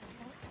mine.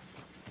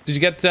 Did you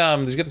get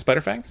the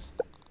spider fangs?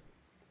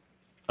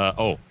 Yeah,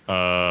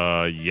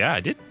 I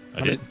did.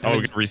 I did. how We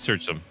many- can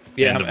research them.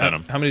 Yeah, And the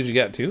venom. how many did you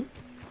get? 2?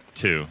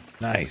 2.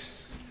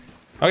 Nice.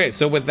 Okay,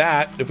 so with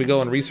that, if we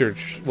go and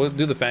research, we'll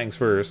do the fangs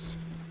first.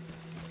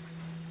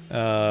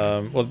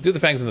 We'll do the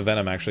fangs and the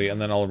venom actually,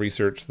 and then I'll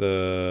research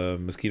the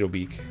mosquito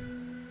beak.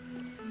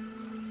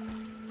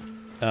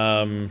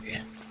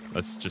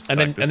 Let's just. And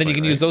then you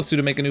can use those. those 2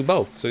 to make a new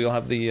bow, so you'll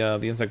have the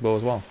insect bow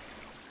as well.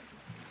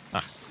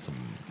 Awesome.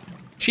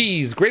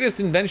 Cheese, greatest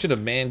invention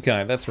of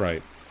mankind. That's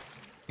right.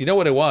 You know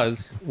what it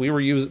was? We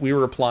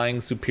were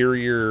applying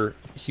superior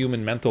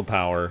human mental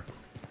power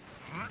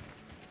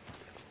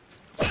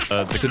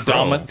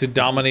to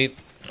dominate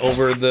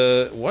over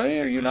the. Why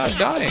are you not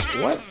dying?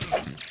 What?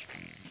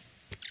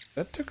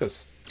 That took a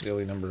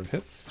silly number of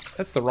hits.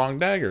 That's the wrong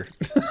dagger.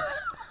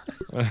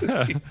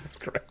 Jesus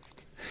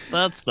Christ.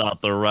 That's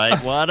not the right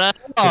one.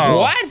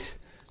 What?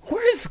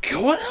 What is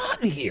going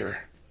on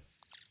here?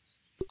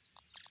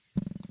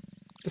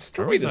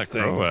 Destroy Where's this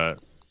that crow thing. at?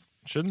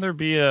 Shouldn't there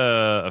be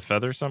a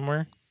feather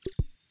somewhere?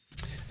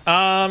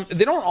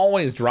 They don't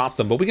always drop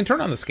them, but we can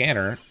turn on the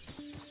scanner.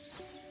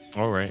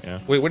 Oh, right, yeah.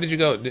 Wait, where did you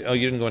go? Oh,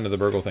 you didn't go into the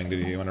burgle thing, did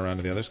you? You went around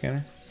to the other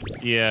scanner?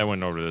 Yeah, I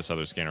went over to this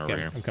other scanner over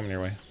here. I'm coming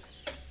your way.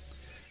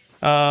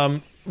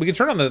 We can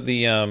turn on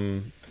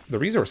the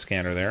resource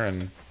scanner there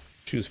and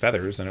choose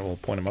feathers, and it will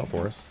point them out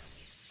for us.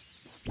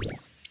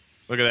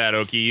 Look at that,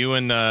 Oki. You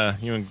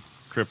and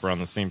Crip are on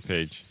the same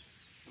page.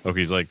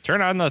 Oki's like,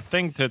 turn on the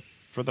thing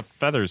for the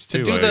feathers too.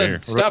 To do the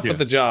stuff with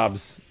the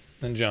jobs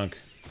and junk.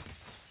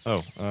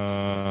 Oh,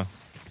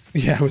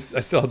 yeah, I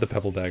still had the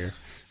pebble dagger.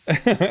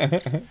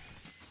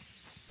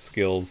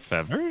 Skills.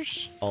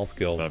 Feathers? All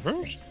skills.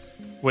 Feathers?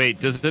 Wait,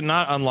 does it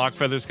not unlock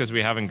feathers because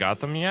we haven't got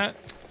them yet?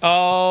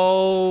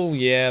 Oh,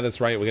 yeah, that's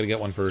right. We gotta get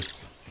one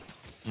first.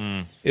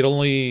 Mm. It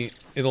only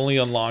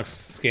unlocks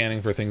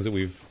scanning for things that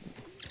we've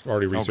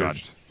already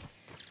researched.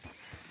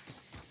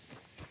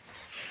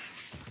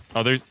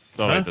 Oh, there's...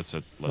 Oh, huh? wait, that's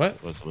it. What?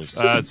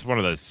 It's one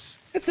of those...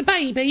 It's a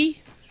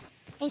baby.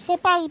 It's a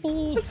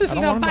baby. This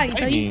isn't a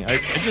baby. I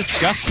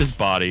just got this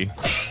body.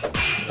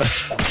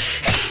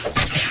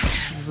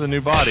 This is a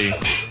new body.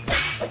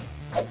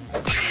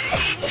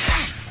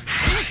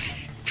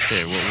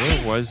 Okay, well,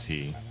 where was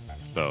he,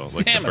 though?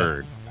 Like the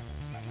bird.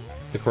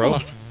 The crow?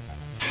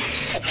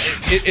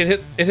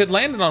 It had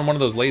landed on one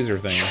of those laser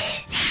things.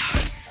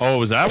 Oh,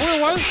 was that where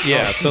it was?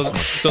 Yeah, oh,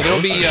 so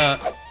there'll be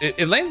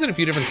it lands in a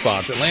few different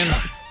spots. It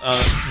lands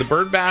the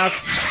bird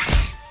bath,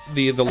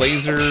 the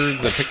laser,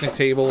 the picnic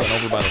table, and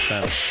over by the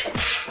fence.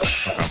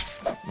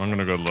 Okay. I'm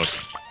gonna go look.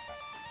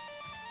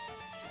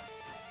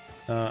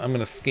 I'm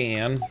gonna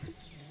scan.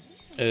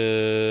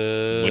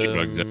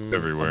 Ladybugs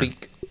everywhere.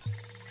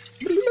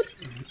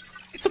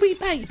 It's a wee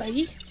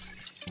baby.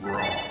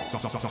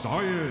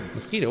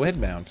 Mosquito head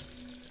mount.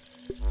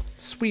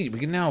 Sweet, we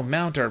can now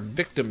mount our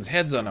victims'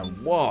 heads on a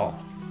wall.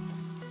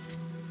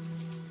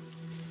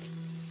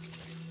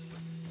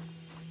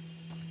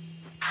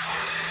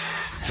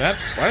 Why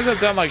does that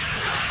sound like...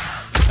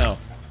 Oh.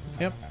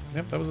 Yep,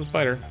 that was a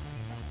spider.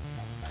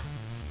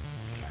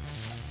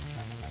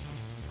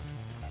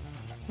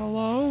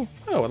 Hello?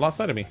 Oh, it lost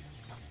sight of me.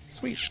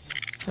 Sweet.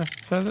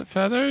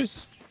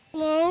 Feathers?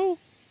 Hello?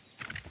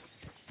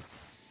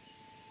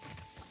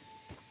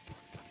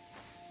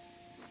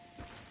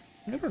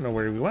 I don't know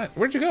where we went.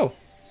 Where'd you go?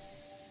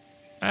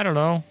 I don't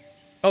know.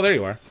 Oh, there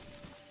you are.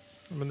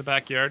 I'm in the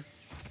backyard.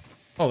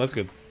 Oh, that's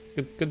good.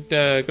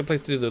 Good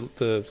place to do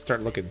the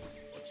start looking.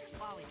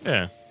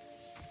 Yeah.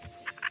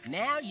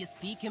 Now you're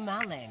speaking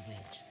my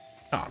language.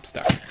 Oh, I'm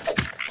stuck.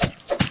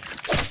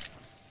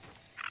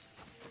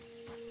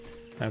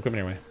 I'm coming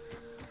your way.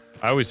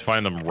 I always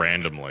find them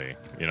randomly,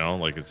 you know?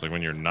 Like, it's like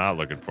when you're not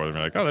looking for them,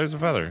 you're like, oh, there's a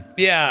feather.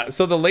 Yeah,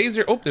 so the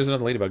laser... Oh, there's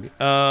another ladybug.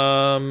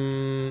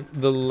 The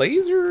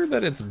laser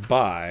that it's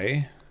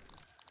by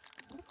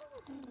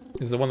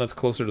is the one that's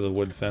closer to the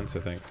wood fence, I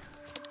think.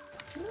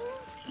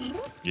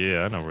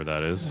 Yeah, I know where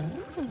that is.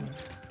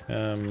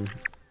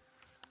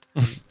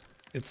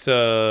 It's,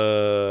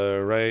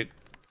 right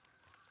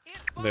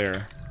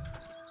there.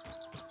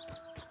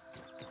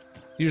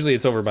 Usually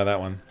it's over by that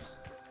one.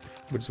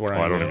 Which is where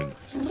I don't even...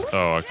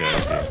 Oh, okay, I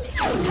see.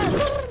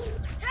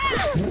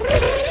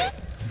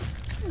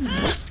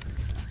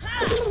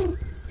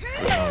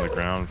 On the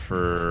ground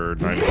for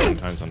 99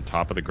 times on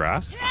top of the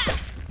grass?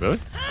 Really?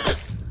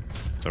 Is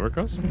that where it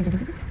goes?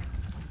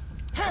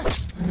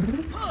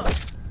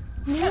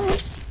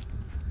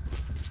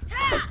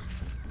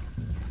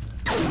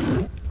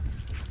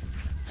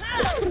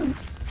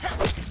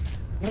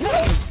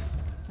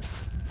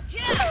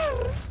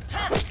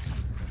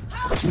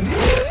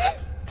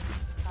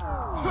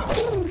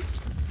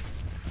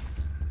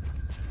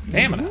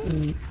 Stamina.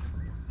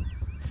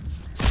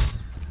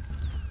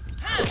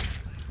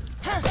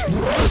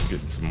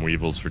 Getting some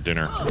weevils for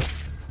dinner.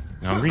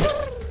 Hungry?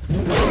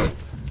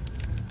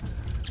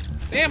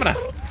 Stamina.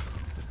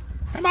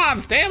 Come on,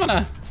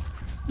 stamina.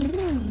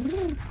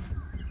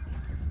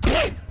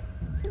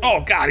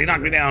 Oh God, he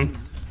knocked me down.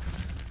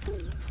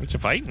 What you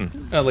fighting?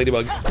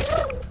 Ladybug.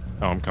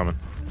 Oh, I'm coming.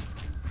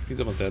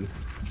 He's almost dead.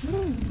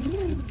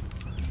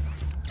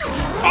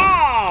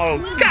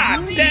 Oh,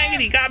 God dang it,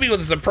 he got me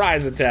with a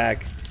surprise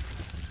attack.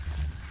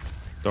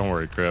 Don't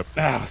worry, Crip.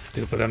 Oh,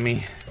 stupid of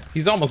me.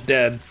 He's almost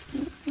dead.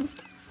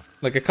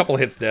 Like a couple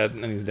hits dead,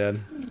 and then he's dead.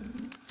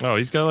 Oh,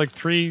 he's got like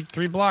three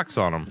blocks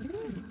on him.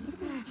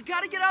 You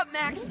gotta get up,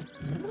 Max.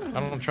 I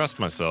don't trust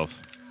myself.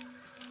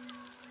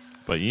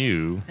 But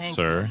you, Thanks,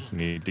 sir, buddy.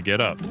 need to get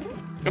up.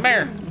 Come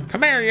here.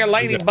 Come here, you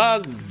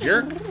ladybug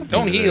jerk.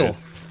 Don't heal.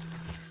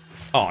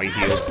 Oh, he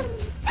healed.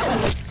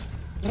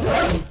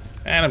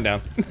 And I'm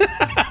down.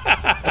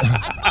 I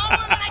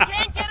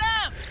can't get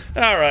up.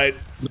 All right.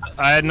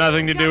 I had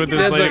nothing to do with this.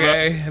 That's ladybug.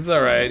 okay. It's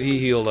all right. He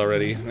healed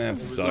already. That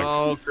sucks.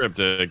 Oh,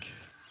 cryptic.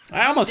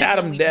 I almost had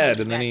him dead,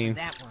 and then he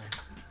That one.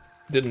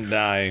 didn't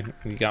die.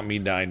 He got me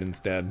died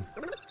instead.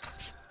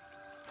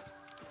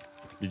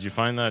 Did you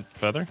find that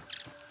feather?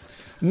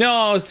 No,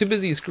 I was too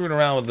busy screwing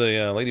around with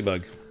the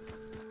ladybug.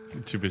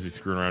 Too busy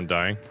screwing around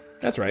dying.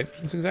 That's right.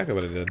 That's exactly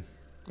what I did.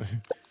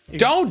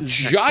 Don't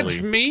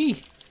judge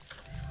me.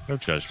 No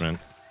judgment.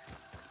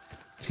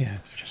 Yeah.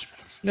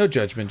 No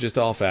judgment, just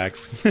all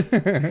facts.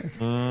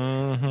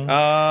 Mm-hmm.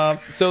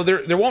 So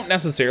there won't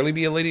necessarily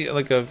be a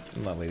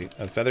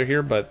a feather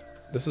here,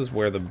 but this is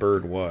where the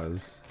bird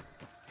was.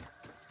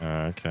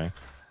 Okay.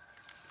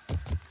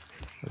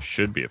 There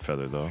should be a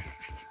feather though.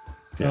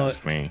 If you Well,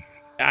 ask me.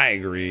 I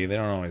agree. They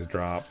don't always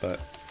drop, but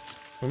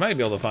we might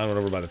be able to find one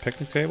over by the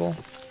picnic table.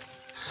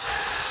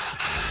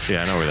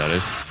 Yeah, I know where that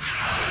is.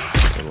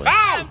 Totally.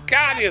 Oh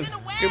God, you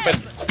stupid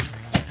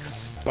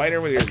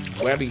spider with your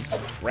webby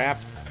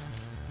crap!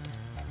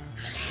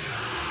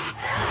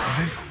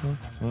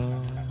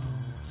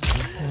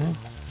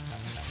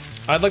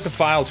 I'd like to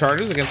file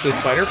charges against this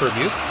spider for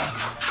abuse.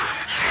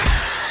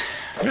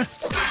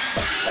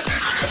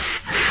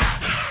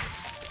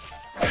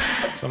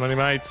 So many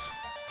mites.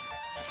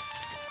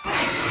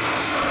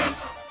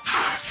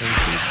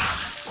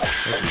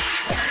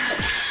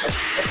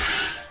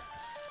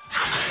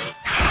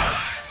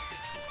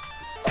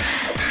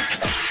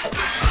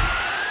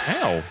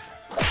 Ow.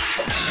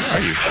 Where are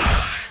you?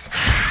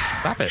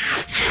 Stop it.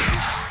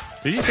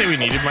 Did you say we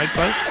needed mite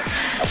buzz?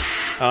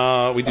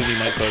 We do need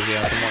might buzz,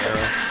 yeah, some more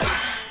arrows.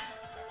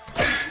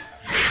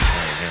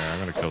 Alright, here, I'm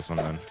gonna kill some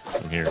then.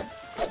 From here.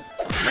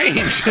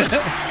 Range!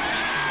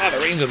 The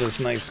range of this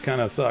knife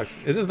kind of sucks.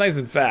 It is nice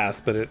and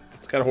fast, but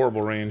it's got a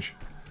horrible range.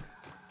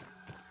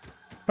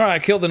 Alright, I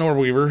killed the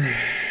Norweaver.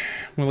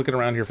 We're looking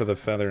around here for the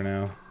feather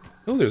now.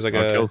 Oh, there's like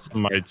I'll kill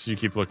some mites. You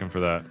keep looking for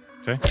that.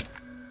 Okay?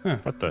 Huh.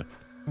 What the?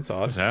 That's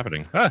odd. What's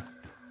happening? Ah!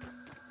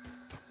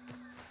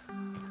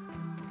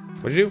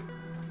 What'd you do?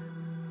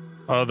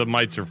 Oh, the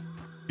mites are...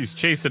 He's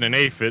chasing an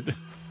aphid.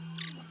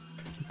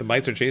 The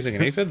mites are chasing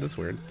an aphid? That's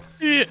weird.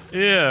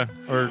 Yeah.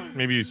 Or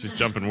maybe he's just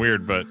jumping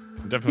weird, but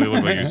it definitely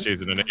looked like he was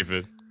chasing an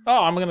aphid.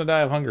 Oh, I'm gonna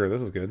die of hunger.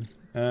 This is good.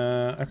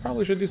 I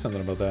probably should do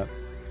something about that.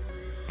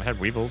 I had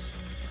weevils.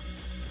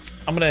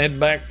 I'm gonna head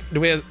back.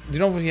 Do you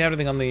know if we have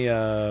anything on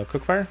the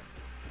cook fire?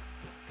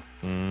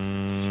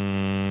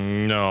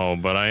 No,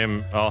 but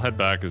I'll head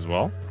back as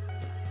well.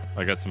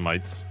 I got some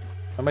mites.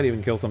 I might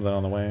even kill something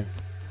on the way.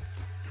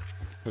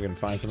 If we can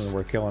find something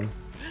worth killing.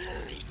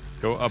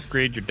 Go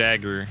upgrade your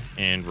dagger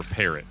and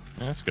repair it.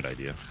 Yeah, that's a good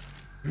idea.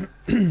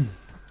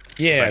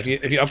 Yeah, if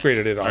you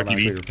upgraded it,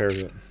 automatically RGB. repairs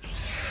it.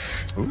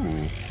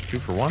 Ooh, 2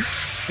 for 1?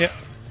 Yep.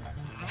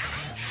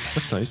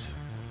 That's nice.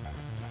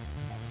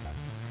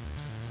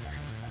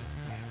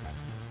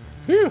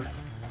 Whew.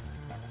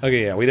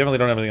 Okay, yeah, we definitely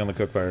don't have anything on the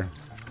cook fire.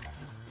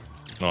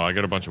 No, I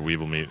got a bunch of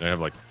weevil meat. I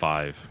have like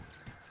 5.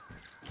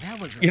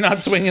 You're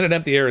not swinging at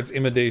empty air. It's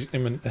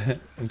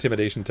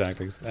intimidation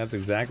tactics. That's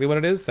exactly what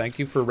it is. Thank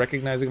you for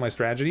recognizing my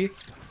strategy.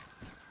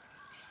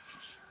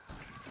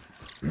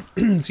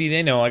 See,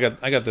 they know I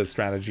got the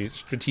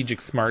strategic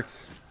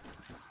smarts.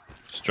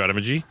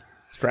 Strategy?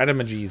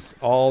 Stratategies.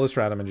 All the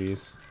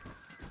stratategies.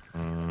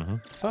 Mm-hmm.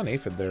 I saw an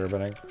aphid there,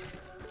 but I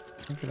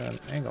think at an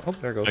angle. Oh,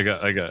 there it goes. I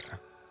got.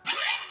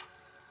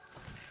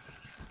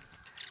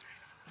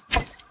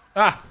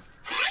 Ah!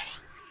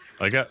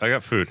 I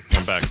got food.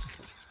 I'm back.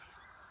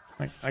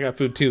 I got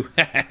food too.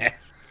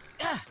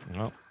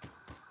 Well,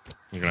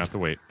 you're gonna have to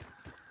wait.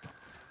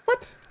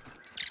 What?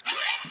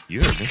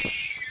 You heard me.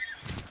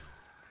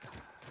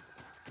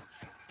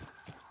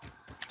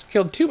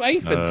 Killed 2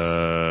 aphids.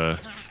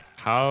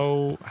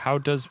 How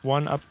does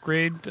one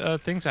upgrade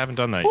things? I haven't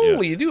done that yet.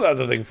 Holy, you do have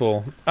the thing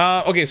full.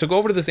 Okay, so go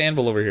over to this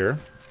anvil over here.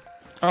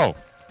 Oh.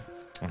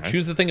 Okay.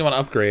 Choose the thing you want to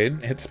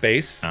upgrade. Hit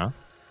space.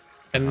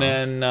 And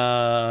then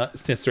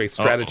straight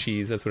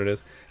strategies. That's what it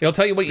is. It'll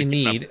tell you what you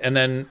need, and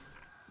then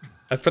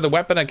for the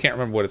weapon, I can't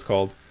remember what it's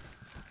called.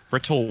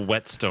 Brittle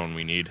whetstone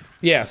we need.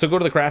 Yeah, so go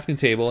to the crafting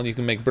table, and you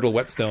can make brittle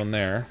whetstone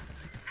there.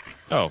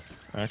 Oh,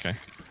 okay.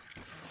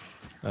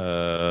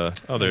 Oh,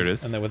 there it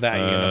is. And then with that,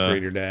 you can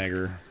upgrade your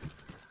dagger.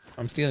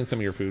 I'm stealing some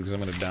of your food because I'm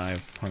gonna die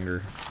of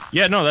hunger.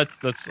 Yeah, no,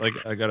 that's like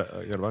I got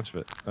a bunch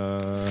of it.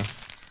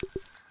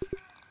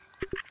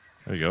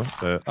 There you go.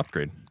 The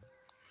upgrade.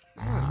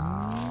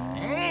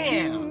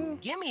 Damn!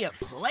 Give me a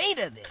plate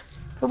of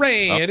this.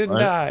 Hooray! I didn't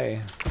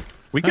die.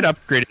 We could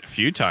upgrade it a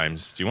few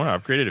times. Do you want to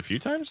upgrade it a few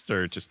times,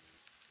 or just?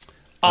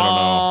 I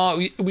don't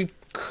know. We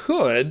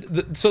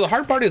could. So the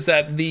hard part is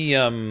that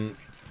the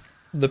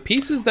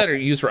pieces that are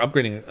used for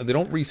upgrading, they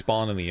don't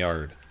respawn in the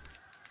yard.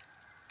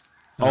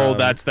 Oh,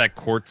 that's that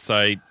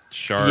quartzite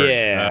shard.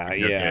 Yeah,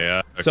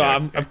 Okay. So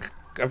I'm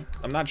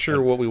not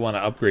sure what we want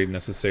to upgrade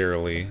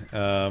necessarily.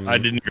 I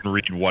didn't even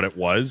read what it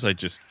was. I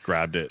just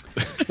grabbed it.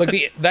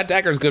 Like that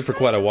dagger is good for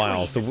quite a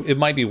while, so it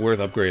might be worth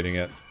upgrading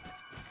it.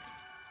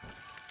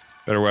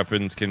 Better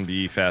weapons can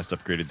be fast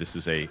upgraded. This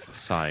is a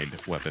side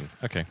weapon.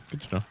 Okay,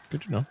 good to know.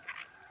 Good to know.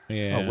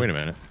 Yeah. Oh, wait a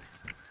minute.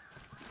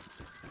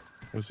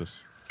 What is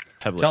this?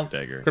 Peblet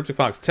dagger.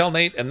 CrypticFox, tell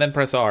Nate and then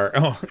press R.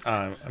 Oh,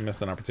 I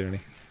missed an opportunity.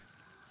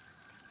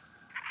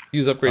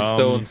 Use upgrade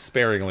stones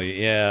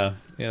sparingly. Yeah,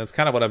 that's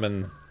kind of what I've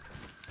been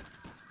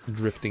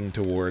drifting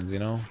towards, you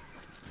know?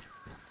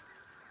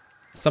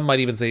 Some might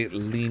even say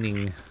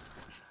leaning.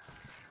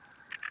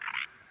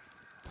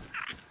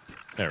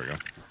 There we go.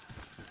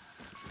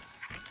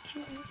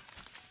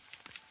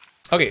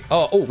 Okay.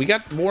 Oh, we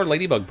got more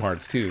ladybug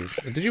parts too.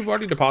 Did you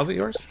already deposit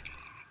yours?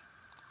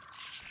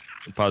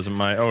 Deposit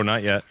my. Oh,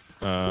 not yet.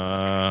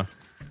 There.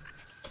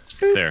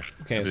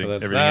 Okay, so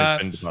that's everything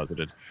that. has been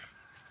deposited.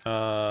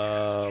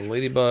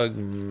 Ladybug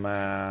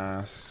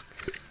mask.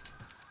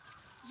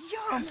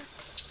 Yum.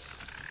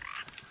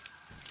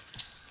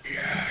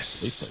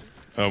 Yes.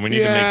 Oh, we need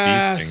to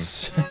make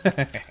these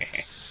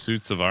things.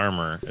 Suits of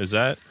armor. Is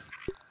that?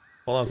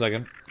 Hold on a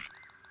second.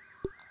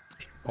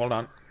 Hold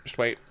on. Just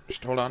wait.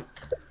 Just hold on.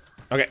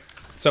 Okay.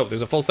 So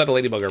there's a full set of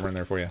ladybug armor in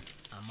there for you.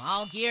 I'm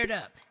all geared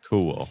up.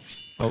 Cool.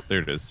 Oh, there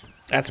it is.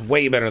 That's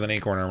way better than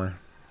acorn armor.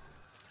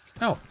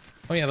 Oh.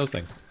 Oh yeah, those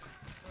things.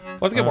 We'll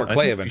have to get more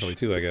clay eventually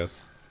too, I guess.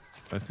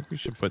 I think we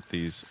should put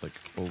these like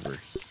over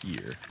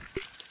here.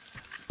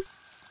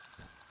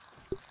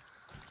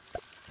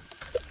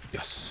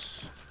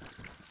 Yes.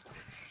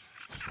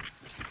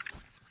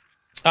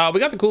 We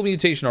got the cool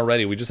mutation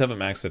already. We just haven't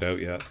maxed it out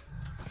yet.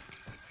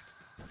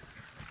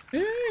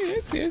 Yeah, I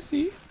see, I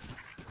see.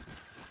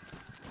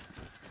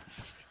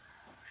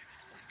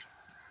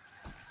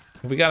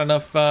 Have we got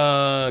enough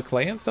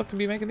clay and stuff to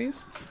be making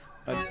these?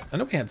 I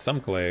know we had some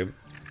clay.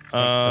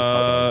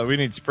 We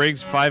need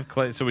sprigs, 5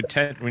 clay. So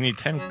we need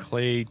 10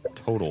 clay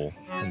total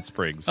and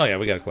sprigs. Oh yeah,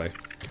 we got clay.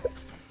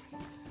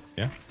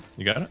 Yeah,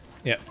 you got it.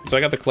 Yeah, so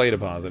I got the clay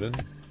deposited.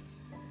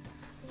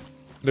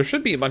 There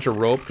should be a bunch of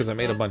rope because I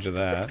made a bunch of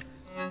that.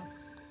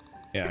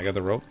 Yeah, I got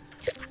the rope.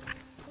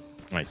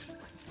 Nice.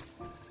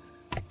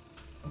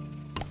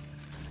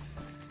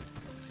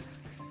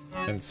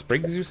 And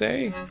sprigs, you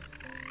say?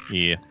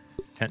 Yeah.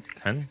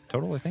 10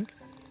 total, I think.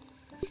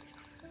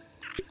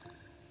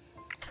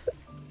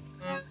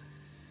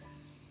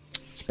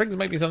 Sprigs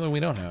might be something we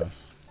don't have.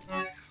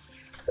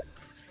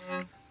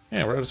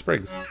 Yeah, we're out of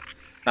sprigs.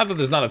 Not that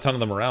there's not a ton of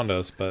them around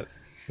us, but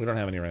we don't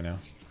have any right now.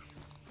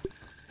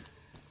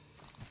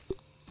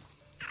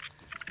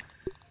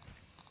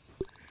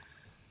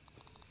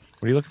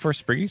 What are you looking for?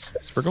 Spriggies?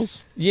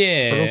 Spriggles?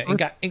 Yeah,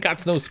 ain't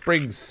got no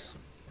sprigs.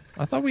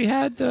 I thought we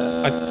had.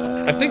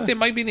 I think they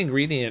might be the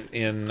ingredient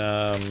in.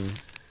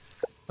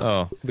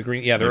 Oh, the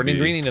green. Yeah, they're an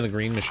ingredient in the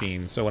green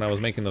machine. So when I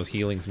was making those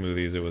healing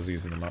smoothies, it was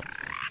using them up.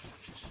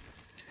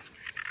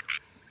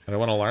 I don't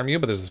want to alarm you,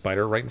 but there's a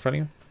spider right in front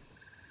of you.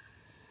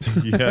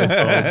 Yeah.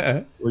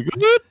 So, we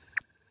good?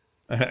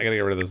 I gotta get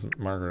rid of this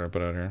marker I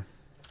put out here.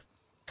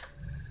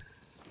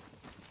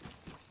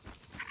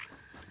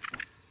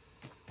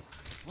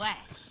 Flash.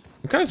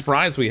 I'm kind of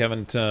surprised we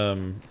haven't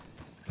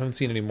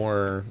seen any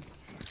more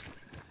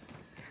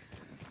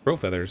crow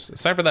feathers,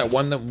 aside for that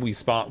one that we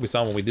saw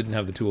when we didn't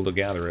have the tool to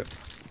gather it.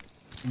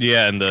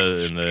 Yeah, in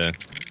the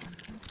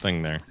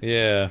thing there.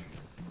 Yeah.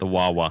 The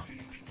Wawa.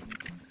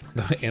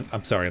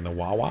 I'm sorry, in the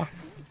Wawa?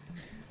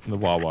 The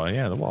Wawa,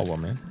 yeah, the Wawa,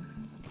 man.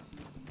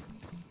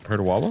 Heard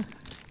of Wawa?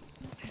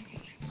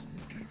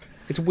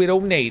 It's Widow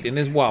Nate and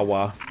his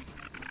Wawa.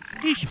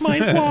 It's my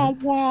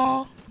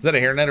Wawa. Is that a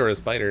hairnet or a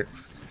spider?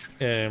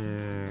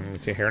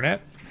 It's a hairnet.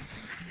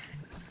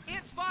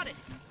 Ant spotted.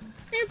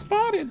 Ant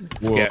spotted.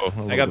 Whoa, Yeah, a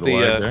I got little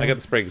bit of lag I there. got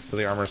the sprigs, so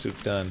the armor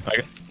suit's done.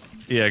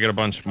 I got a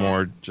bunch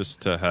more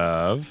just to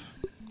have.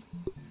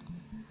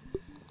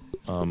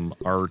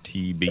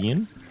 RT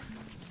bean.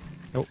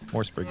 Nope,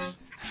 more sprigs.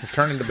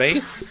 Turn into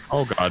base.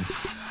 Oh god.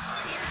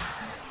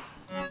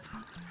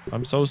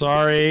 I'm so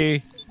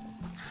sorry.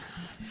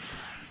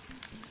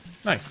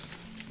 Nice.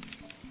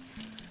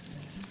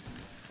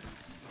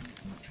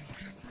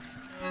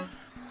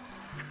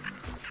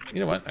 You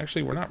know what?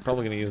 Actually, we're not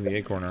probably going to use the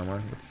acorn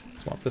armor. Let's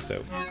swap this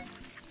out.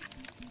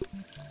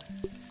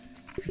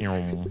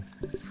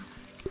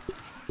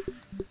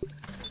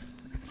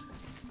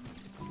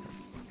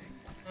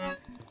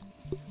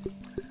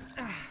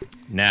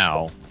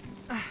 Now,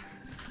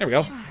 There we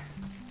go.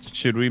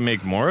 should we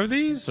make more of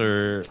these,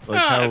 or like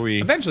how are we?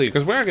 Eventually,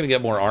 because we are going to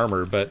get more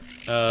armor, but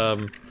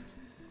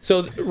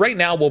so right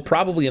now we'll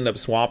probably end up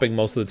swapping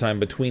most of the time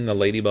between the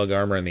ladybug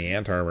armor and the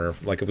ant armor.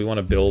 Like if we want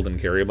to build and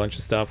carry a bunch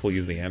of stuff, we'll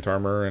use the ant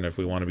armor, and if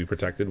we want to be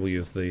protected, we'll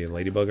use the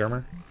ladybug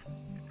armor.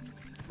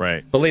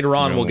 Right. But later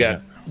on, we'll Yeah.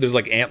 get there's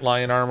like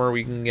antlion armor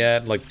we can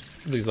get, like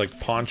these like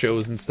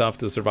ponchos and stuff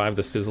to survive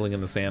the sizzling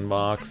in the I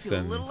sandbox. feel a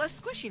And little less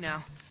squishy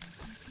now.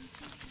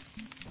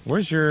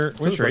 Where's your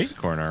sprigs.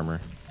 acorn armor?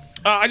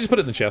 I just put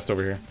it in the chest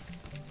over here,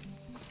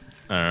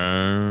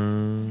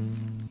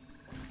 Um.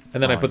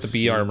 and then I Oh, put the I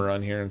bee see. armor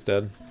on here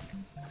instead.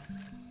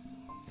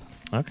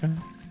 Okay.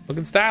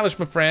 Looking stylish,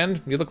 my friend.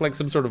 You look like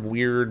some sort of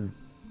weird,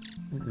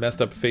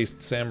 messed up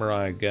faced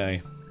samurai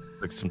guy,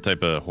 Like some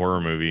type of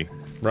horror movie.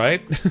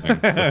 right? with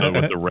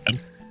the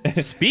red.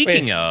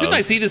 Speaking Wait, of, didn't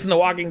I see this in The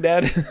Walking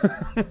Dead?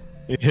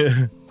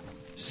 Yeah.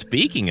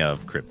 Speaking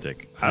of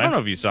cryptic, I don't know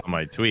if you saw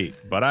my tweet,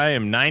 but I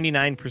am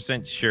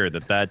 99% sure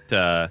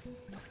that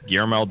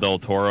Guillermo del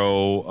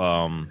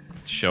Toro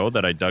show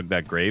that I dug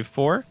that grave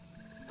for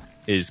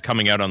is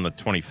coming out on the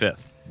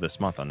 25th this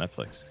month on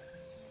Netflix.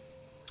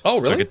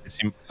 Oh, So really?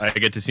 I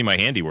get to see my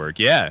handiwork.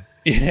 Yeah.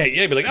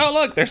 Yeah, be like, oh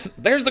look, there's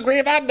the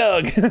grave I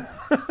dug.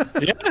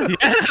 Yeah,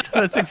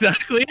 that's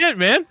exactly it,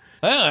 man.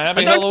 Oh,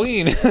 happy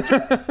Halloween.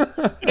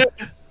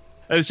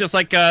 It's just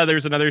like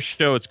there's another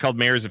show. It's called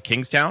Mayors of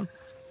Kingstown,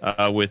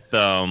 with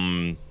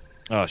oh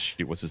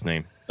shoot, what's his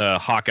name?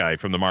 Hawkeye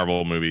from the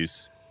Marvel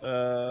movies.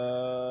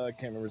 I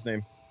can't remember his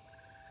name.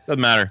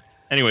 Doesn't matter.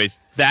 Anyways,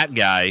 that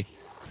guy.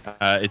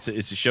 It's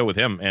a show with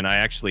him, and I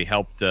actually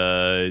helped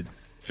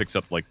fix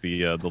up like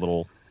the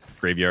little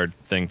graveyard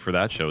thing for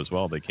that show as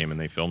well. They came and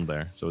they filmed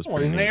there, so it was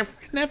pretty neat. Isn't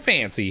that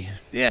fancy?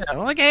 Yeah, I'm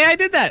like, hey, I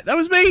did that. That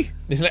was me.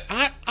 He's like,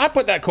 I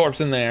put that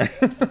corpse in there.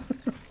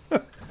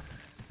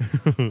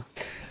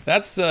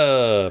 That's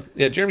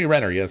yeah, Jeremy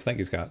Renner. Yes, thank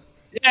you, Scott.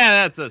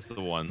 Yeah, that's the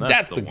one.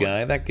 That's the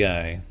guy. That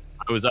guy.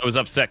 I was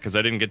upset because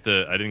I didn't get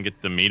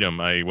to meet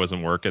him. I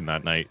wasn't working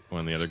that night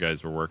when the other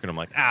guys were working. I'm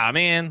like,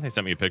 man, they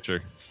sent me a picture.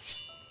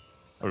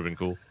 That would have been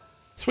cool.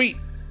 Sweet.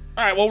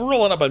 All right, well, we're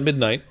rolling up at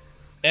midnight,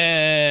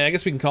 and I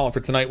guess we can call it for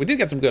tonight. We did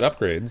get some good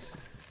upgrades.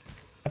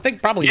 I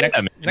think probably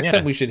next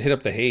time we should hit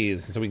up the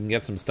haze so we can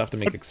get some stuff to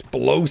make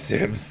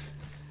explosives.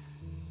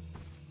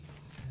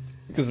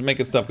 Because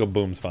making stuff go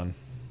boom's fun.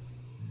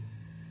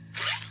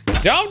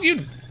 Don't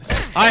you?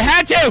 I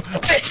had to!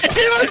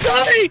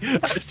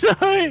 I'm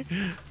sorry!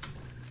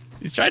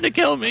 He's trying to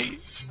kill me.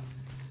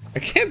 I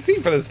can't see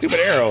for the stupid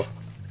arrow.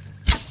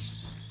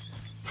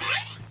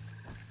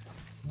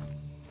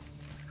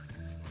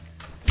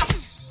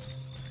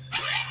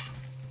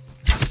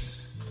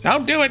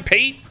 Don't do it,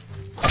 Pete!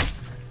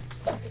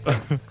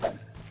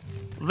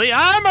 The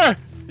armor!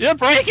 You're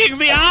breaking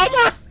the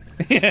armor!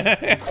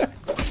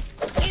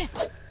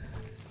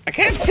 I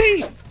can't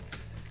see!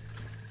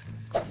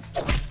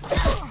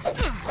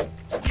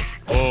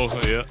 Oh,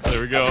 yeah,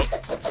 there we go.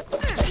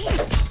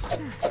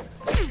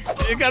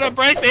 You gotta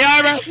break the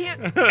armor!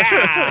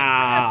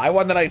 I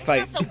won the night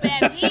fight. Not so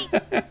bad, Pete.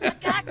 I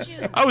got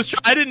you.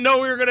 I didn't know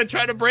we were gonna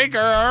try to break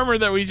our armor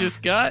that we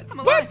just got.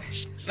 What?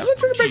 I'm not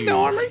trying to break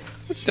no armor.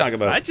 What you talking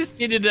about? I just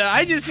needed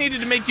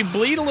to make you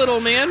bleed a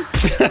little, man.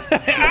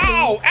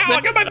 Ow! Ow!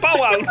 I got my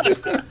bow out.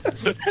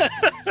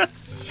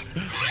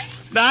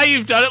 Now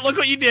you've done it. Look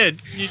what you did.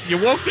 You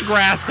woke the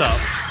grass up.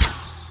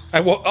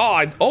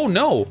 Oh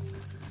no!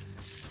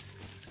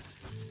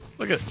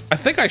 Look at. I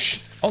think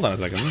hold on a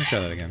second. Let me try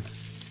that again.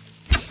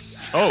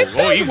 It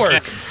does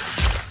work.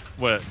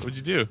 What'd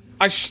you do?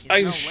 I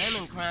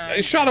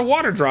shot a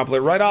water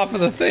droplet right off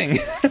of the thing.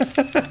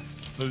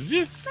 Did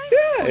you?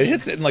 Yeah, it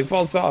hits it and like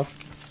falls off.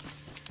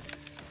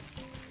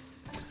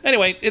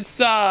 Anyway, it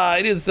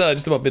is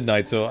just about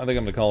midnight, so I think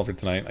I'm gonna call it for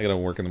tonight. I gotta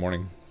work in the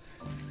morning.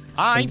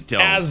 I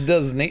don't. As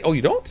does Nate. Oh,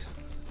 you don't?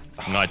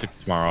 No, I took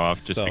tomorrow off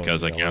just So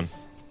because jealous. I can.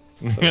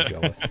 So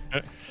jealous.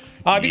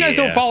 If you guys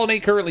don't follow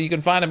Nate currently, you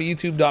can find him at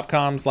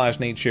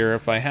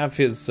youtube.com/NateSheriff. I have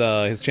his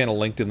channel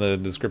linked in the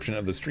description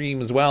of the stream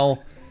as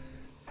well.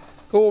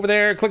 Go over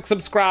there, click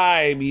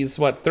subscribe. He's,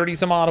 what, 30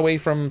 some odd away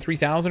from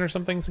 3,000 or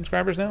something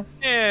subscribers now?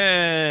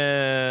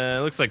 Yeah,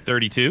 it looks like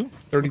 32.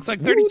 30, looks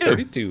like 32.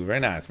 32. Very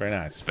nice, very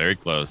nice. It's very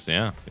close,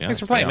 yeah. Thanks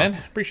for playing, man.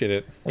 Appreciate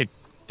it. Hey,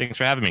 thanks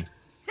for having me.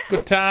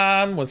 Good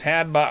time was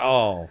had by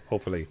all,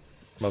 hopefully.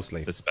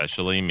 Mostly.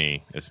 Especially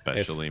me.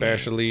 Especially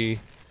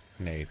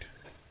Nate.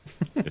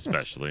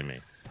 Especially me.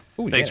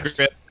 Ooh, Thanks,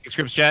 yes.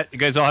 Scripts Chat. You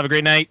guys all have a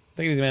great night.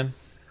 Take it easy, man.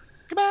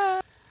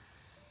 Goodbye.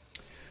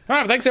 All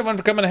right, thanks everyone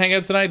for coming to hang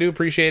out tonight. I do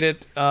appreciate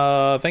it.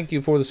 Thank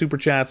you for the super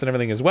chats and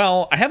everything as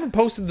well. I haven't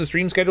posted the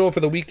stream schedule for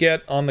the week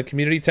yet on the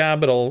community tab,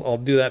 but I'll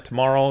do that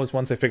tomorrow. Is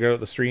once I figure out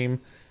the stream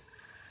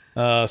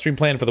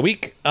plan for the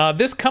week.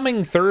 This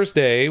coming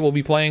Thursday, we'll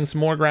be playing some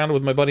more Grounded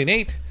with my buddy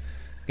Nate,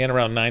 again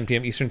around 9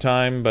 p.m. Eastern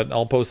time. But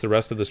I'll post the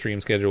rest of the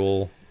stream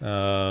schedule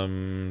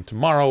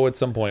tomorrow at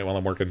some point while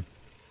I'm working.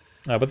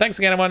 But thanks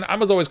again, everyone.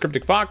 I'm as always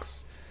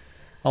CrypticFox.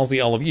 I'll see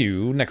all of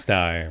you next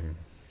time.